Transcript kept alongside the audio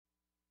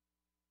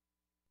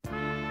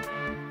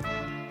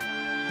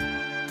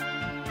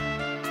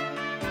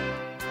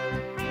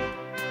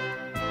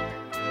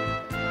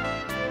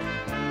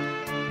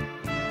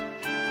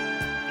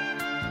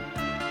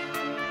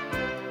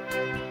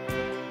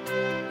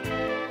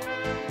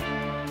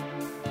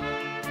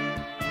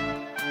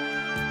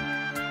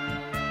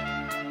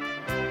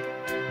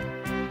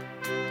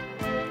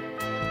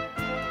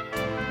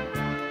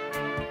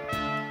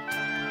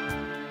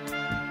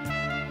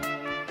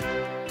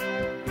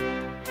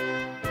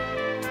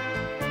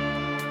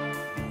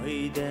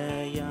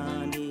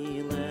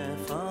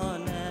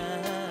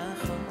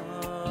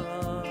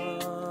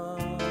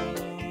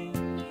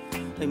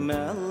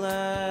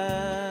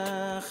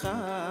melech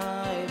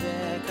chai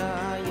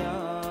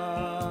v'kayam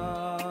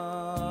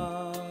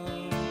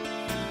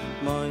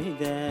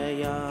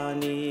moidei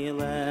ani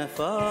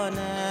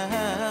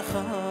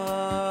lefanecha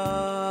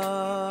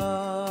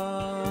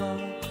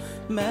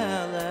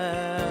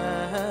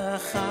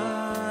melech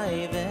chai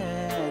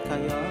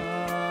v'kayam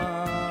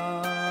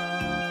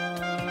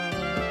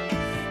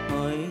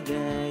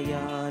moidei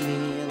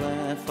ani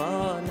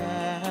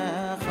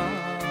lefanecha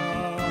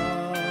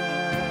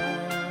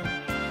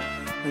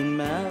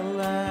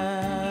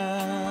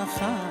melech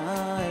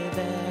chai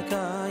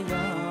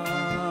v'kayam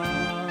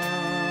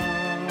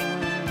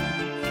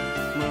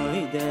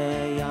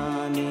moidei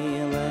ani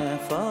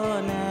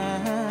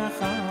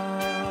lefanecha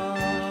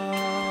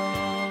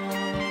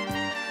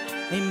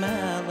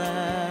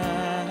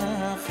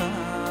melech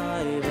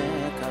chai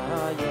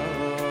v'kayam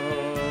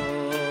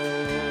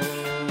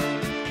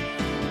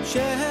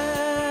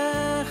shechazart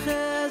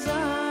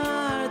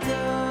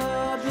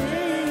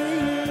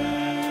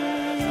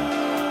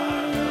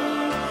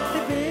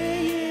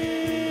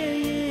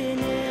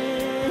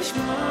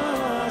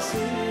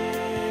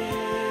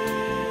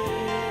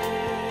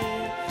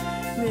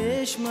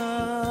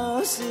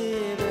Mishmasi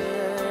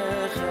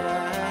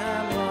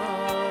v'chema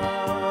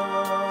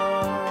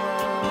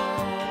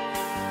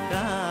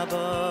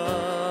Rabbo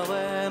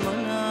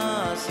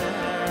emunasecha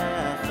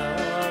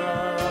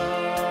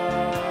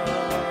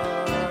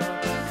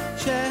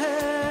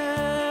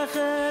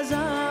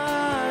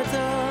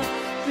shechazarta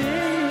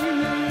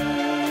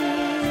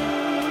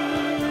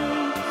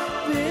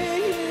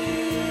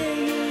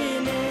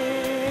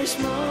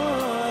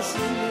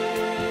b'nishmasi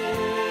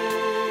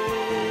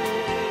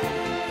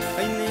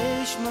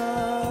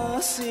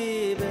Nishmasi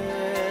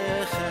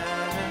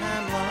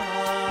b'chema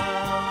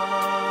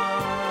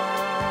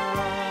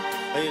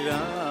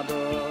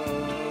Rabbo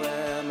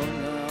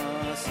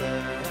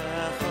emunasecha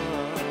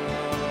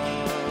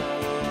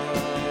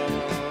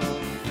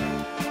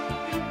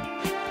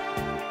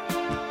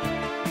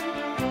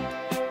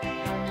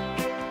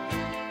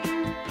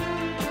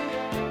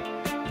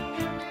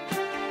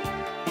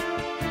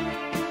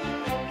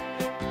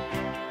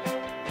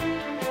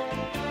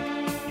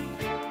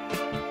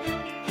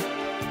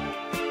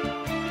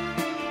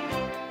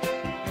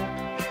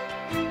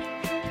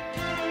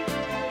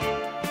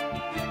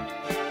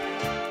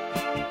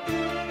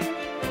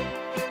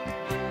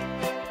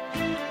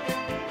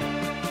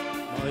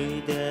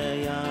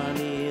moidei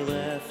ani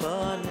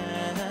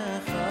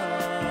lefanecha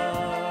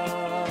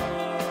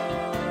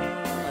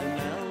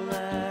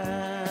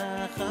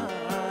melech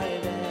chai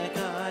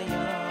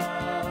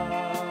v'kayam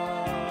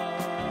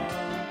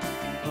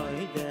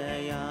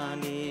moidei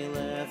ani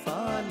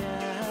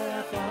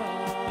lefanecha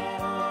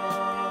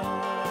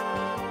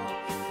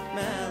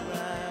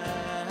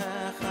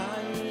melech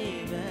chai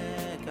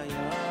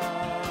v'kayam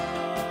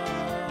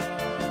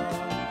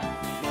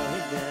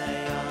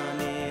moidei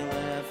ani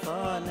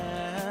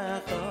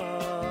lefanecha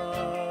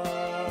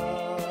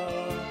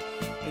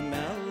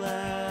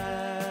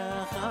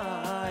melech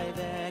chai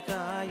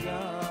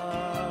v'kayam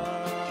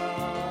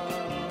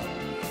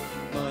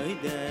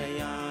moidei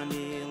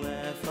ani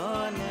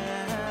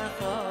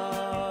lefanecha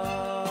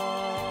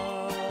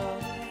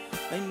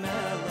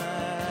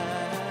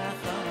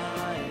melech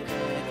chai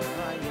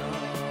v'kayam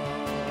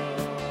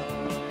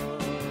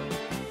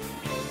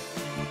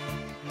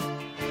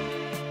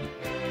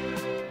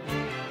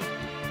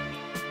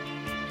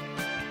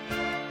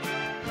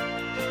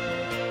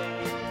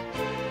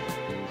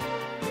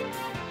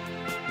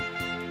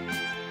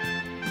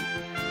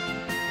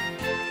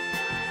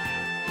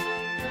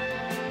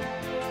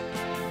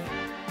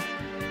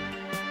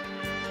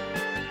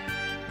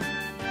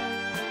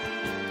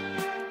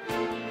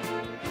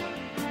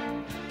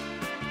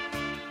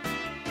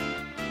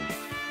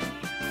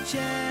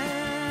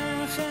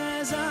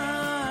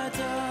shechazart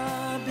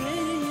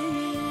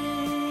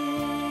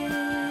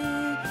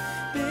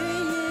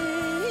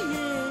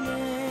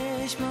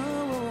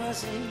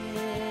b'nishmasi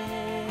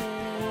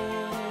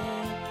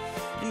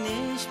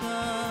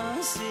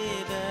Nishmasi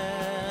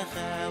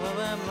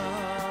b'chema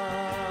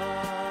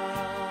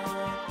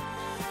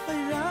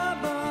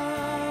Rabbo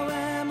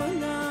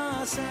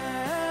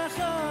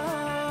emunasecha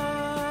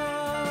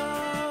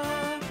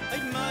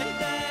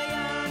moidei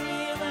ani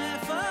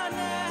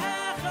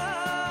lefanecha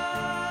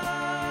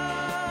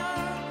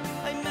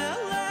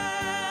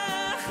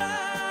melech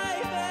chai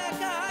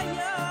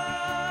v'kayam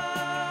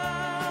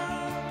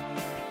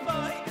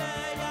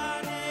moidei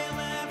ani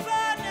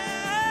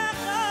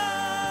lefanecha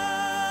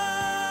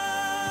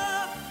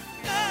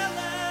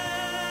melech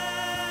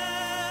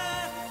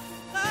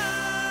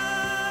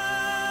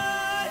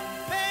chai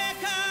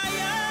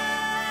v'kayam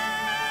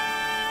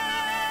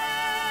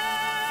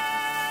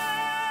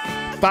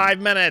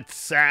 5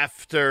 minutes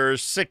after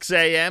 6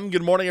 a.m.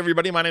 Good morning,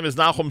 everybody. My name is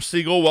Nachum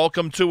Siegel.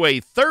 Welcome to a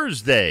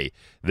Thursday.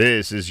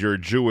 This is your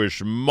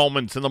Jewish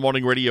Moments in the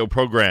Morning radio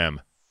program.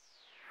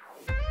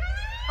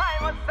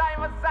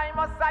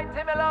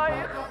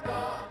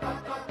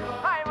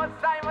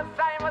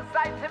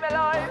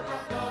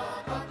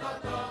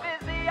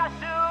 Busy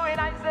Yashu in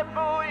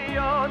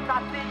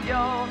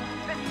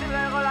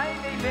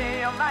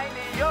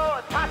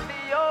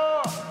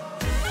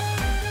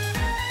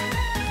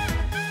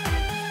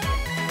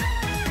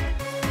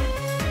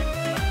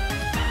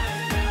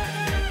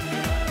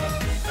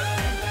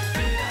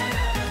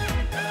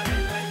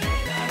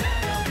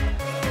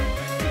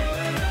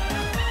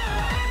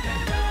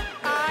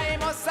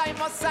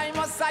I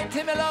must say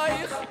to me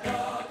life.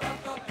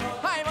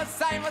 I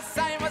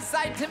must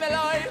say to me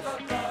life.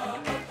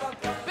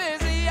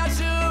 Busy a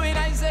shoe in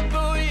I say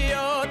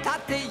boyo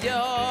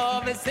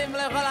tatio. The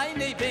similar I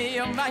need be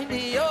on my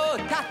neo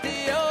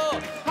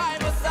tatio. I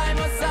must say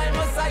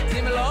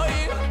to me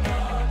life.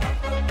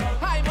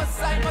 I must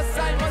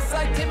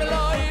say to me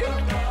life.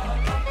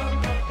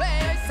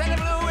 They say the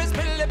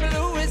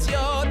blue is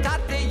your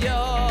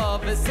tatio.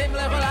 The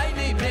similar I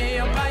need be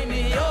on my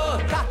neo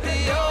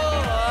tatio.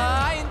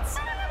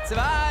 1,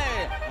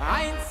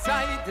 2,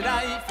 3,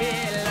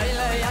 4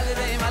 Leila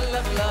yalidei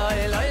malach loy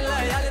Leila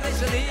yalidei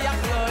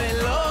shliach loy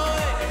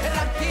loy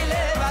Raki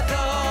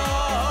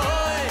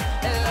levadoy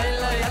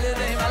Leila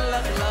yalidei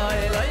malach loy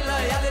Leila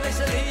yalidei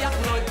shliach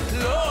loy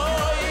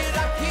loy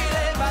Raki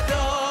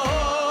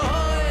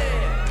levadoy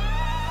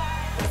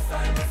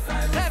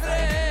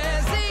Every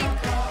sing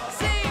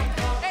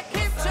and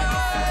keep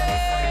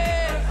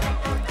trying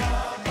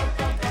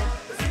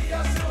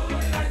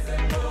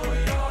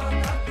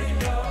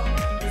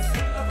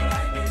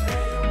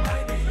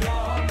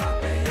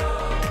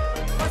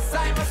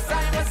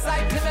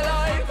Say to me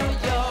life,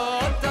 yo,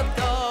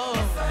 to-do.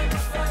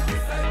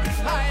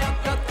 Hi,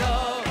 to-do.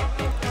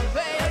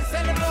 They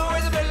say the blue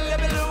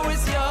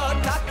is your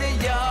tatty,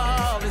 yo.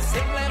 The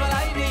same level I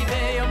need,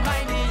 yo,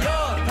 mine, yo,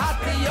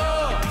 tatty, yo.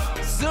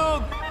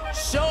 Zug,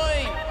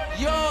 shoy,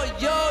 yo.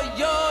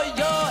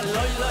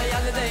 Loy, loy,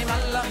 yaliday,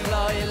 malach,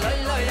 loy,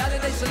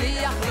 yaliday,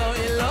 shliach,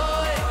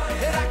 loy.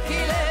 Raki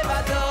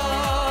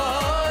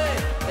levadoy.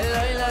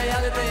 Loy,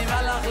 yaliday,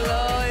 malach,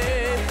 loy.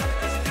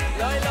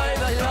 Loy.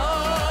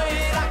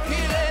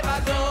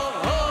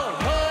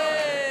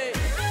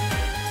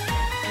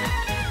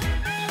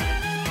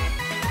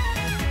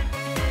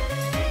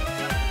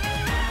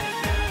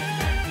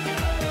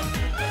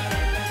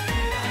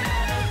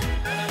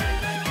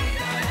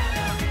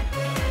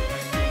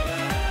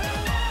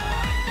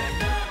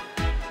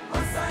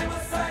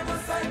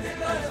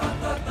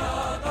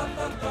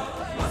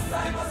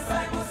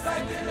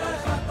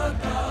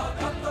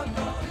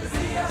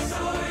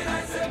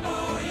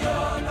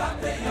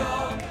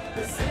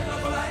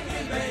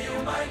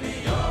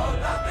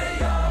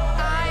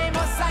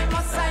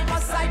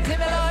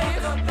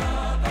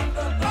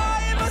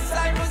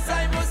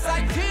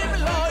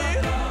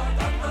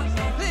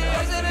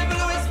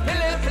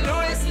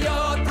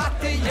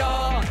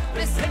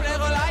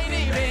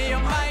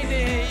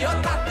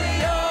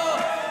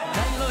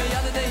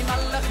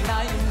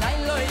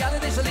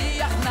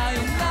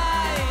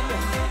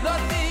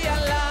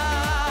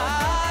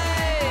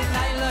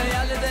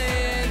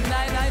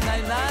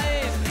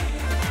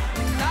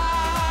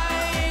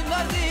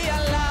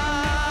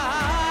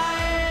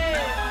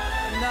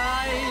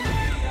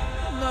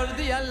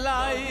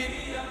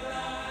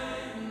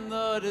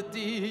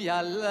 Nordi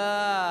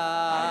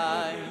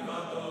alai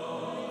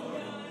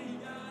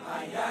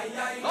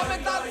Come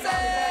tanze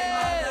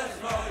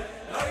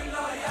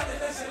Loy yale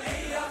de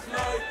shliach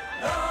loy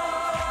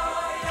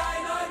ay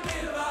noy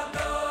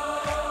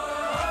milvadoy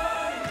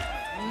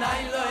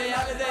Nein loy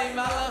yale de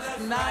malach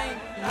nein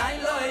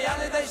loy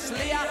yale de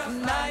shliach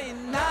nein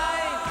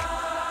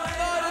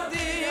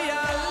Nordi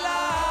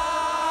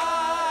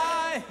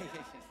alai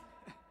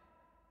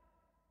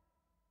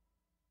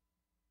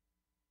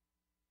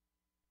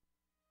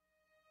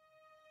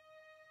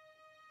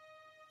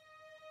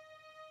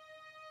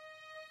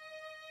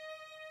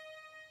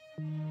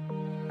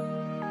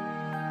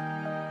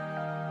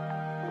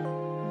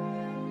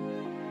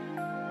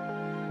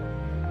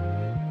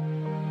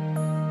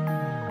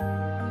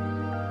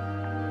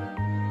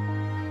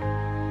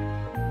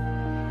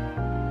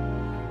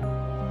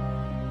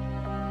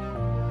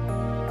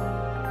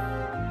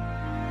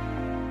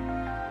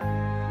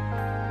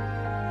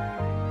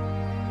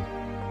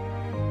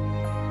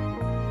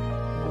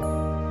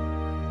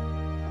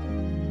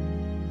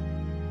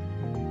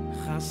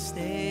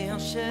Stay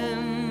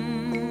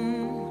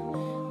Hashem,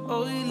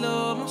 Oy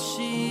lo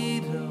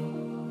Moshiro,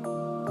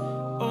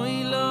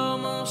 Oy lo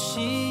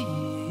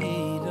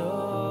Moshiro,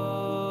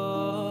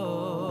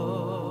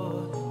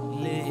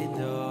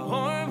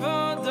 Ledor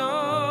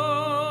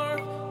Vador,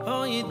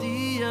 Oy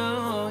dia,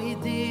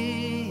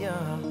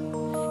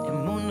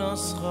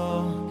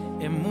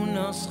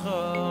 Emunoscho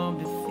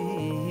befi.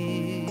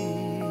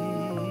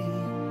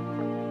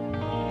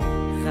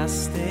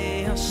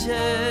 Stay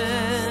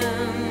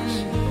Hashem.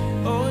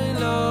 Oy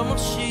lo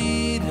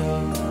Moshiro,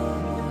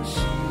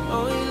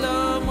 Oy lo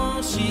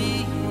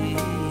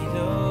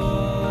Moshiro,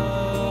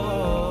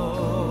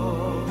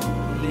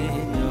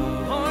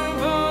 Ledor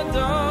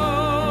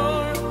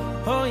Vador,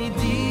 Oy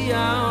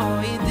dia,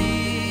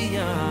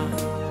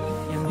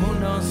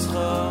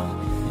 Emunoscho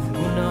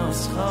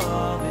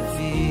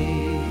befi.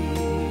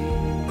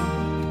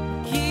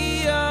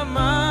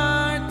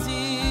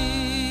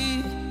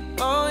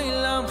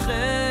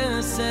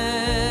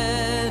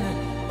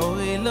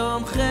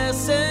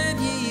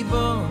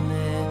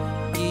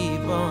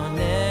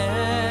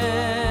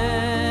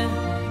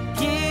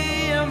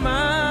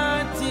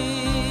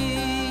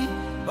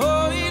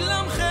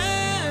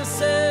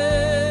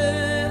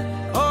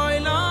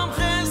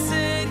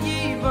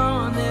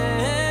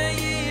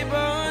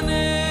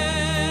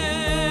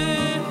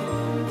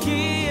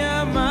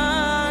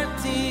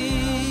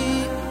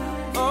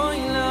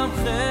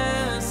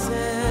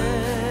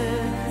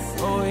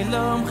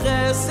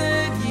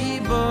 חסד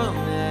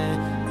ייבונה,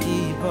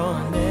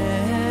 ייבונה.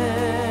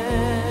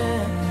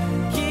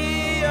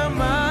 כי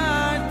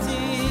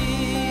אמרתי,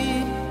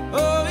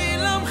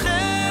 עולם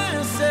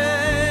חסד,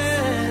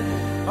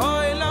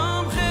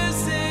 עולם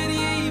חסד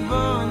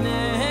ייבונה,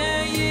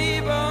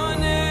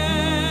 ייבונה.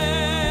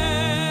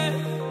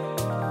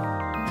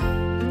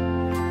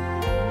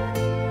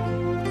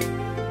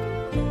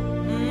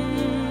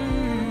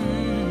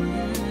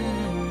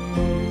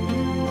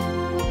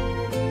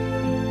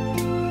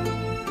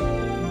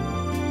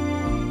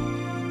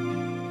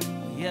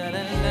 Ya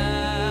la la,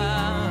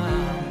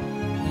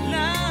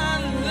 la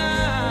la.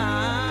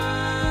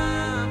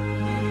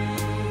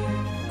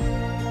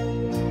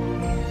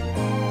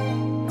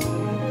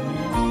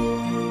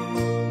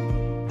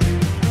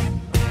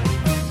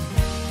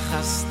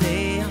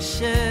 Chasdei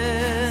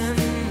Hashem,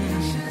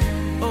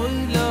 oy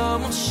lo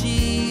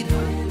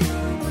moshido,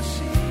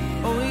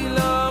 oy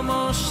lo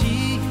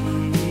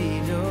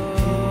moshido.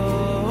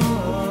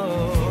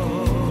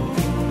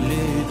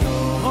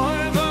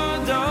 Lidor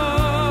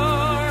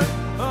vador,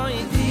 oy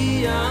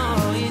dia,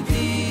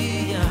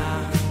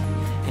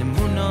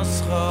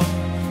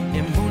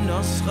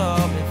 emunoscha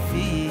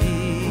befi.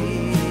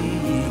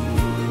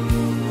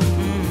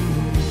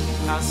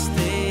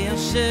 Chasdei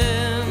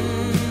Hashem,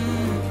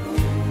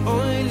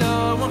 oy lo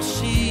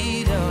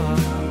moshido,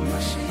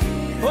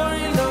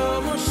 oy lo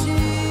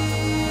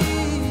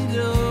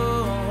moshido.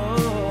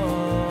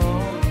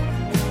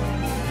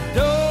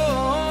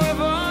 Dor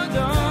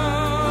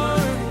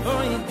vador,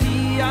 oy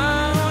dia,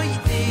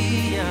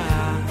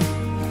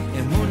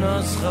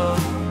 emunoscha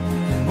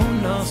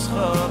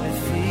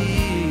befi.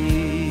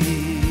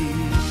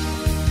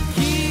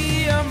 Ki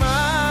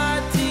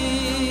amati,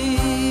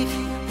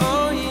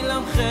 oy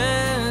lam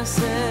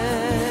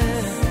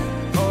chesed,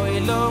 oy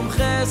lam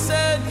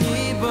chesed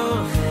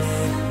yibone,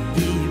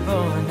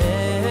 yibone.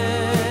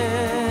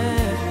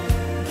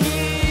 Ki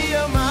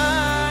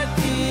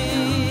amati,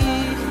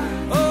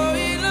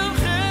 oy lam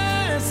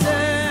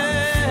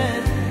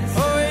chesed,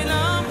 oy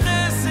lam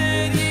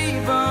chesed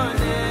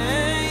yibone,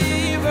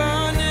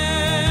 yibone.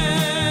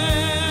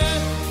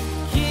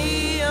 Ki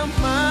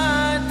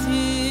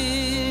amati,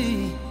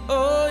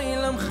 oy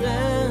lam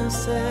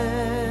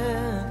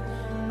chesed,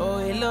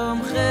 oy lam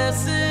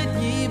chesed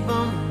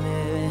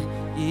yibone,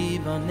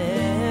 yibone.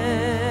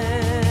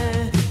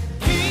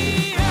 Ki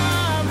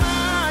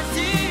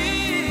amati,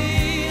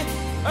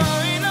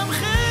 oy lam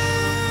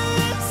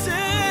chesed,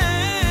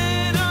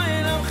 oy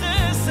lam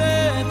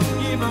chesed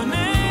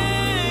yibone,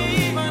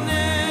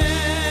 yibone.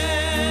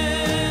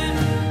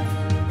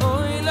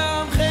 Oy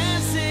lam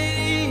chesed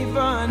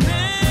yibone,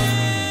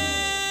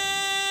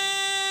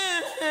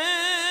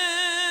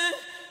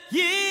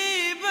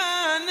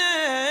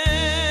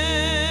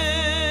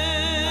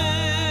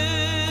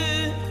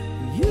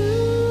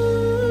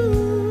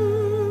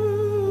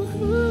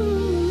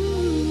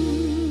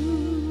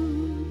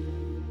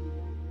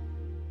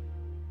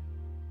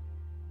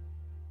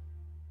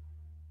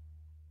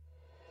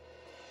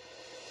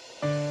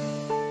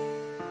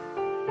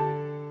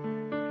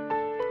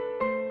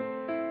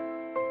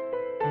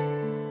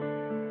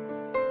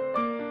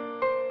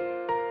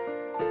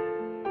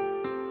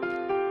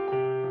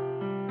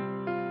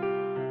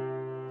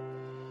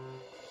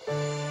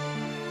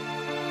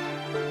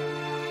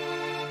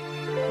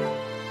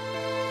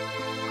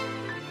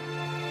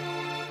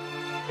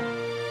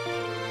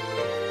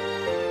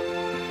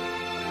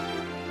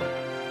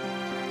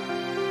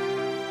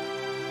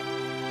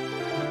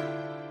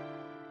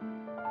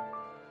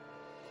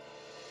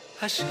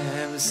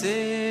 Hashem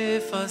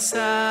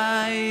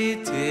sifasai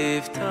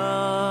tiftach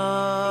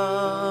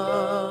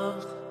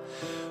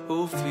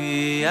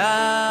ufi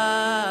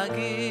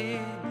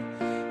agid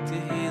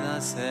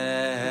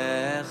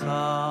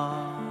tihinasecha.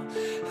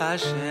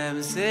 Hashem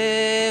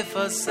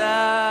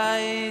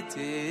sifasai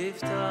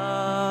tiftach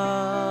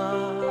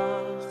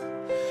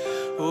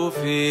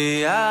ufi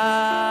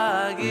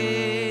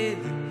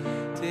agid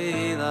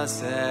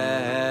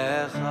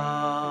tihinasecha.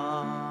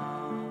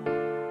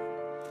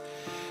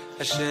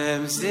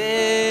 Hashem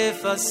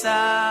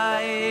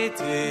zifasai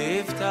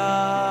tiftach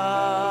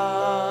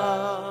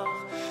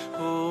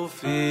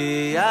ufi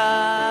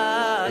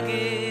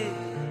agid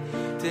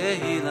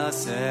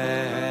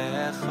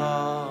tehinasecha.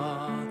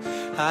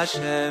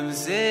 Hashem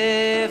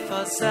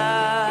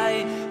zifasai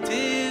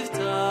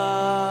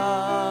tiftach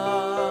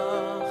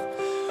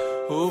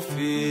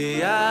ufi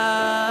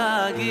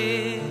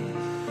agid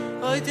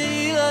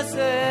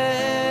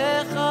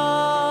tehinasecha.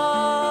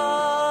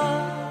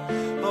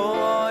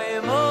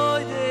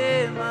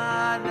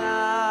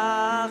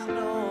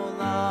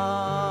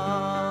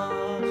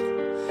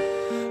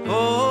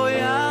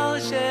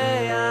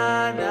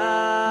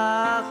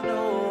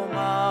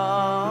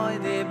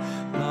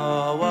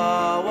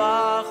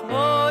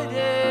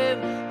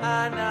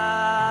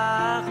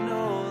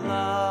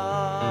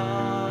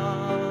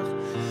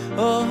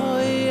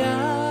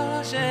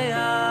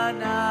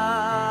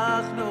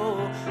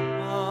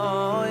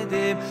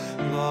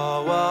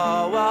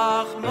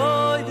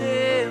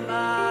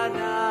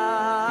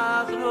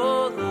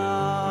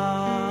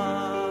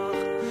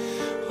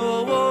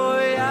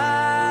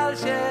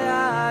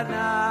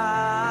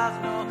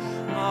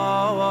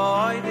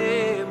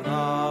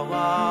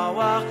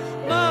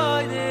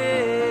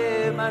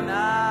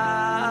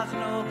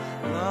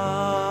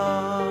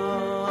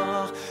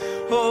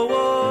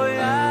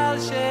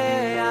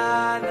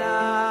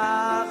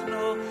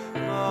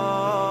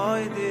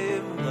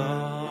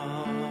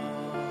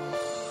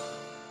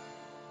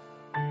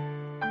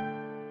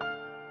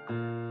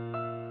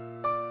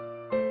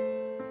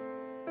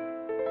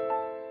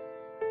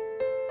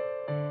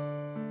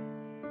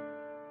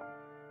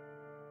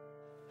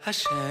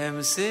 Hashem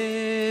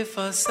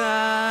sifasai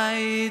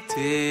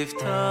tiftach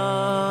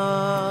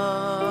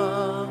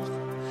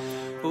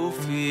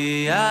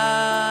ufi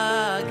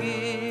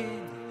yagid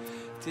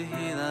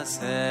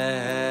tihinasecha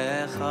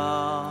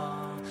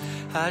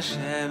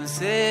Hashem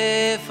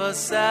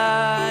sifasai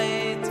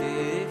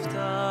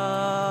tiftach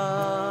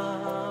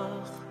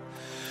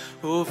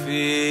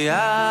ufi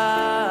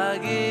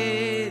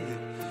yagid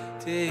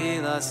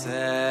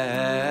tihinasecha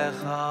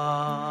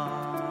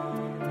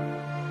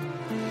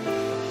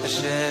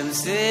Hashem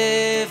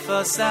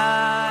sifasai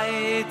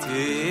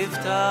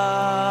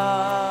tiftach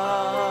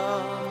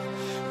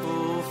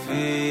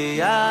ufi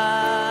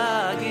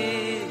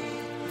yagid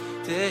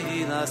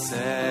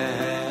tehinasecha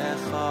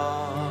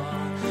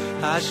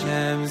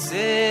Hashem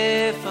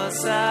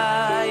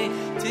sifasai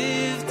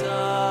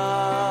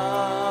tiftach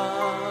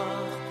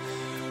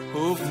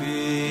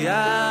ufi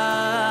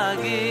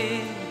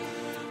yagid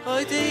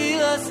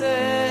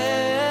tehinasecha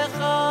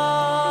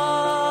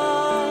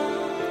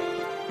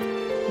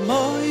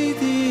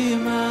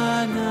Moidim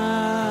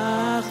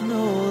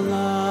anachnu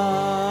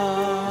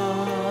lach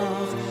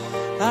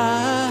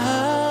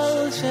Al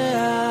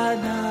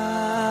she'anachnu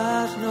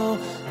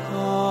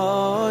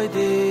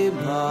moidim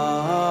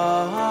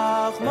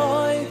lach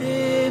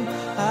Moidim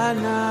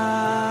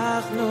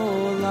anachnu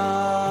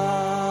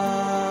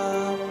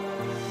lach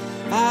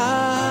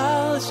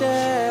Al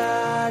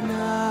she'anachnu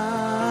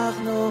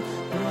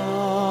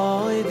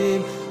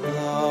moidim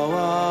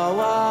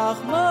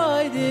lach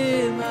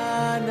Moidim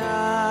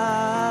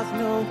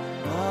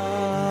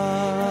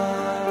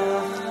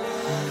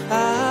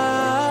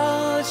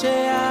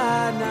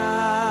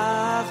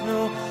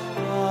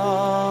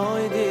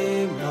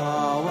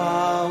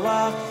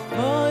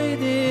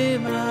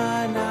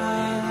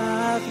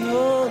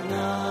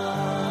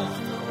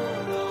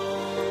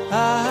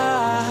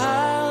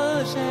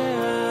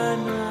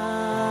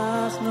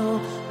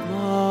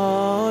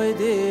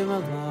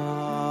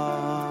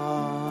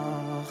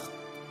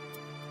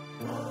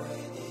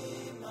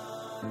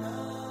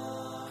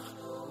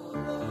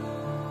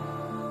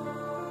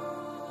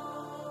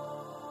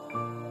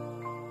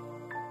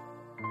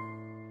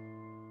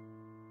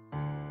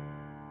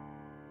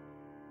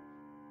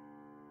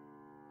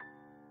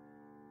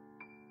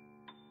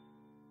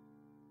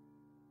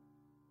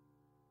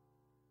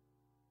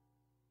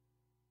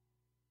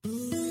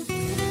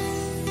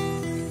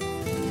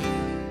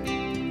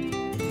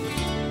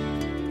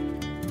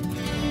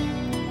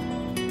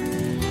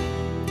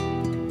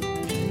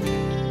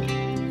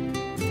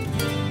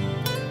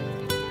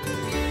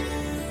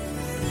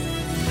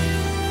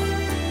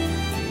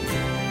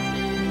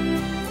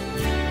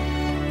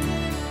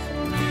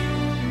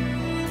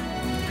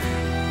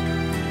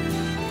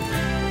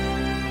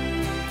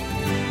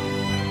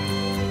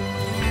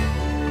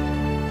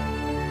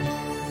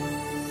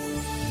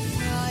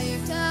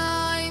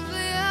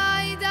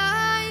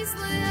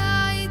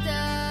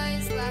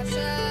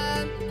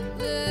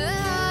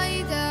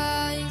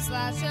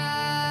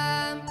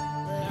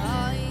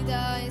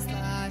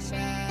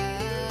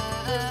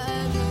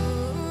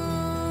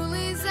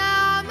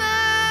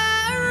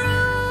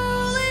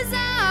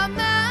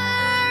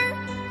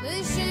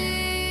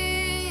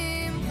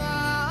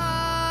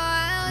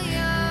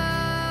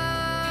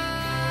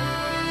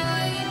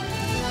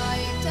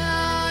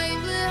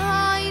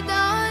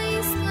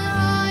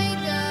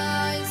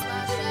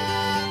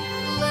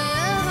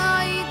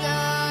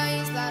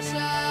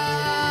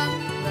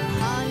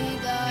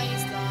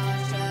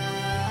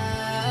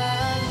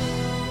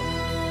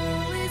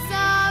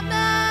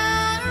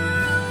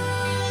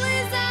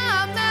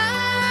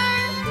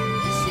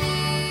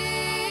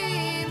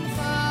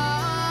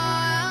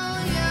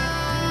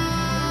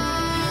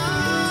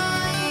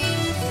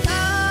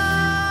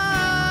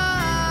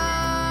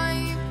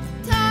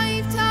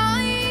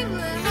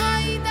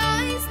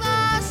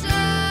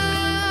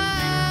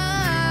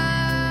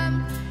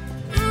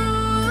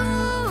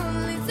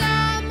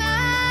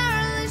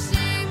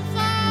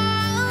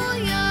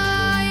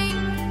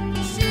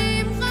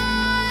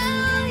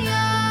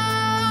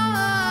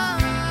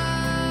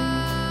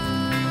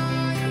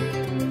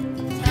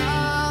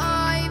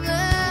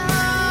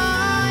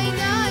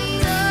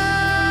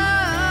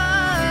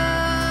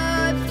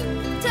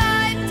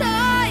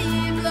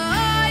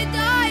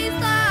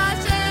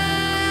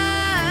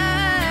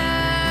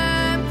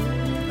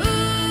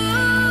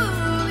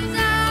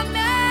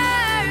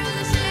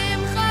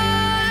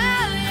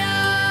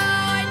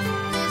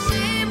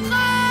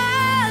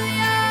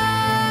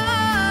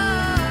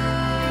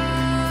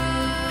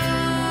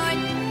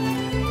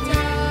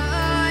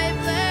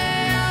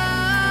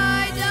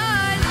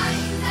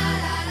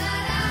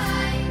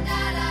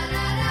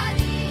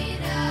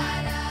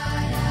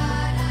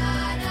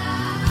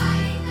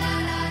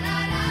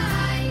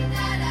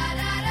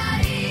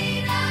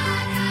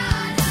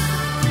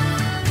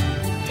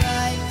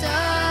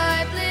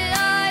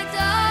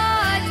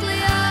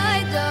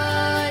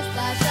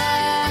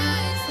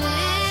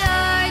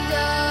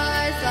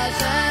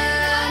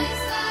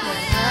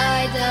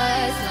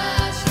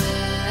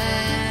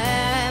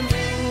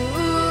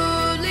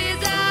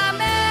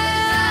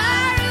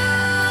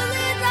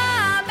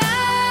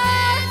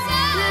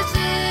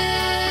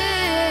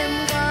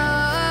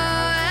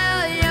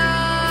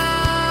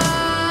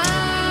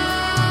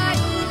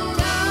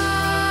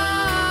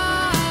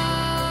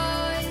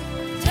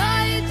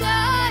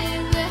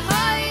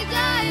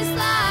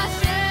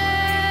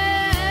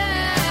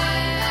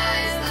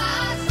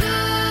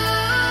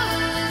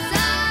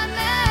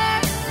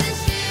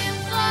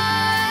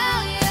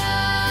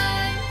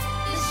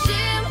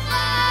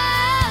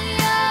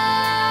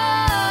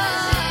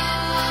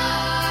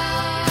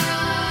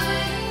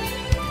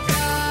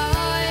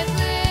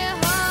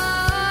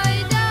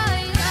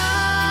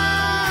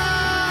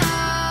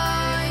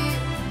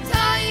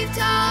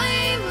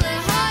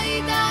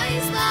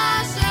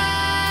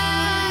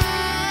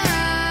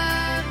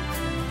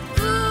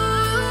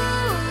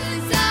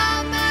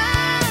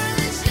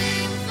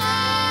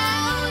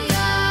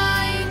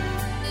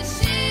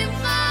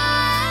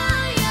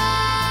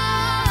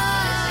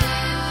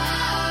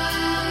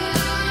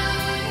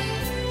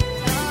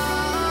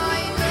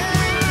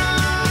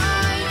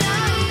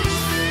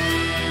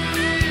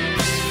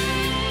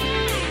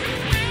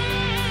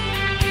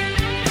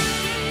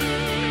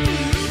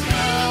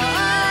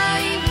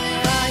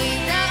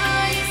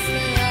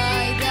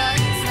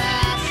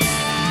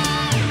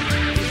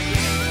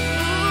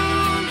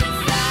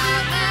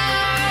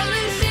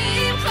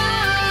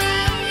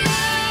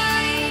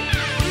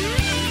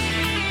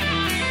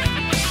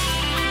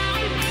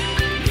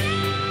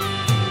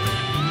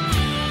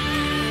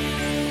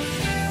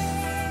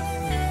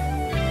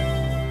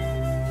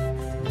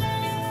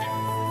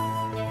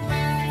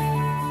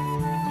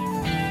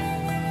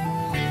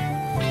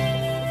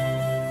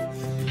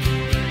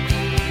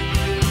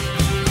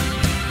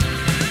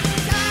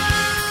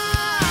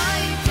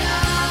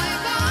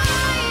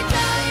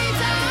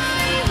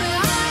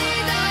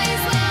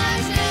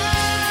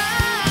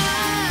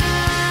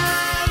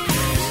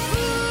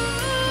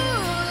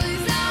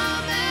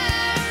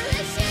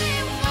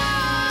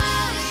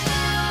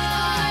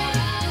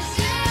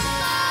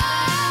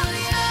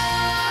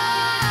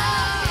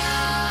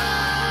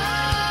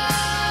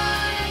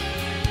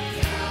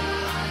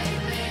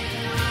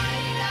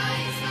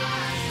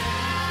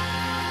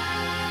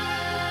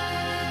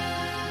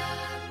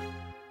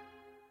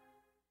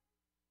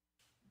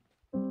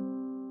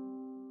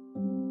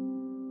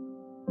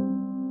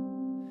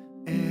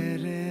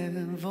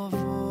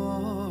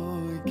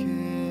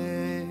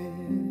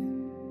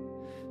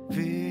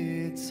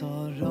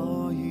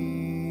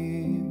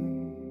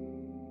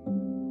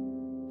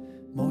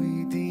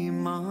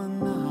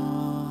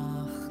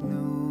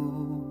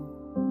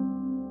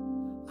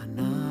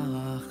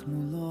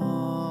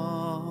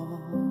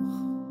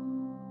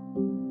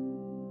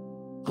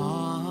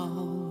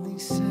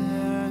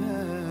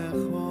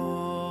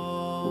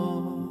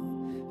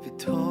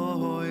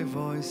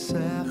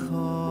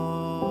voicecho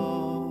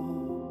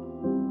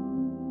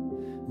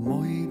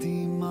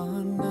moidim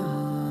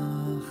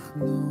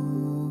anachnu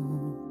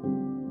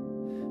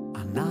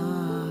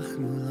loch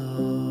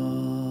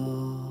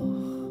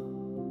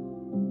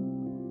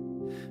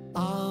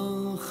al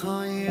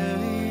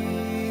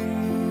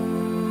chayenu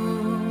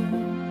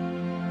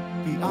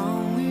bi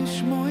al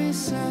nishmoi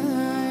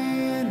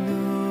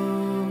sayenu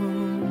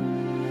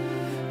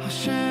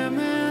Hashem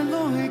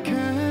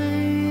Eloheinu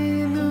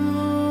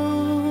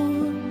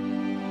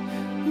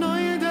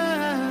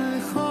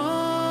noyedelecha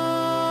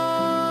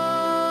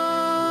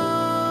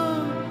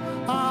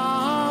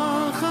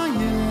al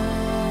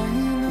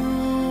chayenu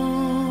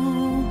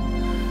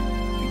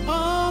bi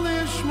al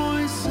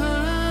nishmoi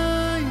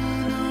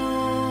sayenu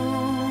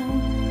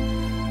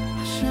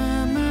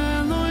Hashem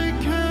Eloheinu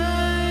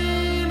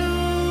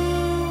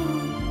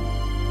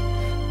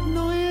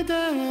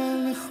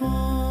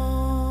noyedelecha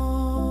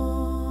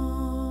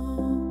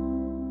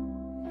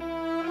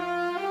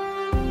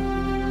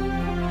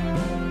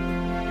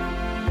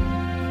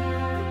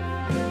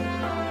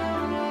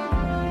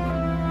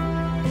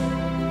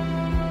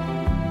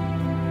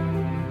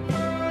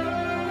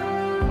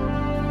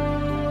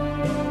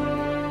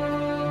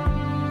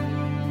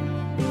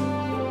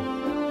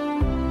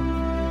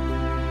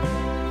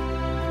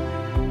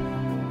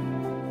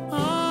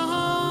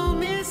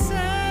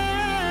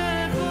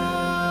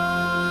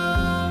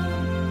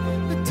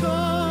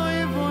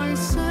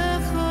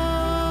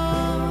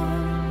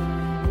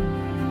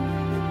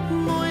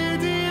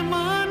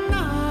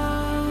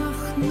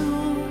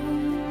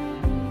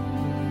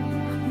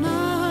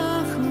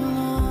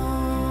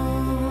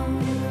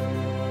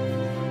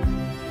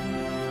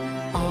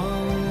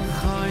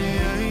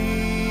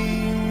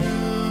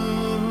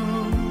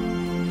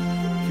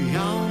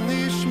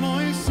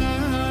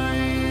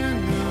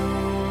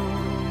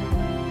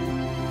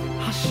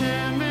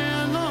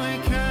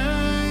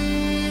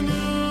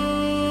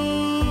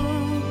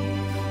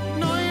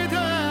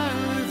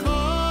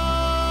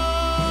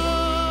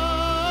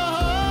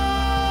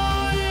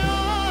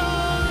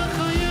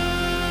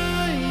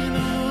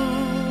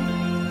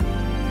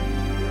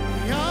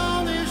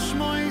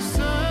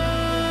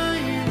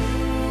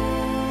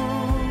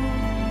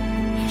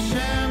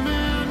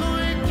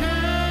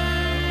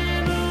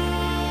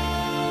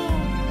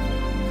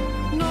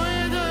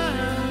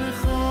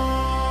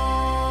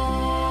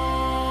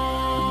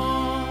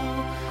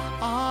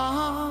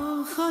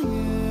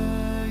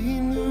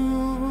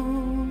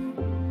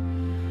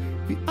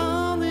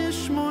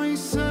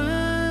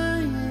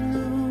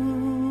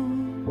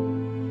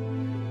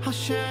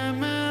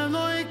Hashem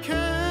Eloheinu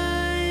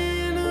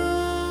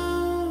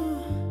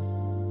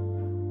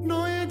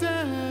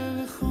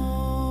noyedelecha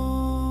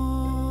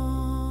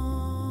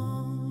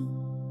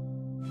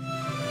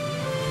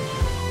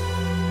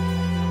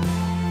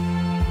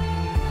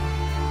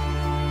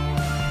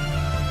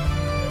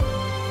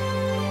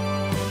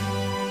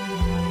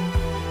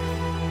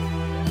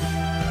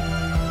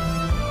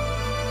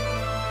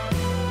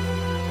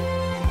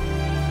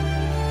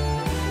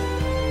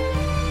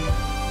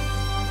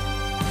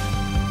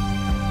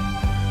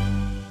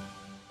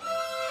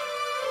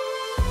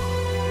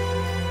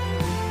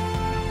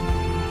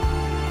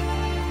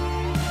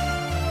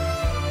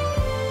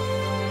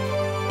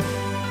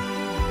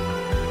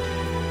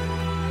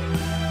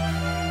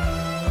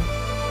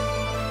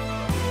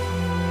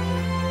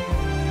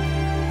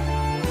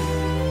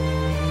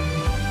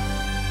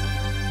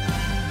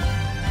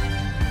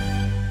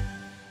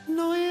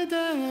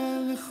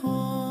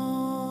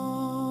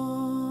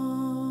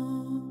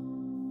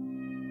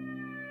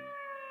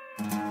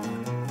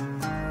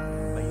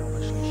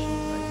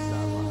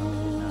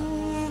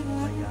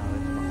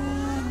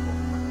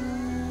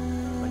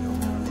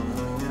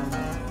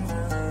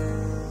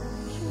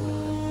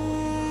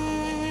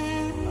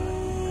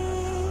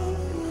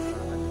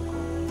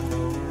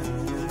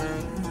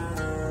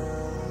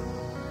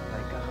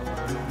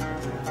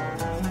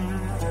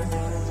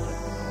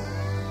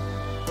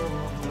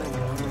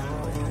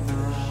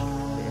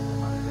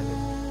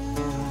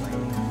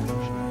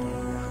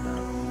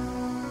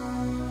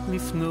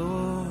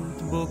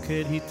לפנות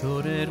בוקר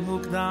התעורר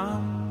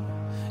מוקדם,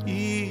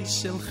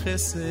 איש של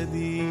חסד,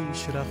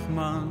 איש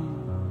רחמן,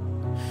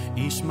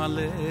 איש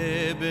מלא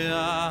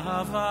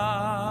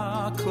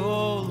באהבה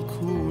כל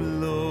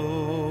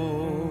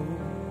כולו.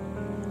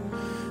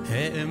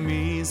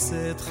 העמיס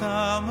את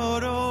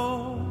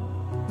חמורו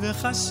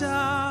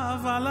וחשב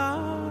על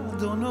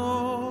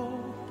אדונו,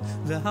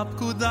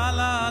 והפקודה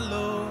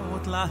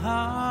לעלות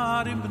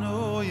להר עם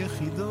בנו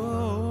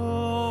יחידו.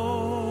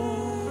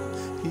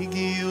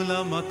 הגיעו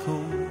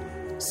למקום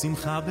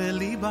שמחה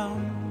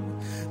בליבם,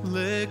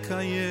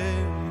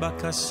 לקיים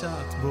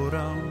בקשת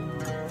בורם.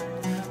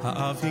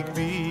 האב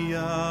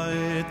הגביע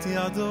את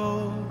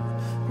ידו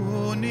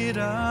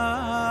ונרד,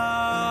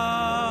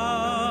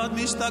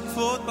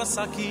 משתקפות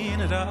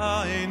בסכין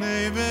ראה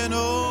עיני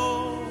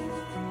בנו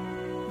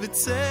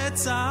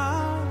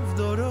וצאצאיו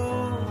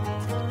דורות.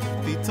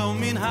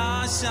 פתאום מן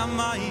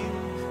השמיים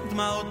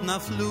דמעות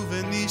נפלו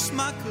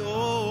ונשמע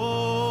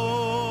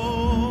קול,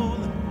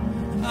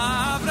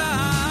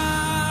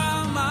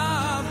 אברהם,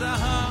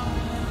 אברהם,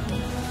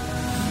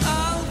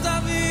 אל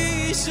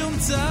תביא שום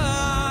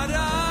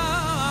צרה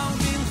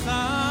בנך,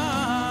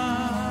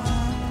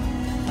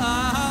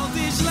 אל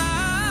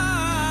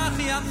תשלח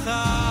ידך,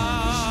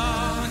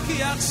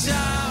 כי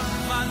עכשיו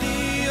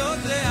אני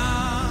יודע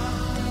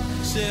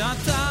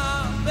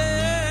שאתה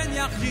בן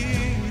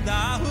יחיד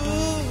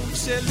אהוב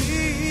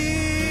שלי.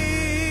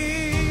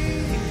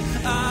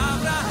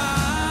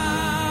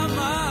 אברהם,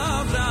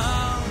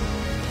 אברהם,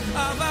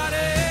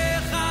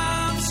 אברך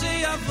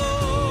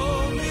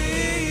שיבוא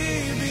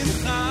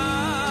מבנך,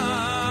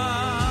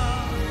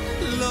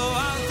 לא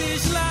אל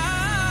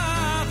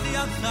תשלח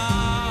ידך,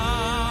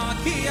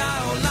 כי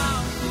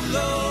העולם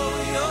כולו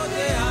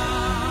יודע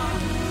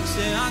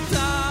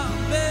שאתה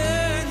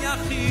בן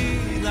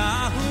יחיד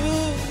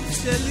אהוב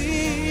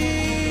שלי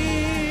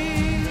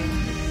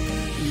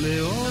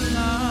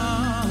לעולם.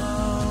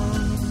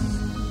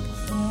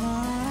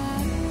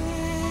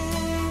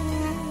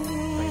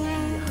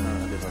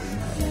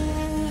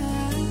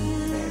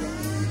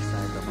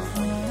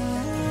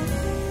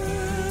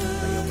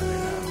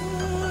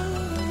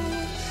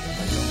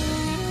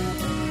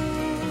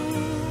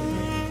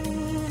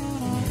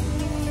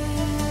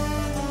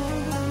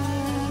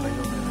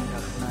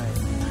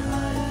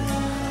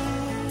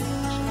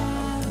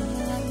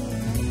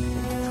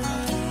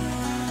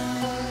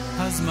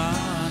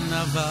 הזמן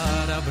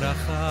עבר,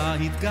 הברכה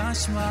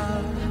התגשמה,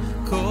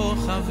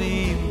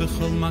 כוכבים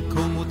בכל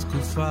מקום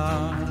ותקופה,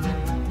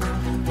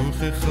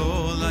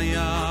 וככל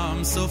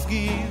הים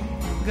סופגים,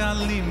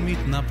 גלים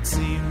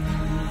מתנפצים,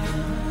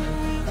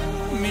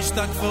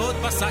 משתקפות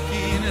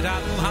בסכין,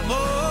 רבו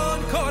המון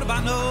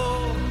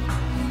קורבנות,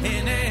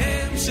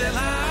 עיניהם של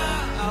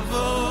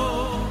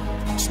האבות,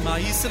 שמע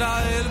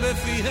ישראל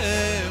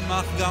בפיהם,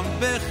 אך גם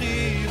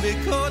בכי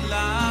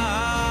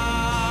בקולם.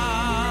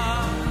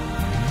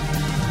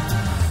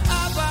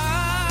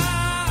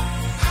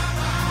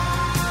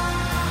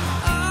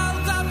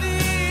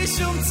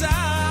 שום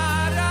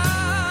צרה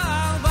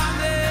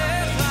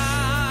בנך,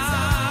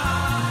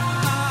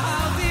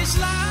 אל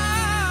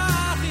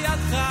תשלח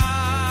ידך,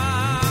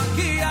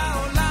 כי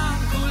העולם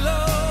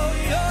כולו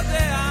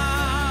יודע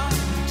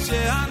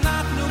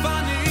שאנחנו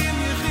בנים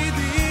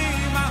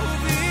יחידים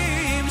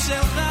אהובים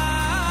שלך.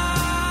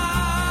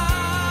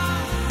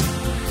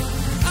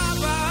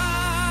 אבא,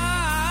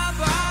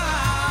 אבא,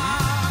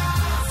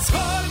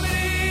 צחור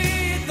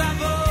ברית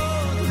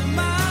אבות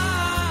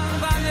למען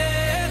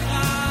בניך,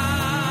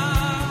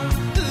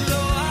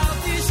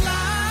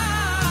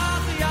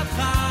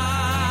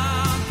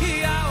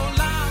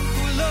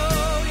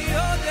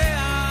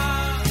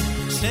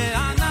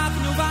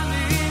 שאנחנו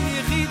בנים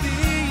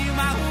יחידים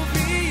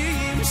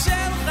אהובים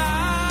שלך.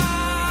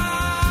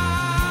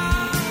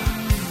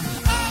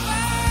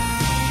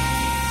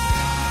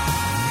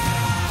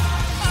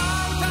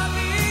 אל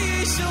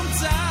תביא שום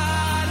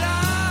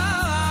צרה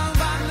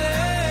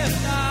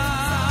בנך,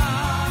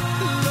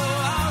 לא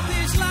אל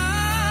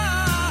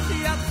תשלח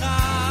ידך,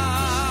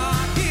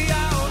 כי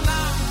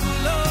העולם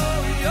כולו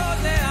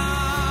יודע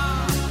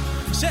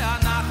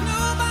שאנחנו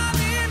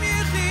בנים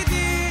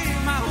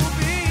יחידים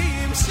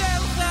אהובים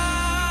שלך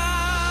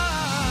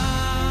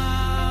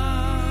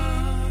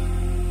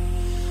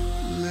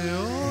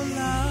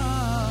לעולם.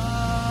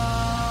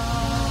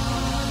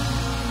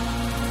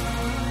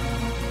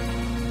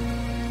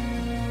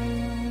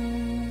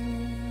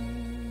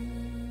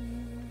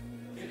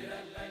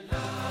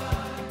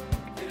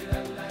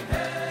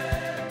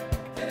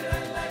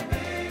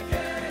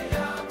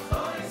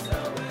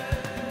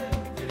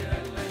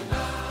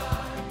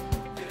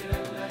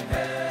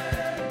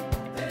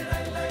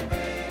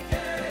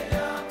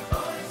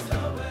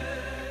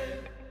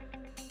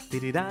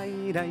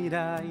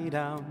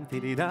 Tiri-dai-dai-dai-dam,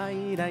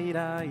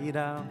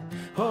 tiri-dai-dai-dai-dam,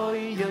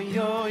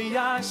 hoi-oi-oi,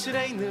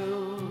 ashreinu.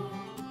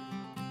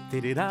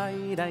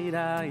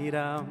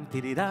 Tiri-dai-dai-dai-dam,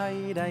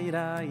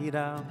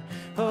 tiri-dai-dai-dai-dam,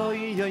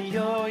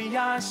 hoi-oi-oi,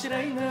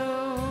 ashreinu.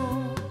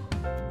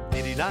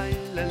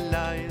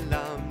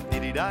 Tiri-dai-la-lai-lam,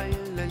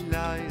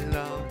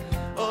 tiri-dai-la-lai-lam,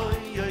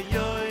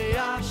 hoi-oi-oi,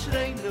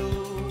 ashreinu.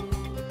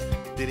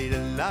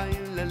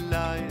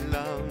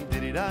 Tiri-dai-la-lai-lam,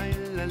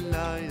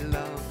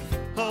 tiri-dai-la-lai-lam,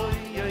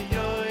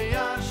 hoi-oi-oi,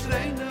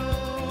 ashreinu.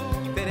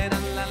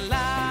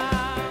 Tiri-dai-la-la,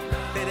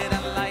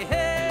 tiri-dai-la-lai,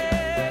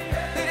 hey,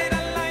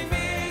 tiri-dai-lai,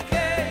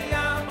 mikei,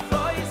 am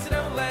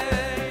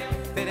choisrelei.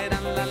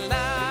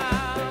 Tiri-dai-la-la,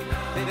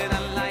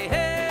 tiri-dai-lai,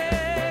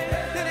 hey,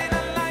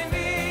 tiri-dai-lai,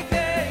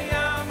 mikei,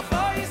 am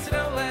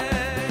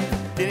choisrelei.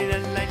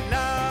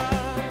 Tiri-dai-la-la,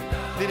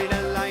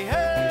 tiri-dai-lai,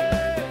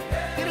 hey,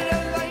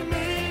 tiri-dai-lai,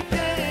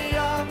 mikei,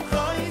 am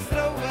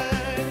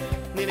choisrelei.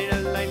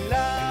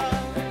 Tiri-dai-la-la,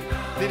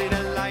 tiri-dai-lai.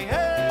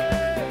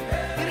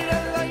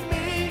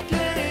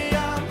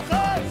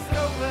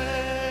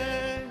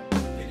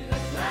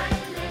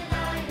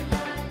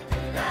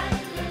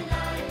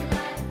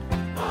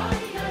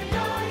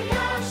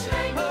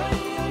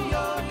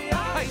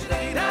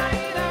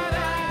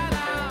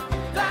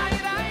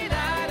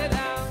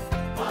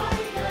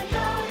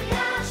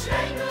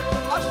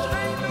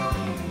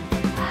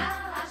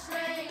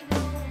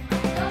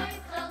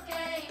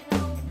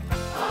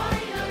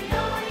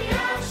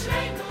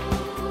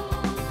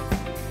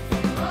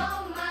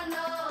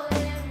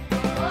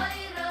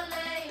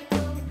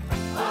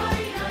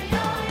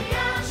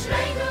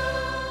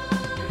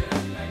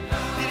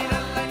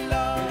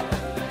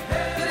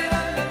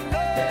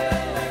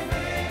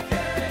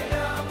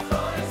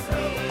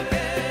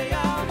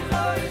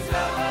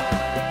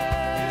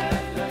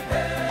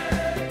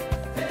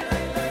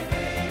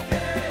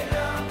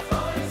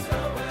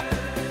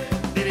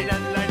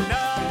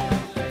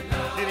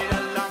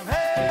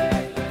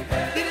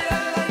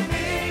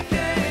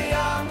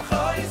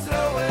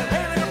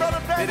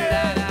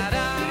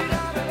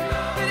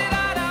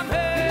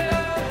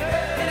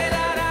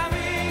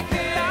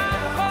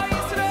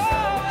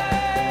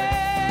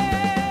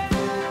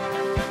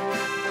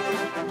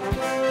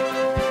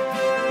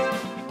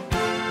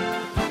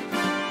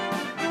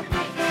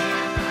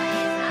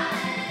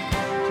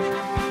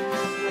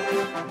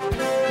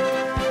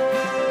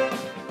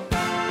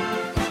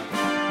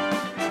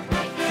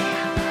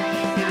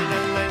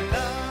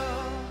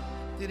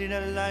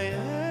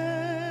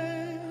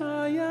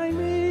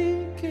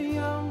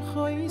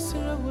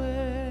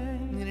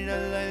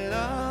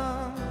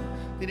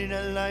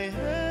 Diri-da-lai,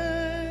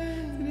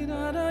 hey.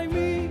 Diri-da-lai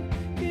mi,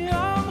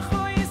 Yom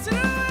Cho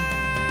Yisrael.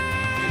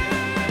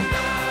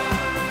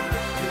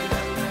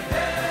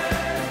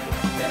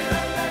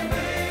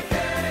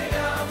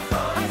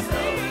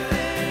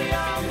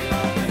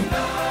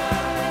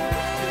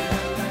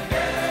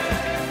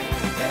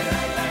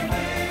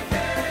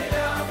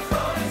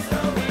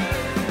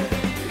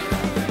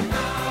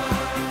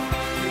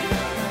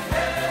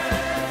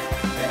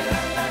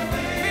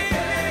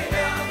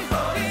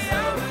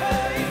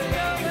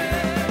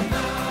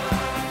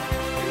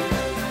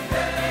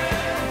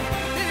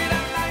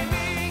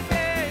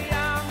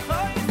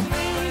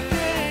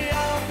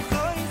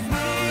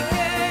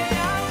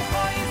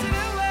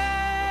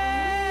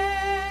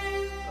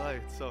 Oh,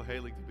 it's so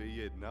hailing to be a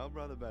Yid now,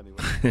 Brother Benny.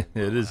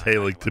 It is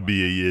hailing to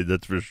be a Yid,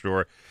 that's for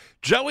sure.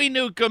 Joey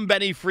Newcomb,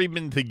 Benny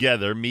Friedman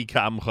together, Mika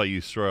Amcha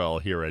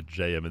Yisrael here at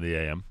JM in the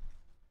AM.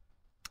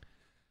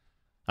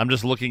 I'm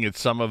just looking at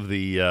some of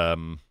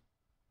the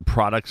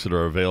products that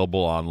are available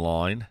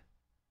online.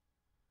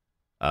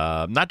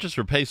 Not just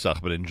for Pesach,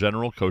 but in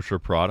general, kosher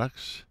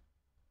products.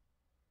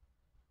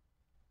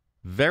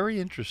 Very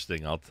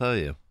interesting, I'll tell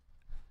you.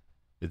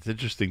 It's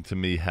interesting to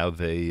me how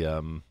they,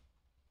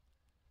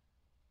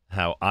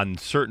 how on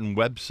certain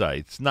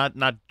websites,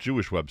 not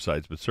Jewish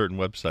websites, but certain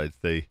websites,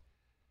 they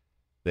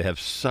have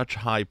such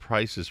high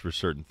prices for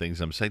certain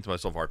things. I'm saying to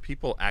myself, are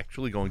people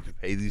actually going to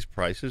pay these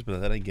prices? But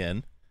then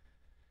again,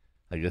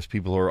 I guess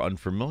people who are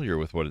unfamiliar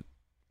with what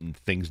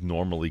things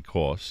normally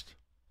cost,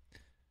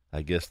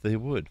 I guess they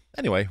would.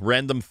 Anyway,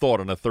 random thought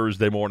on a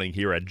Thursday morning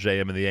here at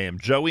JM in the AM.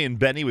 Joey and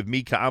Benny with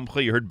Mika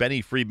Amcha. You heard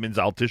Benny Friedman's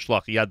Al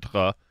Tishlach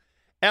Yadcha.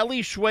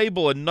 Eli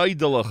Schwebel and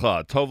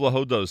Noidelacha. Tov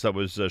Lahodos, that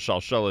was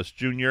Shalshelis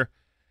Jr.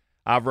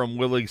 Avram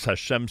Willigs,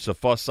 Hashem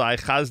Safosai.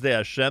 Chazdei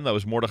Hashem, that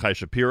was Mordechai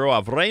Shapiro.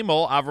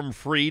 Avremel, Avram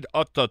Fried,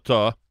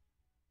 Otata.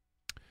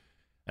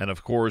 And,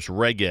 of course,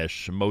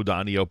 Regesh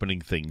Modani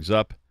opening things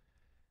up.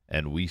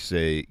 And we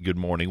say good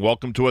morning.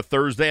 Welcome to a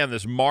Thursday on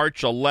this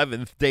March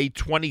 11th, day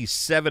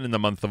 27 in the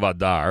month of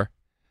Adar.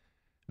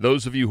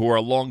 Those of you who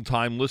are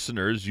longtime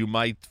listeners, you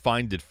might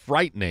find it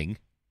frightening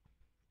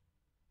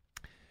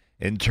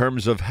in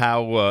terms of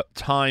how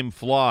time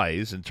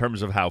flies, in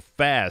terms of how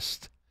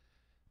fast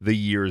the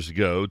years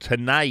go.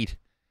 Tonight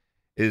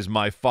is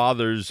my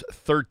father's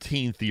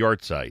 13th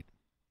yahrzeit.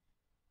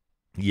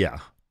 Yeah.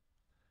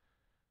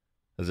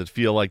 Does it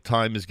feel like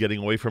time is getting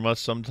away from us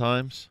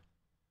sometimes?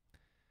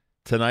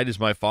 Tonight is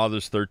my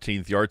father's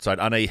 13th yahrzeit.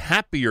 On a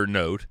happier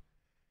note,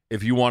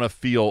 if you want to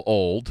feel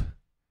old,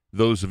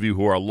 those of you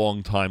who are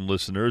longtime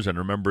listeners and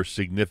remember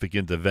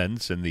significant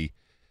events in the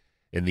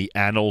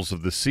annals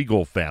of the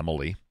Siegel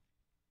family,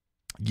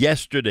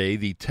 yesterday,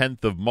 the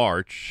 10th of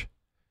March,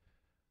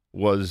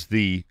 was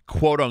the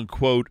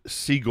quote-unquote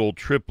Siegel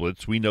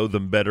triplets. We know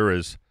them better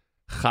as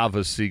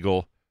Chava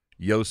Siegel,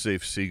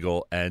 Yosef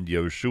Siegel, and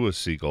Yoshua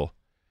Siegel.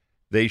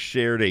 They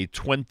shared a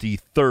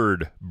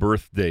 23rd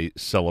birthday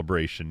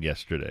celebration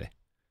yesterday.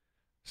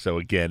 So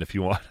again, if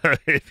you want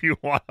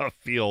to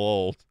feel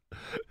old,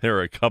 there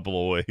are a couple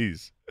of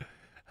ways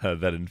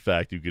that in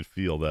fact you could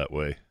feel that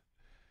way.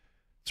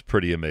 It's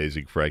pretty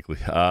amazing, frankly.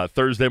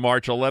 Thursday,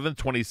 March 11th,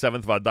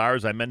 27th of Adar.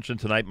 As I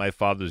mentioned tonight, my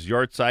father's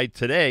yahrzeit.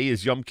 Today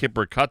is Yom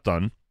Kippur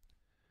Katan.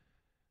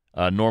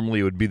 Normally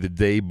it would be the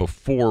day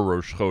before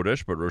Rosh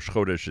Chodesh, but Rosh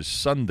Chodesh is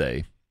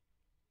Sunday.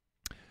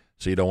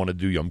 So you don't want to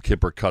do Yom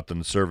Kippur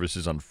Katan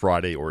services on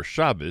Friday or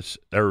Shabbos,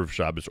 Erev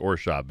Shabbos or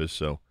Shabbos.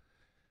 So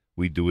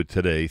we do it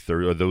today.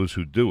 Or those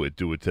who do it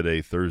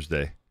today,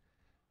 Thursday.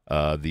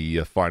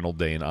 The final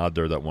day in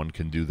Adar that one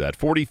can do that.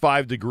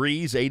 45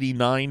 degrees,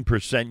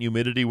 89%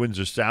 humidity. Winds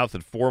are south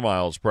at 4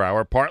 miles per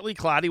hour. Partly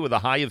cloudy with a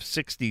high of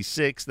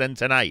 66. Then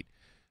tonight,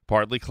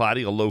 partly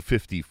cloudy, a low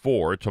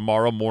 54.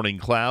 Tomorrow, morning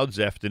clouds,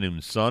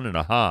 afternoon sun, and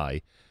a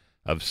high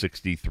of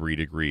 63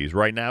 degrees.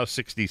 Right now,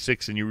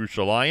 66 in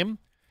Yerushalayim.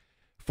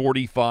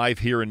 45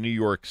 here in New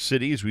York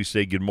City as we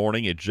say good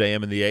morning at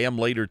JM in the AM.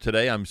 Later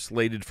today, I'm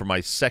slated for my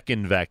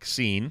second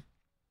vaccine.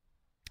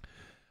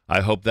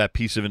 I hope that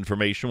piece of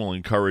information will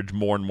encourage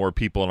more and more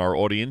people in our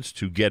audience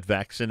to get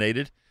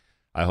vaccinated.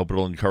 I hope it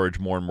will encourage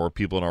more and more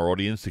people in our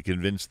audience to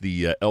convince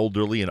the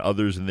elderly and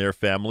others in their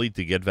family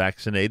to get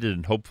vaccinated.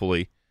 And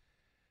hopefully,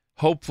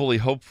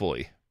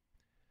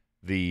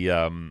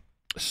 the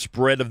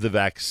spread of the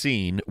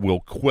vaccine will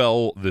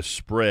quell the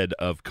spread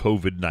of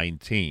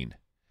COVID-19.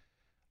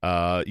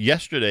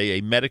 Yesterday,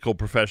 a medical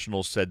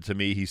professional said to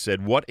me, he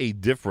said, what a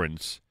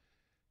difference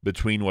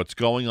between what's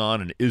going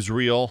on in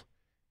Israel,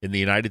 in the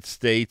United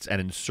States,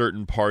 and in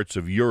certain parts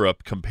of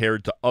Europe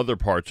compared to other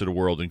parts of the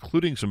world,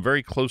 including some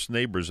very close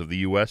neighbors of the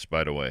U.S.,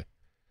 by the way,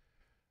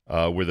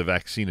 where the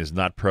vaccine is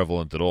not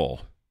prevalent at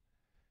all.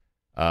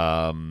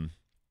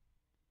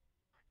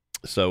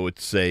 So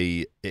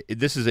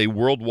this is a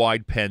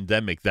worldwide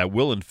pandemic that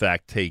will, in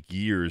fact, take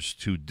years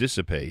to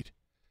dissipate.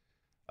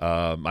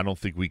 I don't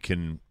think we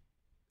can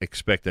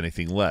expect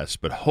anything less,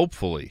 but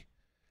hopefully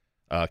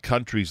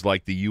countries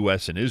like the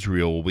U.S. and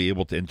Israel will be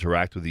able to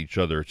interact with each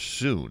other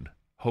soon,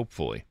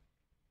 hopefully.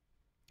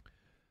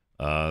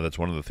 That's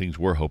one of the things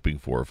we're hoping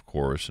for, of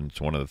course, and it's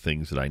one of the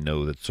things that I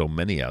know that so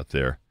many out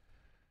there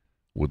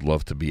would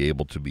love to be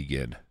able to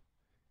begin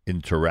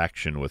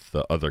interaction with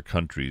other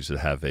countries that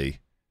have a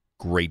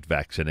great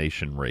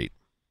vaccination rate.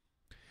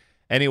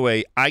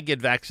 Anyway, I get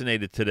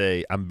vaccinated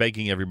today. I'm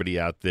begging everybody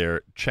out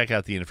there, check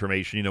out the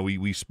information. You know,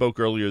 we spoke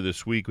earlier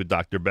this week with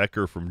Dr.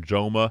 Becker from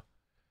JOMA.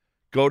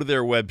 Go to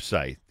their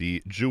website,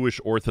 the Jewish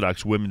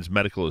Orthodox Women's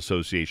Medical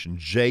Association,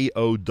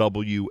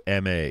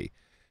 JOWMA.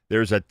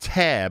 There's a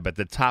tab at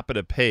the top of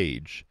the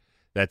page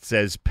that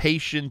says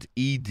Patient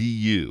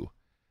EDU.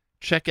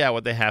 Check out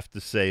what they have to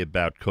say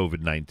about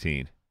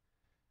COVID-19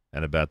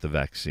 and about the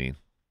vaccine.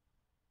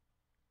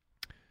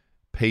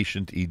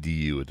 Patient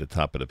EDU at the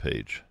top of the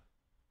page.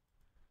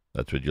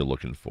 That's what you're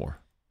looking for.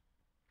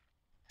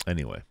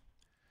 Anyway,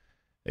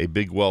 a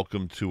big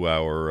welcome to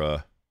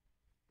our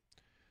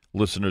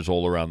listeners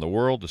all around the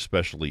world,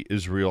 especially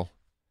Israel.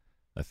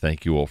 I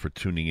thank you all for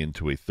tuning in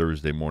to a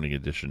Thursday morning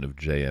edition of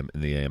JM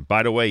in the AM.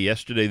 By the way,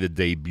 yesterday the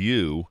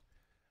debut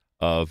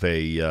of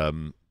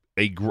you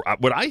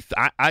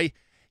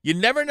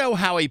never know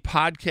how a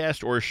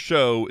podcast or a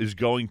show is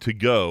going to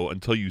go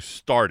until you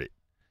start it.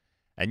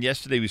 And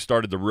yesterday we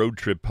started the Road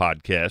Trip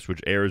podcast,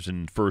 which airs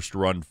in first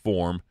run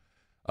form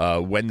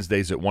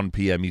Wednesdays at 1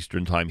 p.m.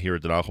 Eastern Time here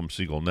at the Nachum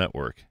Segal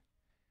Network.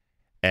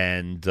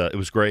 And it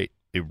was great.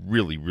 It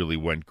really, really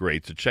went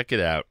great. So check it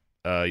out.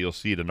 You'll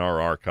see it in our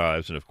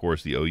archives. And, of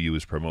course, the OU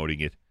is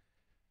promoting it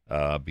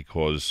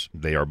because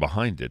they are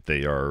behind it.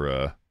 They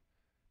are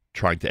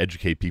trying to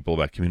educate people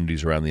about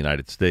communities around the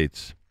United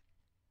States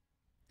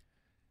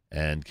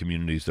and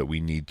communities that we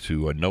need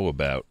to know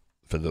about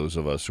for those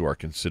of us who are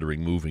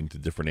considering moving to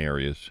different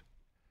areas.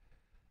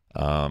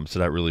 So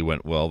that really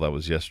went well. That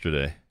was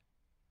yesterday.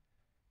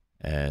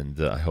 And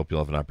I hope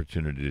you'll have an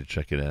opportunity to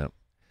check it out.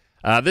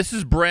 This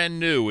is brand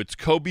new. It's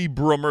Kobe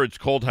Brummer. It's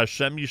called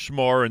Hashem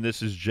Yishmor, and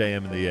this is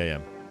JM in the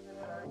AM.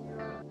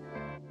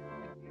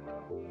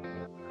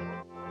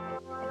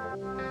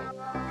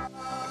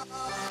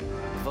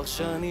 כבר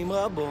שנים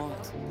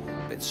רבות,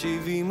 בין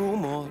 70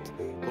 אומות,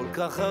 כל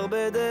כך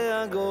הרבה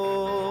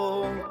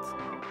דאגות.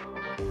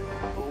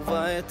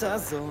 ובעת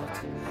הזאת,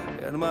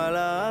 אין מה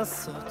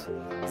לעשות,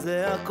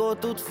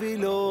 זעקות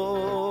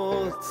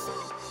ותפילות.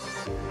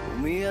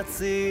 ומי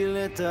יציל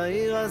את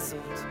העיר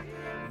הזאת?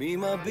 מי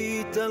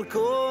מביט על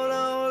כל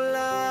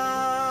העולם?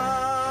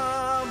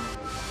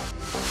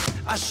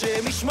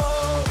 השם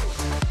ישמור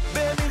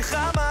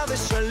במלחמה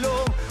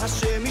ושלום,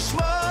 השם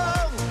ישמור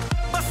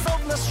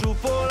בסוף נשוב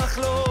פה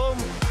לחלום,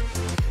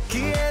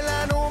 כי אין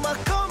לנו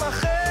מקום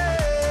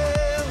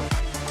אחר,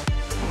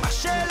 מה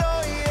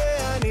שלא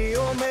יהיה אני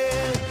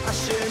אומר.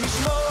 השם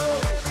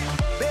ישמור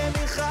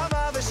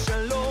במלחמה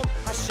ושלום,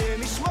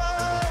 השם ישמור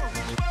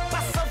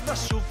בסוף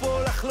נשוב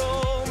פה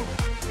לחלום,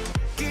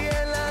 כי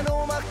אין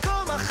לנו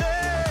מקום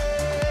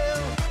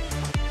אחר,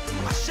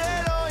 מה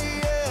שלא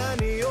יהיה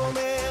אני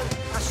אומר.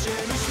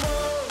 השם ישמור.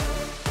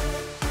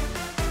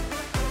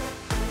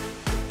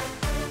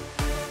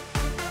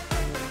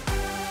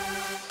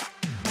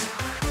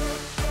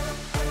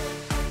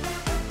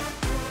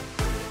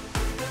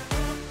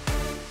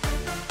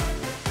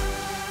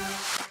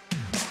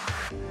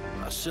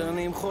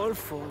 השנים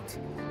חולפות,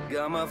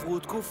 גם עברו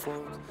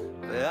תקופות,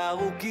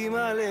 וארוכים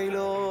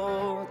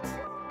הלילות,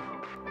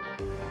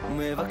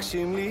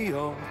 מבקשים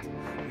להיות,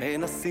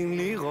 מנסים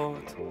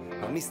לראות,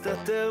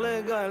 המסתתר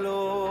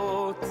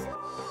לגלות.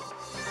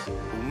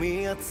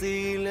 ומי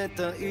יציל את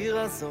העיר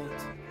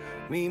הזאת?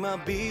 מי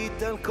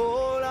מביט על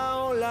כל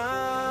העולם?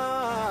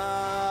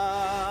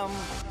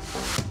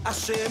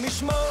 השם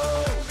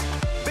ישמור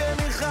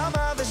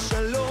במלחמה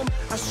ושלום,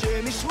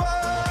 השם ישמור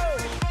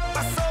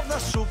בסוף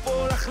נשוב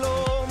פה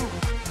לחלום,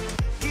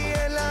 כי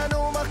אין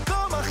לנו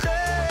מקום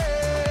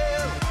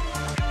אחר,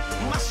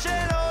 מה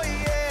שלא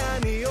יהיה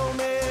אני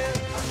אומר.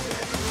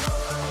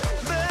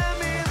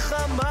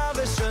 במלחמה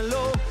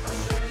ושלום,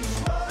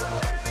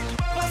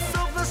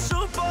 בסוף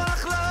נשוב פה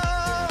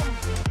לחלום,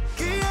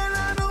 כי אין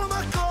לנו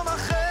מקום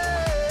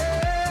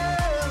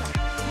אחר,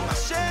 מה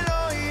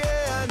שלא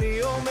יהיה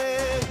אני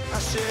אומר.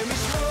 השם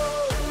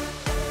ישמור.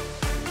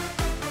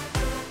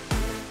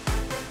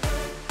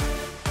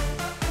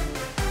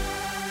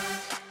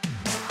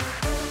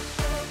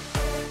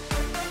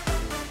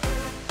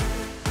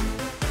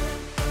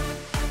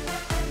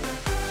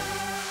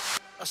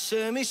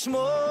 השם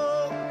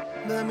ישמור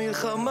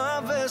במלחמה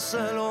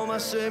ושלום,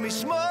 השם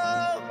ישמור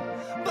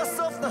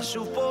בסוף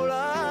נשוב פה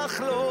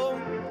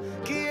לחלום,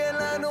 כי אין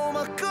לנו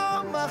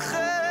מקום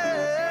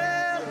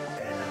אחר.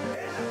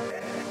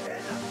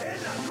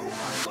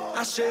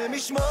 השם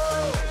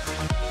ישמור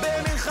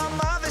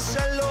במלחמה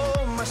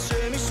ושלום,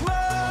 השם ישמור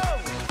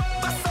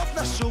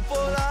בסוף נשוב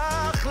פה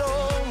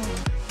לחלום,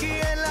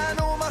 כי אין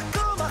לנו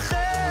מקום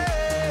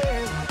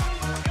אחר,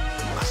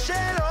 מה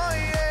שלא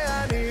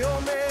יהיה אני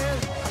אומר.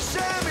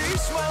 השם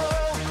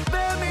ישמור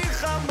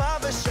במלחמה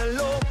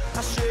ושלום,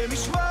 השם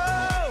ישמור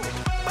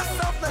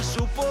בסוף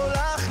נשוב פה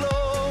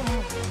לחלום,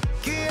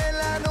 כי אין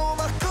לנו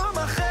מקום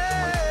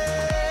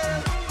אחר,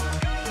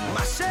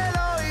 מה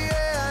שלא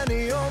יהיה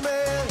אני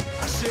אומר.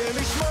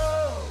 השם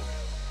ישמור.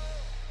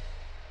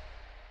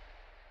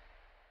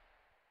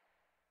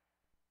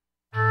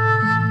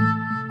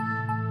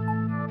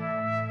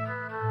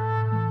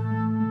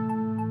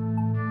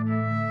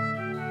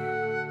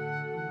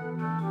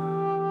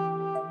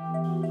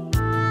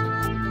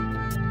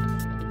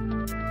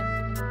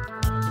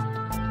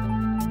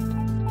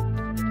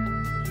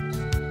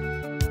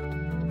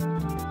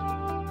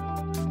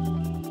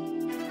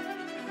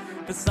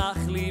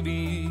 besach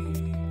libi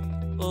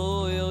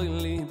oy oy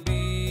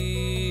libi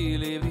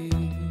libi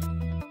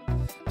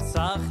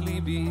besach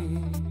libi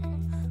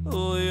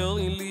oy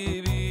oy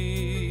libi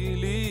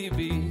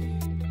libi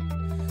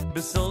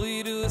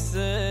besoiru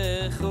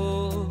sechu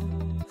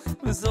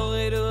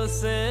besoiru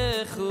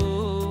sechu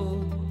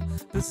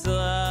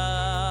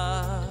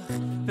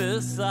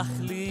besach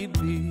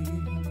libi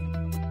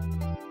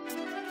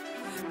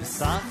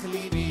besach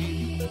libi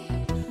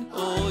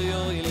oy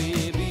oy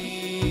libi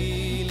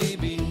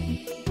libi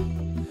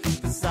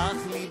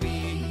besach libi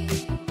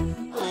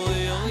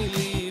oy oy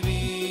libi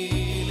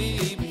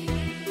libi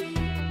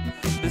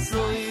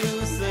besoiru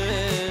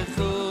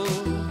sechu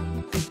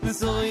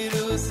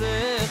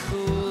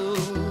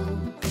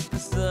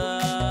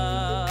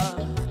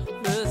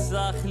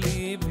besach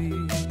libi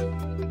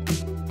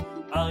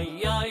ay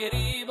ay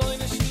riboy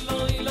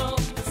nishloilo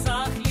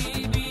besach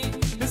libi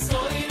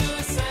besoiru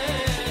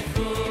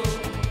sechu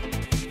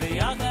de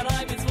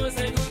yagaray mitzvos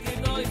gut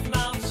gedoy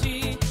nafshi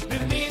de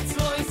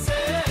mitzvos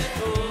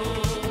sechu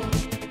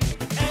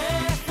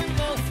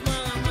efnos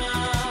mama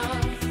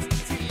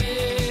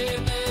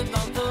tilene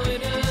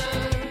dantoyre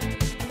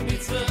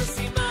mitzvos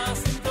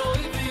imas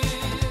toyve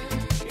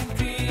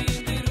inti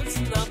dirus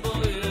na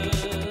boyre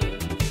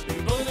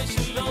riboy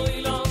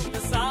nishloilo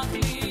besach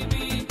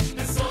libi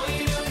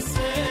besoiru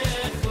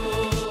sechu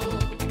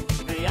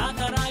de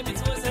yagaray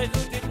mitzvos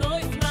gut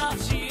gedoy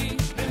nafshi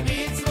de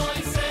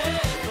mitzvos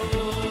sechu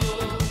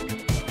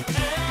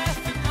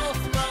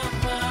efnos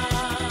mama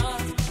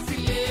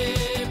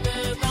tilene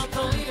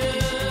dantoyre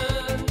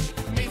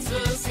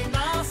mitzvos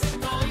imas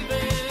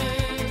toyve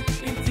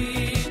inti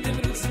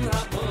dirus na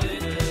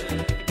boyre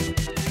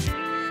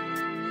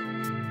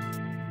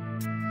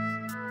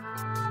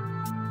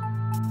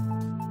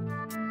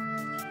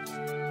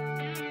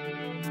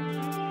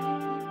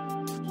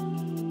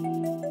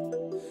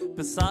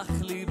besach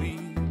libi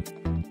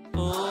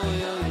oy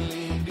oy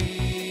libi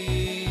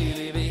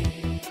libi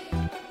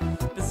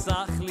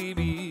besach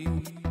libi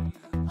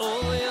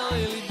oy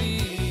oy libi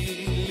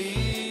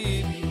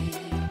libi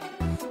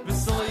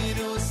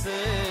besoiru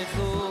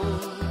sechu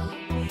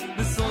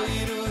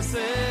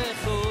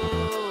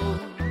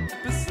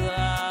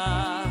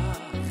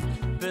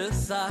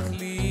besach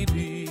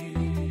libi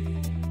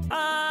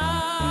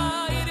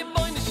ay de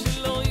boy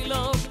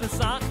nishloilo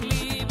besach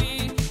libi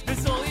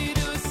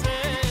besoiru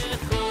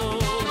sechu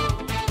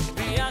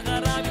de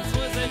yagaray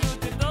mitzvos gut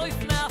gedoy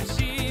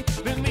nafshi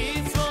de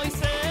mitzvos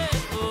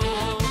sechu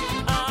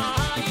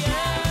ay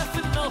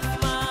efnos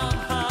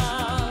mama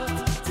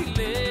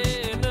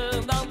tilene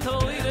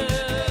dantoyre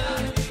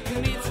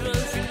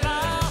mitzvos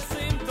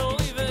imasim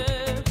toyve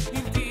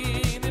inti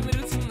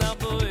dirus na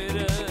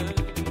boyre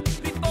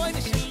riboy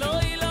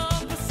nishloilo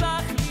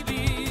besach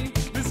libi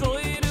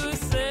besoiru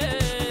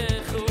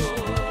sechu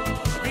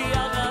de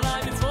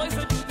yagaray mitzvos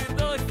gut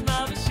gedoy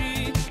nafshi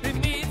de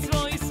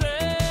mitzvos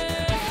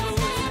sechu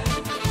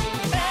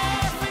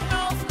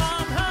efnos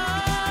mama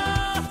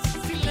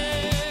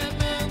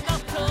tilene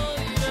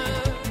dantoyre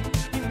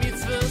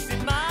mitzvos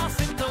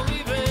imasim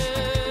toyve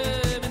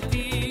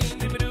inti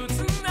dirus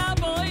na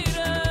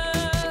boyre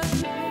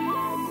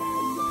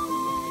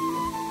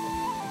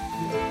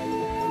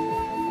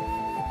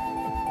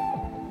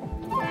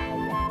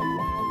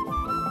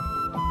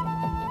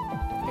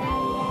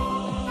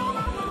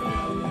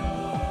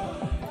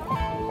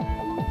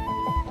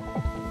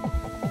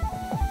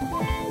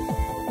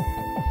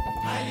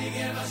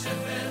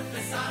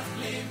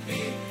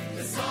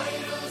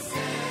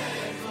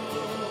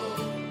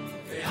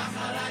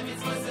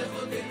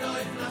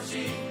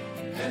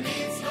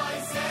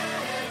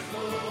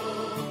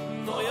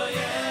Oy oy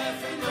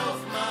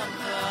efnos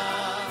mama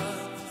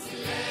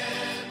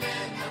tilene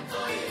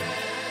dantoyre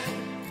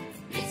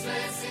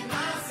mitzvos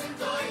imasim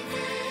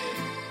toyve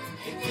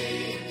inti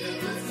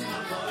dirus na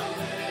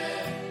boyre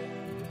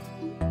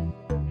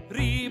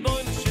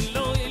riboy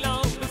nishloilo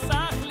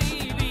besach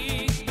libi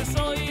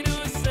besoiru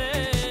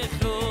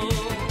sechu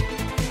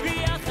vi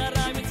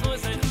acharay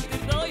mitzvos gut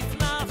gedoy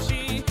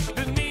nafshi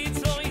de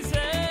mitzvos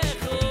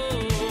sechu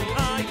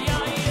ay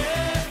ay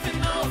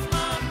efnos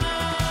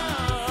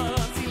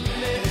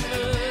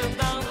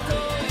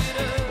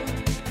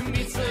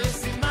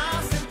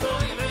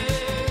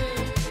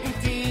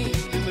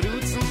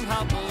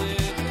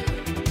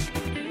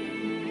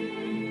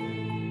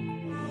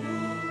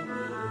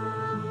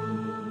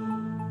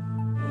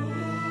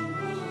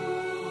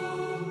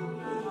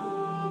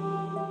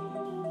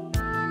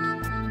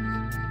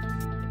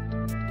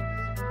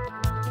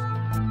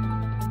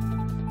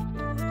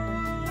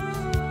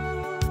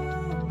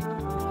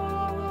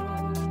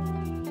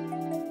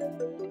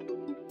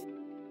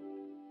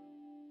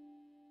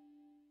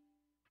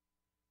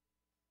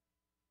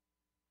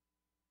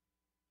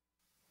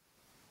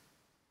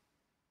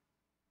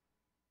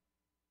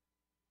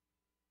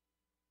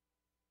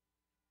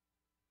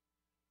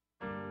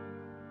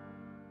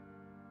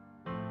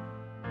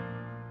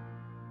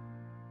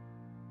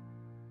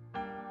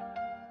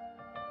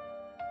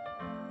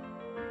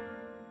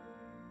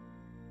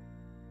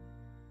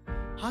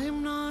I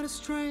am not a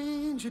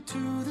stranger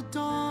to the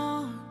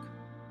dark.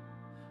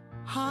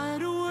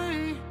 Hide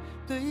away,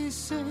 they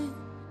say,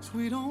 'cause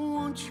we don't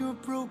want your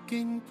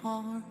broken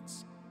parts.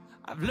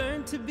 I've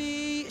learned to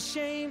be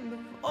ashamed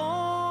of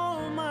all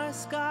my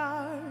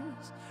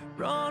scars.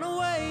 Run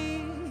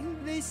away,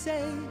 they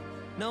say,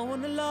 no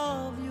one will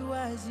love you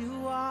as you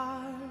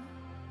are.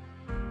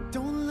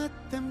 Don't let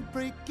them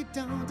break you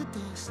down to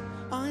dust.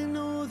 I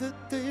know that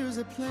there's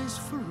a place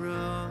for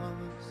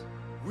us.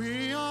 We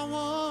are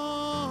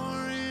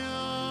warriors.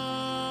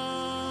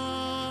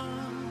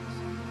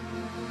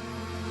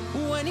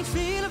 When you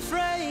feel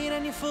afraid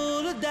and you're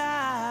full of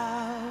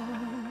doubt,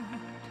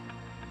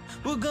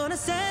 we're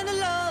gonna send the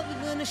love,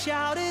 we're gonna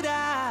shout it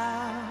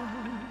out.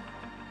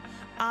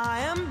 I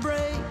am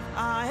brave,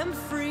 I am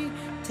free.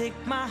 Take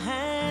my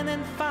hand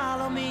and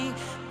follow me.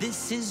 This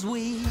is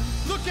we.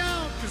 Look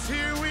out, 'cause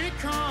here we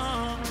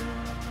come.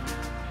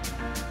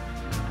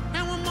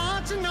 And we're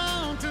marching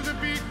on to the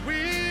beat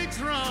we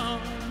drum.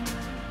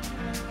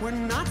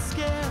 We're not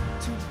scared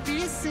to be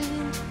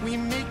seen. We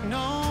make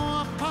no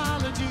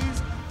apologies.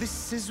 This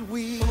is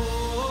we.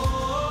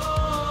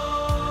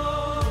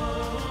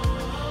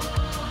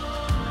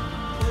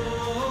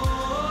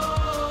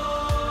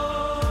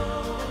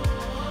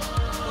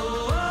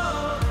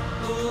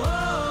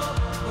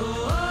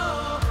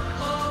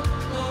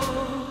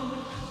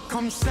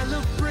 Come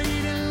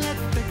celebrate and let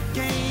the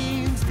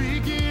games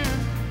begin.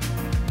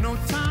 No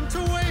time to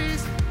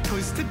waste,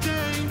 'cause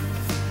today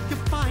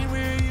you'll find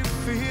where you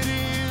fit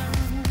in.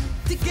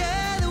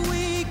 Together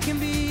we can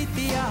beat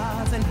the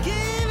odds and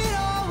give it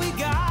all we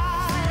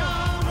got. We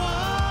are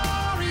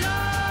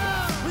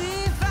warriors. We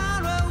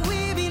found where we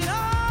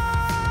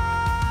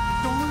belong.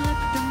 Don't let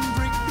them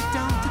break you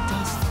down to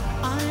dust.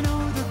 I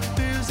know that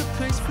there's a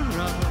place for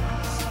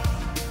us.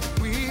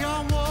 We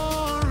are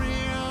warriors.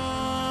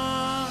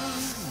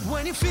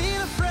 When you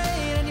feel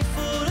afraid and you're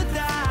full of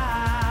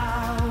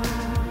doubt,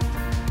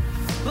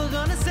 we're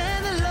gonna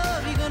send the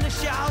love, you're gonna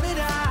shout it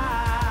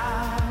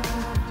out.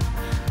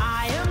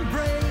 I am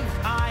brave,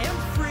 I am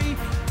free.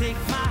 Take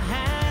my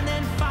hand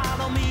and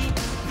follow me.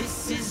 This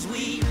is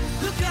we.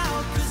 Look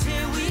out, 'cause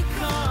here we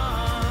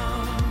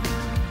come.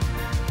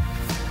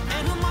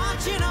 And we're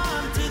marching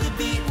on to the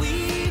beat we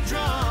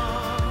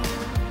drum.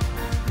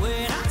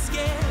 We're not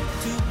scared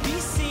to be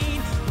seen.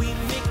 We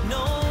make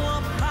no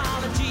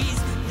apologies.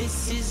 This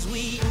is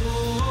we.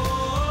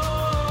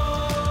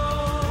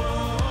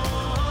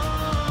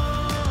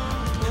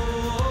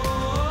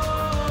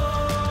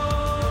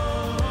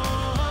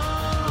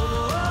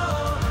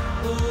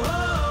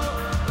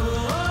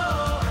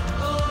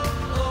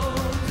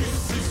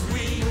 This is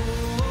we.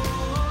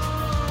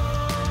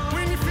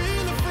 When you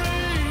feel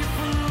afraid,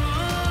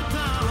 fall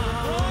down.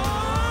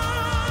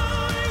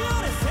 You're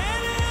gonna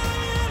send it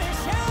out and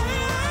shout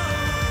it out.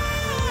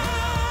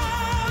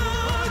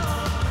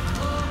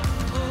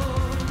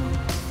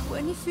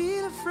 When you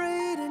feel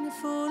afraid and you're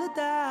full of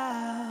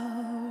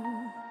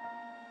doubt,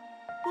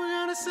 We're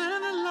gonna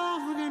send it low,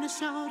 we're gonna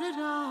shout it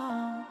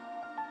out.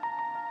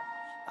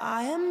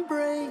 I am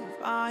brave,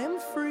 I am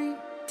free.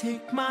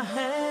 Take my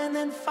hand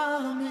and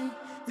follow me.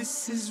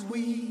 This is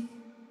we.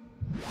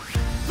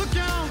 Look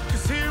out,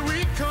 'cause here we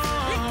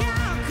come. Look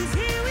out, 'cause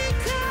here we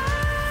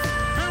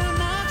come. And we're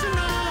marching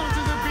on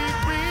to the beat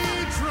we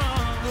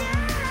drum.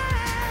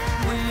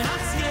 We're not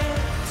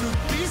scared to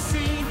be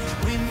seen.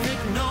 We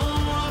make no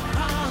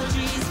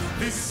apologies.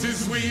 This is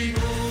we.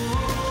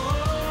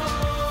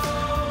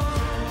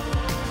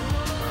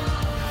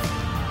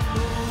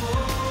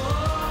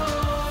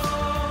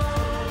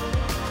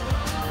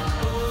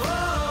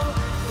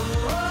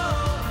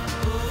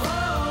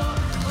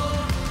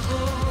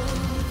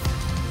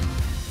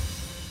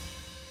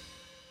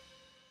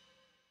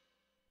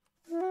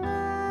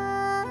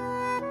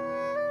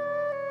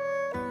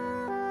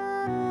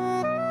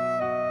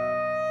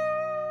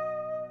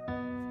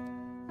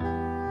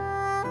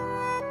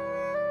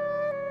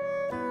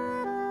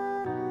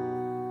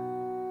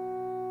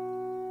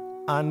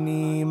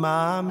 אני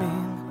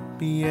מאמין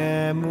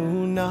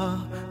באמונה,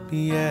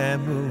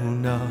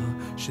 באמונה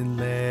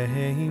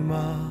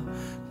שלמה,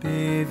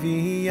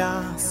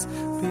 בביאס,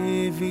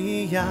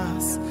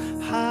 בביאס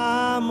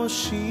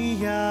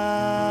המשיח.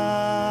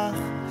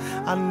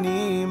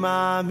 אני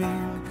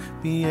מאמין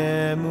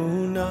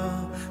באמונה,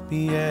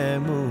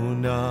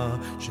 באמונה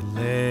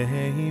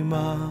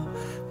שלמה,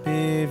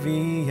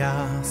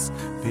 בביאס,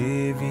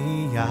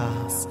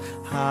 בביאס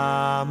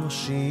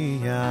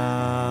המשיח.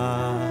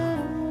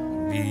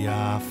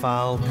 ואף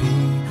על פי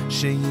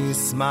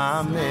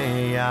שישמע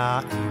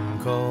עם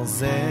כל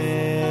זה,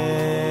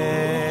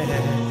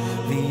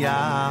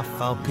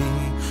 ואף על פי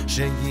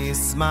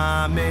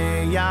שישמע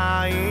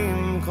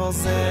עם כל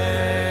זה,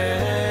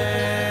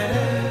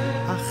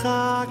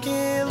 אחק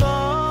אלוהי,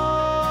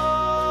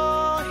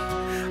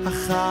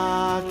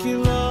 אחק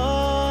אלוהי,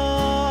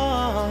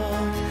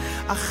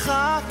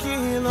 אחק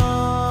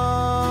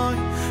אלוהי,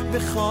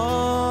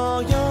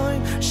 בכל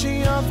יום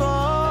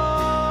שיבוא.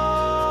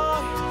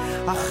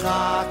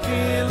 אחק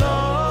אלוהי,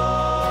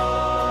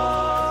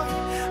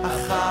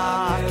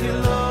 אחק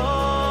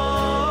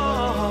אלוהי,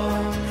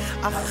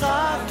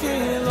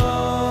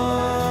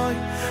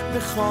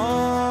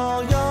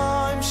 b'chol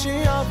yom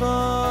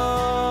she'yavoy.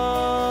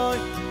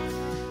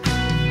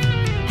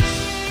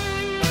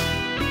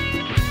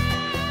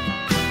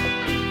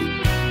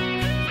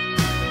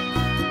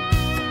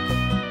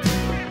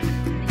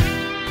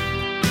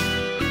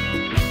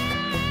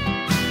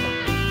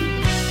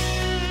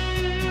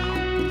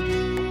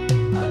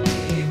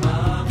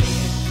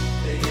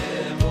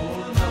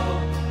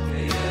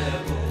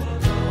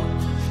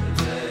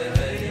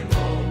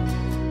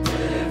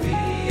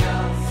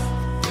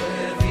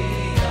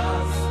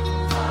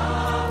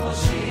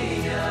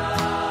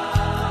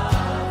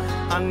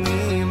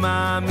 אני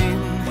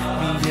מאמין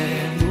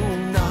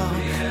באמונה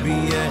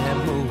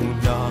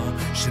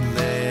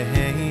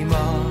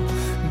שלמה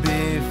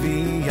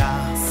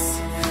בביאס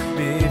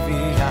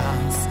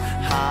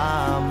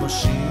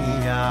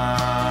המשיח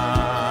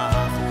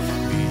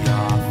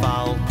ואף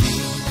על פי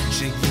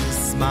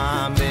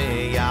שישמח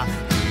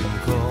עם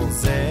כל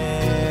זה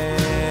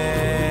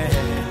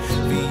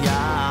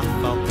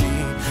ואף על פי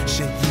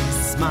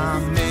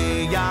שישמח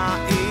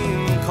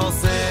עם כל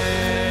זה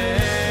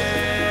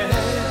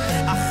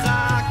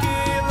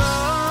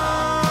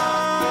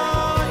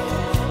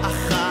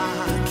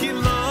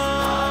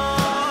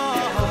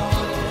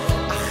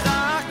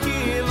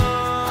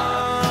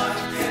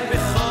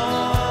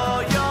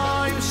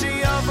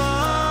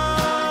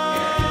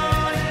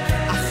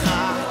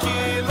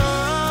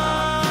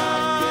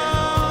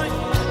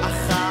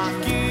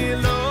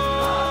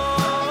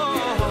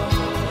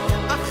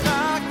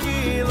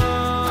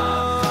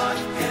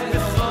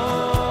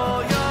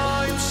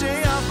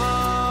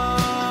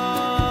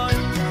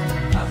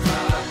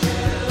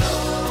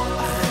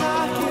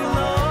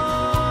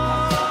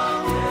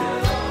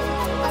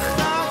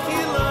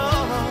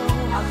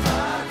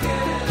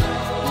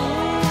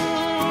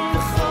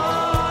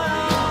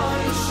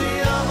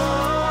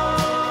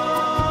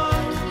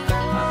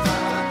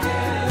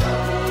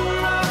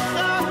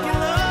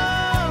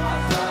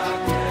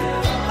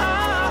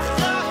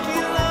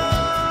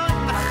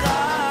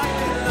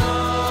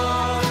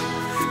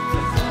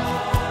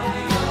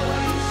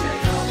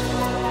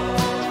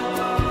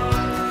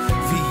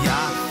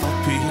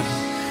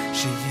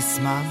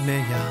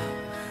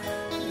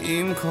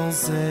עם כל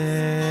זה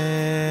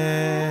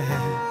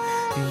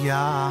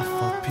יף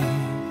על פי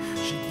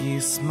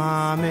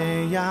שישמח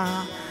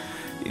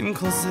עם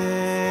כל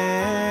זה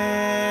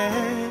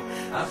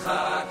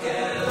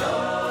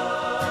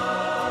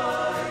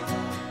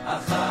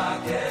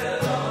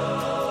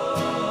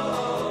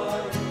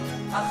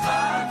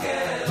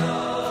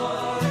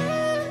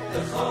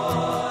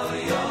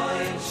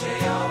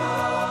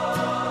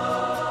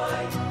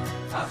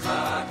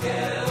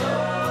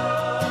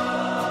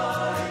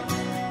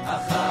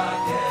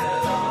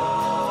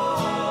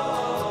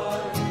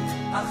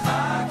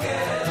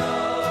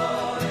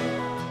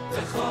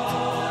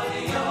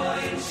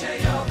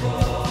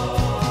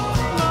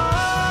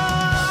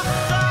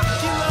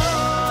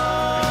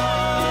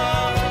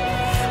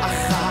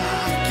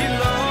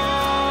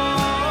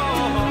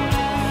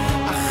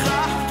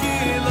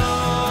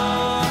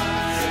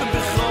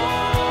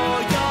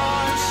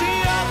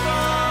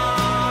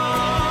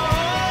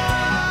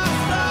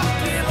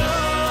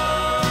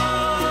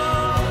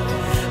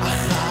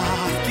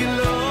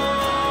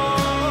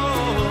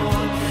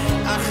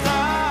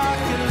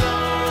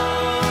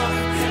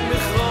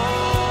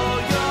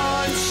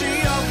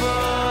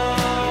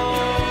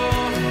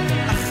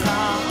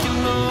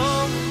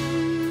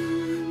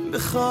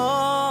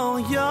בכל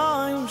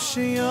יום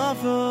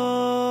שיבוא.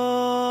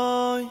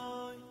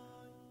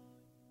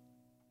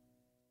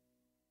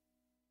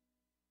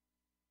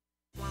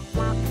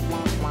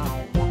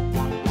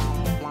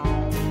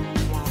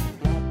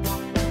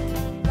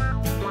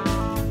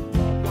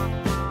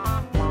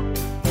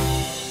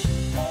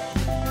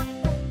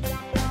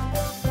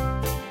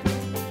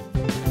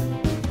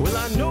 Well,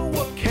 I know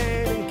what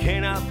can and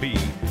cannot be,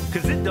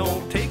 'cause it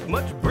don't take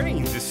much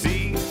brains to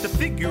see, to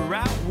figure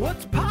out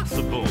what's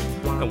possible.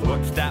 And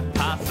what's that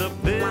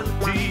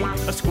possibility?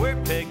 A square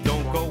peg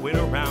don't go in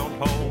a round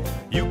hole.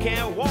 You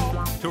can't walk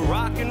to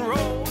rock and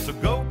roll, so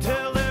go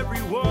tell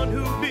everyone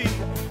who be.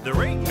 There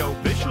ain't no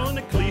bishul in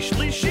a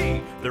cliche.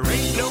 There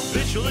ain't no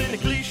bishul in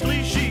a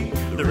cliche.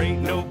 There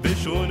ain't no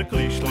bishul in a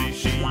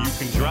cliche. You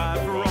can drive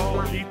for all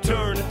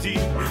eternity.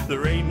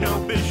 There ain't no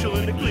bishul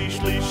in a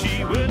cliche.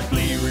 With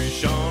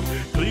Rishon,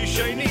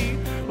 cliche need.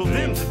 Well,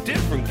 them's a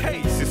different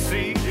case, you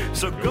see.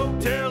 So go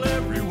tell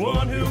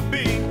everyone who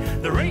be.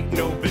 There ain't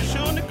no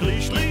bishul in a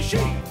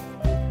cliche.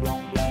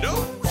 No,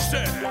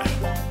 sir.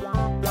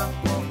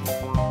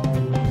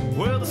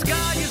 Well, the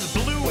sky is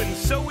blue and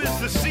so is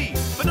the sea.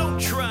 But don't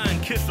try and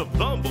kiss a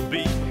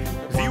bumblebee.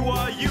 'Cause you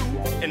are you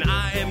and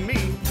I am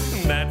me.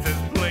 And that's as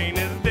plain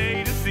as day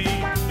to see.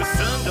 The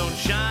sun don't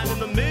shine in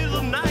the middle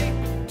of night.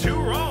 Two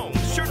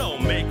wrongs sure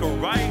don't make a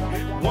right.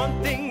 One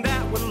thing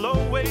that will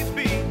always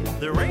be.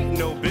 There ain't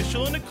no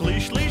bishul in a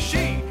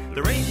cliche.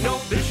 There ain't no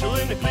bishul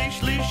in a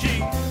cliche.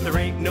 There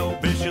ain't no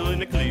bishul in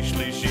a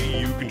cliche.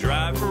 You can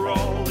drive for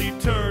all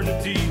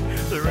eternity.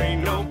 There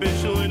ain't no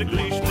bishul in a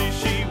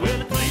cliche.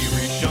 Well, a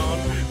Rishon,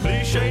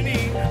 cliche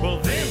need. Well,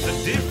 them's a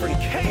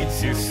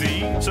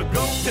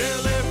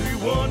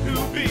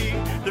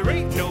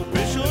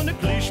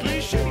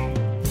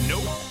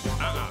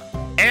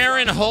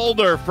Aaron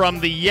Holder from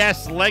the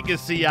Yes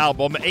Legacy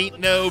album, Ain't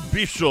No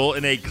Bishul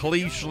in a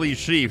Kli.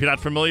 If you're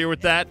not familiar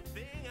with that,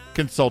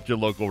 consult your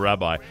local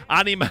rabbi.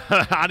 Ani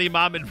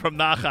Mamin from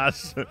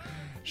Nachas.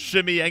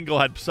 Shimmy Engel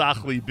had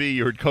Psachli B.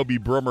 You heard Kobe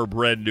Brummer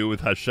brand new with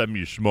Hashem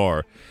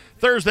Yishmar.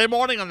 Thursday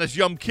morning on this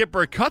Yom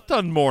Kippur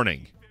Katan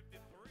morning.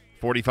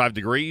 45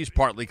 degrees,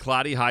 partly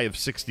cloudy, high of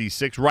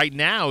 66. Right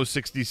now,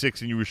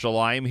 66 in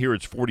Yerushalayim. Here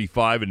it's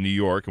 45 in New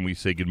York, and we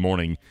say good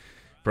morning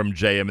from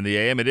JM and the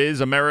AM. It is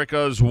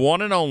America's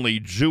one and only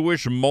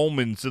Jewish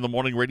Moments in the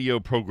Morning radio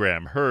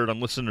program, heard on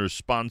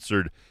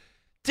listeners-sponsored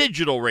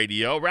digital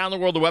radio around the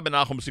world, the web at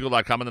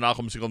NachumSegal.com and the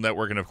Nachum Segal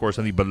Network, and, of course,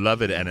 on the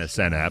beloved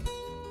NSN app.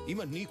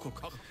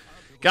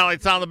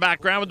 Got on the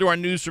background. We'll do our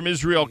news from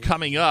Israel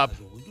coming up.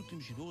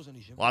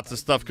 Lots of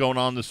stuff going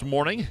on this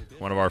morning.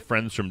 One of our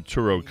friends from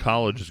Touro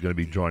College is going to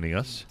be joining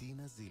us.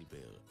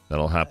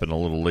 That'll happen a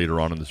little later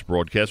on in this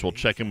broadcast. We'll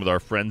check in with our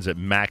friends at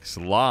Max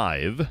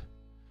Live.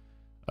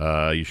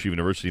 Yeshiva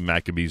University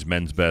Maccabees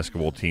men's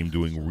basketball team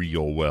doing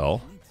real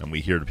well. And we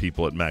hear the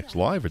people at Max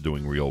Live are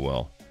doing real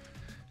well.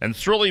 And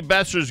Sruli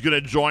Besser is going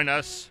to join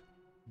us.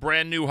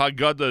 Brand new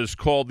Haggadah is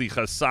called the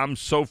Chassam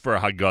Sofer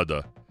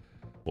Haggadah.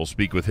 We'll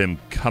speak with him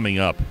coming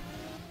up.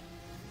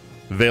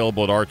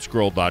 Available at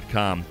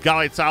artscroll.com.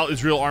 גלי צה"ל,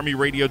 Israel Army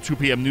Radio, 2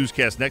 p.m.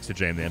 newscast next to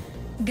JM.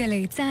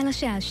 גלי צה"ל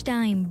השעה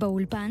 2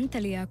 באולפן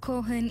טליה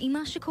כהן עם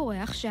מה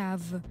שקורה עכשיו.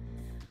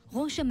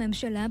 ראש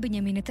הממשלה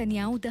בנימין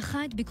נתניהו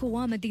דחה את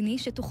ביקורו המדיני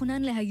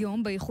שתוכנן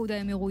להיום באיחוד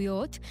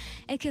האמירויות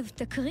עקב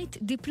תקרית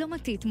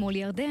דיפלומטית מול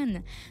ירדן.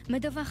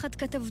 מדווחת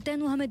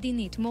כתבתנו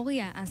המדינית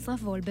מוריה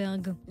אסרף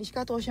וולברג.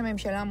 לשכת ראש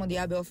הממשלה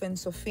מודיעה באופן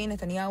סופי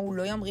נתניהו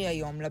לא ימריא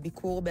היום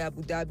לביקור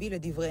באבו דאבי.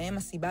 לדבריהם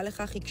הסיבה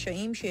לכך היא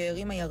קשיים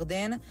שהערימה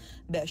ירדן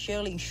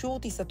באשר לאישור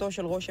טיסתו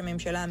של ראש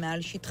הממשלה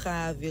מעל שטחה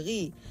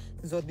האווירי.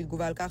 זאת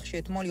בתגובה על כך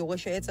שאתמול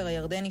יורש העצר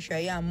הירדני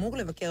שהיה אמור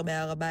לבקר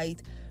בהר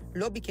הבית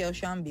לא ביקר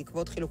שם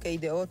בעקבות חילוקי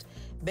דעות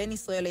בין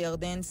ישראל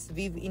לירדן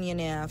סביב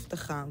ענייני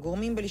ההבטחה.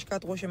 גורמים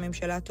בלשכת ראש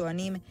הממשלה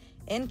טוענים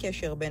אין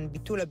קשר בין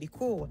ביטול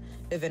הביקור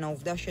לבין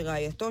העובדה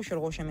שרעייתו של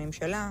ראש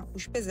הממשלה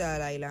אושפזה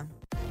הלילה.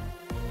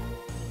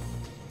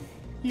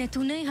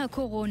 נתוני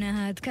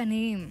הקורונה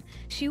העדכניים.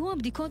 שיעור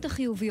הבדיקות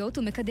החיוביות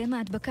ומקדם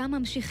ההדבקה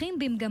ממשיכים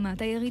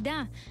במגמת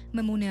הירידה.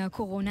 ממונה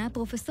הקורונה,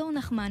 פרופסור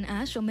נחמן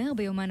אש, אומר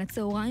ביומן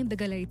הצהריים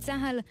בגלי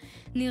צהל,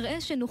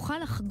 נראה שנוכל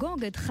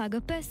לחגוג את חג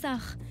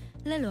הפסח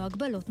ללא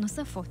הגבלות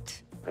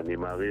נוספות. אני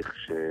מעריך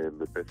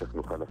שבפסח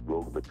נוכל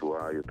לחגוג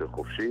בצורה יותר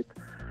חופשית.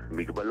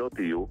 מגבלות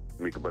יהיו,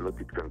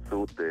 מגבלות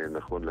התכנסות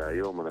נכון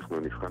להיום, אנחנו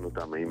נבחן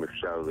אותם האם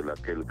אפשר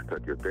להקל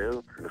קצת יותר.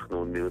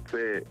 אנחנו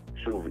נרצה,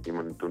 שוב, אם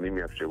הנתונים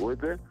יאפשרו את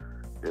זה,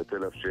 נרצה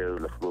לאפשר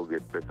לחגוג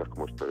את פסח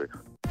כמו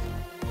שצריך.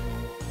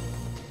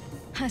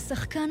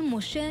 השחקן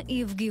משה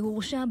איבגי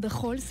הורשע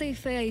בכל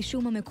סעיפי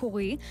האישום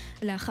המקורי,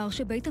 לאחר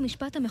שבית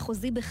המשפט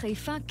המחוזי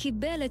בחיפה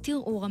קיבל את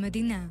ערעור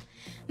המדינה.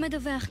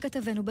 מדווח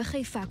כתבנו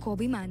בחיפה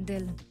קובי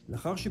מנדל.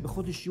 לאחר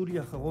שבחודש יולי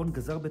האחרון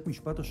גזר בית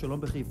משפט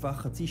השלום בחיפה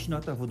חצי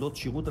שנת עבודות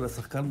שירות על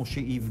השחקן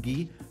משה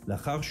איבגי,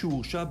 לאחר שהוא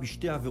הורשע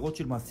בשתי עבירות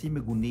של מעשים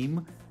מגונים,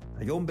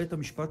 היום בית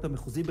המשפט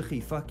המחוזי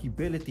בחיפה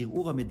קיבל את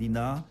ערעור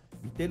המדינה,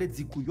 ביטל את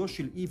זיכויו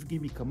של איבגי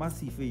מכמה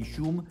סעיפי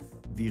אישום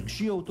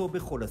והרשיע אותו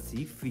בכל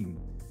הסעיפים.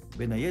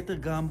 בין היתר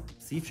גם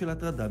סעיף של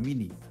הטרדה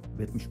מינית.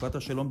 בית משפט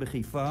השלום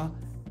בחיפה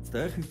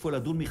יצטרך לפעול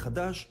לדון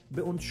מחדש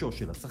בעונשו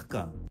של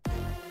השחקן.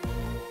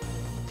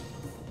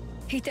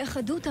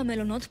 התאחדות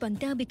המלונות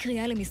פנתה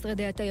בקריאה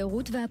למשרדי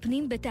התיירות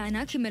והפנים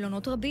בטענה כי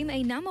מלונות רבים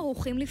אינם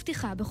ערוכים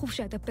לפתיחה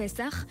בחופשת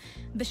הפסח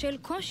בשל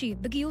קושי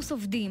בגיוס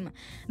עובדים.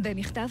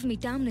 במכתב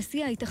מטעם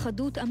נשיא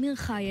ההתאחדות אמיר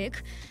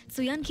חייק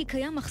צוין כי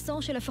קיים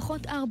מחסור של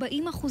לפחות 40%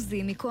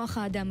 מכוח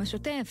האדם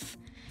השוטף.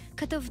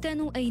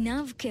 כתבתנו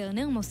עינב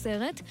קרנר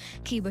מוסרת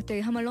כי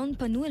בתי המלון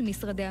פנו אל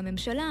משרדי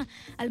הממשלה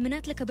על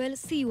מנת לקבל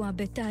סיוע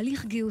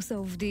בתהליך גיוס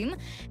העובדים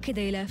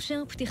כדי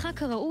לאפשר פתיחה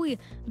כראוי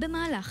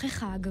במהלך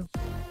החג.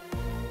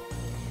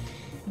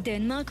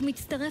 דנמרק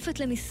מצטרפת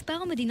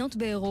למספר מדינות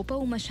באירופה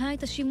ומשהה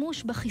את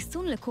השימוש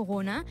בחיסון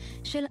לקורונה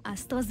של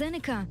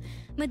אסטרזנקה.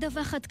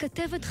 מדווחת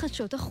כתבת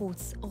חדשות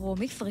החוץ,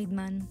 רומי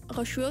פרידמן.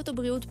 רשויות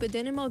הבריאות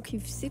בדנמרק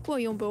הפסיקו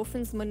היום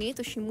באופן זמני את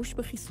השימוש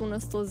בחיסון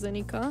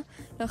אסטרזנקה,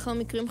 לאחר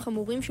מקרים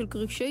חמורים של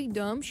קרישי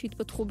דם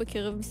שהתפתחו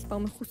בקרב מספר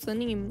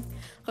מחוסנים.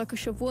 רק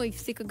השבוע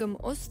הפסיקה גם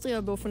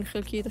אוסטריה באופן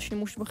חלקי את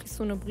השימוש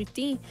בחיסון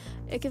הבריטי,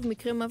 עקב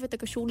מקרה מוות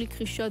הקשור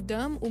לקרישת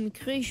דם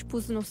ומקרה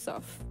אשפוז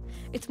נוסף.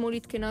 אתמול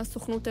התקנה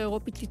הסוכנות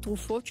האירופית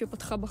לתרופות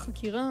שפתחה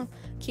בחקירה,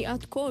 כי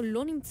עד כה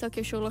לא נמצא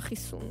קשר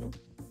לחיסון.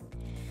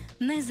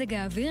 מזג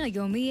האוויר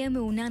היום יהיה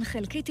מעונן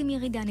חלקית עם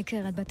ירידה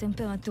ניכרת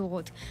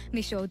בטמפרטורות.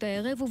 משעות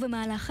הערב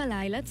ובמהלך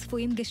הלילה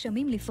צפויים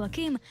גשמים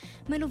לפרקים,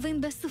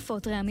 מלווים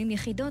בסופות רעמים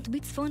יחידות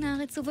בצפון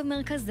הארץ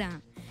ובמרכזה.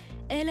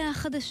 אלה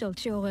החדשות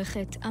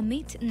שעורכת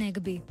עמית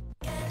נגבי.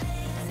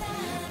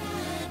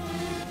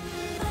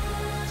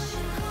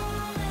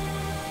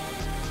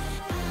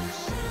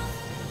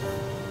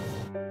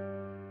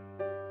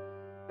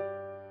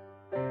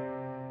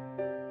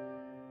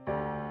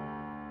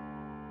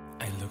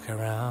 I look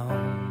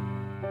around,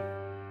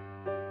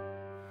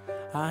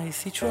 I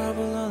see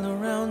trouble all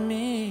around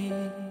me.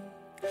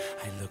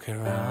 I look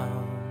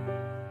around.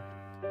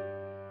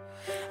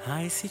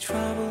 I see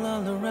trouble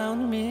all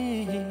around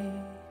me,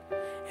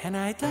 and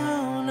I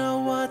don't know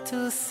what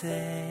to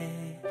say,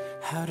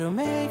 how to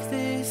make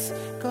this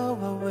go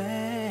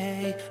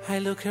away. I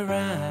look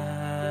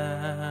around.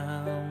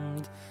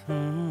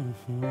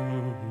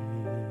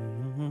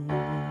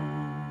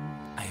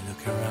 I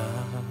look around.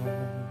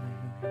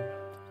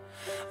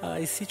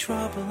 I see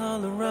trouble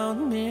all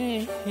around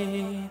me.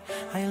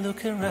 I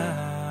look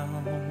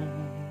around.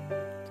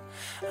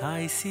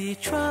 I see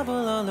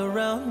trouble all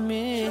around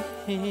me,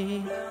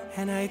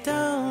 and I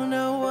don't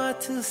know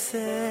what to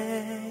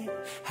say,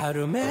 how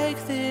to make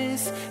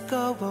this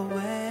go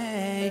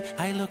away.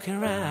 I look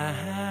around,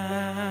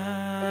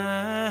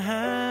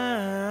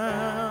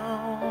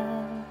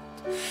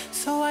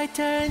 so I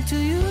turn to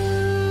you.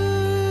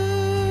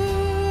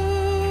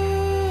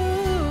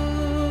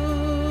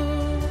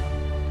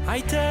 I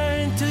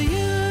turn to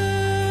you.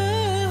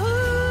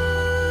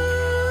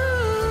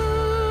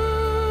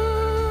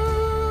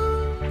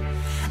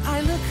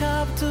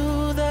 Up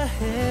to the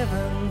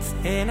heavens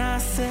and I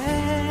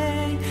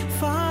say,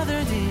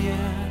 Father dear,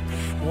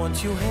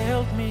 won't you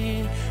help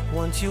me,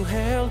 won't you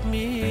help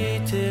me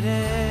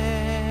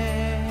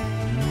today?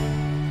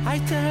 I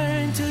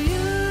turn to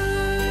you.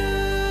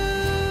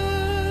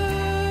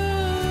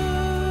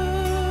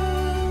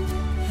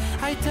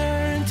 I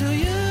turn to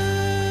you.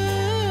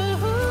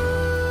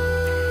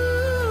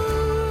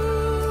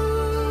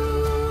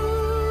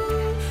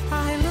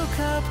 I look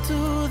up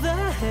to the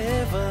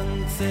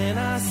heavens and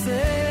I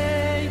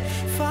say,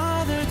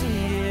 Father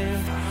dear,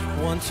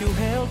 won't you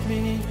help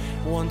me,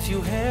 won't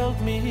you help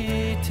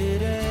me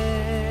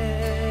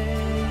today?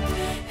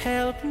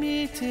 Help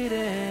me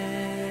today.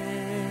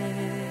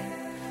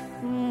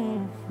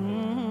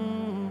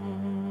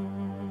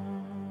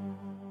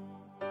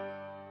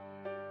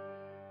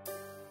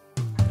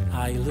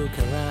 I look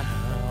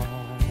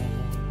around,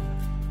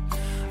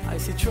 I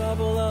see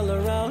trouble all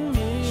around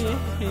me.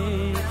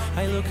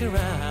 I look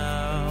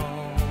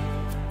around,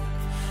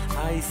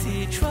 I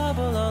see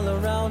trouble all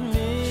around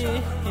me,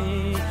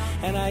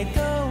 and I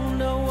don't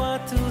know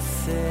what to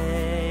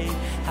say,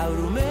 how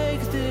to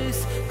make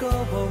this go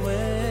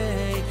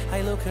away.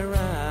 I look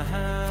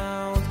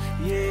around,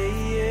 yeah,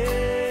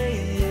 yeah,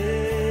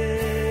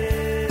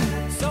 yeah.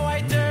 So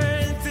I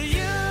turn to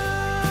you.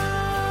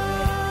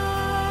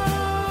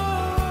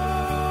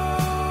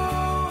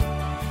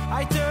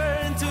 I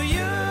turn to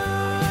you.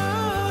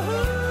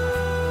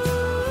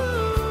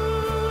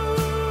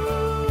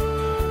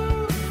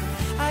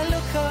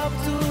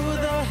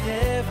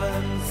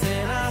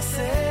 And I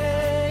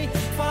say,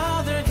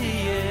 Father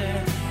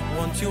dear,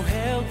 won't you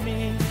help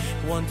me,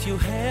 won't you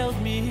help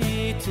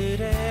me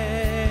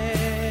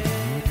today?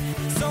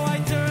 So I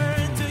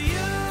turn to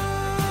you.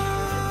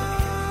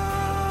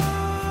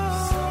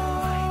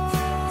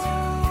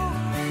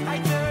 I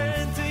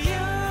turn to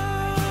you.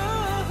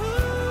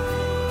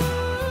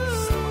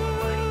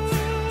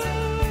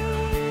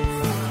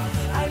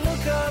 I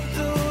look up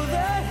to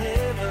the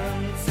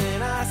heavens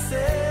and I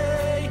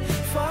say,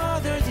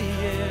 Father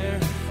dear,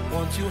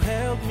 won't you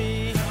help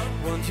me,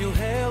 won't you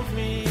help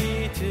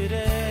me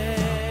today?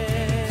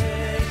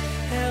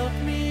 Help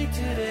me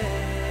today.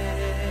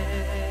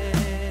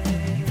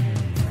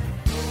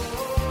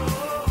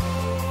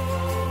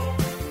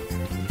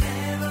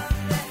 Never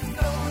let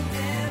go,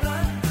 never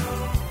go.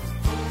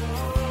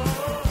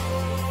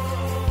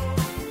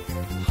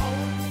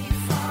 Hold me,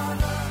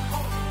 Father,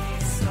 hold me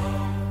so.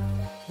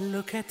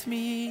 Look at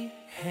me,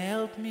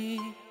 help me,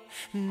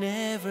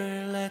 never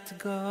let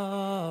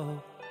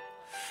go.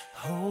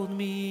 Hold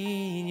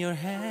me in your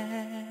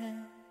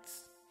hands,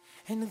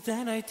 and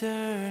then I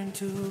turn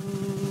to you.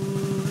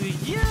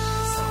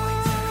 So I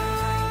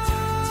turn to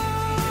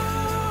you.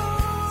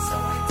 So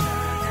I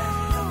turn and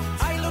look.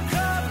 I look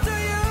up to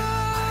you.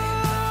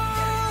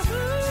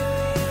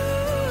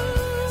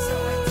 So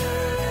I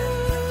turn and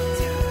look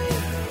to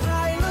you.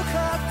 I look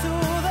up to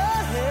the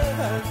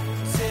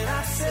heavens and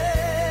I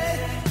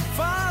say,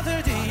 Father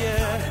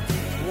dear,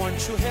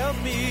 won't you help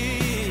me?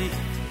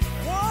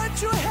 Won't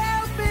you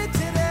help me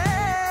today?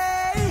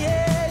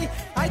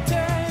 I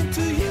turn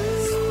to you,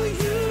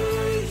 you,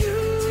 you,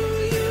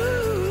 you.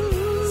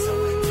 So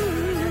I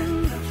turn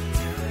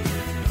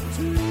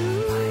to you.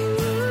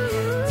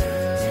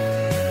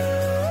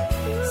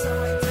 So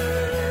I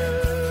turn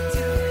to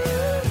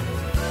you.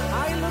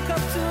 I look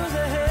up to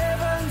the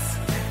heavens.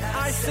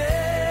 I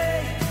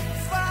say,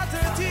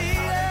 Father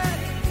dear,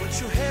 won't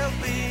you help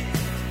me?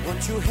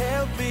 Won't you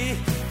help me?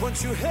 Won't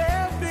you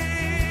help me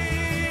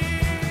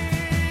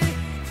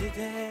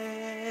today?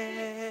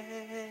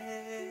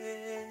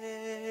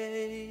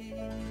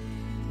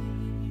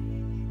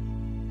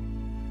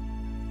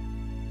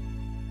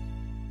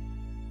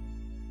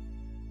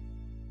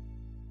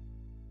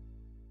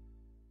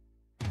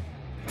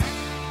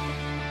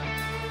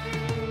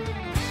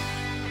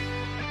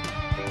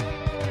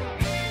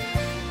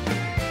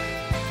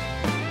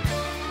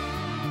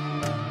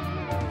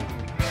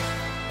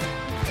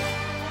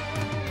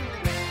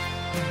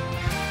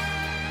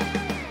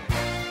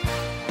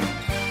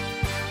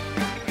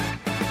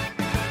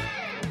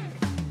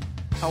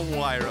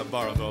 Hawaii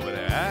Baruch over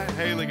there, eh?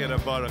 Hailing at a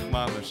Baruch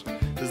Mamish.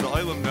 Does the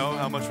Olam know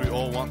how much we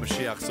all want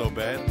Mashiach so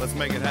bad? Let's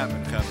make it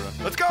happen,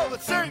 Chevra. Let's go,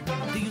 let's sing!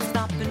 Do you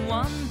stop and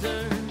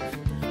wonder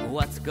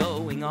what's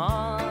going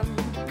on?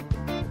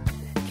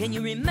 Can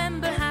you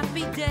remember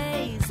happy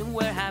days and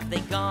where have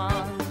they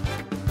gone?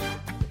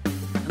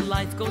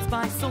 Life goes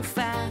by so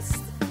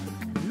fast,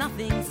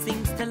 nothing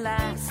seems to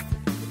last.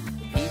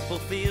 People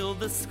feel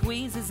the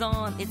squeeze is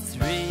on, it's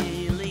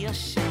really a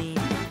shame.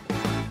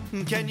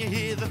 Can you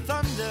hear the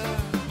thunder?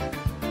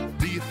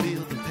 Do you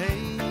feel the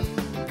pain?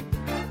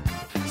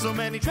 So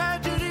many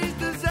tragedies,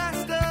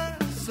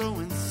 disasters, so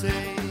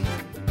insane.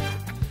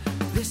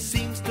 There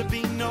seems to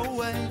be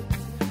no end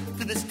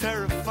to this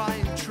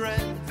terrifying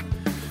trend,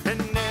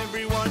 and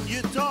everyone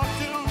you talk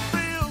to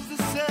feels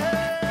the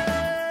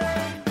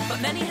same.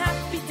 But many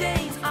happy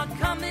days are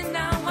coming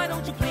now, why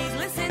don't you please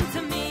listen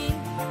to me?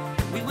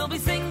 We will be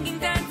singing,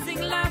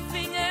 dancing,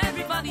 laughing,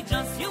 everybody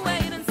just you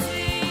wait and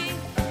see.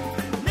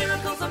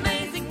 Miracles,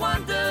 amazing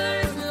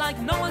wonders, like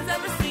no one's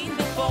ever seen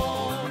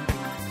before.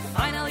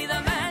 Finally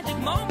the magic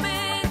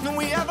moment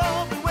we have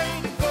all been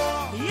waiting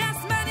for. Yes,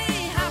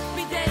 many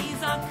happy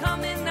days are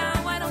coming now,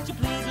 why don't you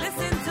please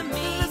listen to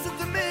me? Listen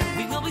to me.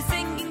 We will be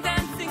singing,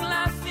 dancing,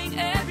 laughing,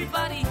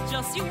 everybody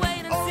just you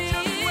wait and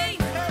see.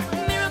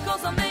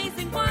 Miracles,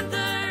 amazing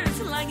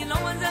wonders, like no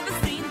one's ever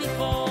seen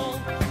before.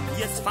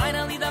 Yes,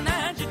 finally the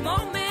magic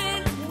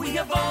moment we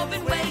have all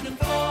been waiting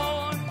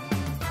for.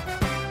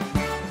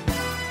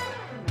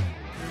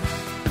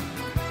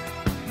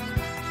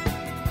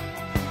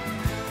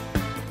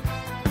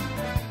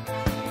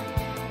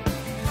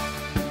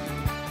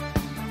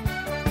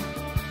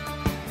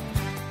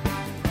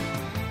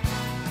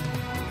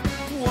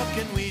 What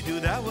can we do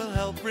that will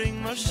help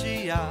bring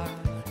Mashiach?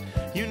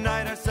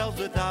 Unite ourselves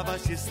with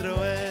Ahavas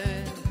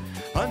Yisroel,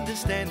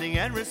 understanding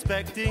and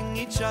respecting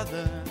each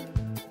other.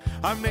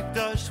 Our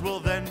Mikdash will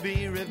then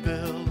be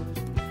rebuilt.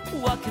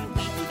 What can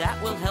we do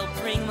that will help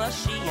bring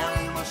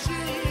Mashiach?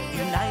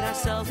 Unite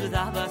ourselves with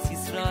Ahavas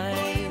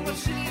Yisrael,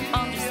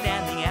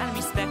 understanding and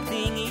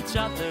respecting each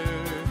other.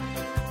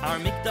 Our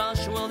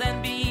Mikdash will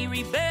then be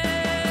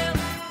rebuilt.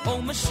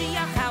 Oh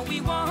Mashiach, how we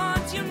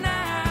want you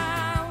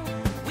now.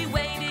 We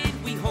waited,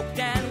 we hoped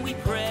and we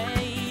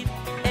prayed.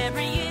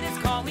 Every Yid is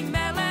calling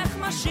Melech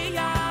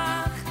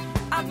Mashiach.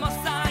 Ad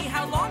Masai,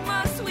 how long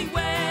must we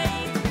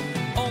wait?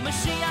 Oh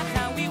Mashiach,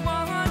 how we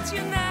want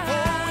you now.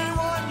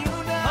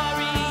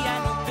 Hurry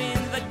and open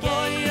the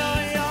gate.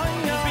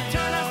 Please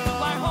return us to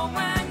our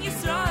homeland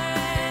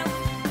Yisrael.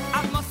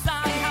 Ad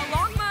Masai, how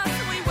long must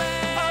we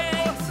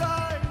wait?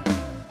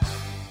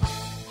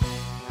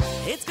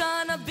 It's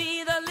gonna be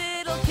the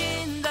little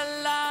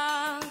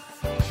kinderlach,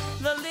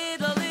 the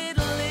little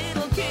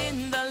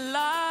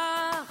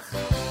kinderlach.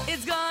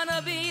 It's gonna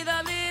be the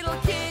little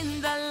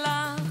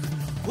kinderlach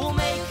who'll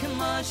make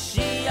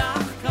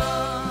Mashiach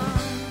come.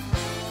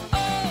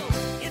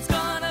 Oh, it's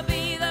gonna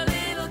be the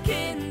little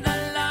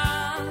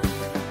kinderlach,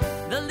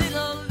 the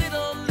little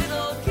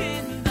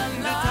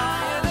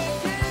kinderlach.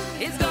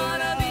 It's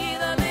gonna be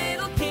the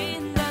little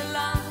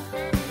kinderlach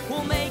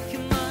who'll make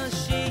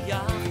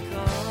Mashiach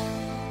come.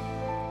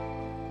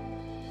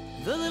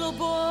 The little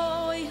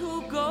boy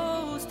who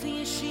goes to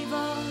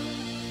yeshiva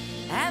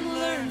and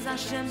learns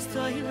Hashem's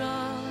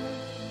Torah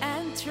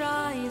and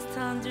tries to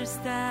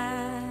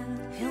understand,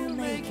 he'll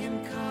make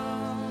him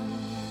come.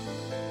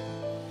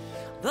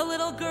 The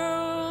little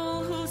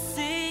girl who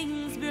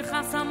sings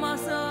Birchas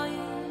HaMazon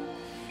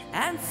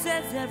and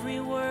says every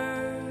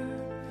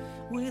word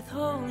with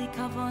holy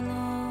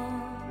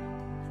kavanah,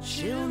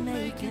 she'll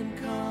make him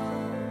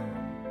come.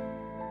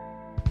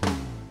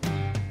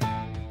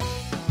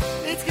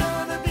 It's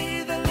gonna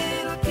be the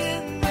little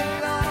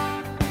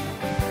kinderlach,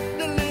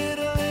 the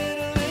little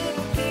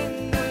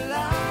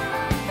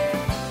kinderlach.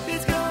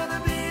 It's gonna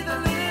be the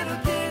little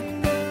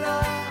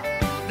kinderlach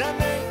that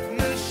make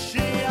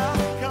Mashiach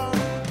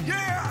come.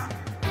 Yeah!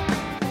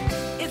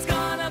 It's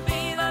gonna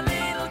be the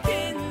little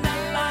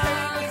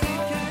kinderlach,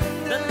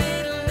 the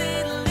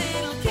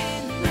little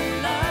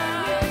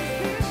kinderlach.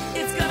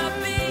 It's gonna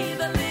be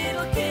the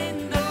little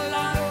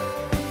kinderlach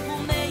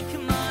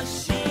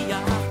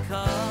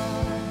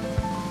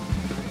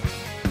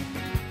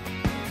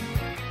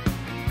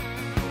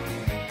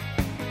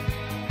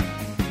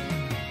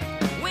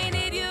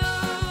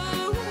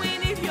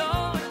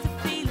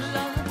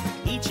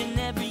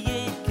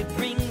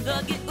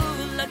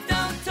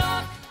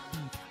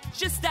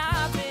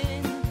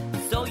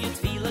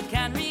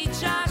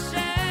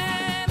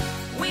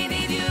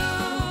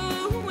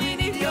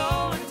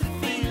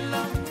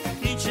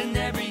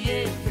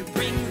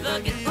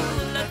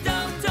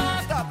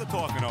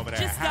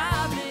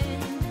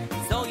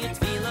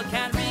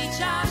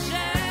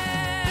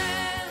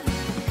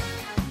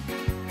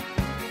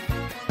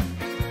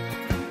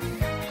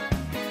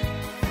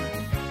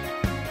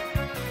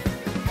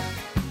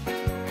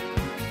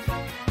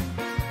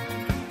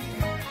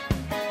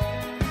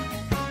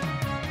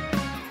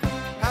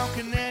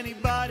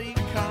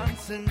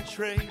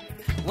trade.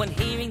 When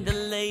hearing the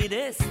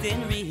latest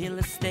in real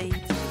estate,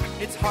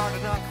 It's hard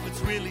enough, it's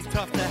really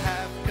tough to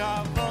have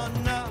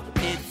governor.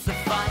 it's a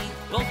fight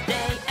both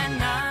day and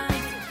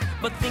night.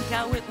 But think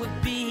how it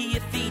would be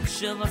if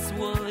each of us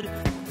would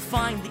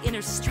find the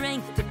inner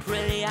strength to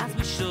pray as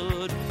we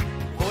should.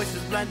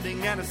 Voices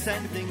blending and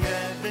ascending,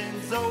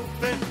 heavens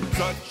open.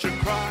 Such a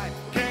cry,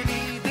 can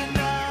he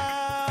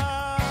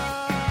deny?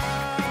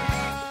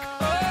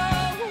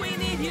 Oh, we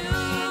need you,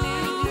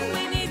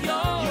 we need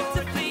yours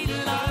to feel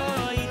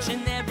love. Each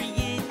and every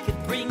year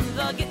could bring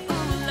the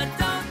geula.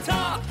 Don't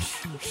talk,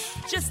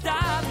 just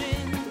dive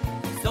in,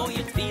 so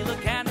you'd feel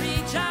it can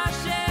reach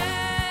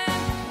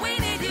Hashem. We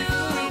need you,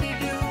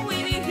 we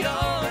need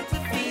yours to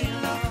feel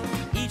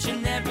love. Each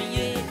and every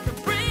year could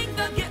bring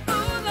the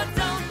geula.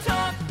 Don't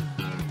talk,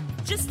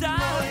 just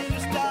dive in,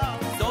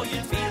 so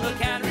you'd feel it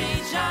can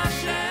reach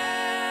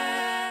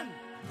Hashem.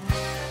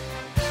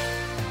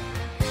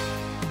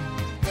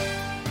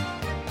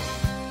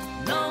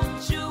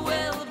 Don't you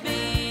will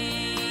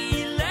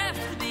be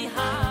left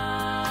behind.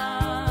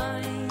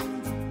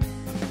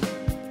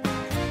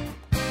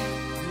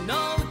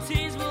 No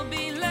tears will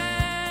be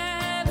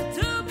left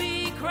to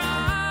be cried.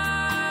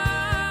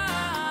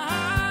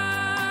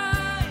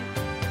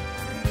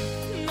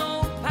 No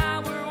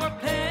power or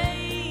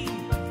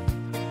pain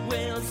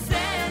will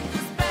send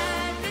us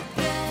back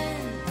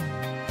again.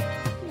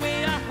 We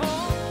are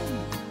home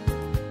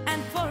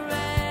and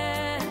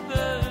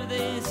forever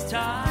this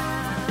time.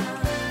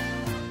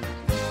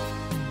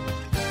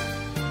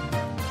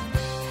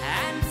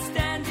 And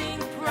standing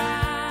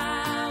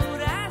proud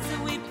as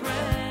we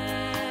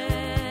pray,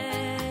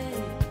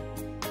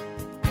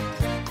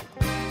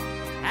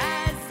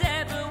 as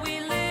ever we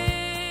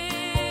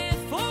live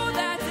for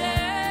that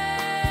day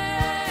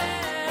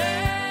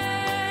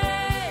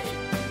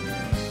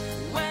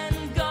when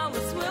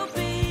Golos will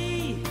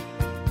be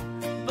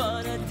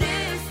but a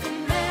distant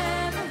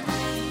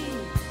memory.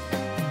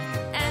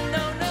 And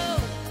no,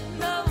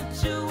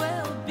 you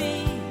will be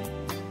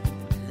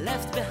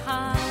left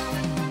behind.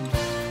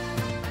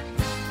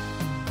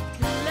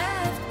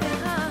 Left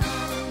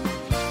behind.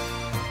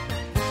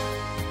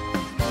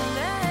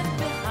 Left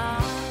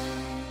behind.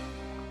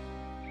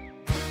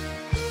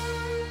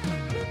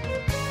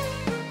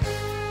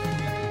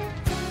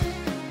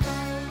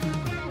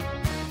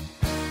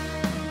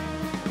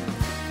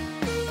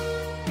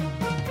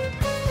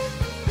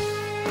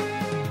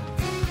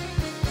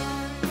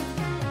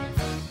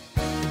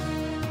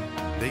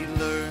 They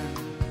learn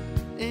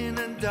in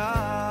a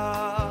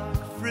dark,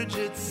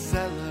 frigid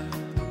cellar.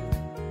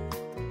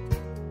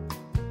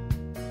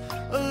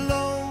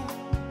 Alone,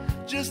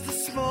 just a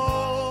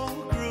small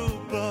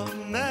group of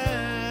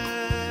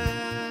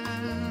men.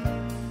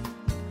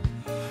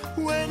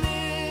 When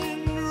in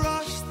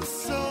rushed the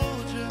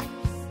soldiers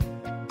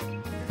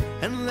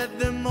and led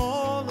them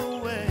all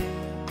away.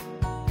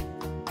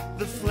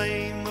 The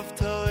flame of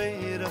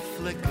Toida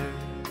flickered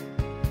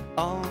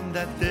on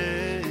that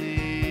day.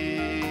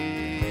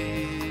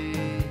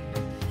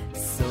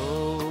 So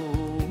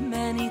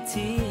many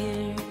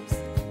tears,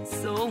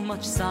 so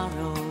much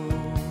sorrow.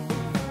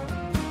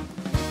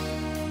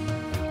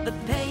 The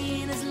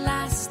pain has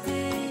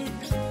lasted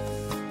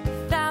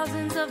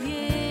thousands of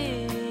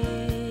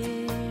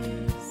years.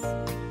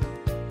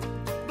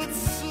 But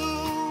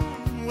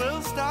soon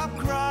we'll stop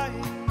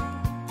crying.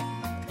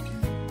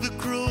 The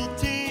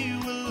cruelty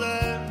will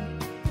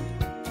end.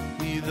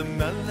 He, the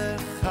Melech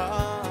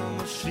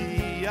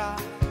HaMashiach,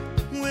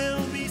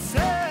 will be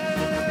saved.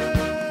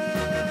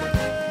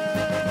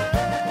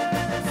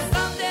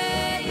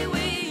 Someday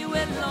we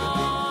will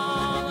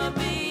all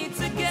be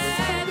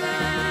together.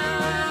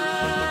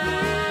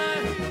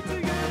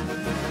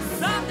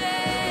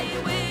 Someday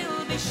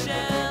we'll be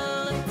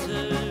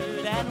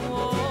sheltered and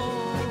warm.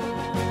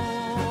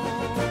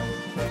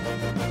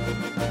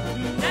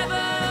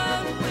 Never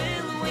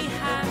will we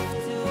have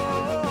to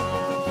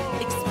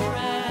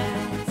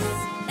express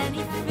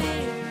any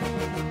fear.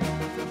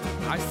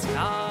 Our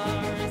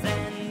scars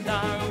and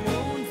our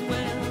wounds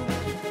will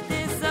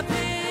disappear.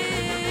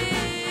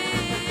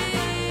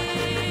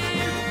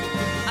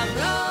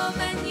 Avram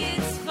and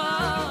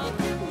Yitzchak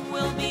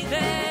will be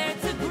there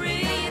to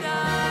greet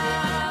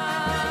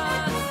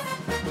us.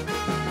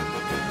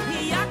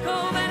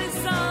 Yaakov and his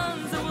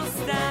sons will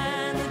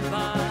stand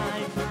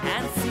by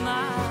and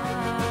smile.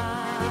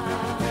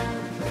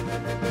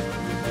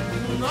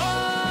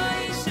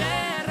 Moshe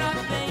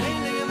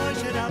Rabbeinu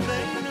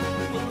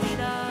will lead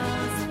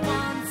us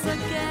once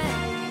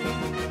again.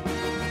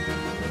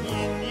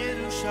 In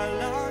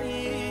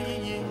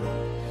Yerushalayim,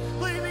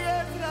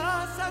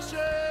 Levi'evras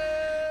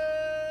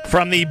Hashem.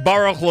 From the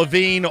Baruch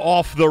Levine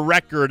Off the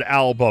Record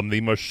album,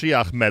 the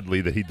Moshiach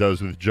medley that he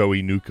does with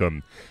Joey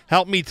Newcomb.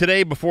 Help Me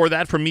Today. Before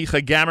that, from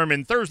Micha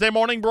Gammerman, Thursday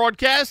morning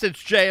broadcast.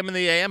 It's JM in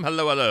the AM.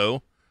 Hello,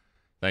 hello.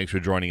 Thanks for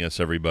joining us,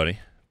 everybody.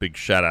 Big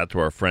shout out to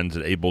our friends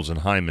at Abels and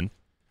Hyman.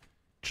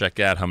 Check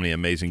out how many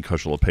amazing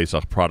Kosher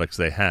Pesach products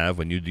they have.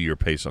 When you do your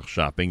Pesach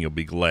shopping, you'll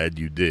be glad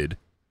you did.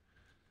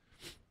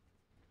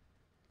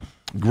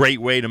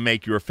 Great way to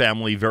make your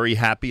family very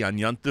happy on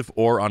Yontif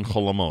or on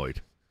Chol HaMoed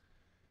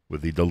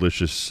with the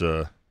delicious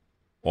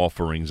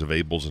offerings of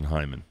Abel's and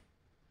Hyman.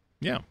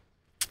 Yeah,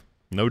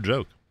 no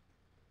joke.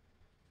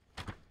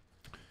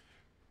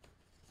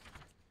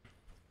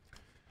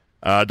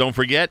 Don't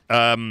forget,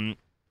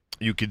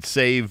 you could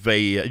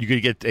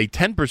get a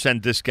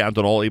 10% discount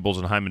on all Abel's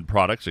and Hyman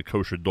products at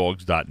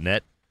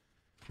kosherdogs.net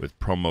with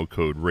promo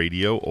code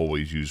radio.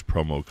 Always use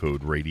promo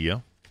code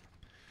radio.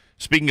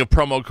 Speaking of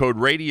promo code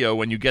radio,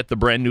 when you get the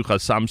brand new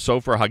Chassam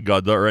Sofer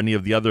Haggadah or any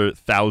of the other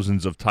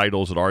thousands of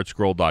titles at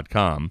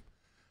artscroll.com,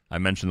 I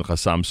mentioned the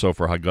Chassam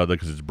Sofer Haggadah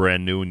because it's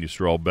brand new, and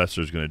Yisrael Besser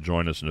is going to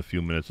join us in a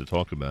few minutes to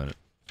talk about it.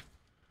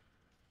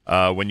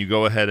 When you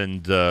go ahead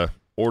and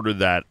order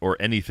that or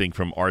anything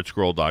from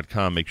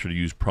artscroll.com, make sure to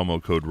use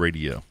promo code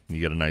radio. You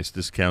get a nice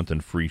discount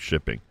and free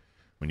shipping.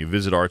 When you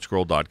visit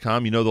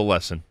artscroll.com, you know the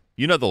lesson.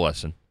 You know the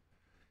lesson.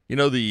 You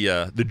know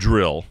the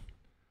drill.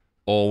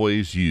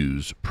 Always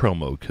use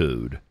promo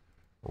code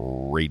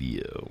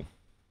radio.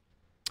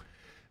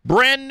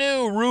 Brand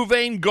new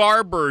Ruvain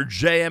Garber,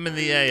 JM in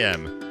the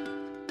AM.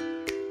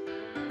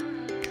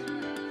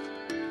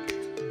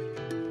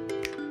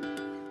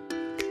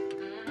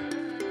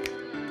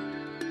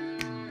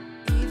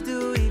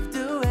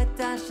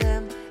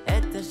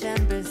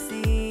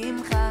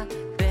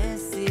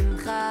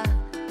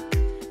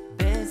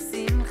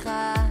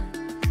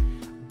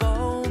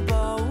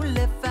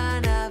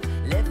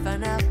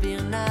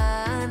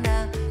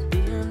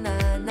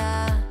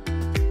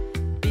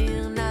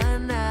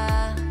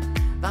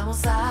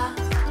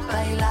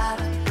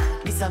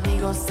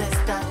 Amigos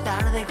esta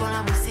tarde con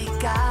la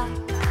música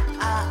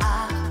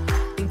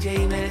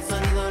increíble el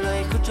sonido, lo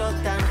escucho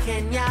tan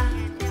genial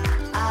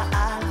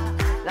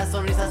las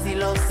sonrisas y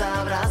los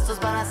abrazos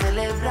para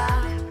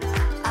celebrar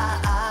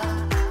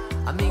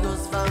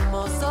amigos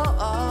famosos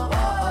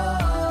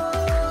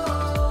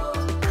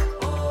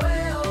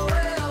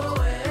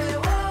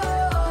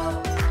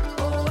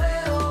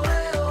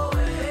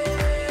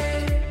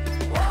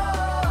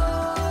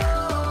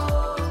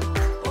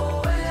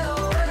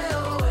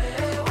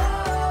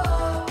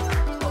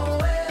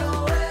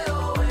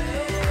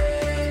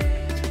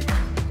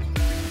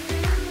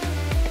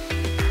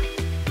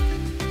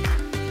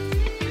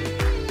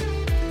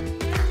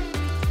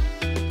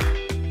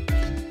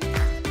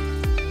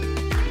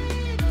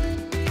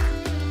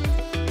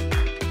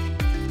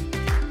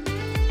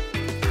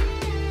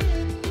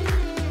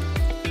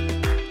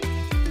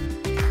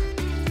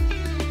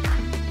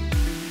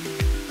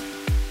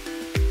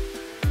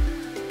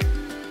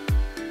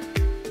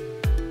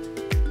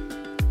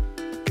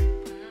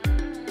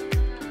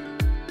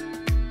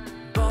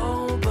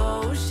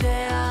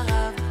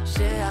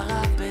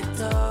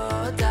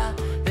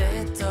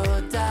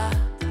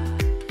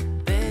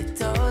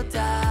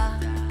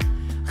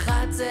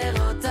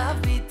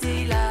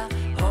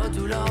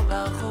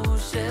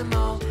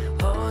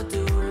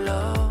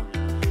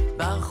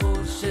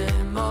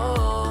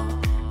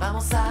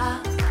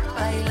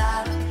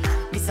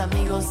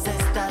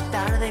esta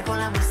tarde con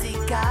la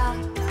música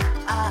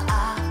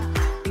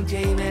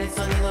increíble el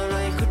sonido, lo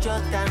escucho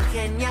tan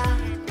genial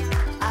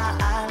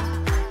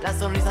las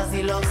sonrisas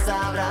y los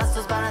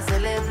abrazos para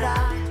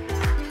celebrar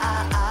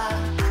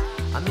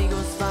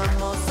amigos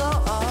famosos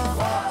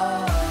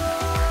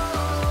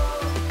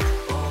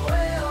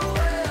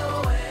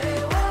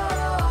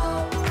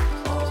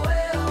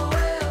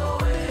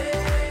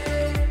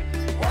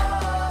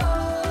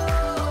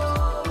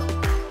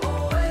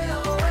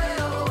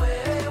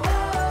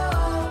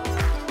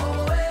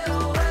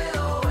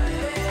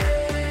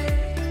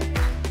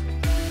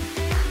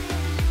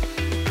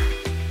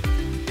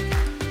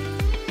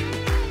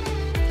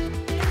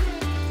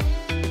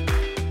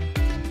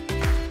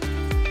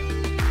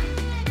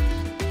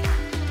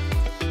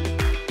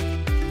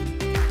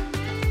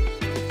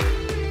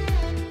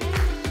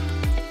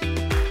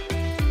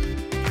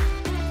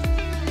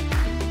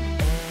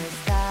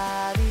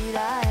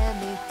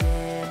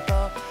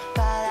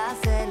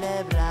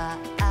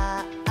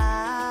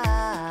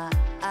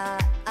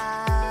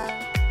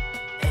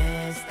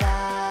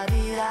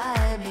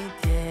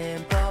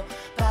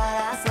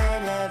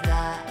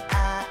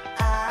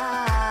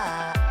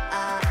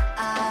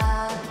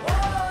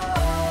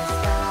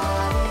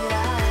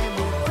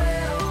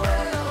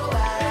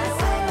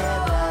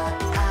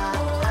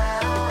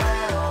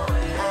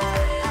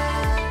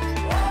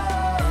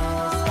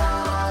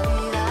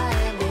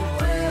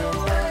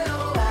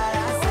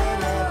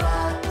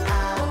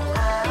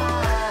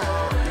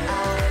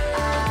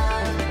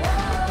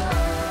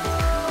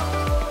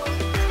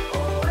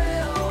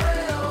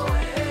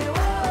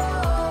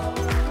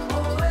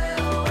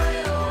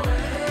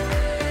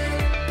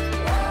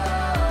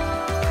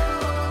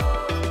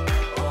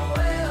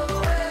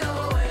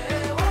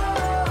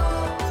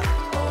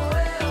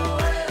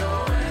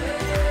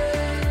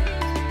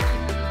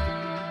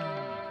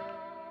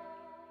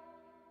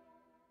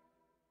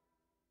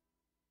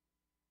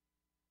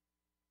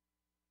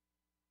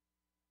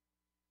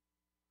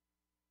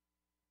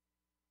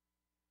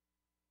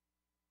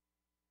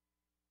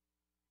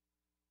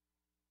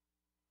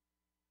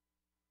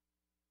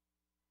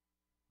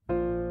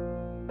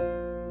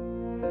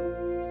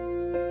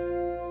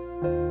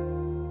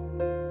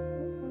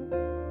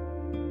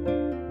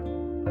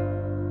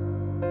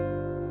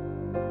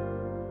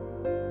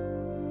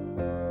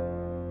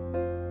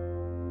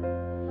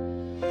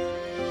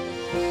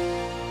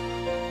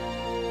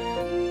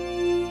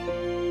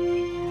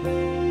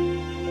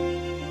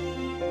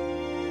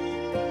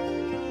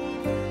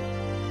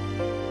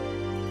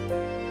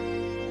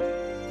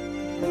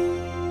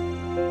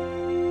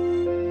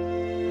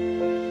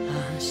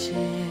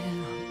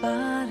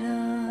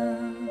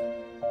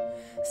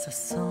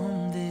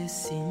ששון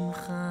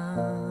ושמחה,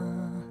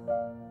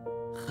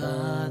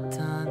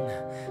 חתן,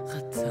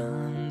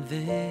 חתן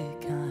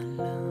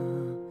וכלה,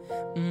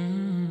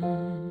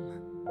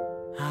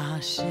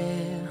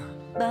 אשר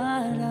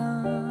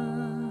ברא,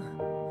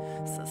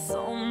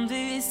 ששון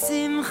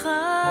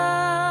ושמחה,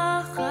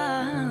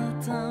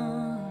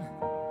 חתן,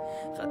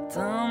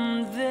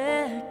 חתן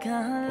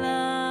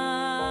וכלה,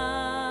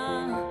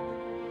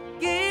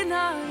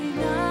 גינה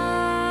עינה,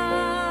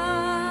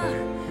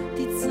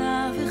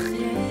 תצא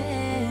וחדווה,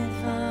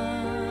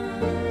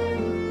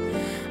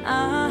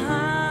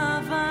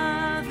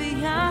 אהבה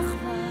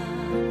ויחווה,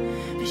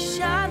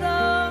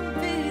 ושלום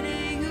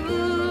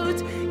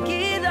ורעות,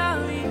 גינה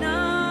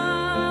עינה,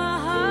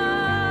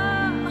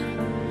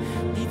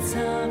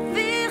 תצא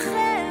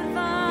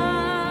וחדווה,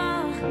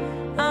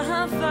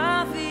 אהבה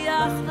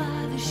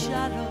ויחווה,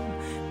 ושלום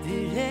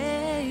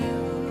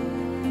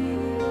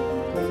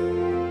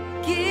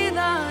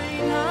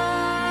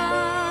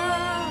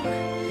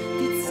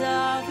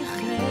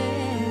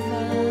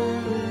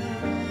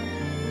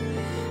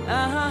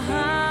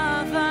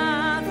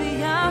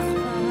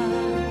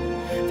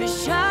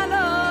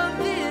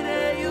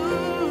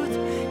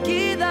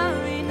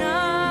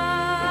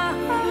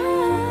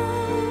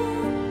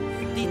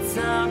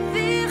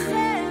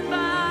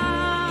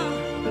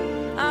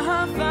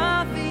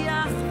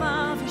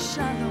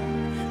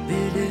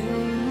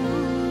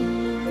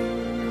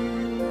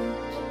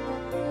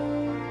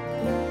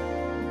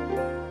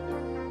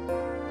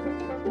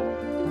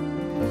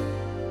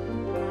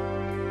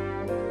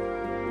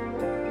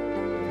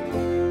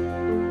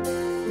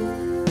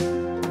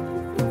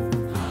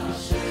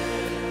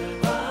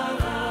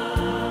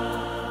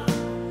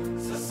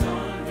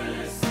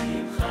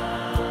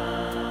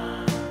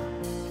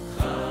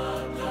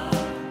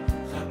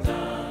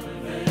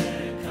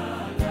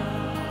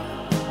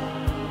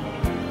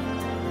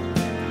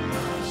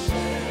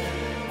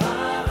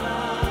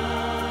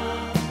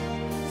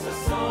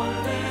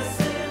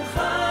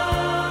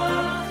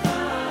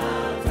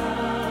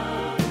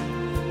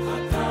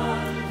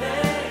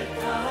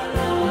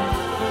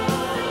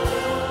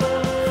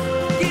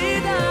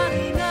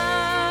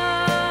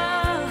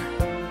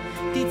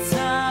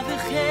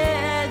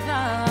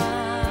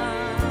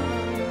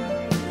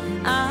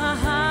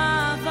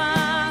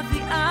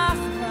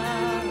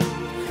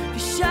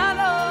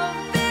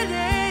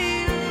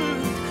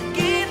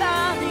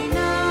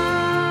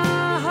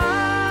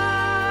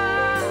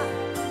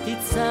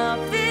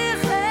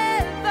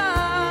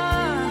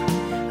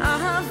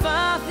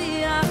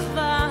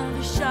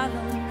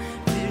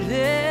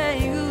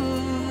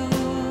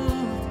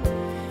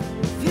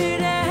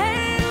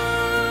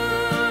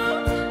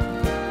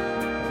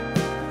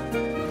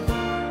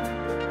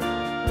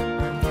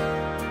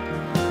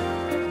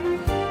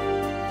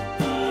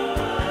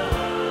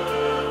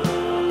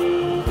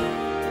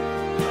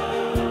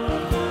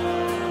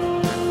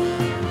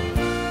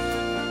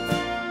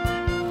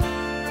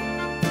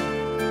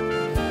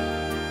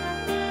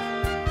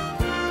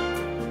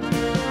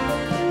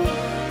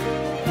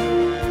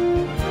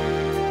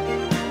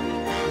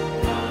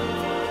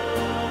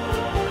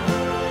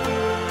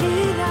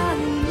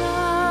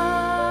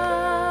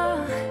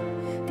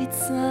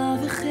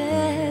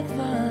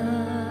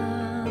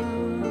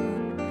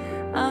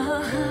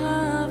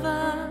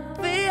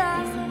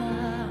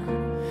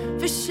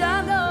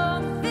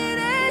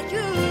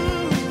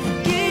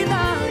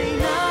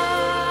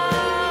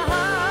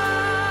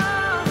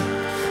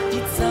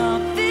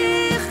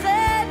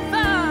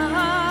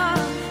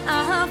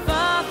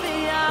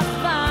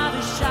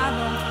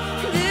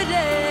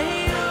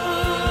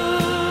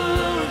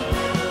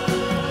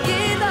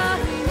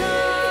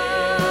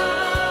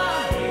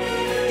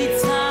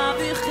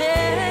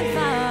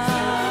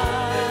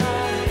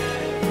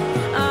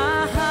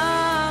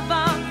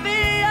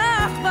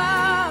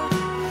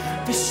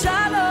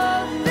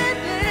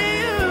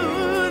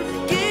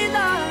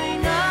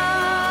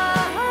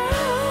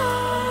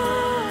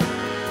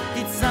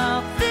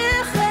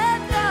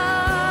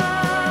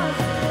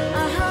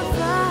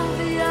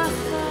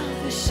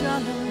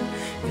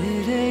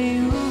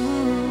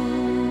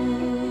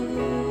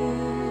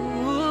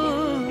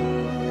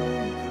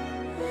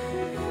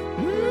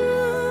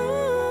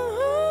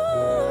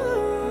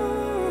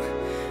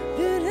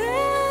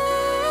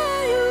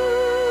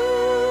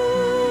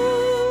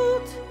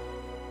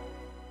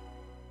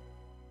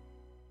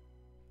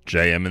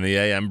JM in the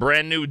AM.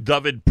 Brand new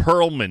David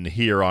Perlman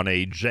here on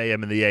a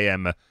JM in the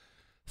AM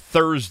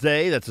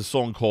Thursday. That's a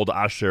song called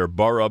Asher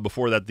Bara.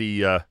 Before that, we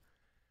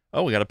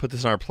got to put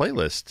this on our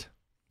playlist.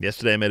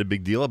 Yesterday I made a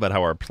big deal about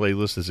how our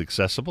playlist is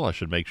accessible. I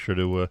should make sure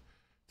to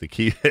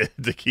keep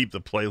to keep the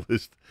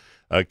playlist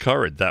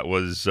current. That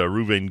was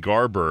Reuven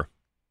Garber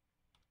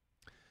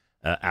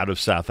out of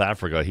South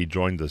Africa. He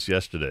joined us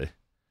yesterday.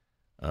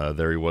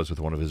 There he was with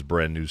one of his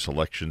brand new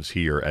selections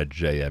here at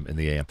JM in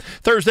the AM.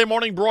 Thursday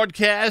morning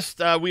broadcast.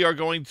 We are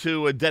going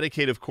to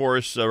dedicate, of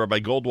course,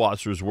 Rabbi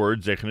Goldwasser's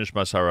words, Zecher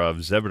Nishmas Harav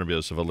Zev Rabbi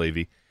Yosef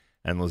Alevi,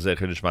 and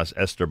Zecher Nishmas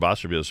Esther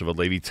Bas Rabbi Yosef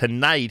Alevi.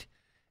 Tonight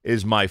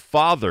is my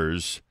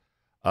father's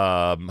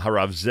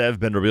Harav Zev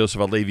ben Rabbi Yosef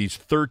Halevi's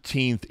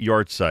 13th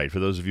yahrzeit. For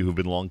those of you who've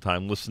been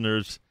longtime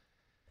listeners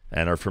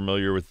and are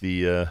familiar with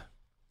the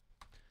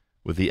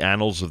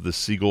annals of the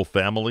Siegel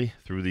family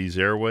through these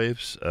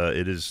airwaves,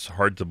 it is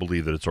hard to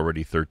believe that it's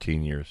already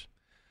 13 years.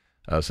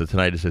 So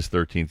tonight is his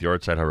 13th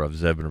yahrzeit. Harav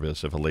Zev ben Rabbi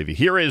Yosef Halevi.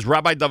 Here is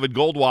Rabbi David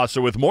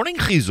Goldwasser with Morning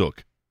Chizuk.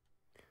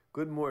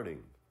 Good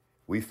morning.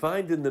 We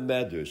find in the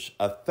Medrash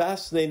a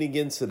fascinating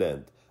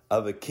incident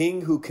of a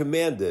king who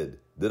commanded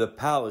that a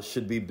palace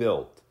should be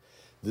built.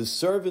 The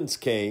servants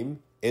came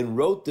and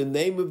wrote the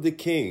name of the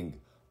king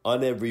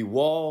on every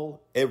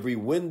wall, every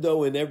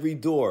window, and every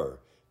door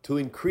to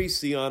increase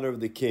the honor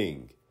of the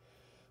king.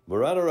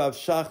 Moran Rav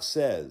Shach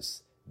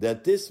says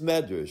that this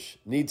Medrash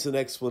needs an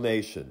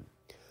explanation.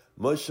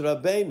 Moshe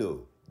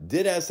Rabbeinu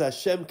did as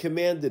Hashem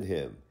commanded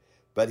him,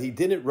 but he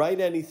didn't write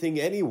anything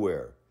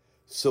anywhere.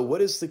 So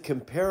what is the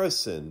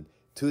comparison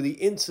to the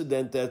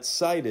incident that's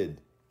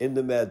cited in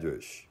the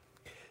Medrash?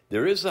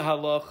 There is a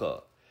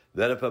halacha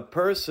that if a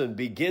person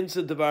begins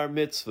a Devar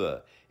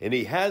mitzvah and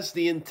he has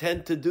the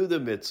intent to do the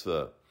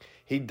mitzvah,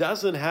 he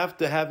doesn't have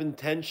to have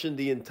intention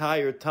the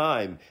entire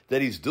time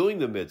that he's doing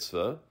the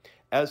mitzvah.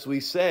 As we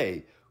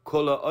say,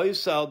 whoever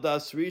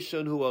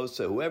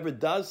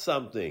does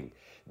something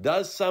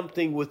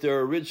with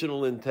their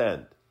original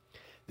intent.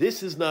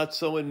 This is not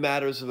so in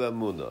matters of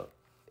emunah.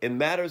 In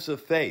matters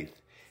of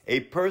faith,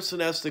 a person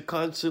has to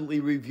constantly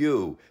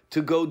review,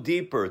 to go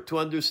deeper, to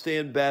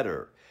understand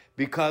better.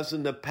 Because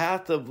in the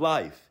path of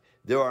life,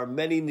 there are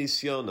many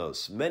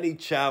nisyonos, many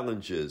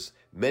challenges,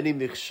 many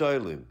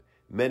michsholim,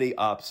 many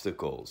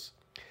obstacles.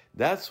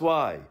 That's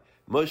why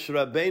Moshe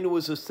Rabbeinu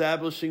was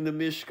establishing the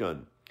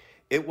Mishkan.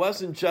 It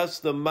wasn't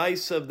just the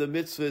Maisa of the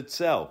mitzvah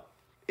itself.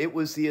 It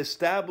was the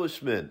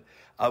establishment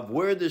of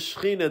where the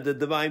Shekhinah, the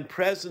divine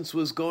presence,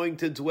 was going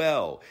to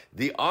dwell.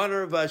 The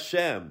honor of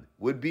Hashem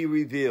would be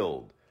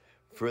revealed.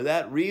 For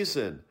that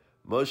reason,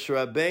 Moshe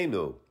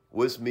Rabbeinu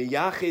was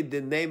miyachid the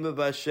name of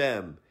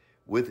Hashem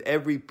with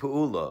every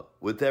pu'ula,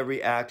 with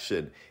every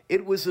action.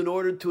 It was in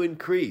order to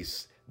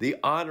increase the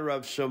honor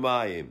of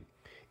Shamayim.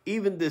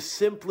 Even the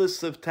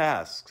simplest of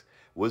tasks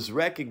was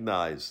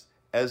recognized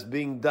as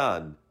being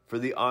done for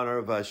the honor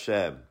of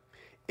Hashem.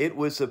 It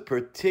was of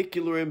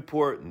particular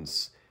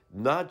importance,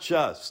 not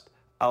just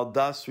al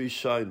das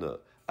rishona,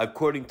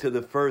 according to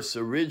the first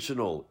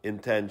original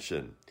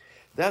intention.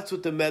 That's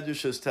what the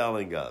Medrash is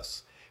telling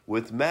us.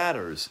 With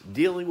matters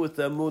dealing with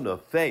emunah,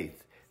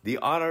 faith, the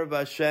honor of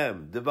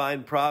Hashem,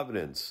 divine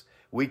providence,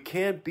 we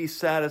can't be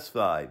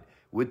satisfied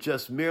with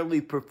just merely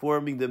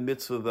performing the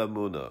mitzvah of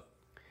emunah.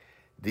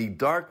 The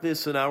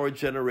darkness in our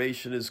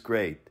generation is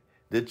great.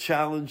 The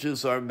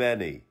challenges are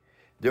many.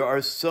 There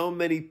are so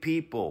many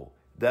people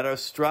that are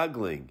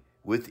struggling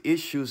with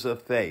issues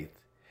of faith.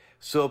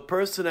 So a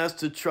person has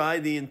to try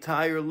the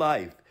entire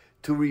life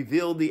to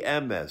reveal the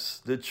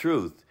emes, the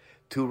truth,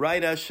 to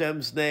write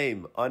Hashem's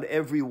name on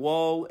every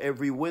wall,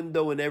 every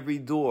window, and every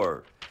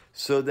door,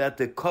 so that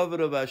the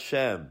kavod of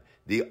Hashem,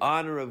 the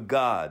honor of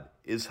God,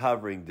 is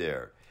hovering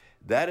there.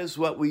 That is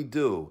what we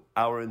do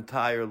our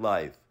entire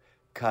life.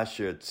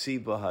 Kasher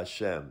tziva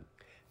Hashem,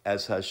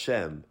 as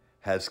Hashem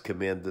has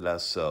commanded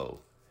us so.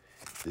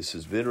 This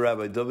has been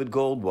Rabbi David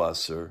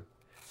Goldwasser,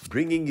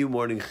 bringing you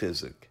Morning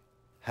Chizuk.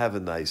 Have a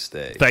nice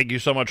day. Thank you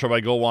so much, Rabbi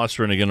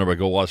Goldwasser. And again,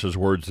 Rabbi Goldwasser's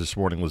words this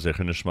morning was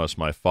Zecher Nishmas,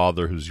 my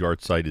father, whose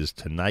yahrzeit is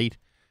tonight,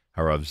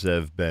 Harav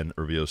Zev ben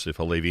Rabbi Yosef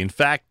Halevi. In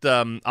fact,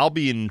 I'll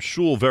be in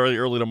shul very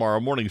early tomorrow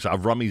morning, so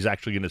Avrami's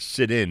actually going to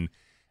sit in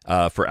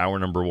for hour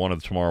number one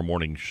of tomorrow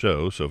morning's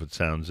show. So if it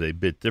sounds a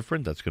bit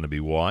different, that's going to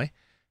be why.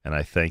 And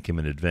I thank him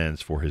in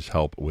advance for his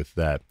help with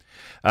that.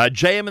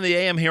 JM and the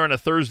AM here on a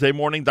Thursday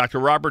morning. Dr.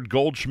 Robert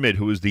Goldschmidt,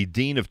 who is the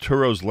Dean of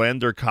Turo's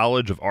Lander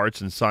College of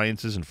Arts and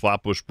Sciences in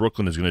Flatbush,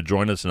 Brooklyn, is going to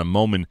join us in a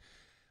moment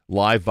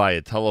live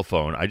via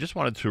telephone. I just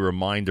wanted to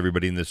remind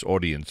everybody in this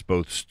audience,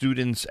 both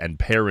students and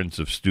parents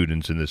of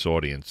students in this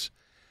audience,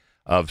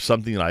 of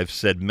something that I've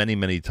said many,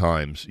 many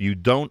times.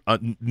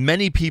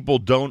 Many people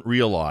don't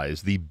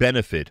realize the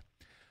benefit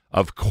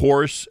of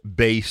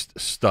course-based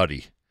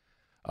study,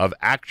 of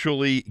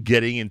actually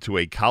getting into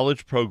a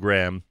college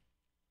program,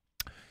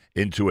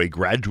 into a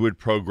graduate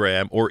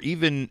program, or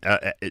even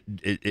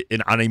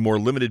on a more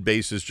limited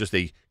basis, just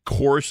a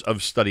course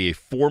of study, a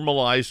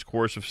formalized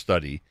course of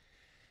study,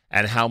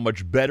 and how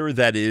much better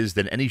that is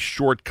than any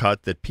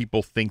shortcut that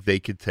people think they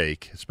could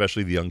take,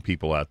 especially the young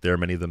people out there.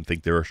 Many of them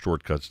think there are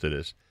shortcuts to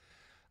this.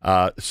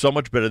 So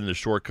much better than the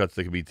shortcuts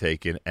that can be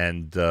taken.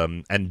 And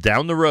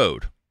down the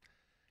road,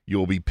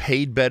 you'll be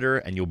paid better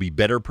and you'll be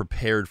better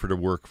prepared for the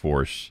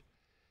workforce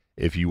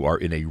if you are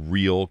in a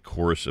real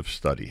course of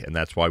study. And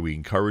that's why we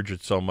encourage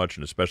it so much,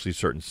 and especially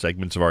certain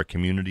segments of our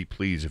community.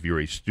 Please, if you're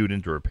a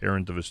student or a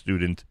parent of a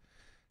student,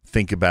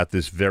 think about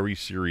this very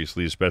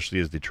seriously, especially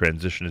as the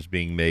transition is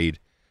being made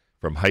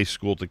from high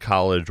school to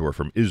college or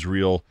from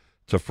Israel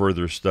to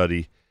further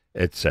study,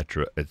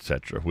 etc.,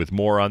 etc. With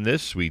more on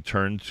this, we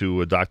turn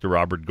to Dr.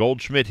 Robert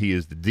Goldschmidt. He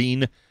is the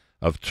Dean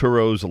of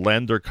Turo's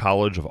Lander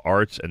College of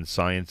Arts and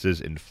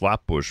Sciences in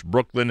Flatbush,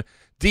 Brooklyn.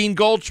 Dean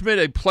Goldschmidt,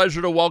 a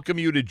pleasure to welcome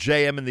you to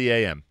JM and the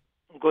AM.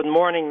 Good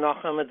morning,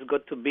 Nachum. It's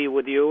good to be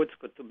with you. It's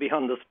good to be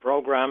on this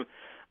program.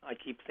 I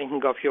keep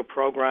thinking of your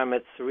program.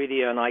 It's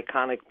really an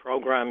iconic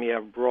program. You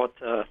have brought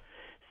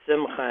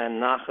simcha and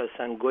nachas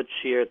and good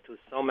cheer to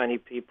so many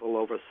people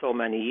over so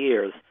many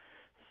years.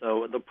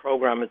 So the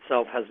program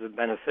itself has been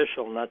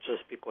beneficial, not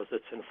just because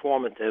it's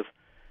informative,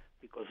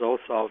 because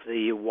also of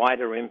the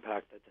wider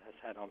impact that it has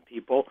had on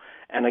people.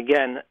 And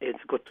again, it's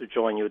good to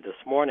join you this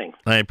morning.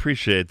 I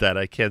appreciate that.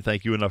 I can't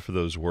thank you enough for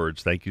those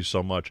words. Thank you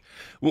so much.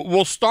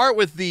 We'll start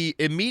with the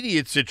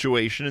immediate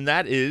situation, and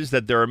that is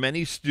that there are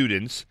many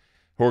students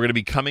who are going to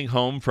be coming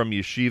home from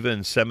yeshiva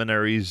and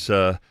seminaries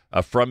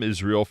from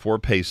Israel for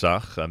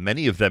Pesach.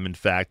 Many of them, in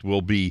fact,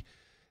 will be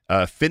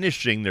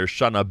finishing their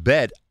Shana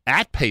Bet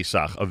at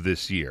Pesach of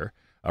this year,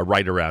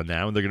 right around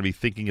now, and they're going to be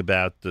thinking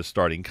about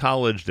starting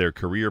college, their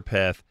career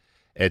path,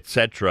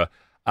 etc.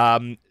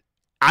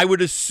 I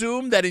would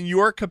assume that in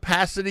your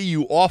capacity,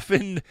 you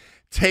often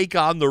take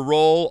on the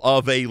role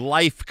of a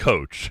life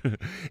coach.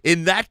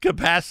 In that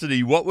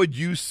capacity, what would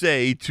you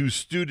say to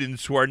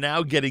students who are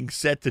now getting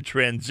set to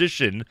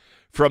transition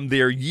from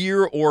their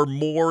year or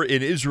more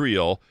in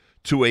Israel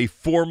to a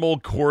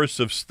formal course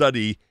of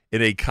study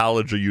in a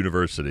college or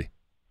university?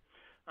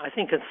 I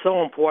think it's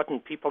so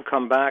important. People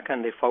come back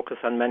and they focus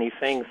on many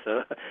things.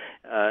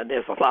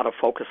 There's a lot of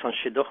focus on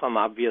shidduchim,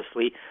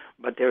 obviously,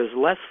 but there's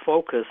less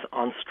focus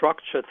on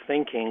structured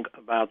thinking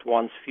about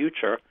one's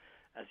future.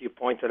 As you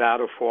pointed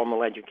out, a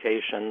formal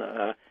education,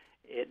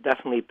 it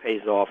definitely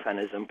pays off and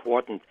is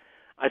important.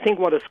 I think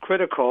what is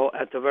critical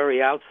at the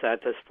very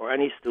outset is for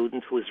any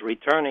student who is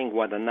returning,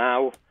 whether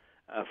now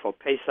for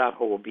Pesach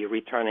or will be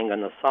returning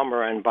in the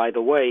summer. And by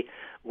the way,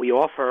 we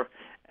offer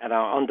at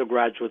our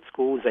undergraduate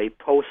schools a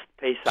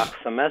post-Pesach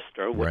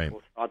semester, which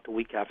will start the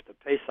week after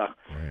Pesach.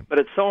 Right. But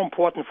it's so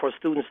important for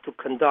students to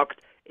conduct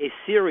a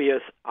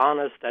serious,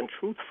 honest, and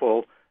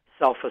truthful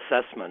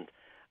self-assessment.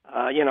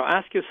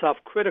 Ask yourself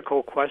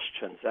critical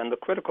questions, and the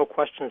critical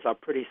questions are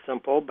pretty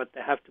simple, but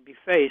they have to be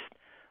faced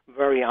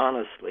very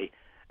honestly.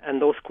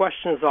 And those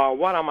questions are,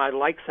 what are my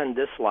likes and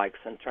dislikes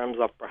in terms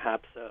of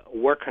perhaps a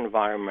work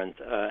environment?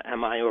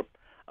 Am I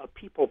a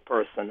people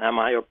person? Am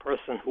I a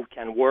person who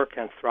can work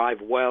and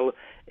thrive well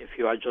if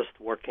you are just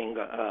working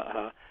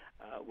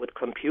with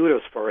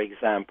computers, for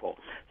example?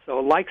 So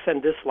likes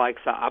and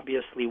dislikes are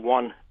obviously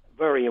one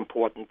very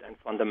important and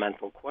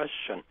fundamental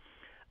question.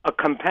 A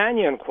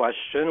companion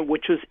question,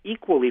 which is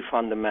equally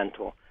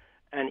fundamental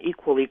and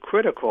equally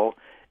critical,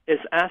 is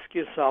ask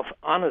yourself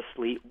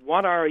honestly,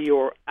 what are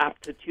your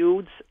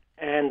aptitudes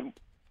and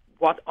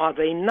what are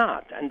they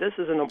not? And this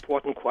is an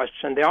important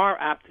question. There are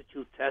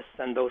aptitude tests,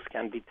 and those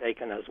can be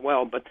taken as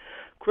well. But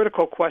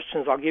critical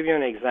questions, I'll give you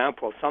an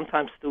example.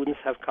 Sometimes students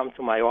have come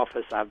to my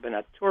office. I've been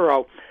at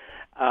Turo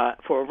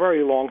for a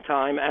very long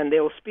time, and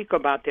they'll speak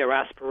about their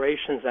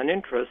aspirations and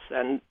interests.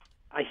 And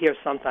I hear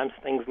sometimes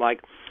things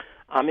like,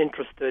 I'm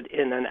interested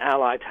in an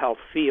allied health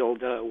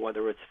field,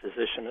 whether it's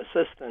physician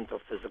assistant or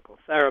physical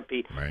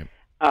therapy. Right.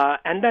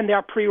 And then there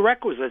are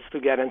prerequisites to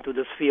get into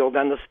this field.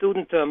 And the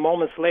student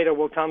moments later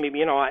will tell me,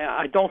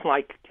 I don't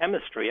like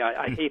chemistry.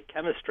 I hate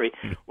chemistry.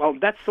 Well,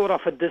 that's sort of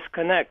a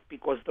disconnect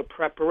because the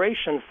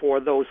preparation for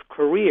those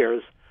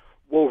careers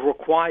will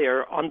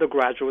require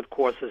undergraduate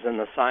courses in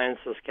the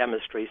sciences.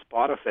 Chemistry is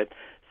part of it.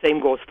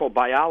 Same goes for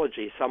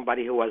biology.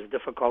 Somebody who has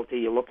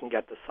difficulty looking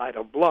at the sight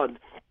of blood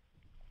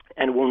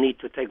and will need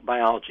to take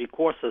biology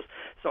courses.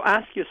 So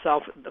ask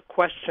yourself the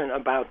question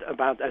about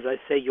as I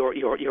say,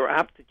 your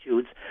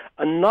aptitudes.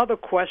 Another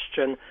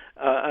question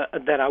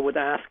that I would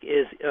ask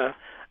is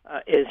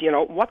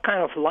what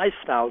kind of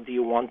lifestyle do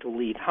you want to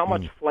lead? How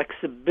much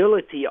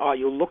flexibility are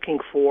you looking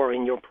for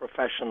in your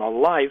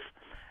professional life?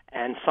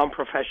 And some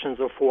professions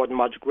afford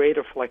much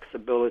greater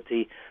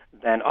flexibility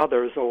than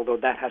others, although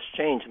that has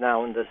changed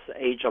now in this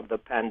age of the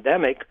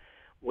pandemic,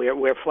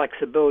 where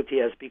flexibility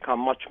has become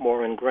much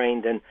more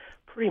ingrained in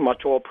pretty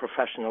much all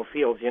professional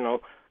fields.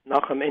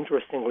 Nachum,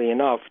 interestingly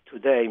enough,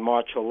 today,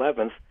 March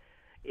 11th,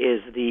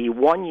 is the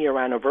one-year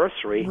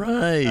anniversary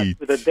to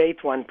the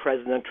date when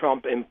President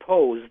Trump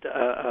imposed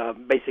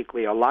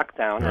basically a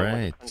lockdown and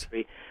when the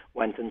country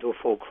went into a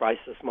full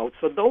crisis mode.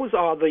 So those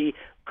are the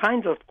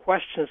kinds of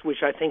questions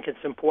which I think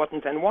it's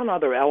important. And one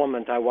other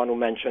element I want to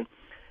mention,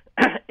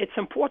 it's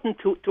important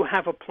to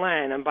have a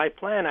plan. And by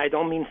plan, I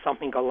don't mean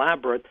something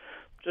elaborate.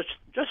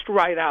 Just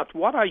write out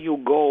what are your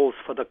goals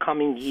for the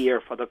coming year,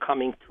 for the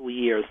coming 2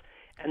 years.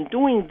 And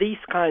doing these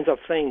kinds of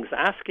things,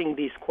 asking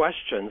these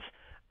questions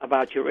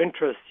about your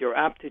interests, your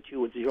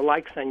aptitudes, your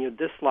likes and your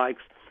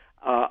dislikes,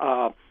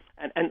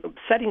 and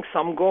setting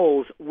some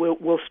goals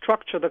will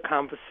structure the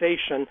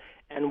conversation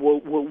and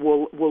will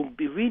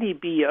really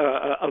be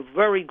a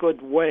very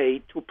good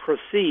way to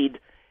proceed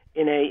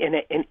in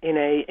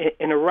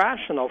a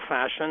rational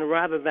fashion,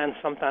 rather than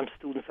sometimes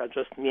students are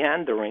just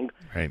meandering.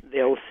 Right.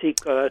 They'll seek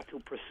to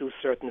pursue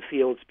certain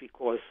fields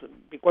because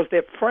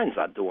their friends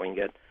are doing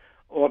it,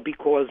 or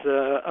because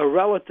a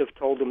relative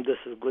told them this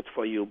is good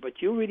for you.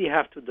 But you really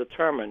have to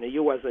determine,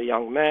 you as a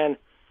young man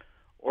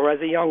or as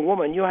a young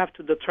woman, you have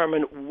to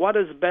determine what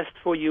is best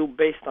for you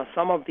based on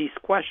some of these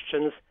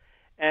questions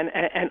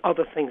and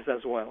other things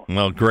as well.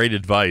 Well, great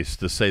advice,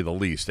 to say the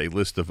least. A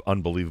list of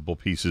unbelievable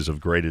pieces of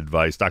great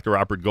advice. Dr.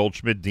 Robert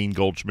Goldschmidt, Dean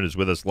Goldschmidt, is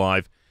with us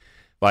live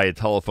via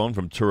telephone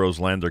from Turo's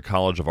Lander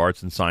College of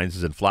Arts and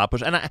Sciences in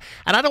Flatbush. And I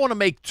don't want to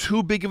make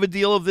too big of a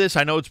deal of this.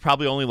 I know it's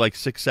probably only like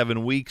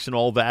 6-7 weeks and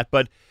all that,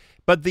 but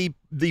the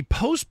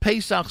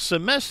post-Pesach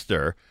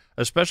semester,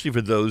 especially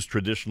for those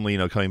traditionally,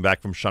 coming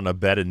back from Shana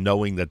Bet and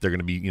knowing that they're going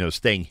to be,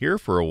 staying here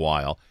for a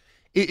while,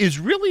 is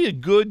really a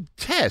good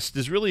test,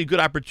 is really a good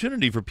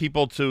opportunity for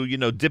people to,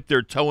 dip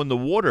their toe in the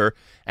water.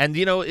 And,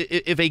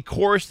 if a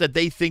course that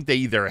they think they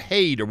either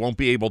hate or won't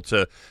be able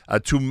to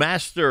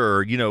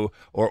master,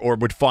 or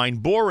would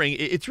find boring,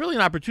 it's really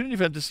an opportunity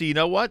for them to see, you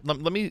know what,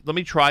 let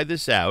me try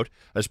this out,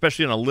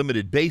 especially on a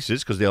limited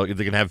basis, because they're going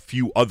to have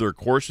few other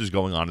courses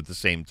going on at the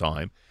same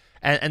time.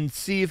 And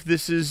see if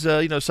this is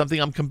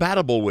something I'm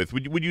compatible with.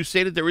 Would you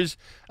say that there is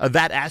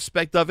that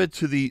aspect of it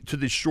to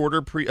the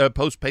shorter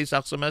post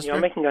Pesach semester?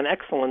 You're making an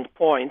excellent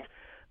point.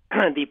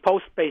 The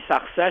post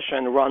Pesach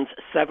session runs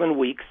 7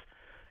 weeks.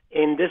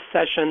 In this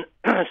session,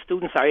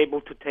 students are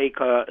able to take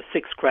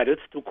 6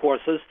 credits, 2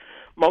 courses.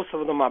 Most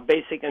of them are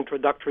basic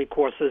introductory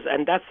courses,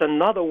 and that's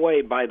another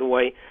way, by the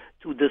way,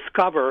 to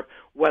discover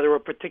whether a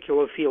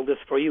particular field is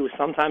for you.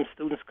 Sometimes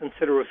students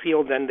consider a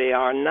field and they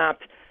are not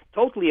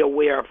totally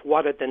aware of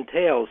what it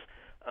entails.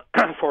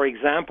 For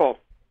example,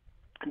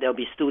 there'll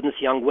be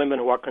students, young women,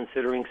 who are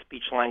considering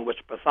speech-language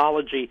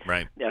pathology.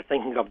 Right. They're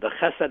thinking of the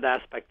chesed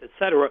aspect,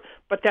 etc.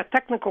 But they're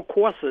technical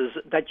courses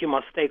that you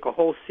must take a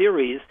whole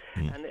series,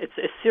 and it's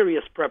a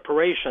serious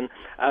preparation.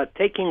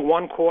 Taking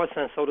one course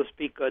and, so to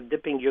speak,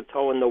 dipping your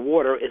toe in the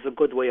water is a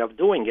good way of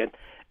doing it.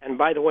 And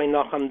by the way,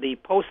 Nachum, the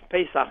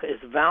post-Pesach is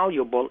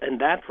valuable in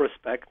that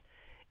respect.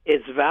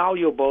 It's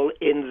valuable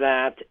in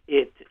that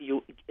it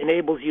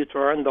enables you to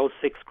earn those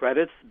 6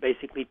 credits,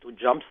 basically to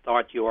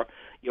jumpstart your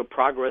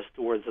progress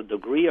towards a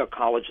degree, a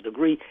college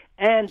degree.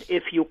 And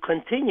if you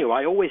continue,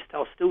 I always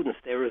tell students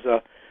there is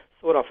a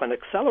sort of an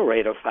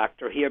accelerator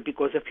factor here,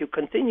 because if you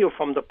continue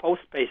from the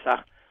post-Pesach,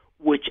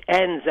 which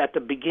ends at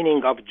the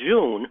beginning of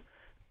June,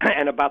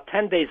 and about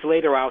 10 days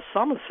later our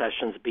summer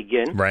sessions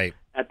begin. Right.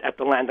 At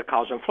the Lander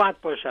College in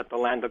Flatbush, at the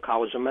Lander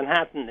College in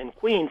Manhattan, in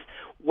Queens.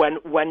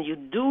 When you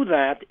do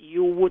that,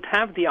 you would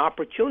have the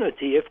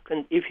opportunity,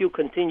 if you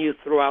continue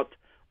throughout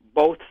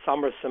both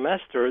summer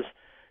semesters,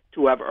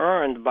 to have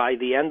earned by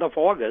the end of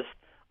August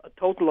a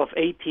total of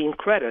 18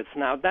 credits.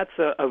 Now, that's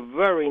a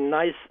very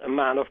nice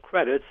amount of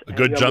credits. A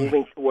good and you're jump.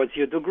 moving towards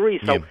your degree.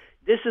 So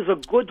this is a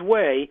good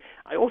way.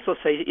 I also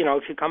say,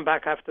 if you come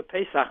back after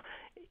Pesach,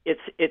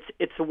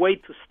 it's a way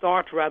to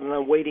start rather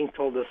than waiting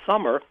till the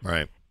summer.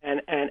 Right.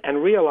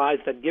 And realize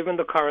that given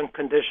the current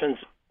conditions,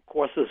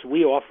 courses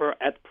we offer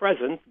at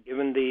present,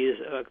 given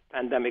the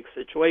pandemic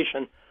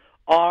situation,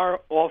 are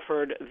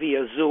offered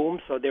via Zoom,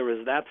 so there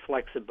is that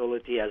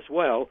flexibility as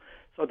well.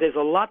 So there's a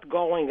lot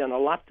going and a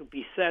lot to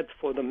be said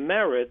for the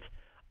merit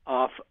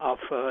of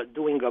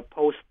doing a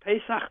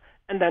post-Pesach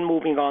and then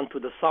moving on to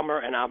the summer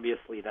and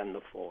obviously then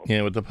the fall.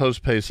 Yeah, with the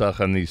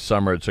post-Pesach and the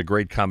summer, it's a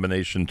great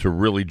combination to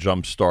really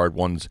jumpstart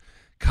one's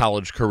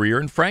college career.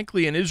 And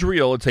frankly, in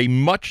Israel, it's a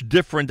much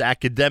different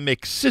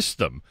academic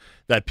system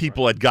that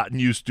people had gotten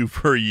used to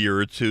for a year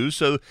or two.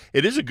 So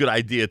it is a good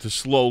idea to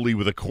slowly,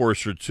 with a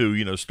course or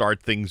two,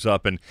 start things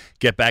up and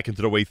get back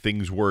into the way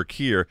things work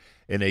here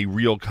in a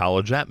real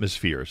college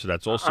atmosphere. So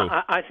that's also...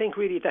 I think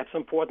really that's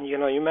important.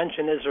 You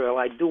mentioned Israel.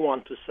 I do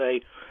want to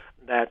say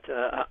that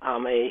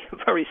I'm a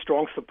very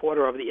strong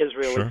supporter of the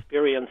Israel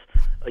experience.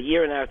 A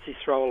year in Eretz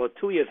Yisrael or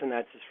 2 years in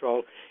Eretz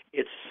Yisrael,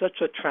 it's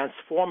such a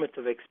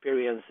transformative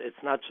experience. It's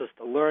not just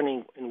a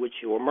learning in which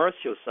you immerse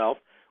yourself,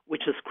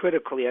 which is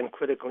critically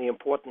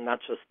important, not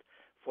just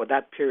for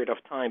that period of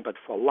time, but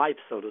for life,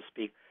 so to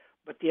speak.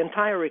 But the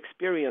entire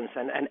experience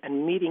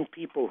and meeting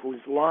people whose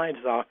lives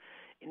are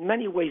in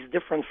many ways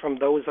different from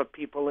those of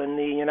people in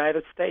the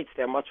United States.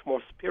 They're much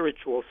more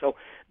spiritual. So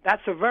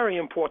that's a very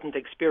important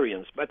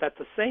experience. But at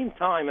the same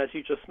time, as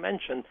you just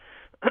mentioned,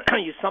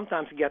 you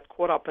sometimes get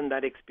caught up in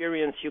that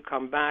experience. You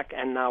come back,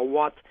 and now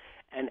what?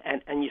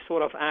 And you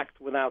sort of act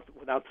without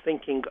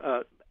thinking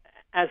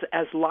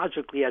as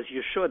logically as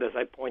you should, as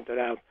I pointed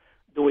out,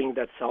 doing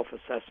that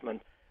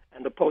self-assessment.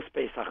 And the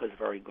post-Pesach is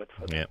very good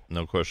for that. Yeah,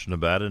 no question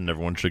about it, and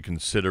everyone should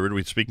consider it.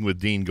 We're speaking with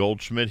Dean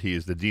Goldschmidt. He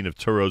is the Dean of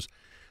Turo's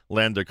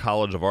Lander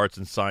College of Arts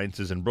and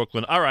Sciences in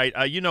Brooklyn. All right,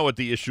 you know what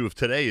the issue of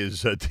today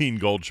is, Dean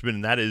Goldschmidt,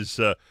 and that is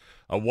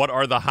what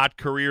are the hot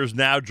careers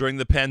now during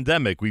the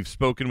pandemic? We've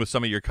spoken with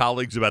some of your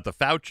colleagues about the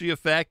Fauci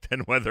effect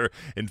and whether,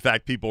 in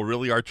fact, people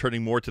really are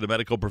turning more to the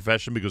medical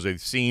profession because they've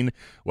seen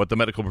what the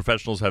medical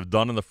professionals have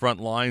done in the front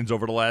lines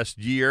over the last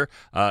year.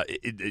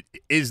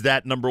 Is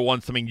that, number one,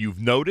 something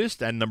you've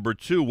noticed? And number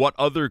two, what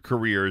other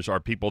careers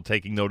are people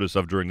taking notice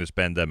of during this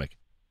pandemic?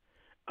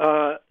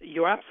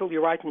 You're absolutely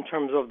right in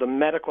terms of the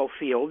medical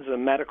fields, the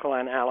medical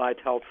and allied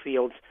health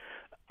fields.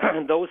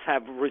 Those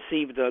have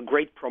received a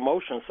great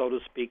promotion, so to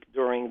speak,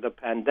 during the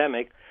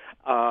pandemic.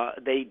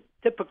 They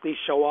typically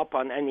show up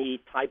on any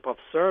type of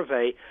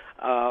survey,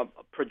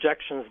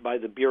 projections by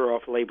the Bureau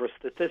of Labor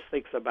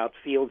Statistics about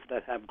fields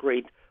that have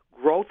great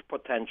growth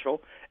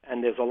potential,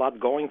 and there's a lot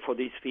going for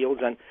these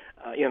fields. And,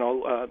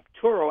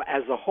 Touro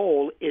as a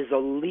whole is a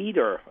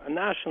leader, a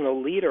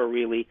national leader,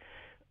 really,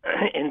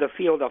 in the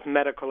field of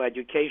medical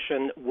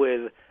education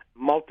with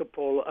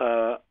multiple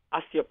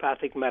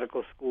osteopathic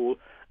medical school,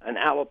 an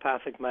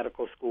allopathic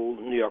medical school,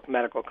 New York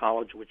Medical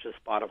College, which is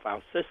part of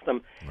our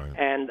system,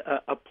 and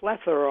a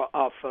plethora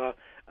of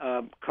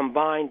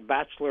combined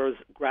bachelor's,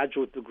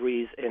 graduate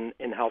degrees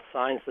in health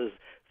sciences,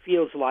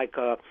 fields like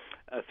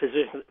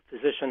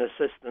physician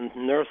assistant,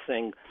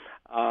 nursing,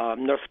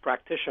 nurse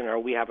practitioner.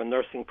 We have a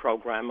nursing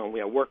program, and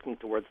we are working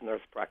towards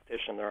nurse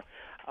practitioner.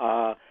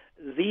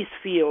 These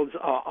fields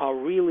are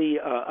really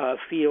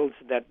fields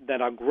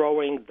that are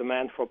growing.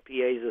 Demand for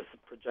PAs is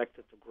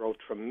projected to grow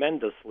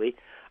tremendously.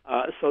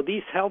 So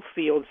these health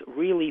fields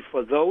really,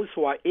 for those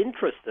who are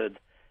interested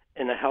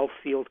in a health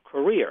field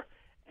career,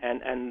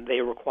 and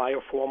they require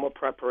formal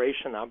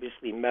preparation,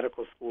 obviously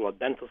medical school or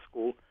dental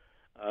school.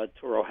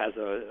 Touro has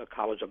a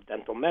college of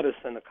dental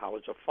medicine, a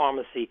college of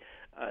pharmacy.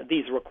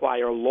 These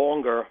require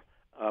longer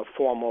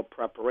formal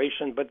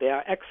preparation, but they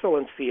are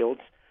excellent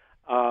fields,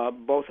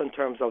 both in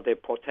terms of their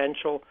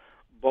potential,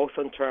 both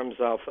in terms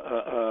of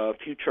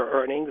future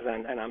earnings,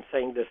 and I'm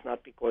saying this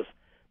not because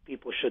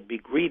people should be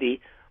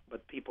greedy,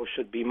 but people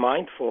should be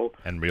mindful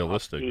and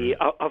realistic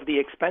of the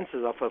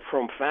expenses of a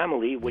from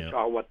family, which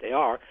are what they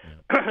are.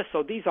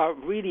 So these are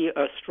really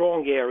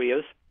strong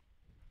areas,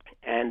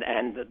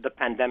 and the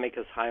pandemic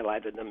has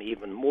highlighted them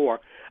even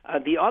more.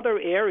 The other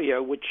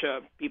area, which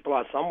people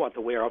are somewhat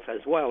aware of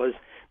as well, is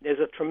there's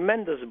a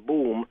tremendous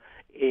boom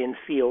in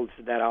fields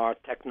that are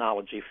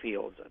technology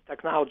fields.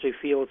 Technology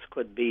fields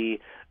could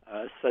be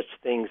such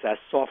things as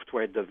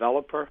software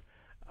developer.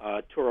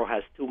 Touro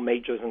has 2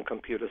 majors in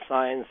computer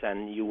science,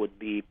 and you would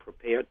be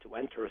prepared to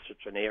enter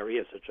such an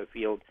area, such a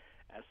field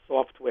as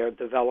software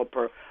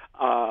developer,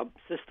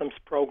 systems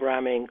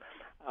programming.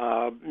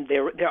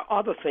 There are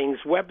other things,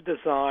 web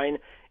design.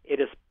 It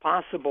is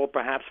possible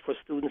perhaps for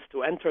students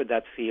to enter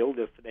that field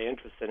if they're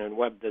interested in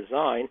web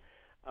design,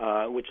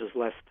 which is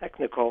less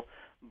technical,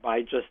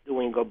 by just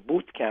doing a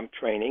boot camp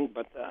training.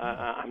 But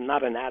I'm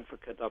not an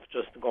advocate of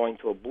just going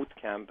to a boot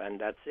camp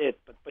and that's it.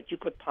 But you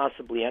could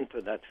possibly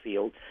enter that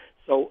field.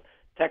 So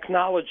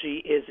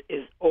technology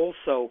is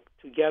also,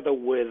 together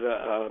with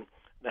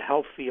the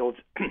health fields,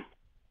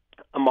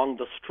 among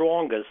the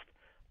strongest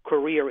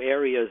career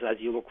areas as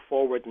you look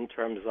forward in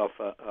terms of,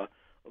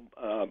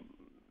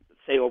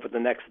 say, over the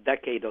next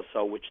decade or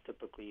so, which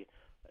typically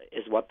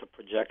is what the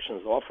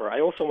projections offer.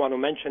 I also want to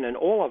mention in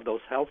all of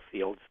those health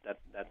fields that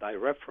I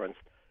referenced,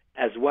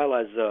 as well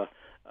as a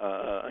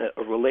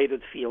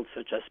related field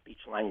such as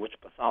speech-language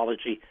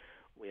pathology,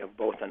 we have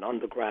both an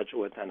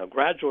undergraduate and a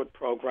graduate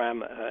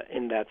program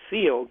in that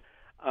field.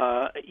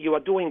 You are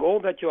doing all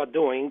that you are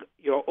doing.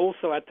 You're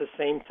also at the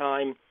same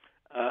time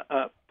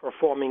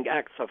performing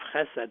acts of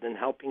chesed and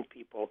helping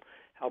people,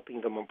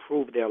 helping them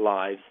improve their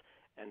lives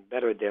and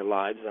better their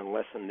lives and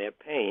lessen their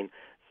pain.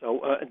 So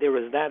there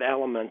is that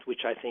element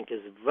which I think is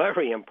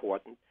very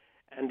important.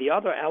 And the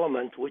other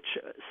element, which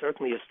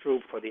certainly is true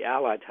for the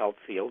allied health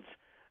fields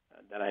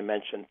that I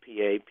mentioned,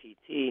 PA,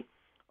 PT,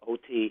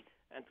 OT,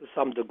 and to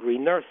some degree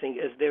nursing,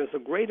 is there's a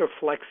greater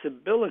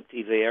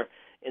flexibility there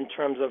in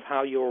terms of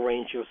how you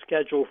arrange your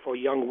schedule for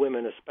young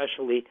women,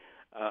 especially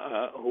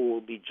who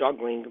will be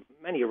juggling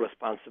many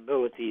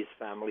responsibilities,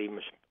 family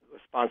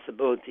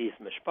responsibilities,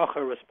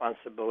 mishpacha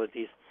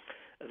responsibilities.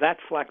 That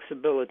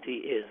flexibility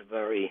is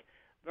very,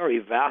 very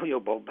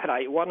valuable. But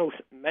I want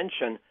to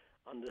mention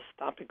on this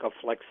topic of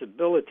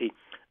flexibility,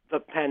 the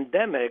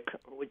pandemic,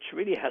 which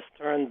really has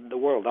turned the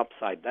world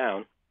upside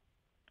down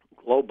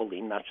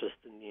globally, not just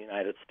in the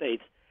United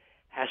States,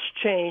 has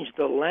changed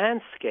the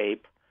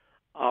landscape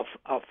of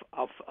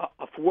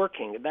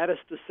working. That is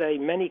to say,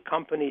 many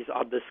companies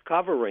are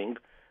discovering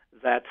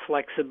that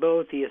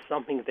flexibility is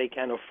something they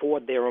can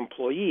afford their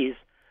employees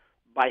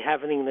by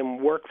having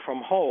them work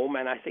from home,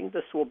 and I think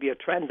this will be a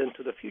trend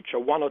into the future,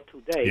 1 or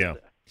 2 days. Yeah.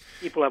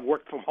 People have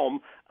worked from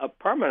home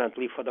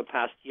permanently for the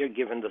past year,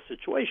 given the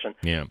situation.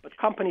 Yeah. But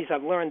companies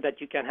have learned that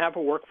you can have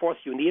a workforce,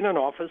 you need an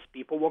office,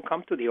 people will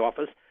come to the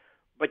office,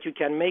 but you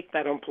can make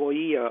that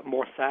employee a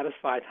more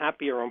satisfied,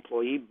 happier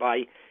employee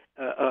by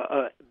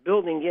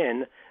building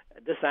in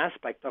this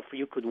aspect of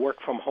you could work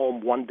from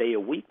home 1 day a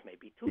week,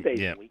 maybe 2 days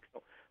a week.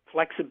 So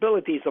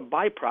flexibility is a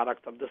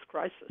byproduct of this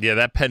crisis. Yeah,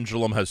 that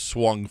pendulum has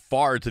swung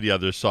far to the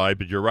other side,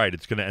 but you're right.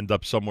 It's going to end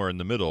up somewhere in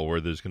the middle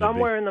where there's going to be...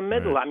 Somewhere in the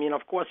middle. Right. I mean,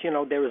 of course, there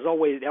are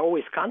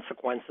always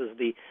consequences,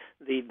 the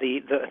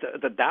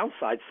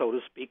downside, so to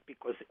speak,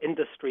 because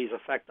industries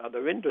affect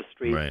other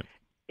industries, Right.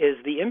 is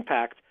the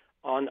impact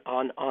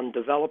on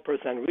developers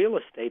and real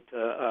estate,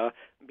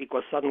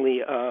 because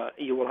suddenly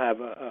you will have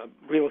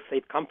real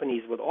estate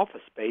companies with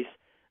office space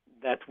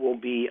that will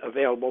be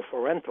available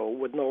for rental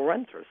with no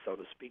renters, so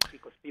to speak,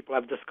 because people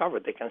have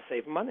discovered they can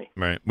save money.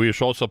 Right. We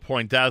should also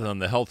point out on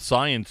the health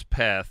science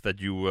path that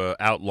you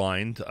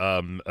outlined,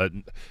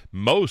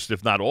 most,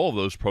 if not all of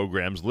those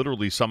programs,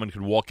 literally someone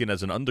could walk in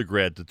as an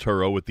undergrad to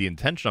Touro with the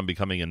intention of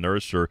becoming a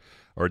nurse or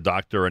or a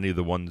doctor, any of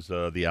the ones,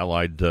 the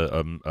allied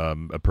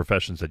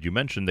professions that you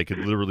mentioned, they could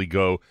literally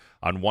go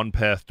on one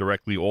path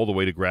directly all the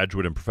way to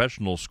graduate and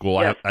professional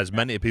school. Yes. As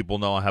many people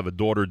know, I have a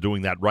daughter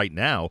doing that right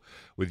now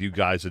with you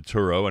guys at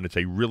Touro, and it's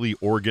a really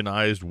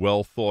organized,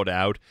 well thought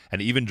out,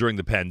 and even during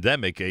the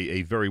pandemic,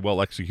 a very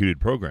well executed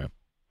program.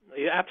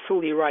 You're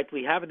absolutely right.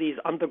 We have these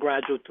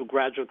undergraduate to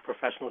graduate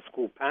professional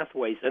school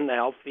pathways in the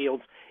health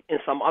fields, in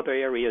some other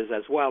areas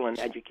as well, in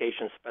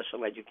education,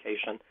 special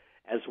education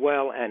as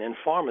well, and in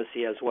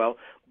pharmacy as well.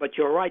 But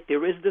you're right,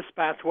 there is this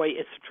pathway.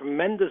 It's a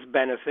tremendous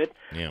benefit.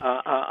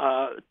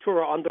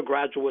 Touro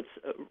undergraduates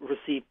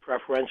receive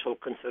preferential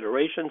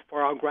consideration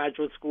for our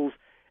graduate schools.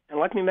 And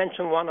let me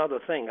mention one other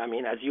thing. I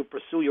mean, as you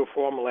pursue your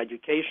formal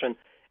education,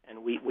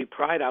 and we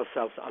pride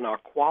ourselves on our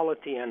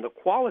quality and the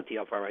quality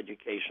of our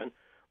education,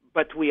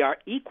 but we are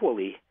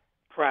equally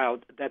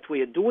proud that we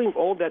are doing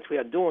all that we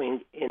are doing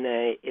in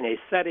a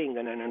setting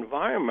and an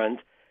environment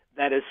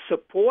that is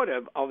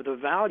supportive of the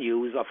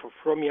values of a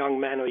frum young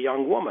man or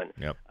young woman.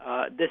 Yep.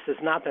 This is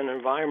not an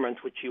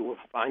environment which you will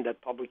find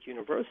at public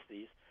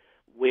universities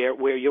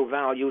where your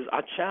values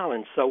are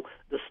challenged. So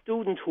the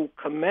student who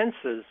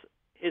commences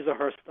his or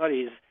her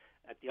studies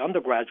at the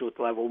undergraduate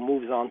level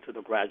moves on to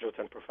the graduate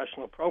and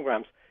professional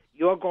programs.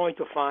 You're going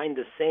to find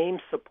the same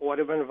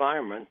supportive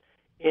environment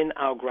in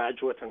our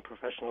graduate and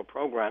professional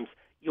programs.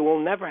 You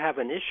will never have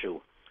an issue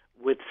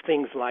with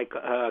things like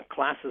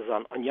classes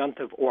on Yom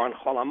Tov or on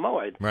Chol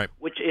HaMoed, right,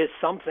 which is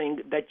something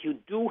that you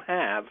do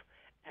have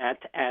at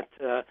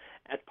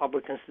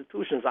public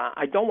institutions.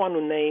 I don't want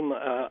to name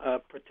a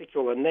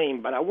particular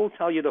name, but I will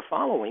tell you the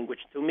following,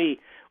 which to me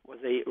was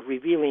a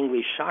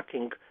revealingly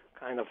shocking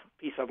kind of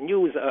piece of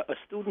news. A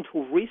student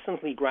who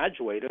recently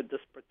graduated,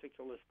 this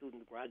particular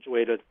student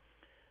graduated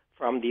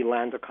from the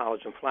Lander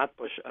College in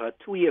Flatbush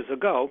 2 years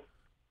ago,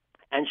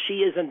 and she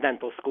is in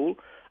dental school.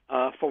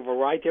 For a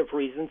variety of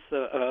reasons,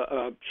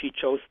 she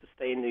chose to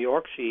stay in New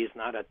York. She is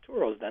not at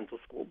Touro's dental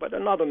school, but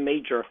another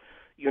major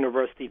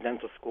university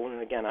dental school.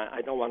 And again,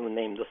 I don't want to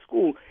name the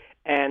school.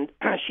 And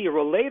she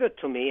related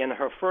to me in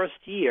her first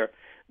year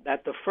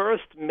that the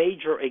first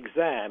major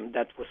exam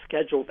that was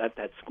scheduled at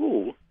that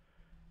school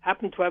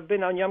happened to have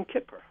been on Yom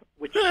Kippur,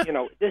 which, you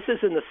know, this is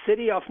in the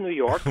city of New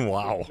York.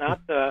 Wow. It's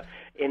not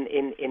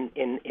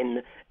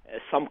in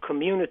some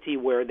community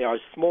where there are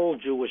small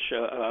Jewish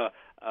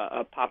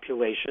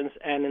populations,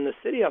 and in the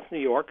city of New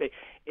York,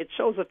 it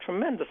shows a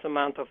tremendous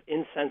amount of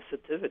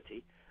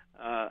insensitivity,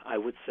 I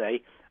would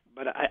say.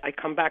 But I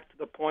come back to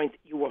the point,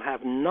 you will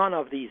have none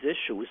of these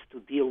issues to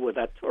deal with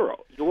at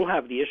Touro. You will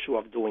have the issue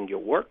of doing your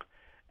work,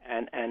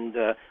 and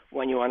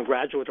when you're on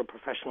graduate or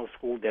professional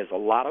school, there's a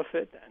lot of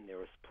it, and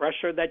there is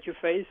pressure that you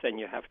face, and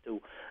you have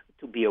to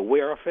be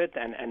aware of it,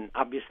 and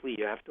obviously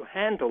you have to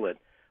handle it.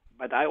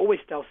 But I always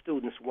tell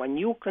students, when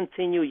you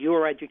continue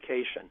your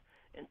education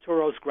in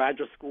Touro's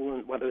graduate school,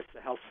 and whether it's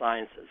the health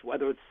sciences,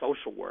 whether it's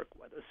social work,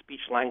 whether it's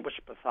speech-language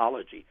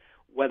pathology,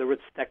 whether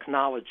it's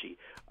technology,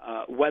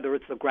 whether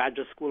it's the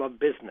graduate school of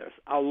business,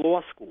 our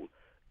law school,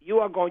 you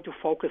are going to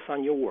focus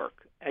on your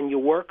work. And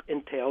your work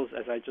entails,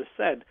 as I just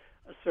said,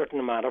 a certain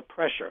amount of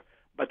pressure.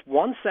 But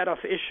one set of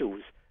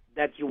issues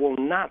that you will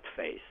not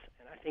face,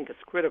 and I think it's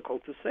critical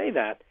to say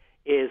that,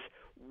 is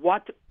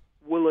what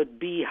will it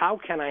be, how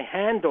can I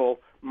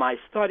handle my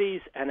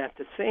studies and at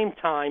the same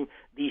time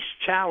these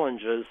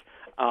challenges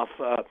of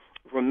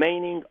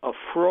remaining a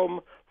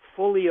frum,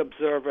 fully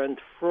observant,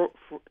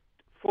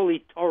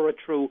 fully Torah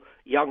true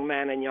young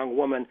man and young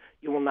woman.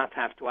 You will not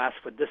have to ask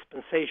for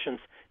dispensations.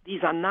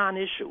 These are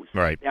non-issues.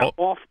 Right. They're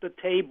off the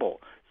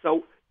table.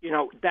 So, you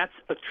know, that's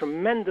a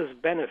tremendous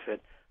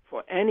benefit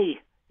for any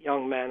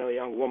young man or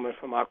young woman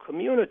from our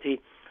community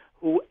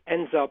who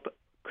ends up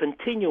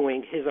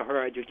continuing his or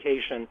her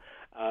education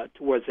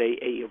towards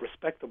a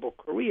respectable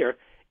career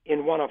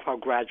in one of our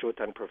graduate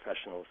and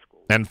professional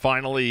schools. And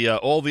finally,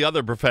 all the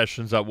other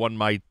professions that one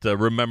might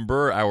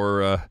remember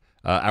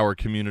our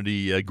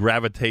community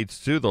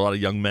gravitates to. There are a lot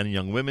of young men and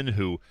young women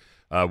who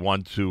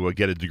want to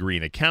get a degree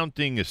in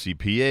accounting, a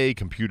CPA,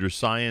 computer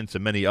science,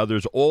 and many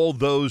others. All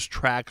those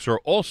tracks are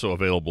also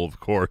available, of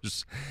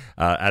course,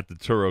 at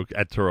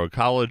Touro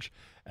College,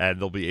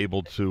 and they'll be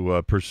able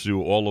to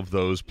pursue all of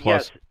those.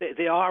 Plus, yes,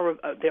 they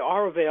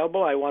are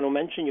available. I want to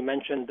mention, you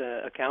mentioned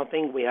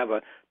accounting. We have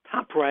a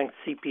top-ranked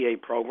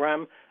CPA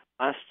program.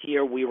 Last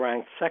year, we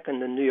ranked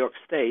second in New York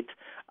State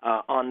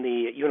on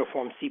the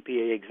uniform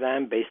CPA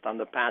exam based on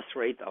the pass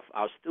rate of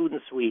our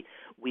students. We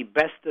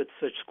bested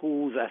such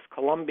schools as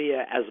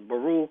Columbia, as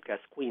Baruch, as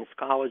Queens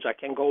College. I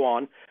can go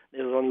on.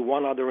 There's only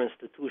one other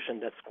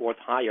institution that scored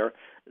higher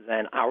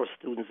than our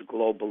students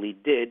globally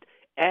did.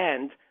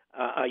 And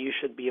you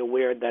should be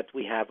aware that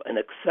we have an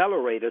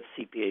accelerated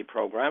CPA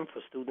program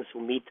for students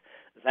who meet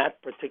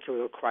that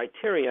particular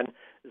criterion.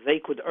 They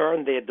could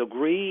earn their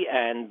degree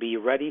and be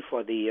ready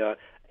for the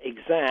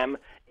exam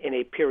in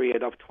a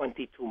period of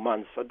 22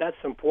 months. So that's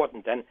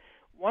important. And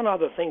one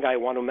other thing I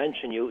want to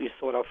mention, you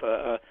sort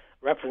of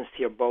referenced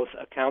here both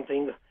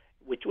accounting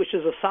which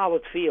is a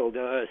solid field.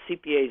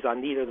 CPAs are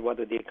needed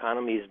whether the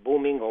economy is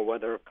booming or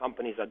whether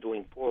companies are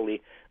doing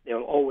poorly.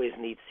 They'll always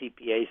need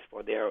CPAs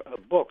for their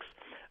books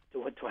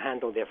to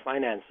handle their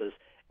finances.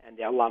 And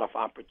there are a lot of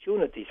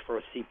opportunities for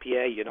a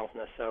CPA. You don't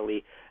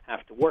necessarily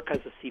have to work as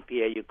a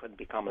CPA. You could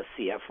become a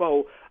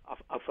CFO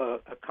of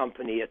a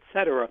company,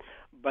 etc.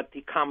 But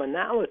the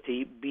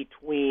commonality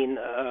between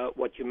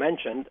what you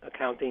mentioned,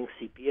 accounting,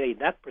 CPA,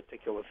 that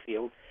particular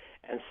field,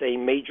 and, say,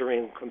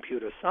 majoring in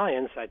computer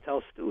science, I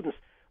tell students,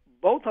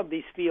 both of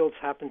these fields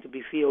happen to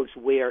be fields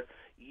where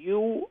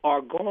you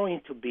are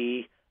going to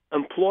be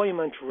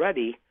employment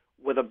ready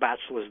with a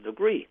bachelor's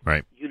degree.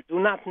 Right. You do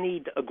not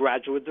need a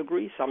graduate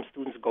degree. Some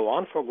students go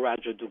on for a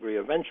graduate degree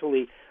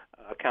eventually.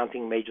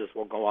 Accounting majors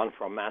will go on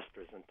for a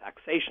master's in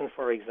taxation,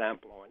 for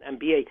example, or an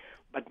MBA.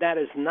 But that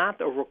is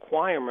not a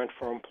requirement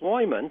for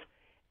employment.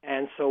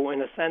 And so,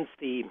 in a sense,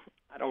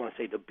 I don't want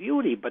to say the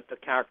beauty, but the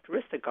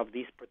characteristic of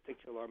these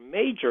particular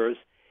majors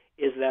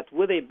is that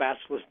with a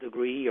bachelor's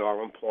degree, you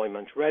are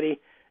employment ready.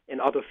 In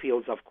other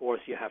fields, of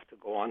course, you have to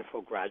go on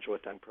for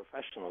graduate and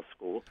professional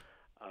school.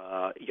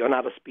 You're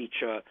not a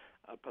speech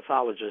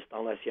pathologist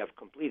unless you have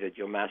completed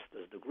your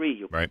master's degree.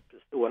 You can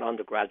just do an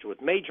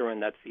undergraduate major in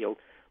that field,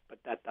 but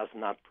that does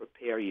not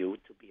prepare you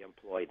to be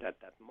employed at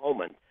that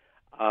moment.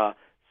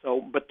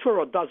 But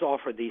Touro does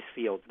offer these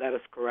fields. That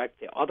is correct.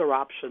 There are other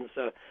options,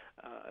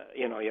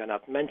 you're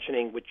not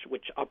mentioning,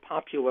 which are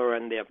popular,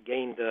 and they have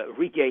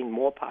regained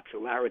more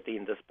popularity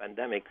in this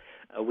pandemic.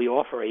 We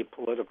offer a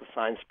political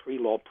science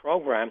pre-law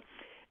program,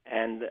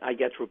 and I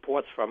get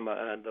reports from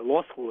the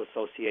Law School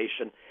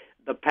Association.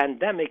 The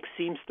pandemic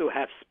seems to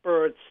have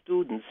spurred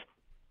students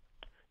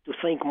to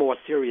think more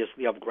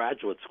seriously of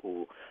graduate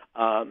school.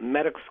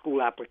 Medical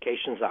school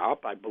applications are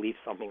up, I believe,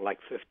 something like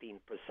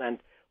 15%.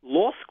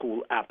 Law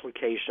school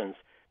applications,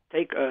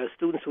 take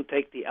students who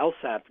take the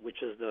LSAT,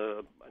 which is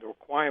the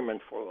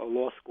requirement for a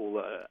law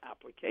school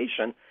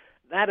application,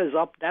 that is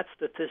up. That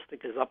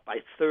statistic is up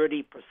by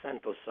 30%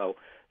 or so.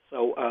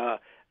 So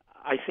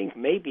I think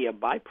maybe a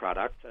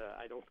byproduct,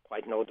 I don't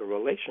quite know the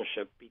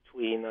relationship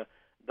between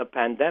the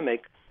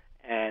pandemic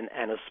and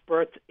a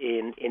spurt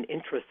in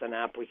interest and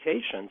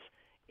applications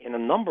in a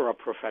number of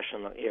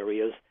professional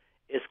areas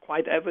is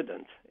quite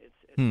evident.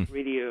 It's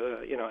really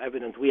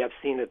evident. We have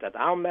seen it at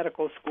our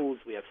medical schools.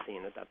 We have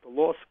seen it at the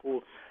law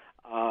school.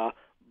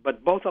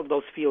 But both of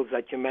those fields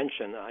that you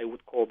mentioned, I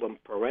would call them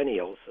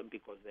perennials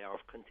because they are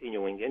of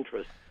continuing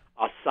interest,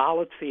 are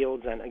solid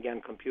fields. And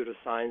again, computer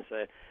science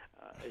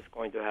is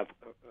going to have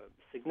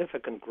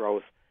significant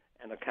growth,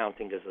 and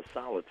accounting is a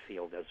solid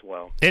field as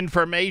well.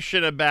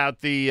 Information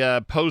about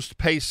the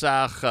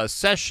post-Pesach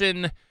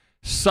session,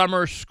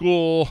 summer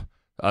school,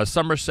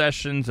 summer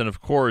sessions, and, of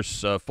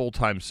course,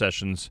 full-time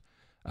sessions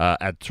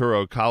at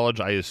Touro College.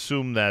 I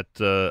assume that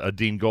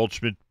Dean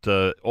Goldschmidt,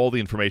 all the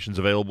information is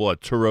available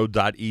at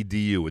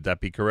touro.edu. Would that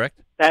be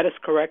correct? That is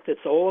correct.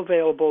 It's all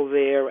available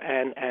there,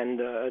 and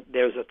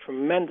there's a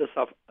tremendous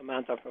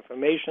amount of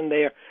information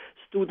there.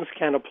 Students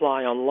can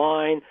apply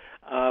online.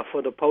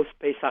 For the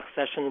post-Pesach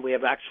session, we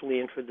have actually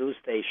introduced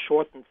a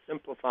short and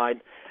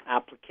simplified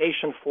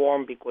application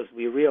form because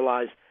we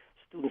realize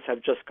students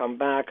have just come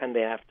back and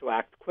they have to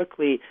act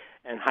quickly,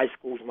 and high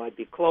schools might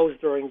be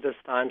closed during this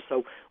time.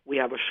 So we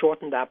have a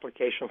shortened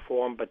application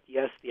form, but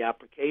yes, the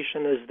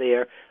application is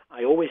there.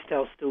 I always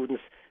tell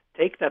students,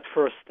 take that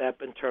first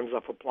step in terms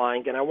of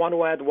applying. And I want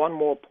to add one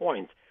more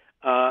point.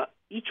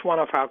 Each one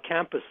of our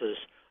campuses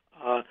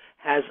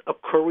has a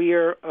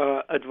career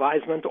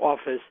advisement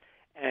office,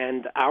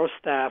 and our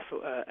staff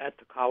at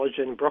the college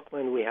in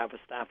Brooklyn, we have a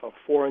staff of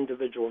 4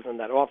 individuals in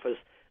that office.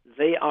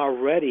 They are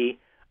ready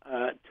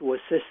to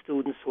assist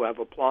students who have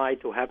applied,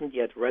 who haven't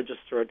yet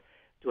registered,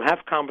 to have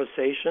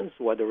conversations,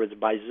 whether it's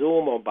by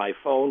Zoom or by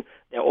phone.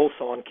 They're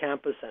also on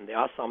campus, and there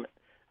are some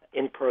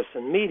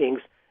in-person meetings,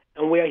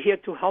 and we are here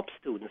to help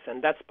students.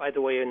 And that's, by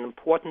the way, an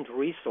important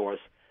resource.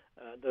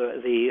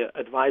 The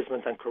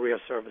Advisement and Career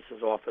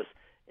Services Office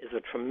is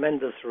a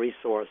tremendous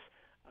resource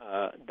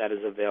that is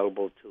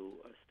available to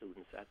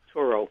students at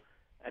Touro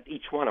at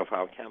each one of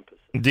our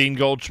campuses. Dean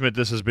Goldschmidt,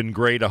 this has been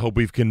great. I hope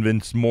we've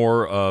convinced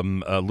more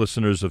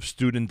listeners of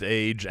student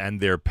age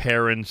and their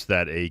parents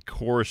that a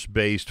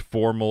course-based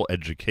formal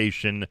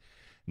education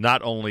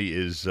not only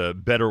is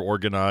better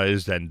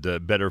organized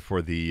and better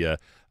for the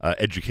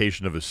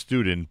education of a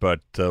student,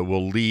 but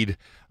will lead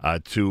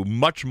to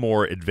much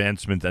more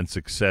advancement and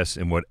success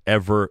in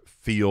whatever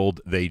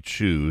field they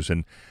choose.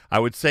 And I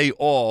would say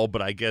all,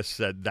 but I guess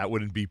that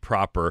wouldn't be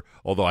proper,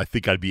 although I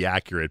think I'd be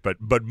accurate.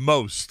 But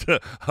most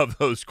of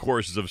those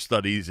courses of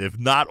studies, if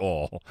not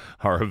all,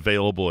 are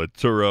available at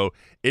Touro.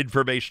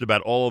 Information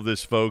about all of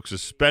this, folks,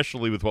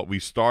 especially with what we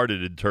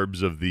started in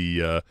terms of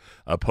the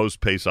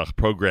post-Pesach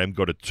program,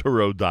 go to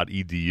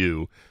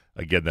touro.edu.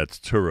 Again, that's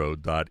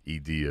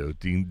touro.edu.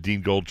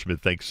 Dean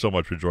Goldschmidt, thanks so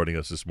much for joining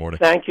us this morning.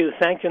 Thank you,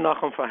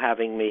 Nachum, for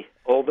having me.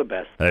 All the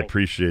best. I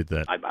appreciate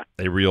that. Bye-bye.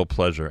 A real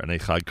pleasure. And a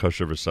Chag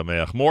Kosher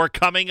v'Sameach. More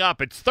coming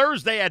up. It's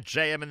Thursday at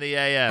JM in the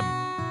AM.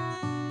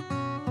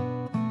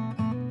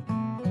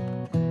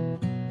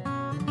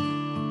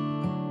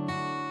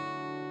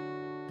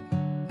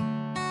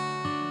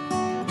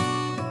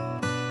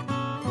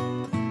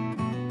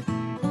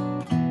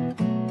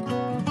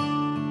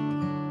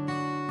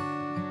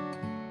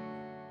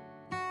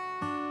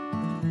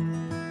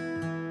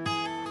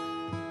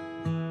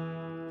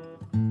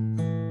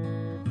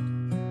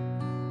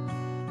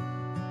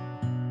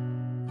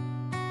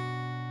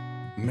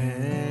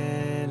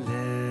 מלך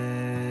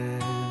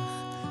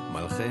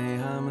מלכי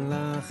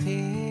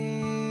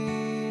המלכים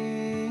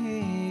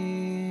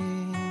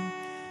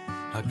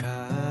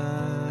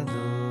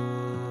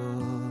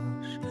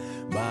הקדוש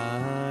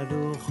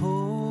ברוך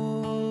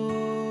הוא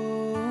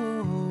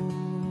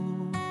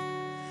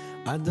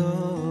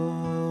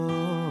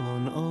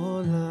אדון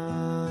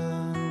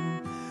עולם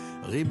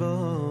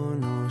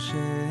ריבונו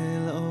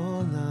של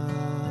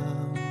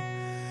עולם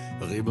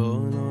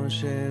ריבונו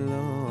של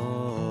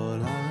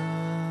עולם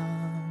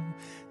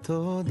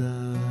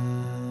תודה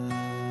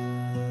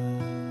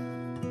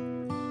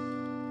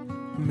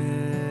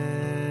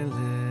מלך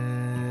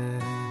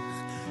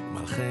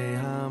מלכי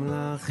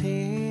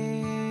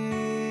המלכים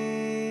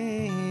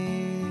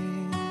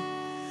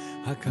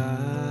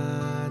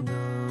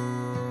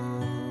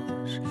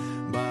הקדוש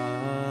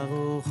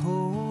ברוך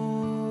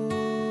הוא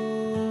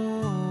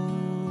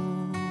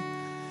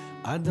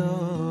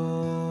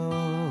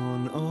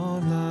אדון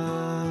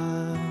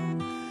עולם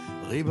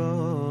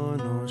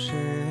ריבונו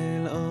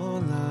של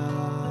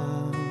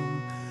עולם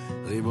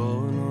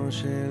ריבונו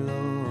של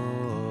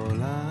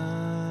עולם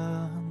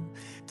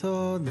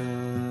תודה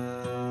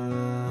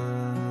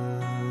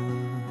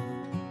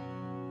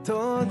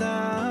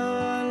תודה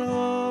על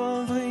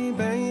רוב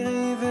ריבי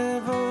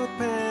רבבות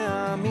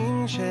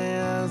פעמים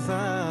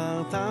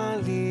שעזרת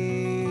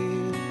לי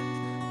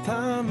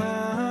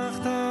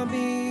תמכת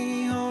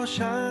בי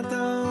הושעת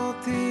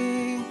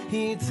אותי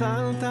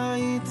הצלת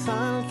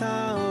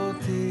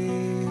אותי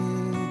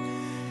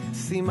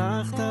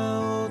שימחת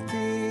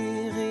אותי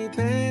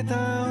ריפאת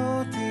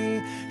אותי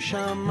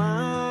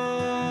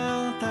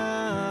שמרת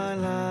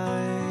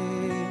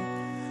עליי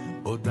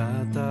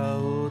הודעת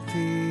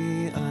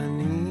אותי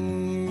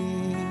אני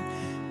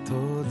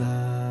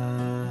תודה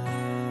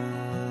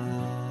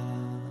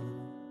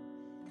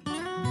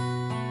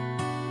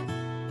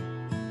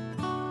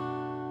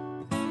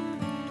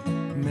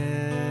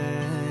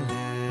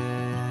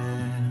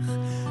מלך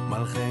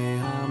מלכי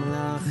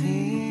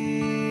המלכים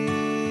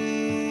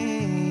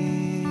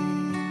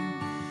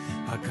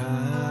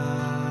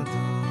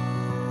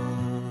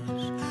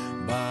הקדוש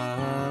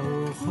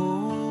ברוך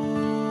הוא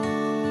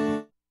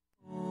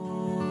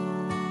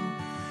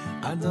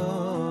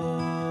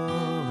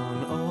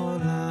אדון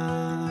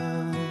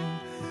עולם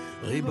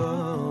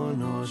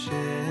ריבונו של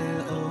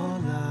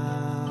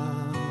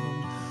עולם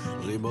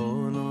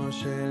ריבונו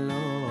של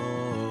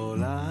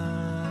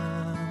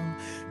עולם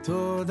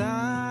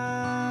תודה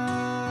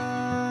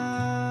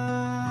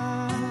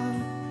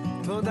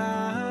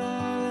תודה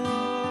על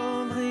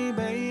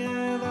ריבי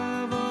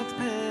רבבות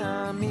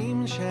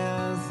פעמים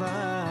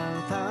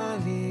שעזרת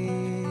לי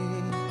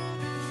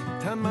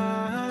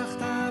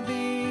תמכת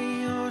בי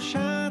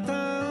הושעת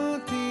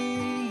אותי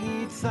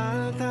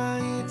הצלת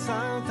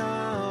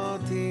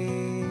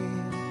אותי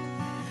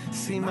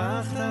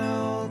שימחת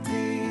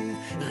אותי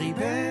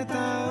ריפאת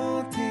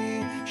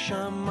אותי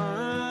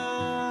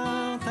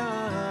שמרת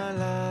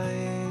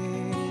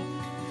עליי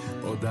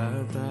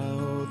הודעת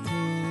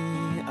אותי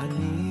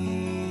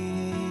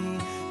אני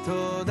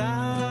תודה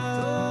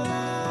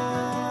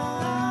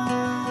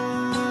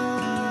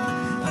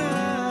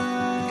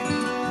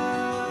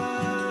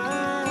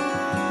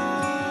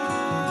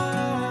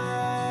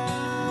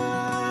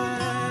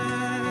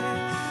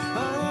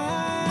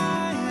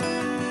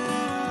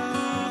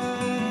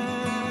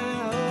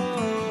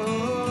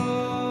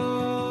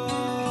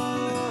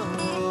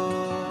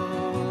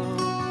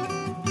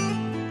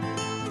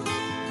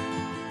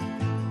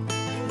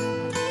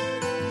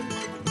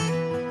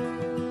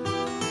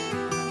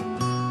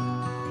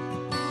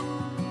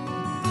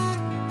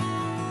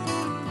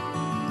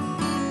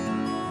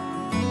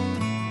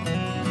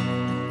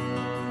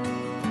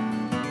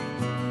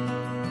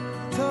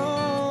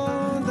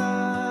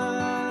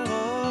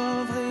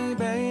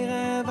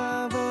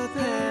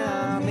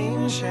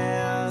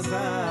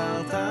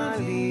שעזרת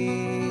לי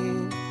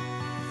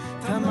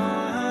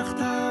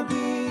תמכת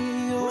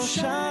בי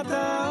הושעת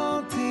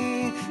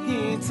אותי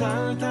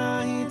הצלת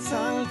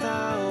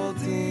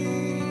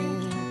אותי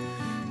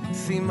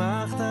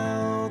שימחת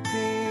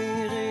אותי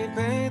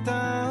ריפאת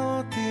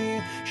אותי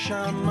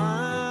שמרת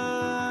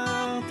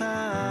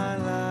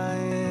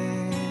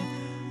עליי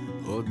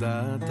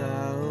הודעת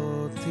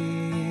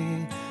אותי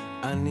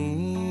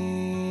אני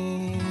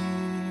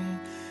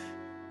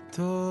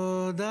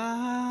תודה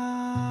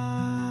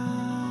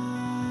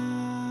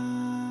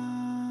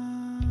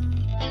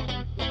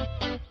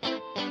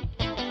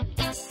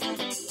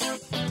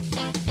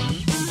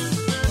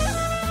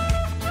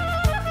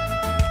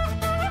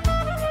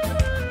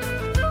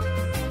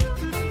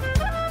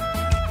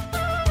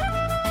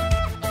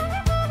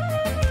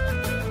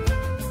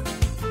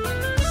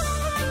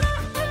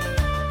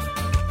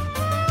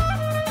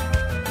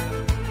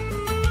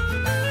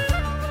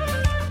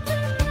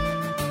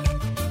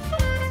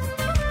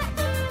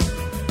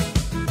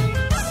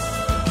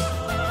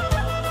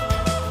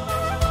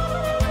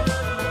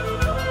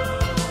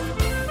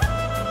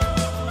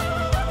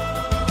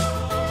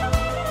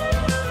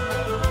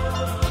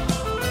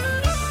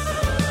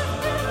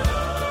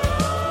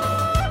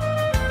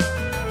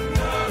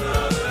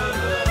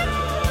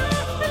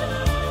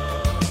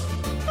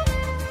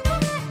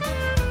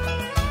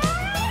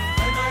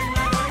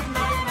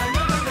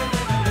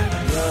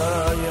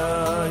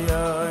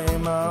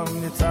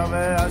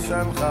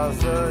Hashem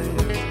Chazoi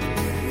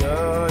Yo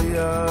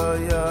yo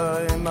yo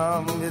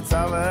Imam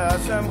Mitzvah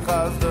Hashem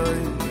Chazoi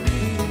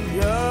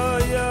Yo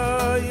yo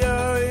yo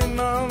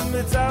Imam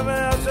Mitzvah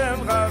Hashem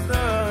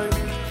Chazoi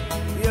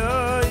Yo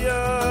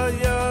yo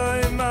yo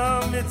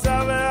Imam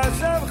Mitzvah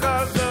Hashem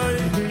Chazoi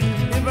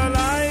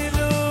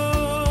Ibalaylu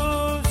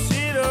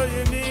Shiro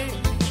Yemi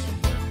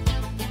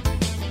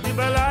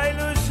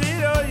Ibalaylu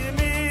Shiro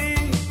Yemi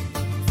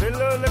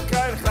Velo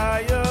Lekar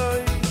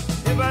Chayoi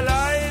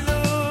Ibalaylu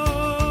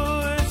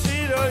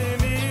Shiro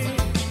Yemi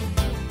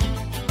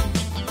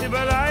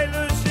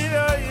Ibalaylu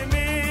Shiro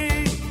Yemi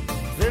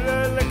Velo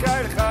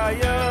Lekar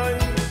Chayoi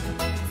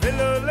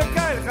Velo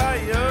Lekar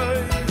Chayoi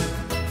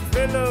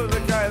Velo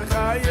Lekar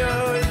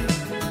Chayoi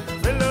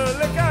Velo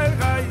Lekar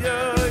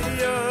Chayoi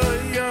Yo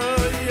yo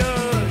yo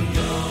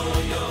Yo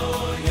yo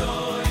yo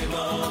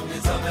Imam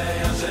Mitzvah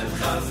Hashem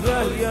Chazdo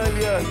Yo yo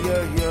yo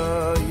yo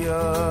yo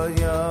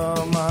yo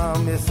Imam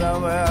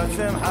Mitzvah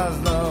Hashem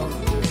Chazdo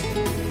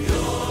Yo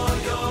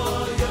yo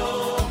yo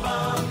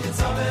Imam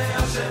Mitzvah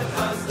Hashem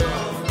Chazdo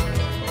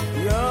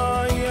Yo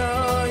yo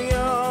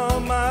yo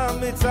Imam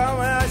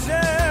Mitzvah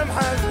Hashem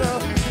Chazdo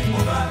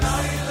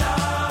ובלילה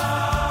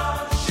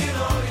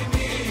שירו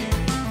עימי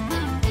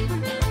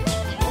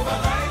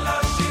ובלילה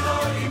שירו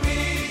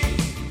עימי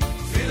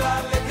תפילה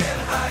לקר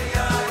חיי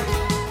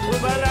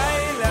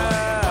ובלילה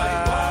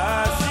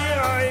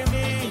שירו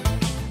עימי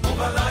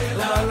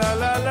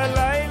ובלילה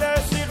לילה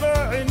שירו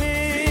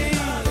עימי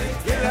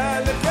תפילה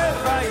לקר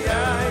חיי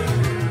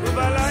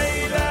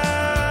ובלילה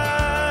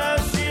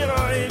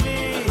שירו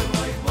עימי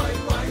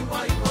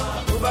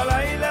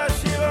ובלילה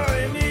שירו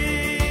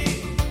עימי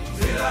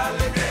תפילה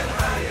לקר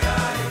חיי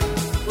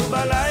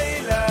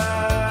ובלילה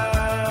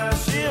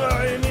שירו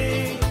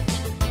עימי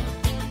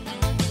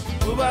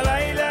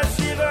ובלילה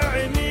שירו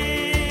עימי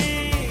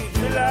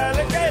תפילה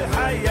לקר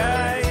חיי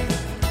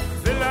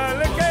תפילה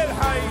לקר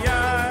חיי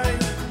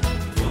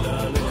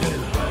תפילה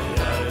לקר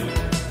חיי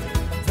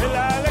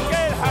תפילה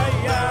לקר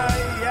חיי יא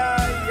יא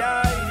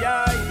יא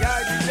יא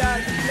יא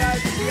יא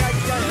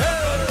יא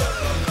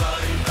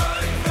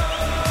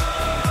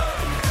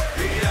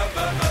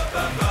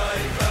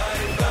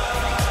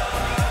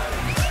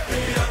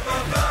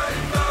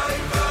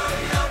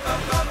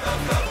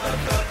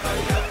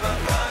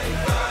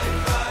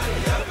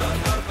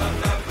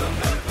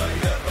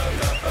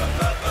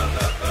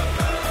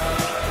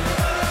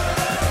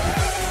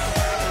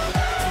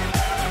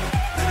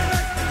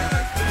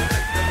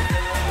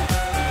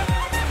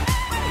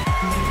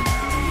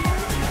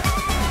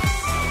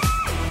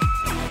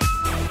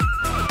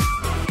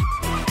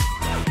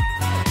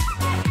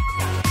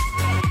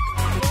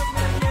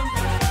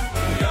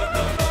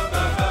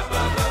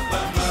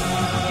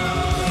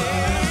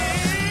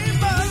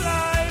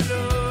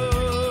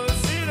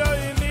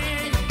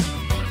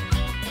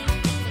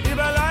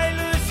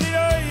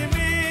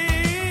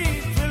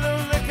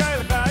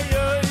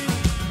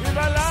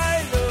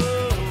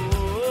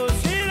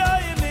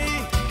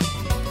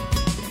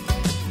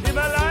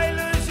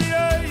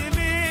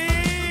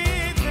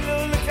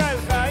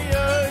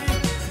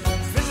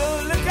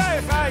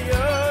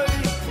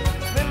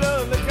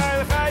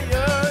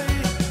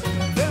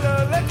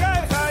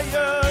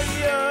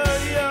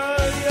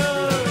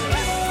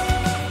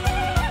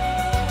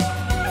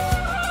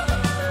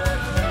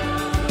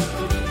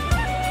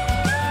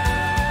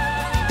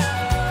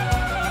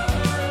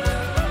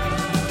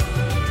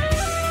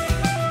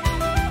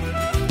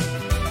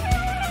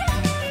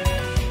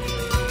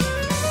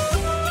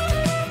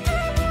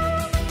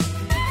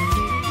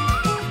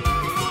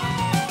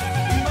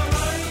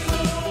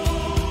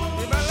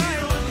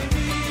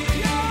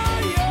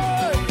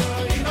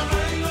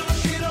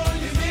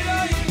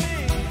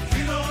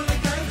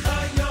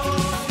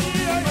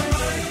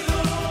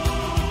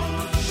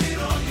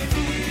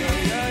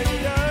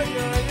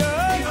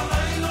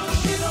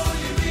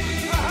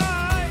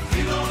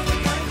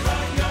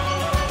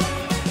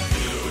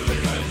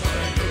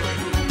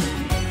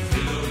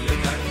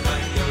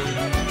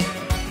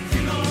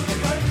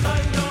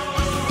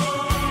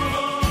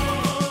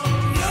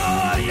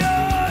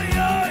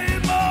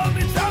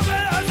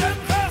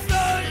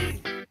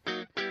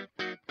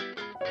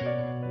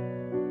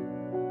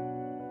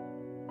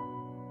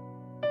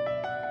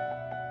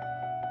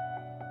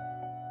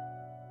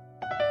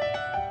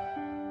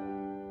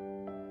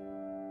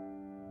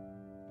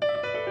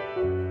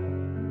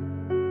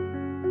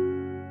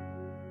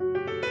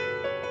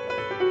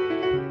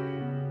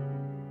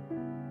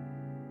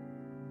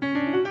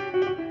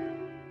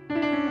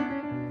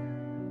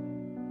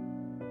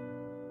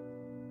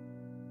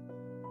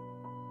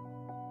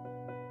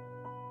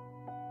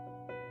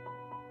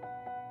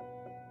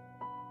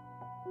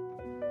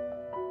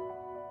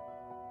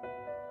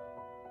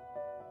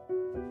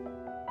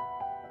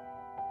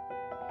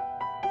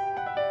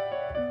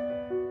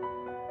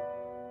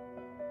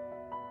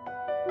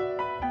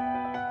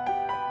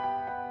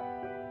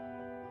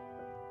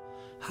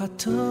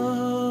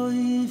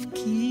הטוב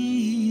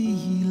כי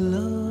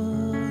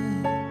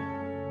אלוהי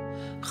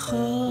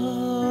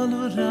כל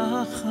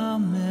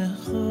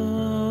רחמך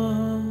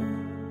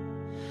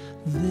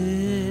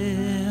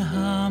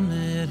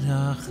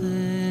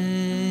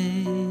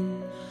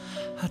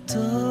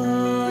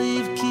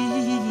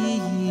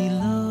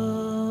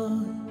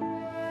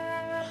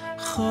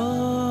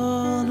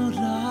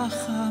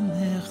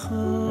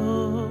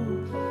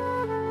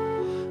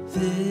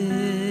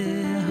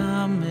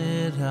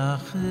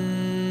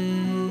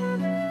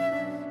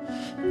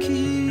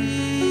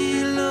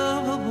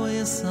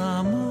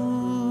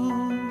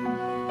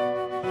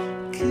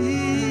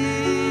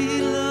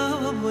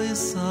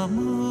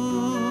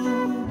יסמו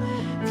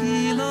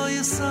כי לא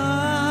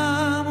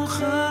יסמו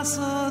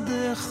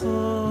חסודך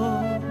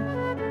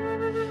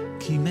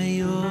כי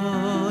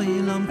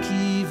מיועלם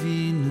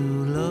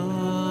קיווינו לך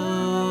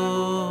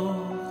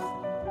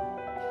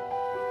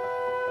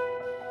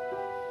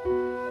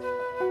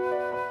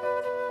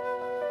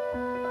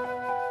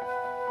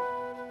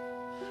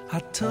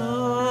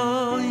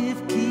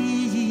הטוב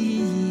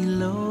כי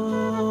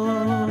לא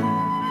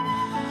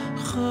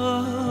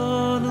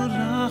כל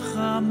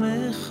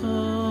רחמך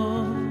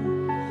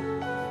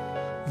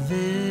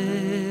והמרחם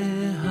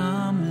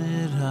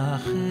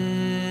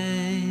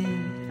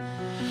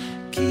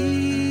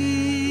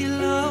כי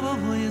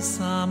לא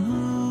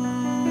יסמו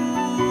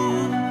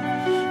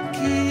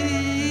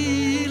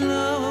כי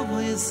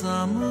לא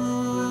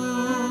יסמו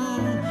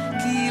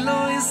כי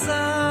לא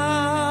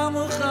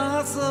יסמו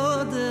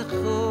חסודך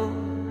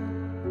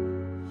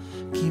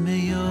כי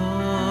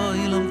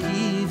מיועלם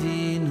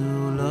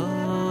קיווינו לך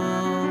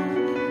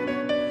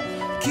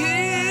כי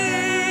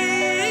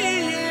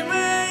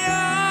מיועלם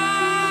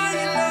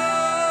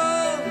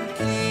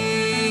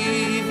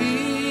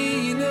קיווינו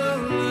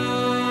לך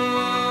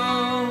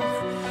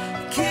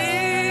כי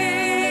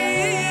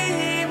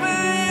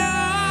מיועלם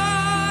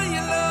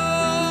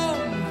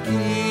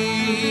קיווינו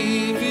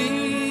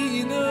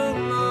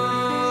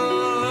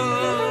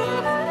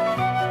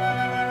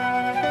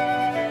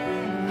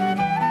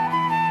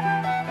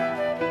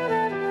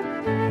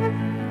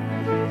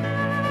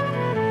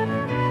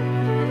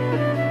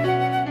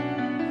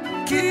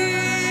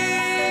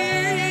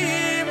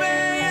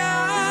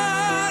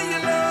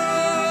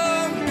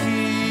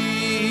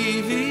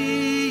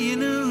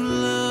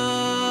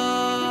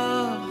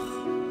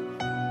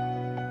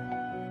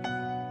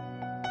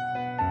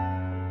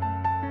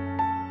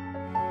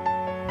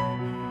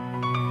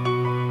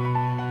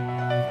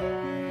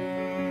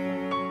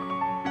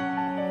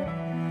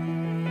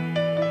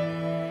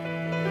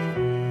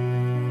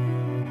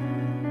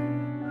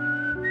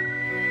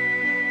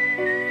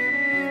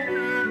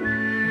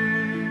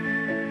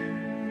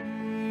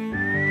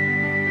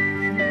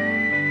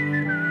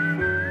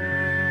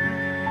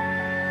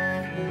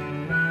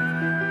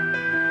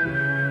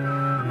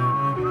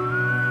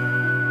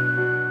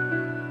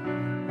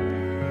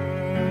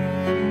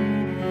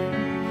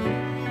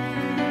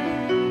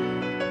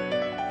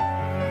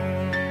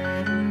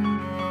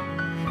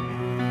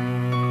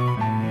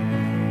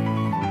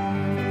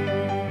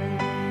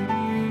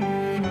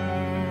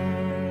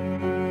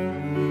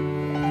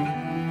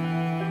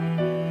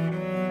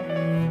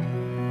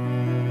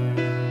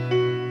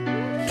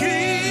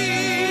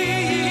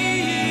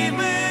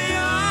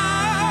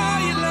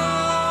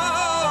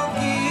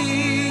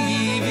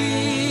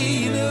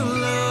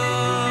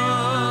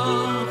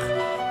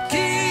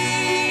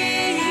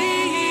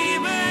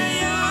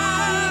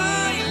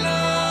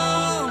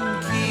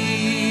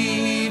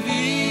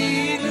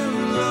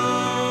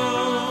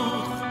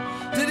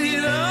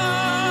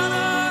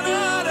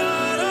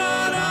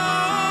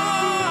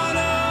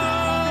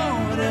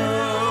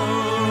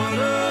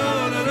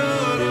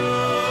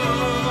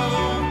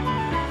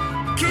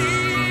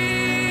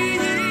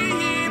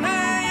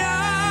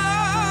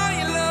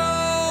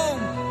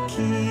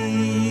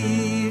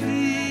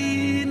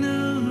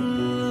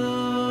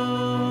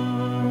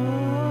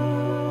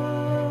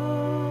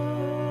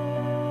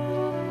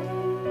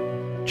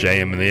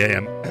JM in the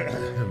AM.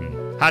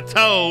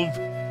 Hatov.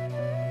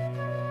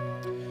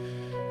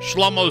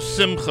 Shlomo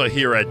Simcha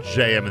here at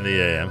JM in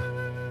the AM.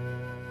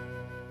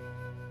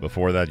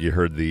 Before that, you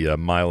heard the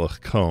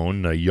Meilach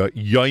Cohn.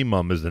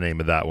 Yoimam is the name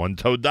of that one.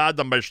 Todah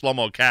done by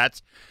Shlomo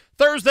Katz.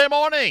 Thursday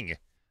morning.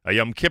 A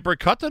Yom Kippur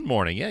Katan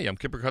morning. Yeah, Yom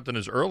Kippur Katan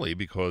is early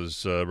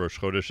because Rosh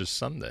Chodesh is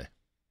Sunday.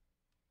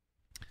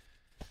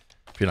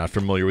 If you're not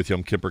familiar with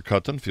Yom Kippur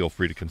Katan, feel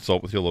free to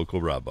consult with your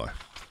local rabbi.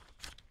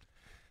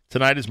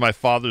 Tonight is my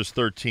father's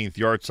 13th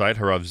yahrzeit,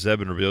 Harav Zeb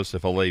and Rabbi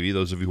Yosef Alevi.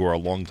 Those of you who are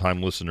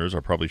longtime listeners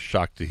are probably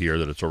shocked to hear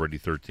that it's already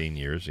 13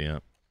 years. Yeah.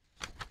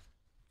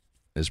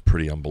 It's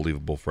pretty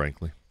unbelievable,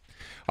 frankly.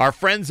 Our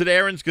friends at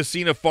Aaron's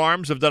Casino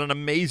Farms have done an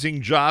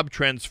amazing job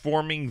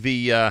transforming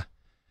the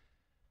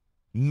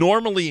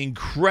normally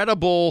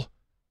incredible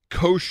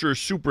kosher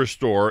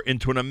superstore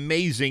into an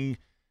amazing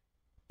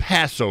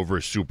Passover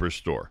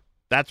superstore.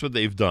 That's what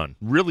they've done.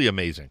 Really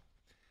amazing.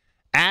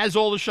 As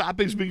all the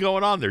shopping's been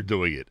going on, they're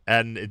doing it.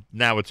 And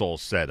now it's all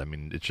set. I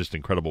mean, it's just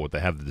incredible what they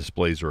have. The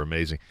displays are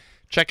amazing.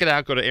 Check it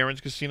out. Go to Aaron's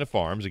Casino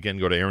Farms. Again,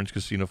 go to Aaron's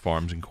Casino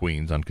Farms in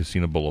Queens on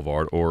Casino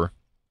Boulevard or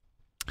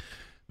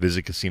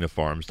visit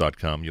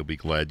CasinoFarms.com. You'll be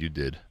glad you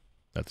did.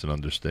 That's an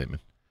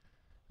understatement.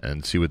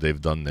 And see what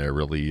they've done there.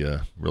 Really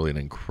an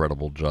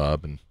incredible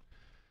job. And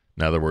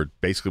now that we're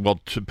basically,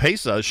 to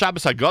Pesach,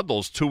 Shabbos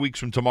HaGadol is 2 weeks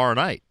from tomorrow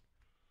night.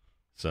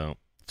 So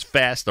it's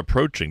fast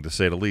approaching, to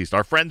say the least.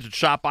 Our friends at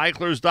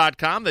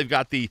ShopEichlers.com, they've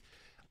got the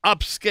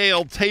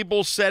upscale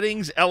table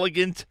settings,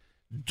 elegant,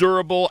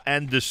 durable,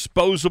 and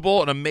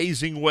disposable. An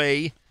amazing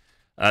way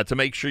to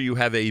make sure you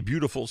have a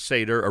beautiful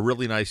Seder, a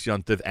really nice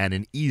Yontif, and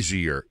an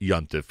easier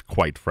Yontif,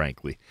 quite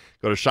frankly.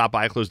 Go to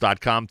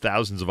shopeichler's.com.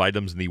 Thousands of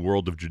items in the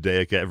world of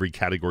Judaica, every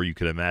category you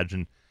can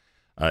imagine.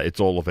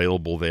 It's all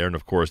available there. And,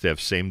 of course, they have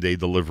same-day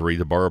delivery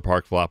to Borough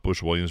Park,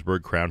 Flatbush,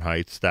 Williamsburg, Crown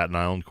Heights, Staten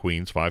Island,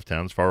 Queens, Five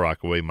Towns, Far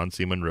Rockaway,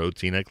 Muncie, Monroe,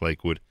 Teaneck,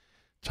 Lakewood,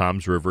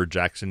 Toms River,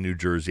 Jackson, New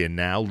Jersey. And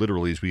now,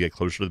 literally, as we get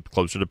closer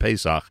to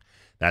Pesach,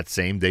 that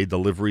same-day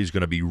delivery is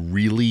going to be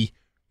really,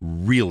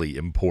 really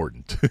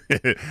important.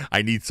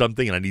 I need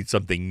something, and I need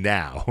something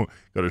now.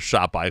 Go to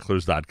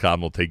shopeichler's.com.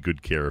 They'll take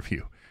good care of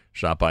you.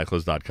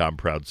 ShopEichlers.com,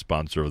 proud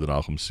sponsor of the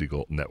Nachum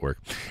Segal Network.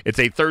 It's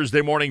a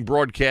Thursday morning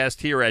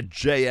broadcast here at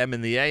JM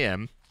in the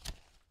AM.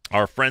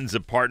 Our friends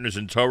at Partners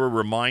in Torah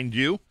remind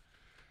you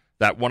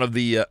that one of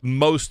the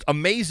most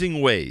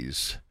amazing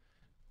ways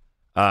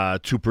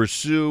to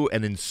pursue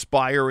an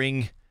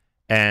inspiring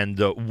and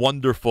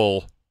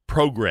wonderful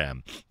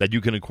program that you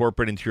can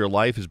incorporate into your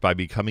life is by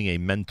becoming a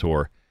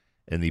mentor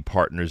in the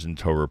Partners in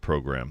Torah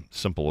program.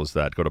 Simple as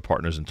that. Go to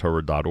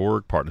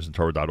partnersintorah.org.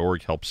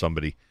 Partnersintorah.org helps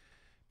somebody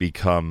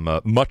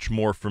become much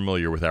more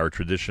familiar with our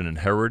tradition and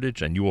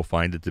heritage, and you will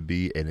find it to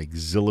be an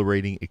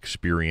exhilarating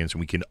experience. And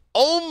we can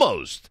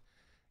almost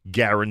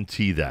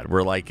guarantee that.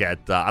 We're like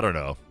at,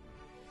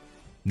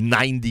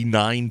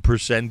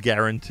 99%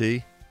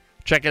 guarantee.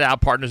 Check it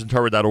out,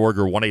 partnersintorah.org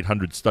or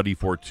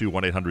 1-800-STUDY-42,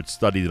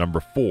 1-800-STUDY, the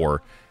number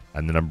 4,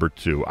 and the number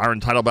 2. Aaron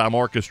Teitelbaum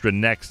Orchestra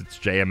next. It's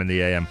JM in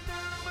the AM.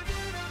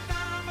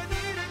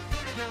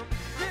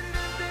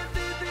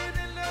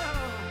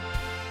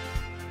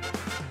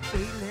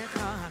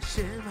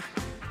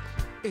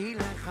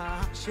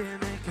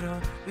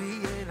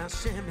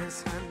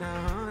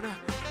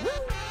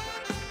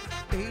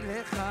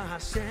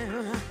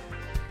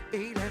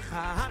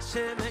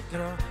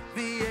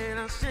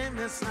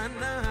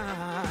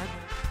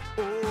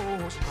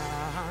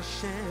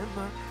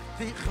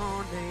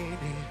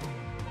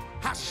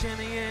 Hashem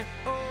yeh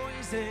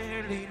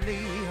oizer li li,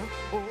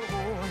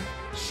 oh,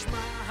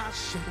 shma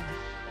Hashem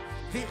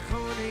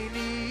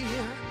v'choneni.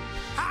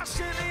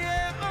 Hashem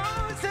yeh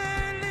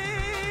oizer li,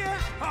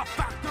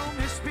 afachto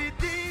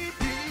mispidi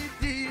di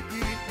di di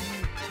di,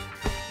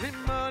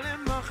 limo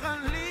limo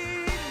chali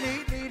li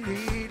li li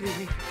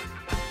li,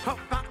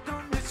 afachto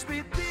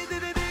mispidi di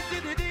di di di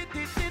di di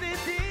di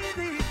di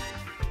di,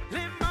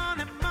 limo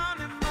limo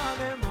limo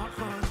limo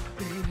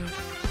chali,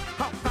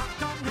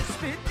 afachto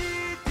mispidi.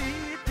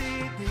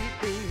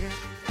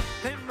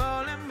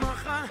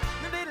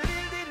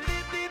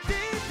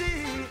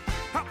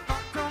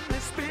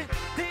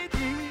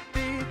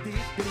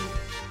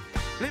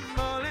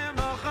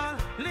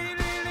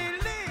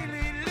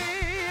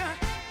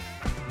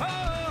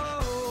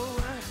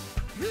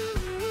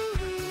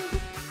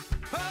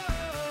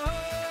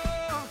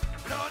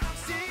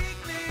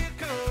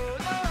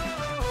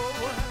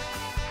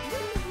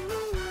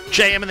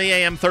 JM in the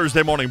AM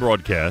Thursday morning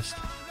broadcast.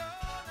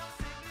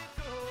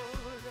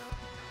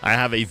 I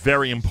have a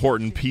very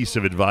important piece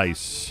of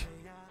advice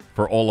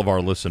for all of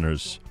our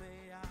listeners.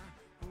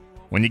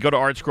 When you go to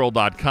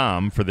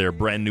artscroll.com for their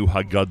brand new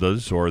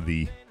Haggadahs or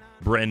the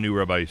brand new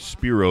Rabbi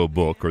Spiro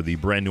book or the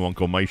brand new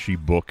Uncle Maishi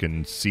book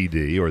and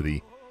CD or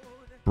the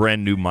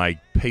brand new My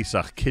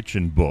Pesach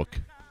Kitchen book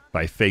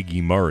by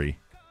Fagi Murray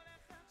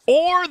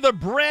or the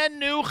brand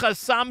new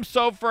Chassam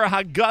Sofer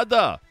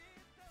Haggadah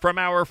from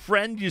our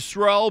friend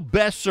Yisrael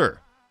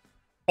Besser,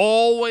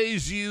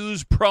 always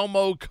use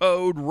promo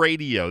code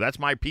radio. That's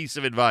my piece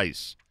of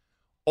advice.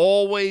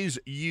 Always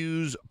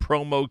use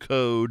promo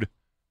code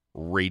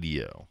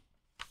radio.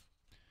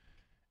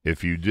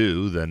 If you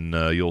do, then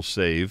you'll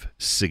save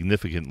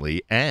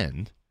significantly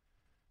and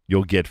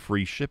you'll get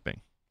free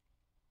shipping.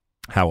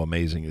 How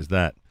amazing is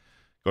that?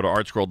 Go to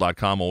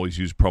artscroll.com. Always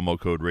use promo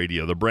code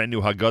radio. The brand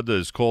new Haggadah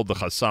is called the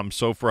Chassam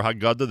Sofer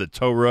Haggadah, the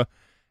Torah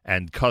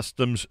and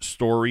Customs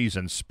Stories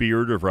and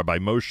Spirit of Rabbi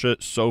Moshe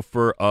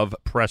Sofer of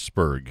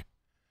Pressburg.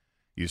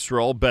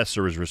 Yisrael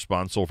Besser is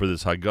responsible for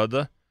this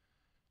Haggadah.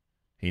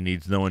 He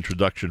needs no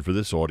introduction for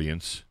this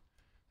audience,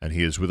 and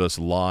he is with us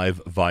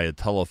live via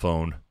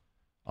telephone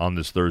on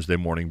this Thursday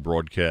morning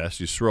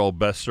broadcast. Yisrael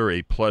Besser,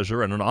 a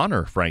pleasure and an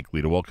honor,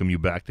 frankly, to welcome you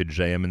back to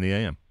JM in the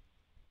AM.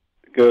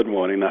 Good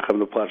morning, Nachum.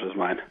 The pleasure's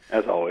mine,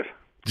 as always.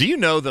 Do you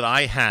know that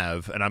I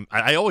have, and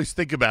I always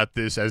think about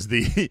this as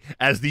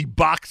the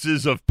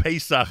boxes of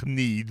Pesach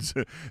needs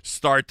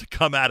start to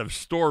come out of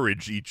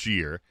storage each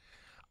year.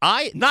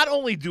 Not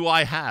only do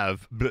I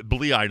have,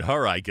 B'li Ein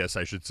Hara, I guess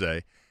I should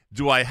say,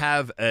 do I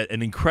have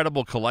an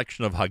incredible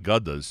collection of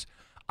Haggadahs.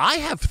 I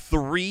have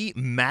 3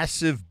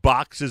 massive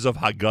boxes of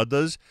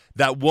Haggadahs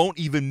that won't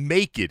even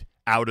make it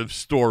out of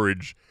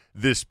storage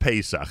this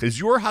Pesach. Is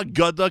your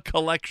Haggadah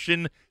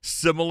collection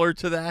similar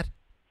to that?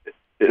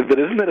 But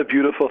isn't that a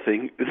beautiful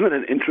thing? Isn't it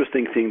an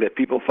interesting thing that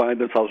people find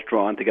themselves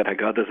drawn to get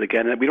Haggadahs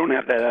again? And we don't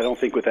have that, I don't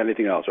think, with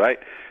anything else, right?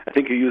 I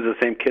think you use the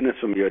same kinnis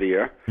from year to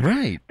year.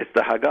 Right. It's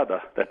the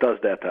Haggadah that does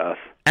that to us.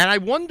 And I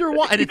wonder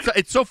why. And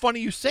it's so funny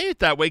you say it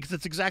that way, because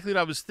it's exactly what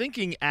I was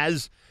thinking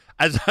as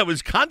I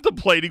was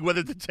contemplating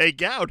whether to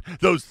take out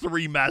those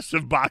 3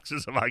 massive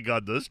boxes of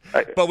Haggadahs.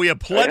 But we have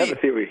plenty. I have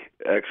a theory.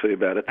 actually,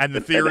 about it. And the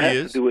It theory has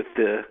is? to do with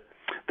the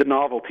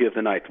novelty of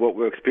the night, what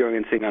we're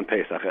experiencing on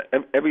Pesach.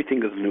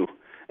 Everything is new.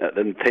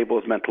 The table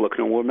is meant to look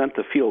new. We're meant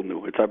to feel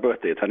new. It's our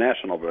birthday. It's our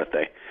national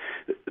birthday.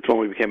 It's when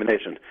we became a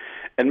nation.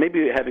 And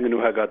maybe having a new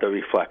Haggadah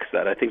reflects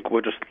that. I think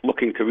we're just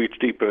looking to reach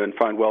deeper and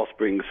find well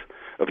springs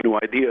of new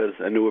ideas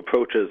and new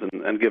approaches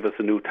and give us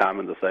a new time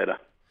in the Seder.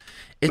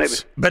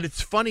 But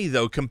it's funny,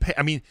 though.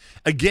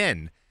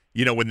 Again,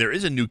 when there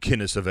is a new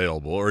Kinnis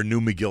available or a new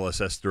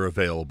Megillas Esther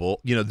available,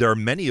 there are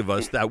many of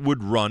us that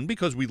would run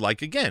because we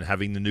like, again,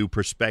 having the new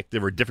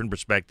perspective or different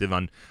perspective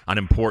on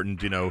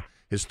important,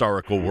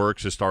 historical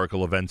works,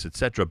 historical events,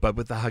 etc. But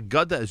with the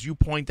Haggadah, as you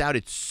point out,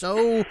 it's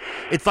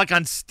like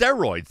on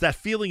steroids. That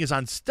feeling is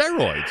on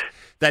steroids.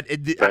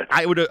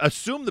 I would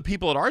assume the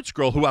people at Art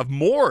Scroll who have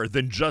more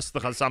than just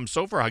the Chassam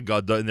Sofer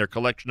Haggadah in their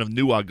collection of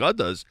new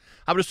Haggadahs,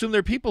 I would assume there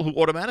are people who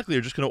automatically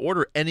are just going to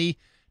order any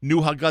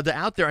new Haggadah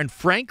out there. And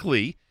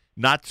frankly,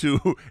 not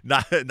to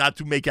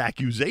make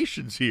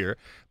accusations here,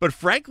 but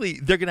frankly,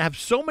 they're going to have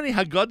so many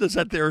Haggadahs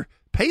at their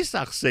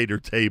Pesach Seder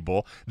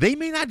table, they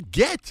may not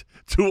get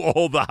to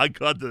all the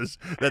Haggadahs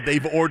that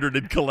they've ordered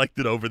and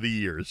collected over the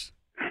years.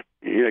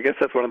 Yeah, I guess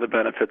that's one of the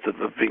benefits of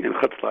being in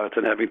Chutz La'aretz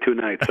and having two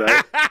nights,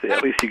 right? So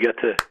at least you get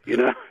to,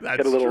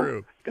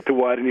 get to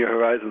widen your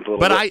horizons a little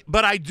bit.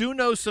 But I do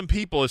know some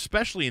people,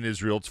 especially in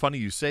Israel. It's funny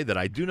you say that.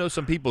 I do know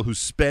some people who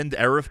spend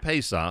Erev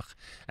Pesach,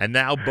 and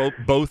now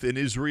both in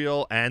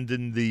Israel and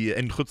in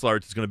Chutz La'aretz,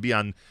 it's going to be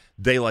on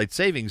daylight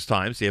savings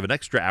time, so you have an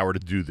extra hour to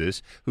do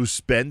this, who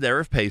spend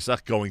Erev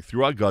Pesach going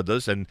through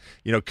Haggadahs and,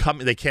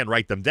 they can't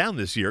write them down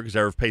this year because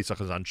Erev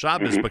Pesach is on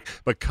Shabbos,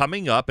 but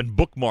coming up and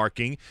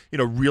bookmarking,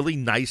 really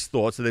nice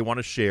thoughts that they want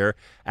to share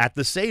at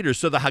the Seder.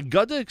 So the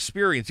Haggadah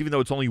experience, even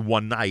though it's only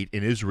one night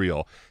in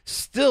Israel,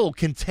 still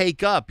can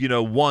take up,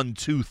 1,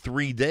 2,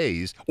 3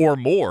 days or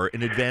more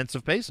in advance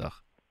of Pesach.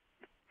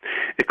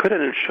 It could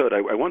and it should. I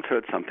once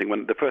heard something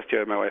when the first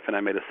year my wife and I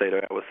made a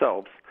Seder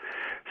ourselves.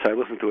 So I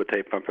listened to a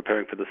tape on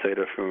preparing for the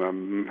Seder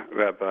from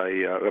Rabbi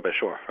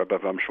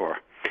Vam Shor.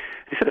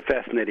 He said a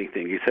fascinating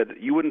thing. He said,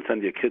 you wouldn't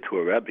send your kid to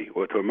a rabbi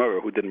or to a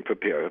Murrah who didn't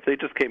prepare. If they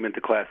just came into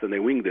class and they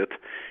winged it,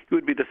 you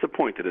would be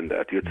disappointed in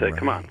that. You'd say,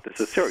 come on, this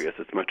is serious.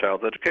 It's my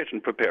child's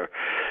education. Prepare.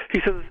 He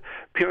says,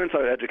 parents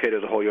are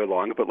educated the whole year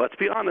long, but let's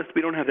be honest,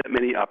 we don't have that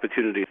many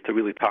opportunities to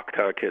really talk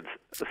to our kids.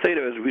 The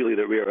Seder is really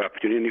the rare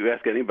opportunity, and you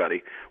ask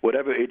anybody,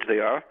 whatever age they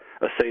are,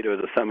 a Seder is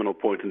a seminal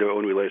point in their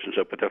own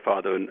relationship with their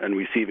father and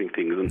receiving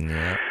things and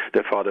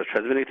their father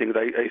transmitting things.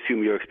 I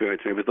assume your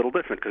experience maybe was a little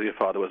different because your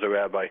father was a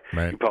rabbi.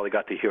 Right. You probably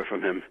got to hear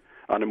from him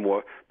on a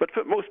more. But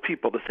for most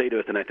people, the Seder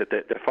is the night that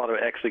their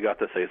father actually got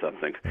to say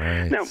something.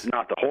 Right. Now,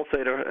 not the whole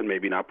Seder and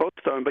maybe not both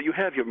of them, but you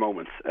have your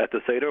moments at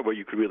the Seder where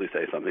you could really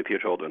say something to your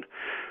children.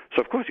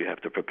 So, of course, you have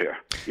to prepare.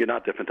 You're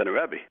not different than a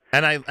rabbi.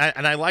 And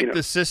I like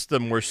the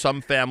system where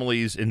some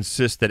families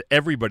insist that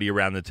everybody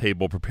around the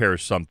table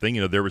prepares something.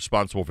 They're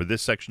responsible for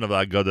this section of the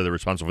Haggadah. They're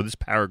responsible for this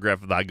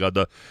paragraph of the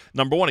Haggadah.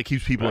 Number one, it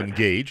keeps people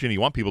engaged, and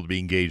you want people to be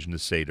engaged in the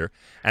Seder.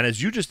 And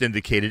as you just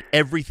indicated,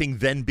 everything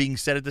then being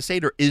said at the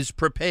Seder is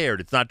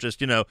prepared. It's not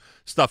just,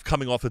 stuff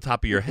coming off the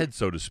top of your head,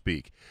 so to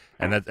speak.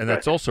 And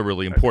that's also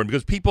really important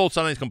because people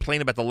sometimes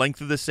complain about the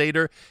length of the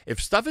Seder. If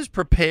stuff is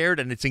prepared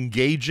and it's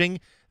engaging,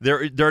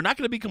 there are not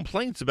going to be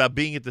complaints about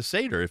being at the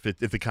Seder if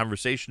the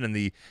conversation and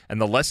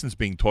the lessons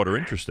being taught are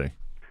interesting.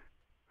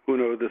 Who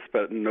knows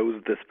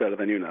this better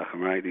than you, Nachum,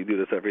 right? You do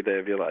this every day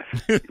of your life.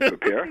 You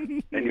prepare,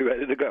 and you're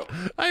ready to go.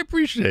 I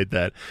appreciate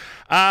that.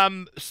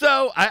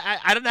 So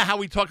I don't know how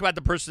we talk about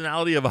the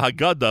personality of a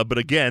Haggadah, but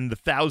again, the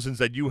thousands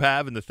that you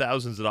have and the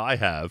thousands that I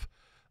have,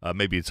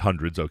 maybe it's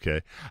hundreds,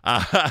 okay.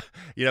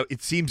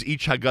 It seems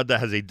each Haggadah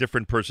has a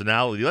different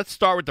personality. Let's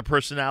start with the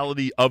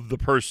personality of the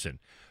person.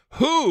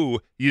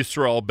 Who,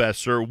 Yisrael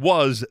Besser,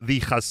 was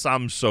the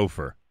Chassam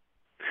Sofer?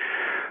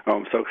 Oh,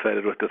 I'm so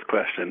excited with this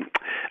question.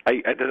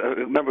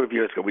 A number of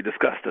years ago, we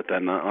discussed it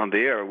then on the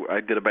air.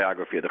 I did a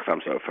biography of the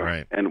Chassam Sofer.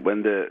 Right. And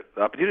when the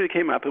opportunity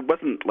came up, it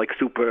wasn't like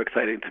super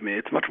exciting to me.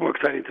 It's much more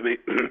exciting to me,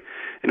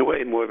 in a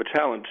way, and more of a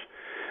challenge,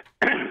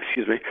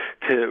 excuse me,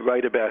 to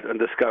write about and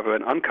discover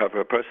and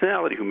uncover a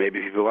personality who maybe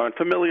people aren't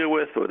familiar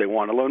with or they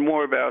want to learn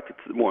more about.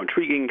 It's more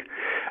intriguing.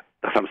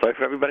 The Chassam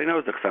Sofer, everybody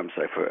knows the Chassam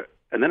Sofer.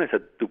 And then I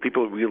said, do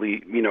people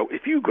really,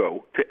 if you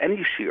go to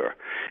any shiur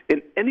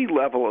in any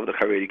level of the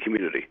Haredi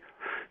community,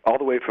 all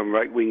the way from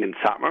right-wing in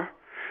Satmar,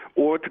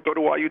 or to go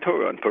to YU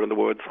Torah and put in the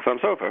words Chassam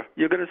Sofer,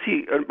 you're going to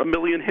see a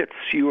million hits,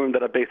 shiurim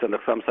that are based on the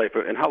Chassam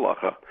Sofer in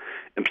halacha,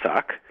 in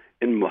psak,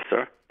 in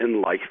musar,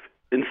 in life,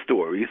 in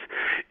stories,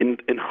 in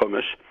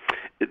chumash.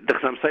 The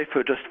Chassam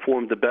Sofer just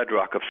formed the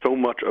bedrock of so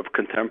much of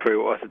contemporary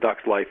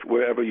Orthodox life,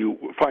 wherever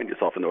you find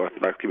yourself in the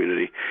Orthodox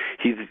community.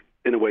 He's,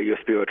 in a way, your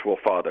spiritual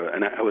father.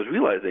 And I was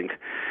realizing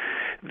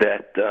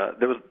that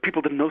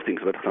people didn't know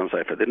things about Chassam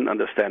Sofer. They didn't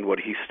understand what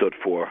he stood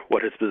for,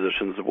 what his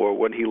positions were,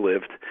 when he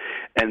lived,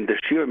 and the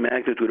sheer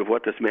magnitude of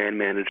what this man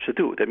managed to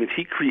do. That means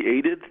he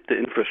created the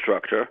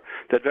infrastructure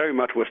that very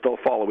much we're still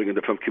following in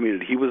the Frum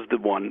community. He was the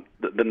one,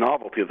 the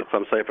novelty of the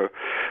Chassam Sofer,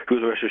 who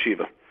was Rosh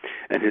Yeshiva,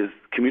 and his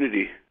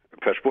community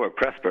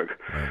Pressburg,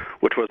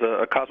 which was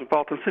a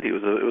cosmopolitan city. It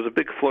was a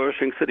big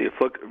flourishing city,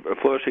 a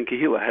flourishing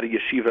kehillah, had a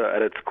yeshiva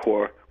at its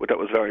core, that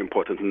was very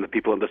important, and the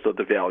people understood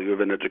the value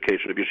of an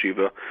education of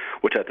yeshiva,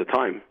 which at the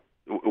time,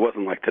 it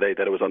wasn't like today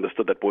that it was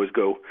understood that boys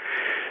go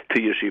to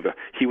yeshiva.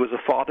 He was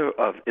a father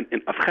of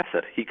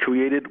chesed. He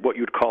created what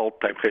you'd call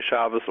Taimchei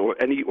Shabbos, or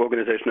any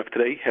organization of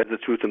today has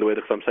its roots in the way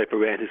the Chassam Sofer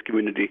ran his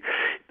community.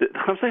 The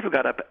Chassam Sofer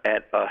got up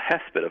at a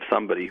hesped of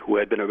somebody who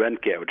had been a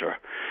rent gouger,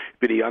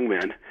 been a young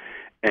man,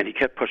 and he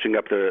kept pushing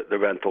up the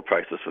rental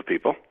prices for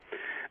people.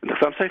 And the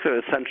Chassam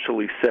Sofer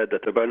essentially said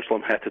that the Rebbe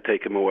Shalom had to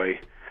take him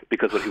away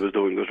because what he was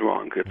doing was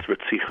wrong. It's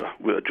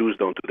Ritzicha. Jews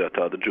don't do that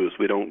to other Jews.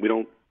 We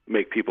don't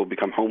make people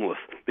become homeless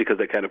because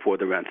they can't afford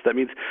the rent. That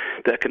means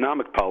the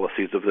economic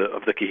policies of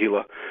the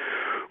Kehillah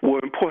were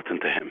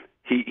important to him.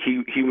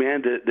 He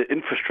ran the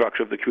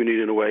infrastructure of the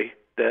community in a way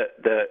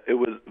that it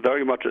was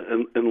very much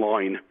in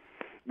line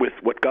with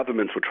what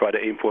governments would try to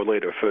aim for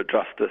later, for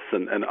justice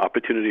and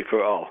opportunity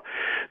for all.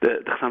 The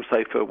Chassam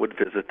Sofer would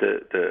visit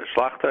the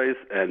Schlachtais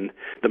and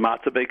the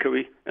matzah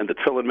bakery and the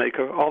tefillin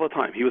maker all the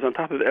time. He was on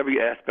top of every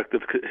aspect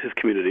of his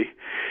community.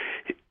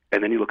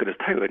 And then you look at his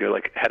Torah and you're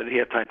like, how did he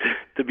have time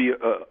to be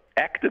an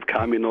active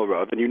communal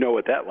Rav? And you know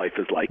what that life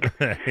is like.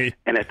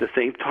 And at the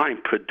same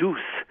time produce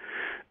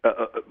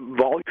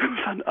volumes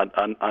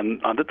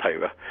on the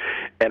Torah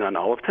and on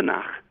all of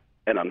Tanakh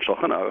and on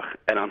Shulchan Aruch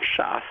and on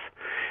Shas,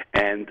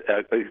 and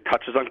he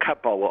touches on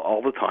Kabbalah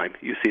all the time.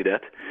 You see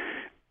that,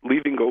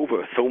 leaving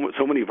over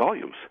so many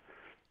volumes.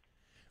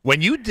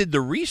 When you did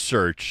the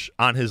research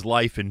on his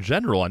life in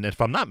general, and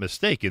if I'm not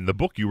mistaken, the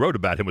book you wrote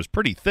about him was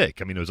pretty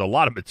thick. I mean, there was a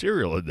lot of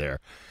material in there.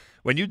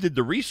 When you did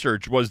the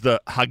research, was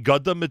the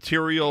Haggadah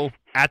material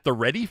at the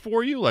ready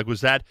for you? Like,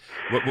 was that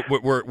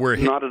where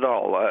Not at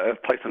all. I'll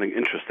tell you something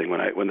interesting.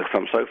 When the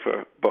Chassam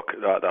Sofer book,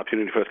 the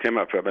opportunity first came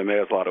out for Rabbi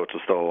Meir Zlotowitz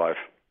was still alive.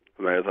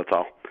 Meir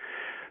Zatzal.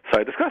 So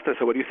I discussed it.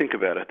 So what do you think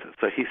about it?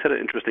 So he said an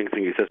interesting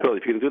thing. He says, well,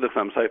 if you can do the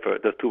Chassam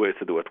Sofer, there's two ways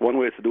to do it. One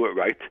way is to do it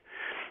right,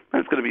 and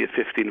it's going to be a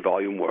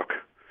 15-volume work.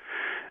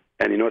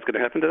 And you know what's going to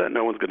happen to that?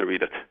 No one's going to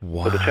read it.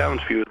 Wow. So the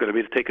challenge for you is going to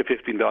be to take a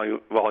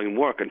 15-volume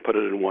work and put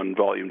it in one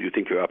volume. Do you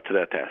think you're up to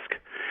that task?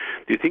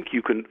 Do you think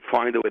you can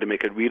find a way to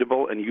make it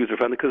readable and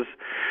user-friendly? Because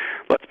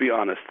let's be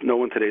honest, no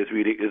one today is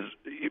reading.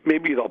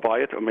 Maybe they'll buy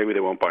it or maybe they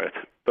won't buy it,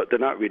 but they're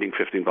not reading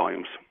 15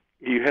 volumes.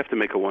 You have to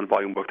make a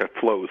one-volume book that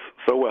flows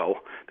so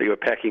well that you're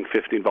packing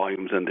 15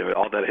 volumes in there,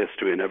 all that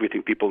history and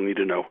everything people need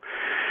to know.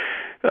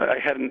 I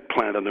hadn't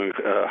planned on doing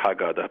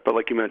Haggadah, but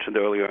like you mentioned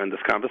earlier in this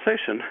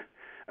conversation,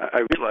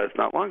 I realized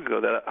not long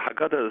ago that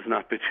Haggadah is an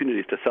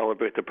opportunity to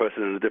celebrate the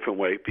person in a different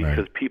way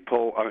because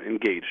people are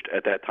engaged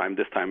at that time,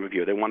 this time of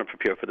year. They want to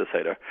prepare for the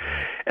Seder.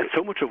 And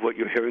so much of what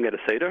you're hearing at a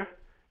Seder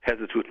has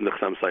its roots in the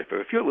Chassam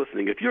Sofer. If you're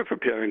listening, if you're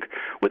preparing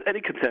with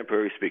any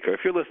contemporary speaker,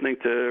 if you're listening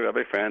to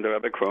Rabbi Frand or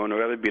Rabbi Krohn or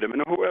Rabbi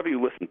Biederman or whoever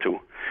you listen to,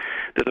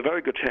 there's a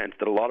very good chance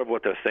that a lot of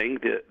what they're saying,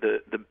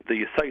 the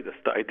Yesaitis,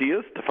 the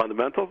ideas, the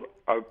fundamentals,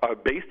 are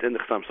based in the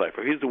Chassam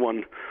Sofer. He's the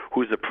one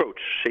whose approach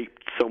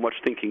shaped so much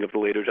thinking of the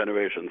later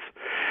generations.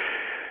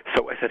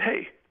 So I said,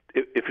 hey,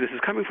 if this is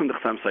coming from the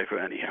Chassam Sofer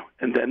anyhow,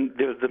 and then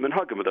there's the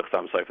Minhagim of the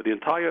Chassam Sofer, the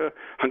entire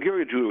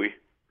Hungarian Jewry,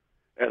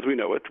 as we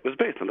know it, was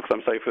based on the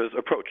Chassam Sofer's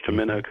approach to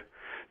Minhag.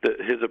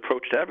 His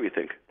approach to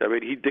everything.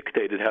 He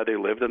dictated how they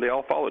lived, and they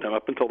all followed him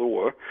up until the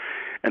war.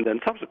 And then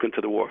subsequent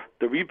to the war,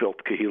 the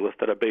rebuilt Kehillas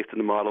that are based in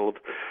the model of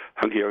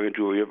Hungarian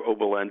Jewry, of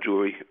Oberland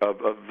Jewry,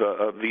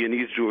 of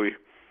Viennese Jewry,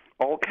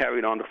 all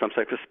carried on the Chassam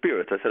Sofer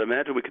spirit. I said,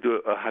 imagine we could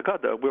do a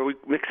Haggadah where we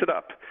mix it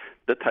up.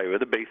 The Torah,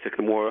 the basic,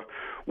 the more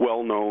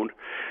well-known.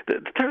 The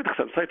Torah, the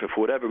Chassam Sofer,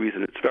 for whatever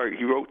reason,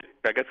 he wrote,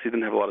 I guess he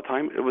didn't have a lot of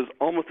time, it was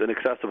almost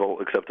inaccessible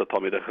except to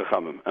Talmidei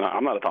Chachamim. And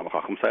I'm not a Talmid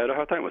Chacham, so I had a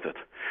hard time with it.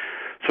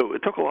 So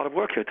it took a lot of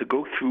work here to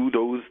go through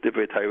those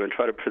Divrei Torah and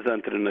try to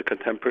present it in a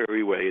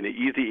contemporary way, in an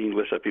easy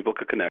English that people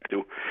could connect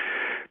to.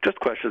 Just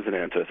questions and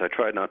answers. I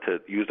tried not to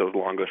use those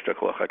longer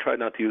shtickluch. I tried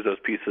not to use those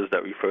pieces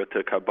that refer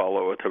to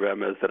Kabbalah or to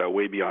Remez that are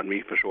way beyond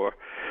me, for sure.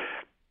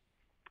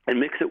 And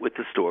mix it with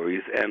the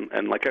stories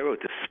and like I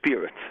wrote, the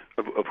spirit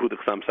of who the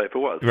Chassam Sofer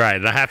was. Right.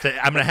 I'm going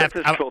to have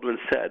to. His children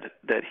said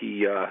that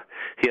he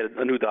had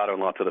a new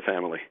daughter-in-law to the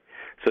family.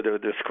 So they were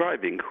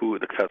describing who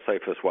the Chassam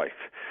Sofer's wife,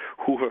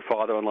 who her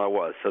father-in-law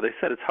was. So they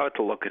said it's hard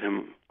to look at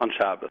him on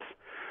Shabbos,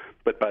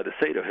 but by the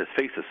Seder, his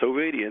face is so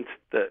radiant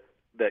that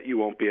you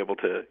won't be able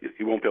to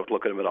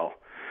look at him at all.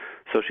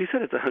 So she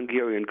said it's a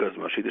Hungarian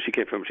guzma. She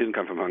didn't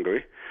come from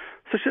Hungary.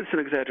 So she said it's an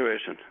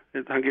exaggeration.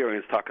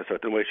 Hungarians talk a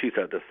certain way. She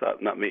said this,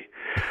 not me.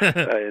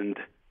 And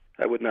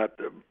I would not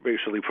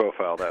racially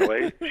profile that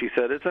way. She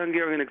said it's a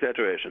Hungarian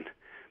exaggeration.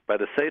 By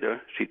the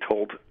Seder, she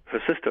told her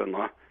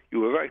sister-in-law, you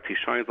were right, he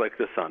shines like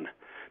the sun.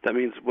 That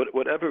means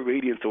whatever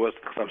radiance there was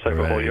to Chassam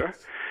Sofer all year,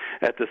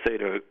 at the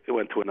Seder, it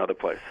went to another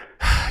place.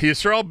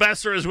 Yisrael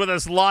Besser is with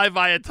us live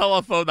via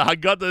telephone. The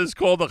Haggadah is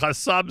called the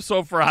Chassam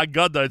Sofer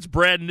Haggadah. It's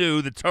brand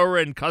new. The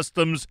Torah and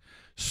Customs,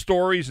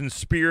 Stories and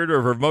Spirit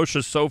of Rav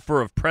Moshe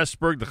Sofer of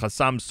Pressburg, the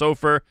Chassam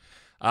Sofer.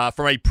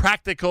 From a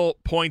practical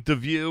point of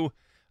view,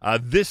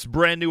 this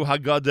brand new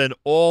Haggadah and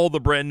all the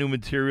brand new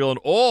material and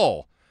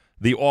all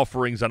the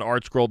offerings on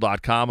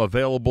artscroll.com,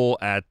 available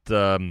at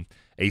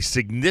a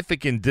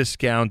significant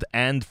discount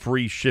and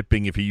free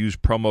shipping if you use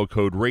promo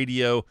code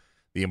radio.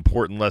 The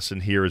important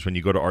lesson here is when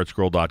you go to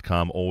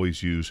artscroll.com,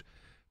 always use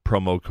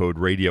promo code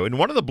radio. In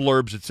one of the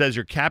blurbs, it says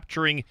you're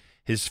capturing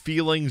his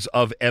feelings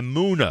of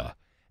emunah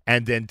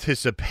and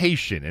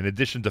anticipation, in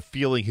addition to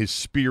feeling his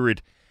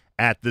spirit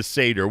at the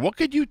Seder. What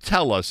could you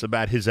tell us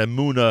about his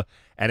emunah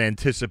and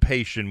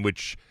anticipation,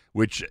 which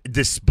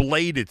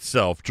displayed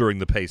itself during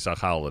the Pesach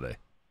holiday?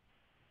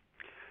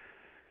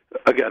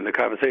 Again, the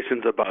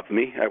conversation's above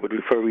me. I would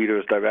refer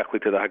readers directly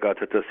to the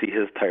Haggadah to see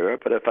his Torah.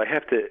 But if I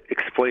have to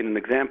explain an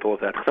example of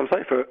that, Chassam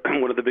Sofer,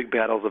 one of the big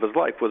battles of his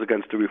life was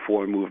against the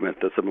Reform movement,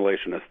 the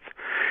assimilationists,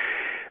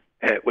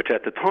 which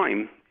at the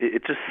time,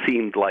 it just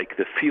seemed like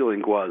the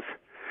feeling was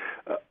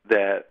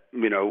that,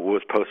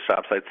 was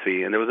post-Shabbat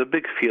Tzvi, and there was a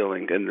big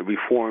feeling, and the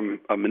Reform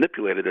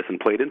manipulated this and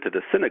played into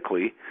this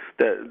cynically,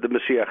 that the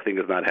Mashiach thing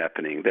is not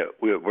happening, that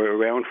we're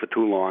around for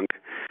too long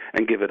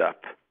and give it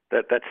up.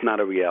 That's not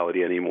a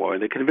reality anymore.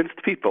 And they convinced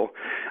people,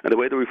 and the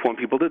way the Reform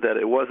people did that,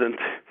 it wasn't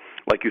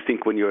like you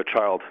think when you're a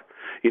child.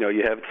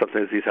 You have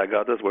sometimes these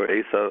Haggadahs where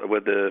Asa,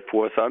 with the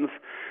 4 sons,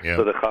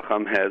 so the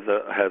Chacham has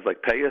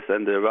like Payas,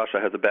 and the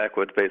Rasha has a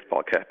backwards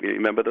baseball cap. You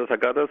remember those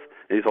Haggadahs?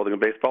 And he's holding a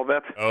baseball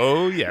bat?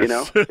 Oh,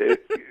 yes. So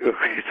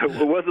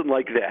it wasn't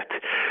like that.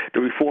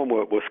 The Reform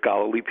were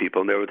scholarly people,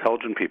 and they were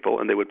intelligent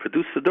people, and they would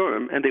produce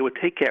Siddurim, and they would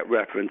take out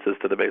references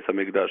to the Beis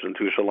HaMikdash and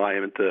to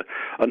Yerushalayim and to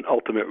an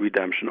ultimate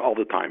redemption all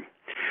the time.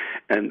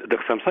 And the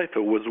Chassam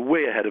Sofer was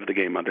way ahead of the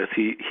game on this.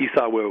 He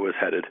saw where it was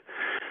headed.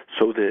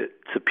 So the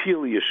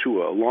Tzipil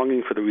Yeshua,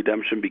 longing for the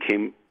redemption,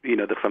 became, the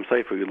Chassam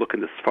Sofer, you look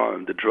in this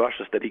farm, the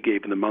drashas that he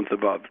gave in the month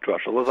of Av,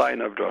 drasha L'Zayin,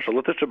 drasha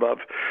L'Tisha B'Av,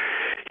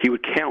 he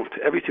would count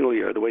every single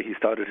year. The way he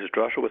started his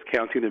drasha was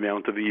counting the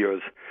amount of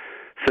years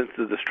since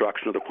the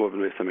destruction of the Korban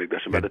Beis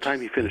HaMikdash. And by the time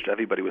he finished,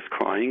 everybody was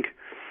crying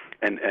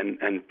and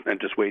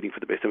just waiting for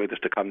the Beis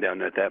HaMikdash to come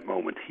down at that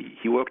moment.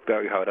 He worked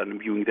very hard on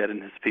imbuing that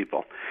in his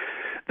people.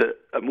 The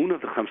Amun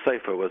of the Chassam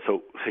Sofer was,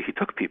 so he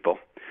took people.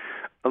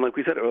 And like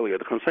we said earlier,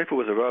 the Chassam Sofer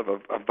was a Rav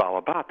of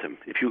Balabatim.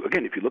 If you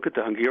look at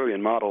the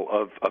Hungarian model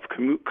of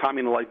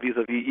communal life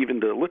vis-a-vis even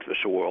the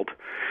Litvish world,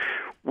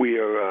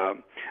 where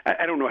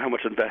I don't know how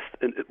much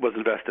was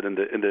invested in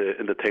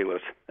the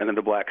tailors and in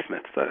the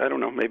blacksmiths. I don't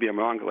know. Maybe I'm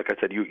wrong. Like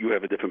I said, you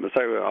have a different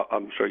Messiah.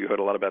 I'm sure you heard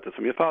a lot about this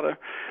from your father.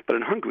 But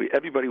in Hungary,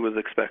 everybody was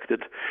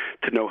expected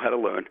to know how to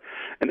learn,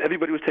 and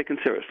everybody was taken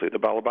seriously. The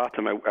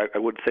Balabatim, I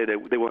would say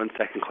they weren't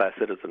second-class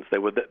citizens.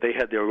 They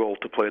had their role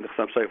to play, and the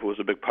Chassam Sofer was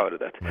a big part of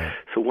that. Right.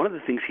 So one of the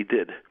things he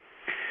did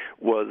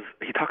was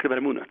he talked about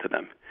Emunah to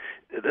them.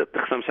 The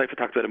Chassam Sofer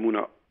talked about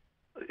Emunah.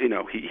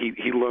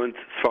 He learned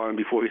Sfarim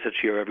before he said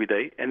Shir every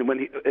day, and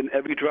in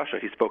every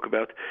drasha he spoke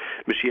about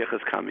Mashiach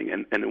is coming.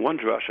 And in one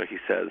drasha he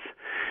says,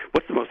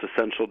 "What's the most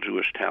essential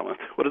Jewish talent?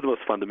 What is the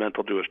most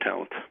fundamental Jewish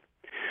talent?"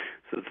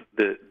 So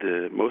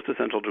the most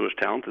essential Jewish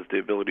talent is the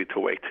ability to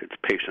wait. It's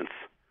patience.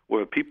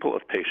 We're a people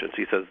of patience.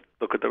 He says,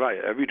 look at the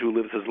Raya. Every Jew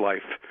lives his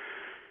life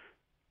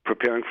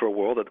preparing for a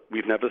world that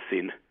we've never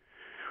seen.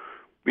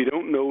 We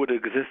don't know it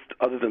exists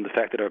other than the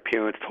fact that our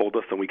parents told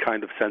us, and we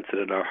kind of sense it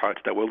in our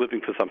hearts that we're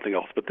living for something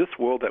else. But this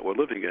world that we're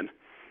living in,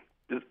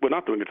 we're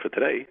not doing it for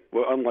today.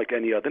 We're unlike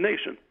any other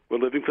nation. We're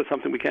living for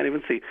something we can't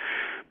even see.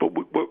 But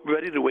we're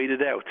ready to wait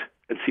it out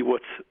and see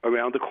what's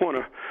around the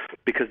corner,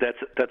 because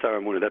that's our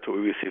emunah. That's what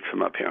we received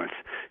from our parents.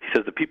 He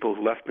says the people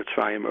who left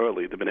Mitzrayim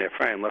early, the Bnei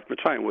Ephraim left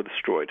Mitzrayim, were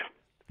destroyed.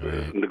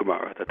 Right. In the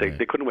Gemara, that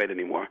they couldn't wait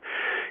anymore.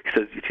 He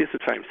says Yetzias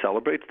Mitzrayim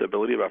celebrates the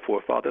ability of our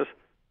forefathers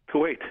to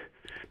wait.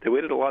 They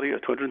waited a lot of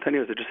years, 210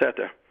 years. They just sat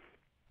there.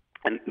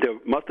 And there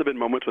must have been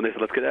moments when they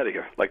said, let's get out of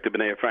here, like the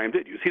Bnei Ephraim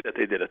did. You see that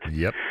they did it.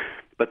 Yep.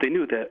 But they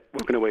knew that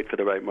we're going to wait for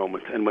the right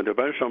moment. And when the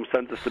Rebbeinu Shalom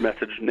sends us the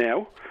message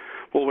now,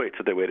 we'll wait.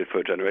 So they waited for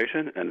a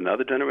generation and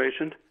another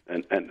generation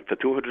and for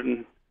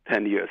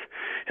 210 years.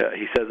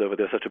 He says over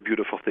there such a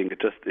beautiful thing.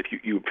 If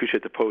you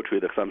appreciate the poetry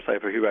of the Chassam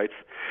Sofer, he writes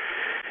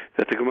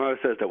that the Gemara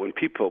says that when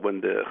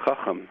the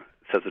Chacham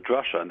says a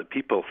drasha and the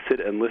people sit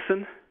and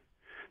listen,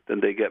 then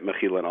they get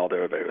mechila in all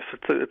their averos.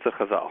 It's a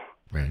chazal.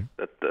 Right.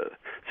 So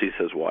he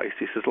says, why?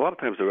 He says, a lot of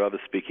times the Rav is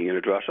speaking in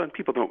a drasha, and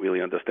people don't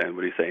really understand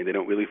what he's saying. They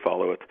don't really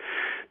follow it.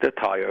 They're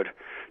tired.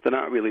 They're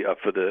not really up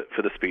for the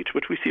speech,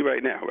 which we see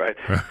right now, right?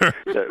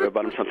 The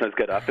Rabbanim sometimes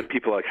get up, and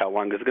people are like, how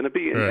long is it going to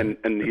be? And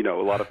a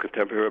lot of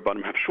contemporary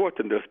Rabbanim have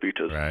shortened their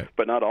speeches,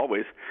 but not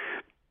always.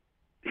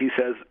 He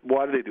says,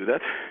 why do they do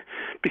that?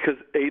 Because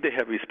A, they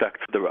have respect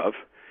for the Rav,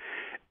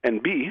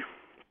 and B,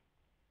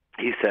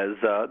 he says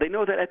they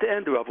know that at the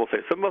end the Rav will say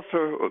some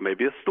mussar or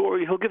maybe a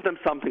story. He'll give them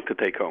something to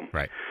take home.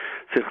 Right.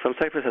 So Chassam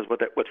Sofer says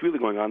what's really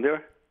going on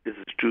there is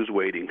it's Jews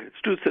waiting. It's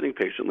Jews sitting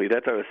patiently.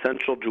 That's our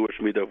essential Jewish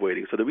midah of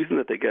waiting. So the reason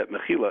that they get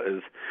mechila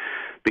is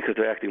because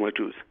they're acting like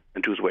Jews,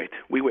 and Jews wait.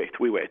 We wait.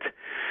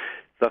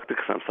 Dr.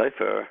 Chassam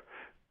Sofer,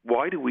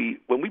 when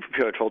we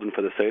prepare our children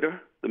for the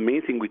Seder, the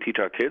main thing we teach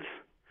our kids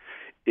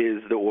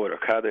is the order.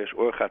 Kadesh,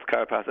 Orchatz,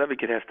 Karpas. Every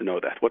kid has to know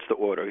that. What's the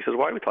order? He says,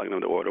 why are we telling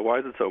them the order? Why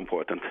is it so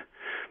important?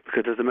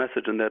 Because there's a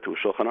message in there too,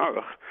 Shulchan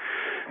Aruch.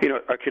 You know,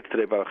 our kids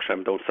today, Baruch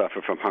Hashem, don't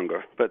suffer from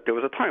hunger. But there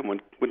was a time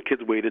when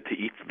kids waited to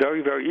eat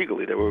very, very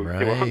eagerly. They were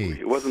hungry.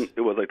 It was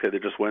like they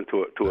just went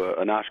to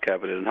a nash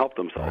cabinet and helped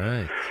themselves.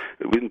 Right.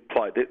 We didn't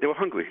apply. They were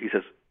hungry. He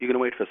says, you're going to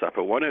wait for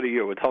supper. One night a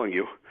year, we're telling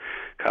you,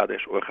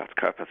 Kadesh, Orchatz,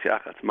 Karpas,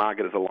 Yachatz.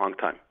 Magid is a long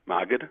time.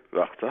 Magid,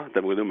 Rachza,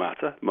 then we're going to do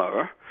Matzah,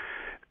 Maror,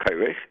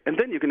 Kairech, and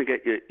then you're going to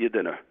get your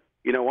dinner.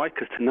 You know why?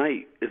 Because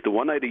tonight is the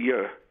one night a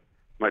year,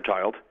 my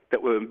child,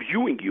 that we're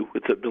imbuing you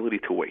with the ability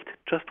to wait.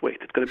 Just wait.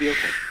 It's going to be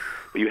okay.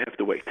 But you have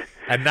to wait.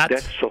 And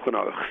that's Shulchan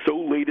Aruch. So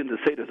late in the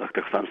Seder,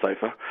 Dr. Chassam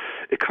Seifer.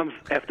 It comes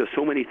after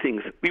so many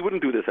things. We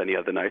wouldn't do this any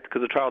other night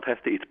because the child has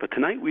to eat. But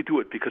tonight we do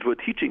it because we're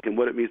teaching him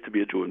what it means to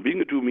be a Jew. And being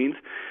a Jew means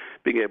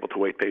being able to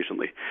wait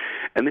patiently.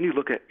 And then you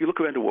look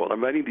around the world.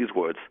 I'm writing these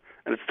words,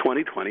 and it's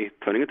 2020,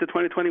 turning into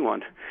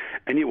 2021,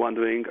 and you're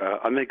wondering,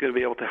 am I going to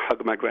be able to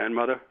hug my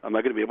grandmother? Am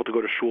I going to be able to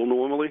go to shul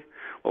normally?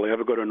 Will I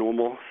ever go to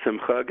normal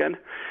simcha again?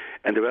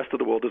 And the rest of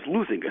the world is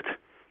losing it.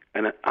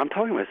 And I'm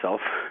telling myself,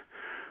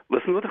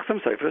 listen to what the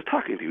Chassam Sofer is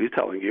talking to you. He's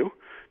telling you,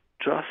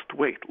 just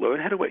wait. Learn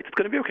how to wait. It's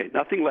going to be okay.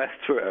 Nothing lasts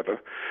forever.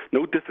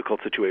 No difficult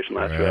situation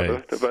lasts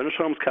forever. The Rebbeinu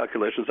Shalom's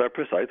calculations are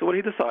precise. And when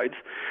he decides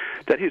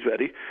that he's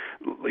ready,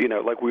 you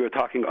know, like we were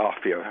talking off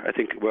here, I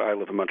think where I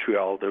live in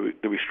Montreal,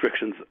 the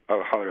restrictions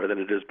are harder than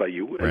it is by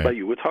you. And by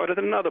you, it's harder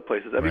than in other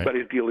places.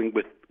 Everybody's dealing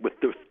with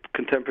the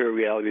contemporary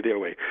reality their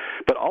way.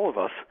 But all of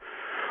us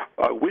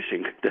are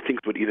wishing that things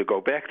would either go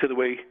back to the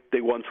way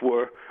they once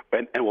were,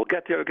 and we'll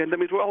get there again. That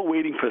means we're all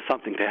waiting for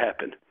something to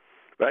happen.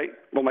 Right?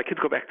 Well, my kids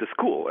go back to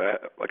school.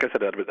 Like I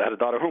said, I had a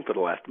daughter home for the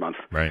last month.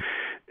 Right.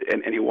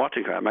 And you're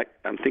watching her.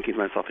 I'm thinking to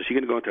myself, is she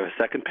going to go into her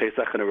second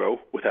Pesach in a row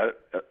without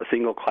a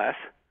single class,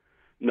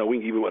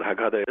 knowing even what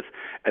Haggadah is?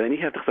 And then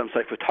you have the Chassam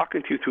Sofer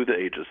talking to you through the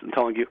ages and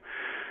telling you,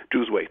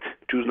 Jews wait.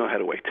 Jews know how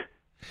to wait.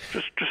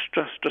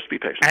 Just be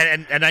patient.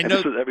 And I know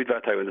this is every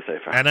Dvar in the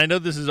Sefer. And I know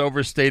this is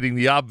overstating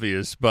the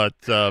obvious, but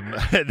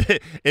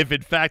if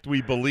in fact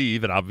we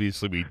believe, and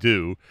obviously we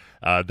do,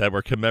 that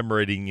we're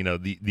commemorating, you know,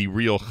 the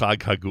real Chag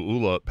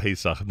HaGeula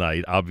Pesach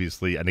night,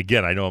 obviously, and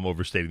again, I know I'm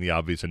overstating the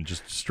obvious and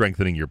just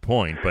strengthening your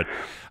point, but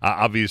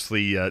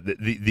obviously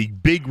the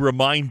big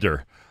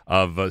reminder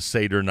of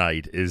Seder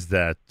night is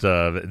that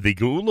the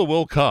Geula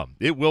will come.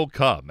 It will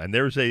come, and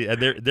there's a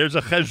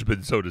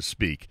cheshbon, so to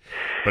speak.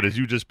 But as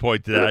you just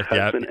pointed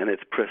out, and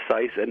it's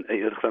precise. And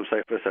Chassam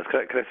Sofer says,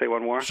 can I say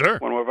one more? Sure.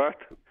 One more word?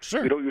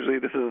 Sure. We don't usually.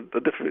 This is a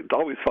different. It's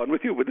always fun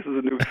with you, but this is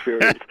a new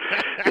experience.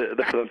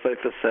 the Chassam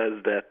Sofer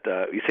says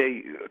that you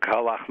say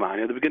Kal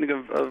Achmani at the beginning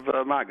of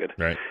Magid.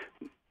 Right.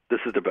 This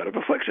is the bread of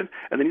affliction,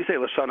 and then you say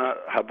Lashana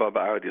Haba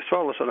B'Eretz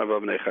Yisrael, Lashana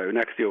Haba B'nei Chayil.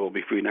 Next year we'll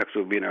be free. Next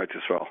year we'll be in Eretz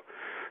Yisrael.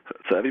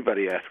 So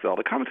everybody asks, all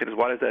the commentators,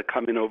 why does that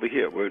come in over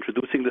here? We're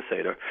introducing the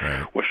Seder.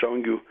 Right. We're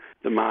showing you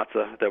the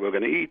matzah that we're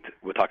going to eat.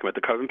 We're talking about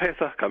the Korban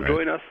Pesach. Come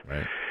join us.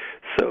 Right.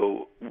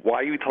 So why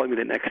are you telling me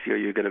that next year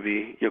you're going to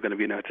be in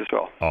Eretz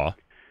Yisrael? Oh.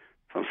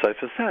 Some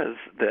Sefer says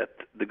that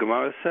the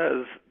Gemara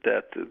says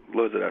that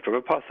after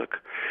a pasuk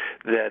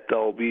that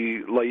there'll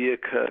be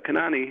layik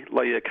kanani,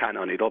 layik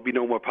kanani. There'll be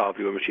no more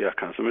poverty when Mashiach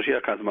comes. So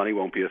Mashiach comes, money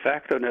won't be a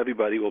factor, and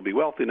everybody will be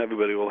wealthy, and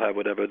everybody will have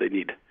whatever they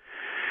need.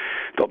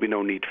 There'll be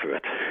no need for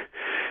it.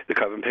 The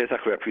Korban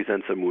Pesach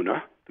represents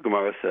Emunah. The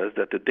Gemara says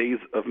that the days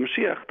of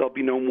Mashiach, there'll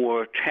be no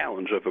more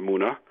challenge of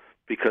Emunah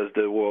because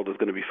the world is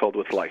going to be filled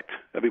with light.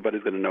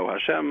 Everybody's going to know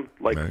Hashem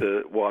like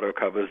the water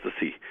covers the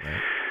sea.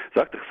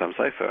 Zok the Chassam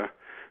Sofer,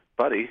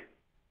 buddy,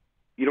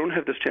 you don't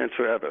have this chance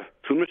forever.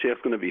 Soon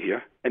Mashiach's going to be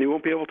here, and you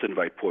won't be able to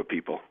invite poor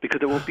people because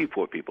there won't be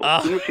poor people.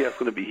 Soon Mashiach's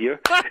going to be here,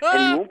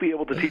 and you won't be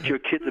able to teach your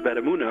kids about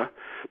Emunah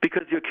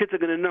because your kids are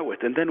going to know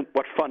it. And then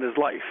what fun is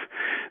life?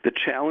 The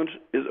challenge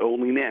is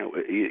only now.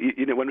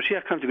 You know, when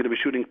Mashiach comes, you're going to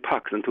be shooting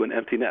pucks into an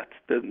empty net.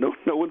 There's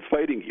no one's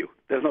fighting you.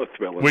 There's no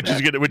thrill in which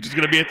that. is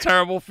going to be a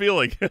terrible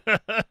feeling.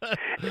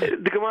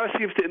 The Gemara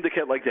seems to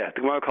indicate like that.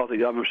 The Gemara calls it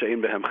Yamim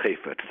She'ein Behem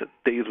Chayfetz,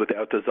 days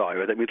without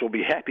desire. That means we'll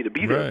be happy to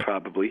be there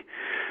probably,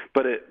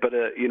 but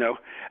you know,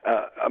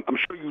 I'm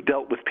sure you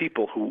dealt with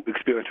people who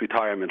experience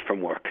retirement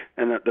from work,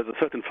 and there's a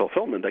certain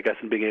fulfillment, I guess,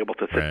 in being able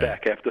to sit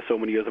back after so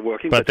many years of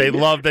working. But they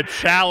love the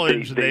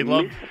challenge. They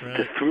love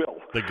the thrill,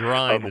 the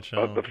grind,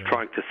 of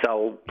trying to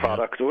sell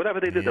products or whatever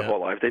they did their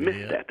whole life. They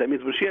missed that. That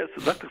means Mashiach.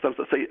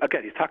 Say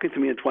again, he's talking to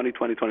me in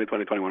 2020,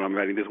 2021. I'm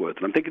writing these words,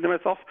 and I'm thinking to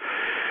myself,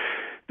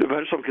 the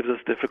Rebbeinu Shalom gives us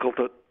difficult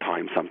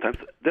times sometimes.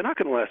 They're not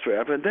going to last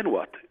forever, and then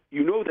what?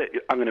 You know that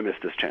I'm going to miss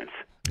this chance.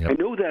 I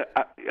know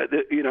that,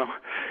 you know,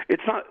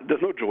 it's not.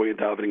 There's no joy in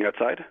davening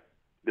outside.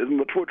 There's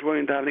much more joy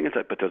in davening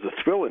inside, but there's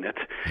a thrill in it.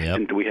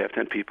 And do we have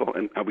 10 people?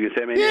 And are we going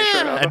to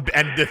say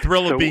and the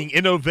thrill of being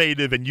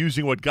innovative and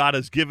using what God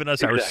has given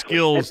us, our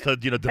skills to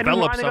develop and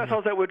reminding something.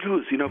 ourselves that we're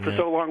Jews. You know, for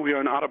so long we are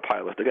an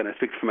autopilot. Again, I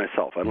speak for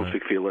myself. I don't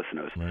speak for your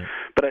listeners.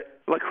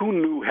 But who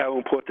knew how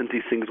important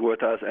these things were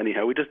to us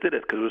anyhow? We just did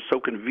it because it was so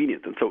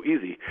convenient and so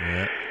easy.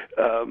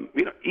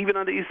 You know, even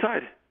on the east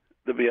side,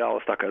 the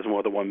Bialystok has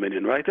more than 1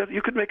 million, right?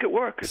 You could make it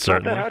work. It's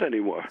not that hard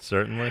anymore.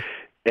 Certainly.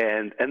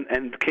 and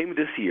came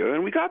this year,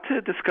 and we got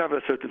to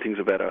discover certain things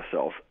about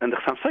ourselves. And the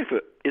Chassam Sofer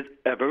is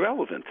ever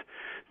relevant.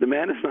 The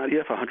man is not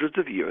here for hundreds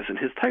of years, and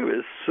his Torah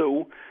is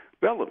so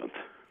relevant.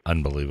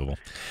 Unbelievable.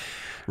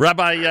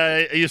 Rabbi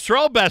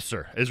Yisrael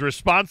Besser is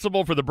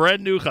responsible for the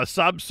brand new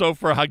Chassam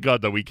Sofer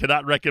Haggadah. We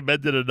cannot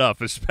recommend it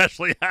enough,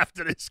 especially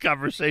after this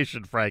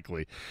conversation,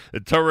 frankly. The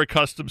Torah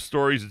Custom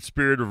Stories and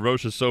Spirit of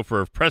Rosh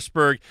Sofer of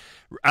Pressburg.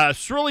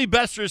 Shirley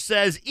Besser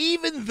says,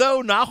 even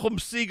though Nachum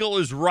Siegel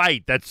is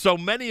right that so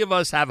many of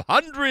us have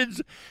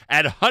hundreds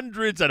and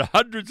hundreds and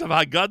hundreds of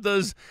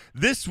Haggadahs,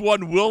 this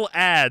one will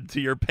add to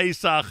your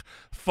Pesach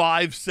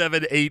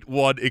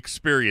 5781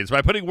 experience. Am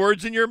I putting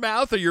words in your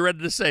mouth, or you're ready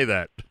to say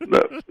that?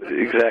 No,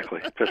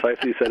 exactly.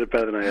 Precisely, you said it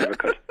better than I ever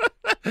could.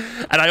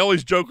 And I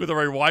always joke with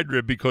Rabbi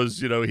Weinrib because,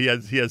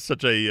 he has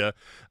such a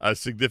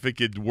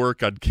significant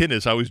work on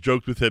Kinnis. I always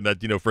joked with him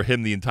that, for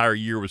him the entire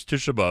year was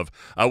Tisha B'Av.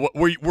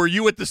 Were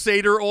you at the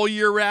Seder all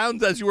year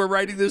round as you were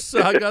writing this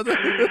Haggadah?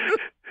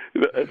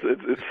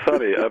 It's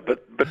funny,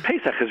 but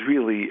Pesach is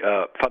really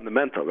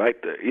fundamental,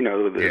 right?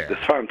 The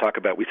Sfarim talk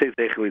about, we say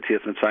Zeichel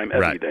Yetzias Mitzrayim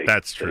every day.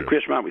 That's true. In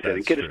Kriya Shema, we say it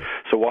in Kiddush.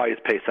 So why is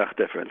Pesach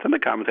different? And the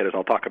commentators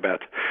all talk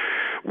about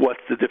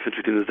what's the difference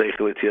between the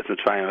Zeichel Yetzias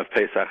Mitzrayim of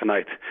Pesach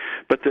night.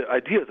 But the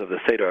ideas of the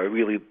Seder are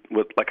really,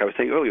 like I was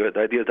saying earlier,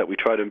 the idea that we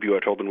try to imbue our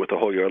children with the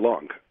whole year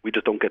long. We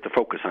just don't get to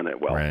focus on it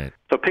well. Right.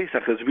 So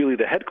Pesach is really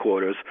the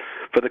headquarters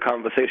for the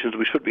conversations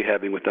we should be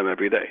having with them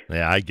every day.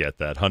 Yeah, I get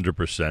that,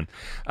 100%.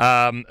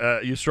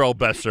 Yisrael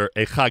Besser,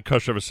 a Chag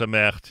Kosher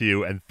V'Sameach to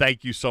you, and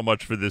thank you so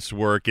much for this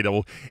work.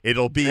 It'll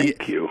be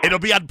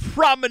on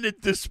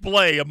prominent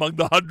display among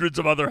the hundreds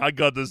of other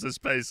Haggadahs this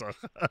Pesach.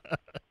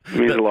 It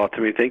means a lot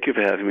to me. Thank you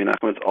for having me,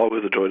 Nachman. It's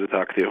always a joy to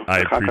talk to you. I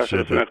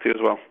appreciate it. To you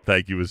as well.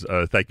 Thank you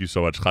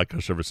so much. Chag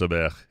Kosher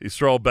V'Sameach.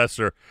 Yisrael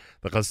Besser,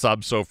 the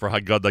Chassam Sofer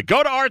Haggadah.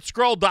 Go to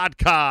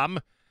artscroll.com.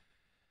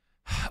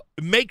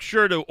 Make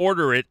sure to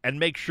order it and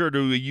make sure to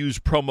use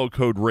promo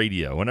code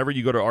radio. Whenever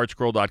you go to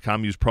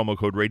artscroll.com, use promo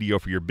code radio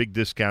for your big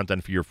discount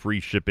and for your free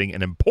shipping.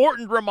 An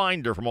important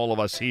reminder from all of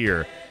us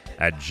here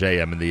at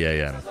JM in the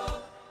AM.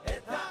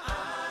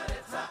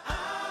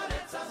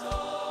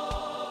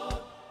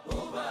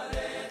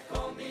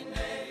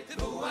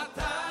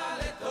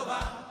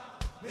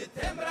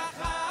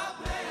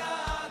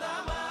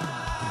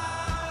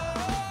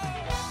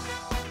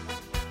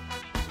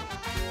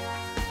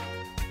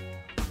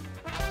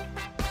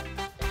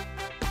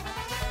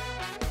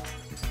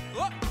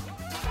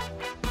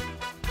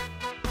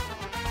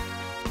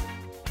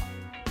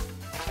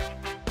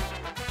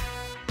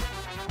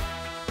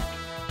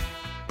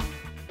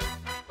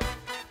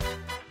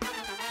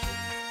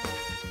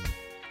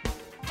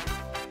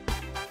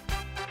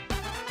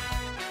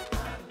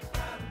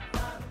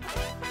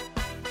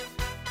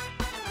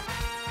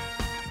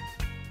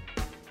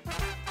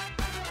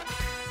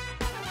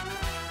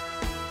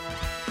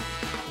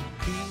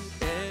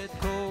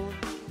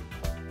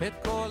 את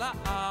כל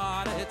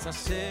הארץ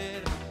אשר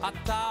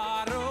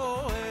אתה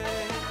רואה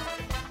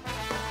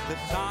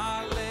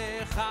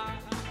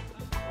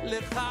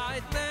לך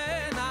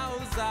אתננה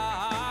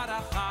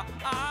וזרעך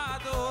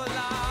עד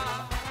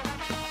עולם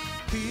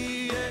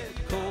כי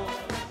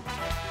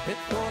את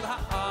כל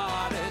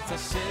הארץ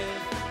אשר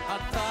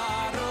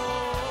אתה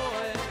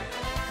רואה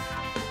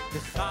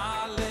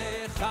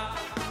לך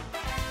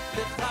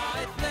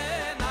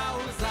אתננה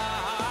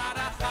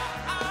וזרעך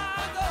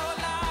עד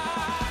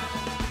עולם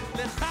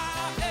לך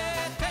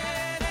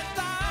אתן את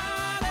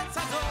הארץ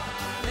הזאת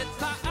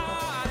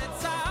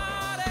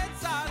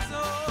הארץ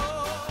הזאת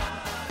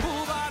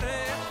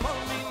וברך כל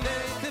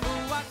מיני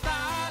תבואתה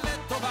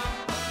לטובה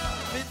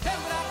ותן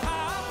ברכה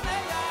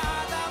בני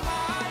האדמה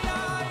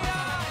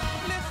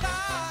לך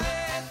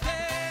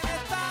אתן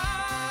את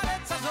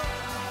הארץ הזאת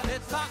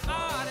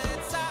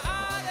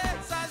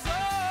הארץ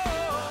הזאת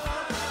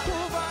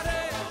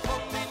וברך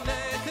כל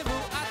מיני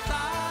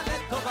תבואתה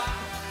לטובה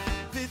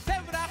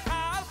ותן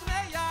ברכה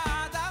בני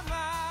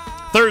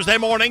האדמה. Thursday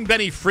morning,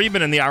 Benny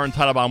Friedman and the Aaron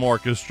Tannenbaum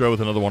Orchestra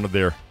with another one of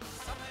their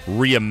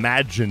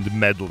reimagined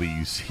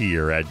medleys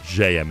here at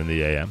JM in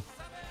the AM.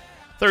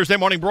 Thursday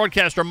morning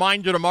broadcast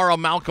reminder, tomorrow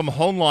Malcolm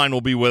Hoenlein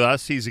will be with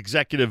us. He's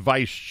Executive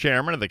Vice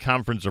Chairman of the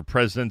Conference of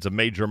Presidents of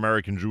Major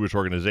American Jewish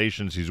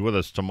Organizations. He's with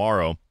us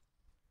tomorrow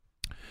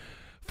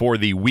for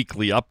the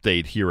weekly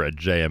update here at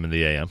JM in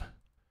the AM.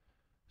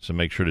 So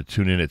make sure to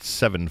tune in at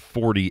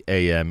 7:40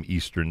 a.m.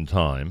 Eastern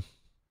Time.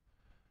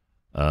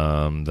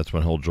 That's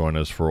when he'll join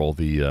us for all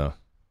the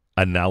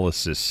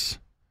analysis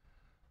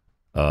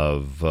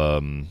of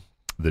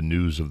the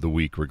news of the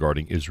week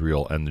regarding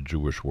Israel and the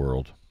Jewish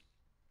world.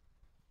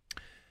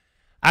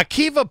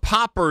 Akiva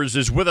Poppers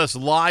is with us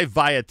live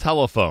via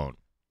telephone.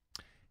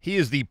 He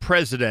is the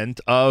president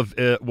of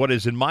what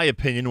is, in my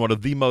opinion, one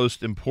of the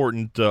most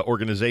important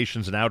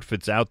organizations and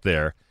outfits out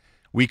there.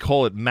 We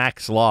call it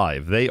Max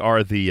Live. They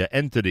are the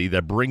entity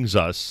that brings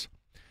us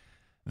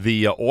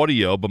the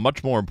audio, but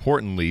much more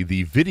importantly,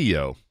 the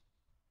video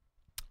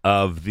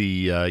of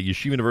the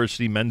Yeshiva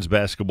University men's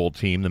basketball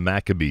team, the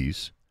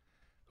Maccabees,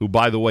 who,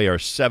 by the way, are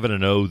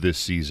 7-0 this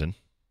season.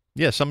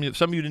 Yeah, some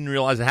of you didn't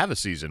realize they have a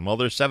season. Well,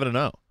 they're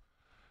 7-0.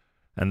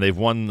 And they've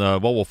won,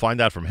 we'll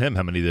find out from him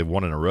how many they've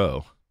won in a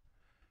row.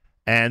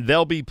 And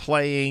they'll be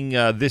playing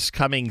this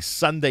coming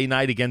Sunday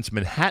night against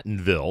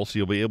Manhattanville. So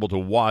you'll be able to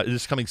watch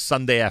this coming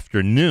Sunday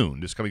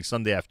afternoon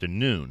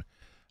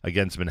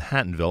against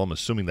Manhattanville. I'm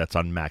assuming that's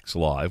on Max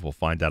Live. We'll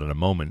find out in a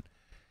moment.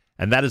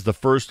 And that is the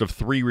first of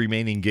 3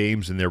 remaining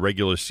games in their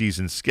regular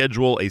season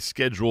schedule, a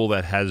schedule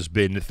that has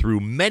been through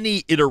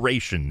many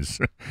iterations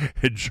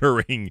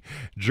during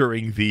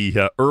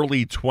the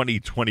early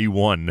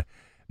 2021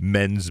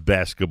 men's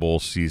basketball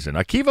season.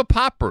 Akiva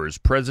Poppers,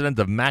 president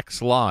of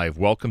Max Live,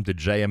 welcome to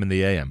JM in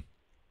the AM.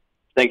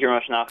 Thank you very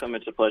much, Nachum.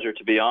 It's a pleasure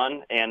to be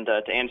on. And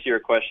to answer your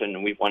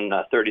question, we've won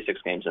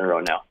 36 games in a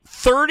row now.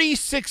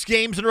 36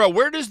 games in a row.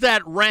 Where does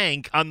that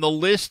rank on the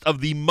list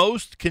of the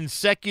most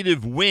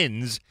consecutive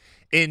wins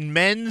in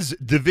men's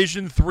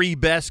Division III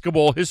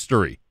basketball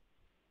history?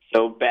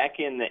 So back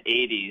in the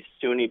 80s,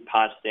 SUNY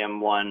Potsdam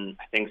won,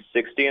 I think,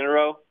 60 in a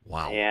row.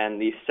 Wow.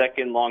 And the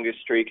second longest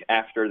streak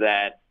after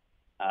that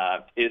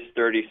is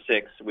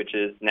 36, which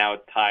is now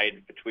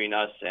tied between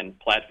us and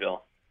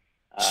Platteville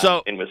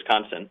in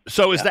Wisconsin.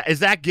 So is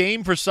that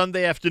game for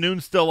Sunday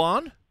afternoon still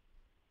on?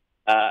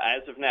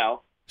 As of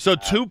now. So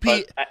 2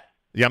 p.m.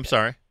 Yeah, I'm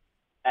sorry.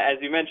 As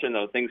you mentioned,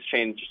 though, things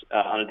change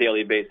on a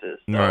daily basis.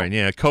 So. All right,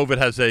 yeah. COVID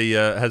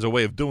has a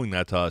way of doing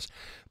that to us.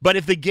 But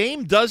if the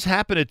game does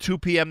happen at 2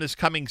 p.m. this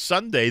coming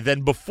Sunday,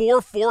 then before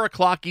 4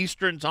 o'clock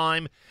Eastern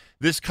time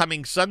this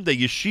coming Sunday,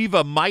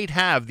 Yeshiva might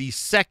have the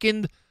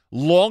second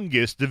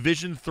longest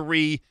Division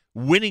III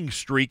winning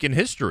streak in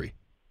history.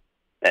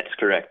 That's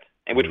correct,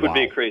 and which would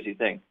be a crazy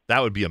thing.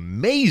 That would be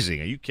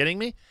amazing. Are you kidding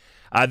me?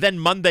 Then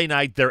Monday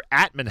night, they're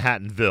at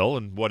Manhattanville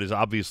in what is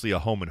obviously a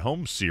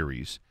home-and-home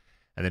series.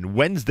 And then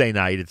Wednesday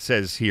night, it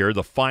says here,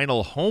 the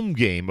final home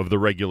game of the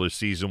regular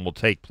season will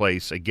take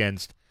place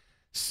against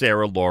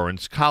Sarah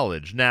Lawrence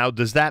College. Now,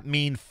 does that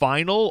mean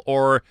final,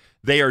 or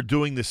they are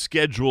doing the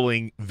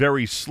scheduling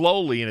very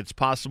slowly, and it's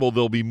possible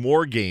there'll be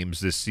more games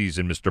this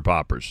season, Mr.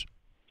 Poppers?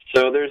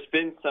 So there's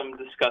been some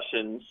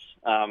discussions.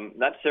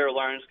 That Sarah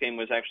Lawrence game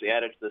was actually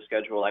added to the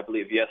schedule, I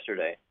believe,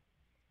 yesterday,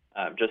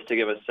 just to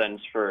give a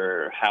sense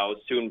for how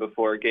soon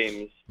before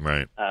games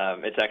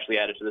it's actually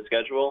added to the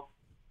schedule.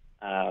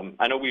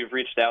 I know we've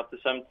reached out to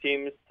some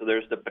teams, so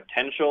there's the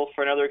potential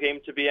for another game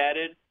to be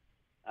added.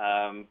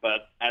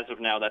 But as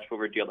of now, that's what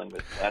we're dealing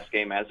with. Last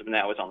game, as of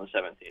now, is on the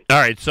 17th. All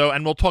right,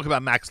 and we'll talk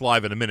about Max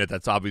Live in a minute.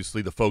 That's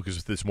obviously the focus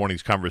of this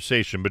morning's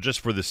conversation. But just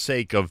for the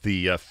sake of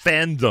the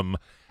fandom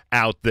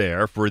out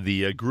there, for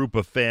the group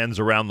of fans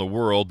around the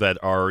world that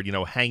are,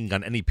 hanging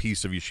on any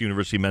piece of Yeshiva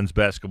University men's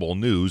basketball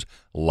news,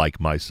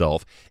 like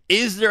myself,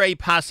 is there a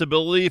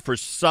possibility for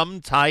some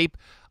type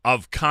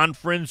of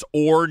conference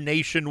or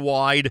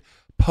nationwide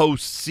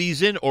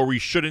postseason, or we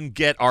shouldn't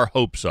get our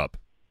hopes up?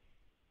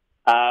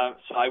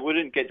 So I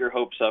wouldn't get your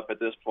hopes up at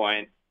this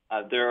point.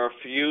 There are a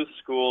few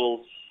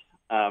schools,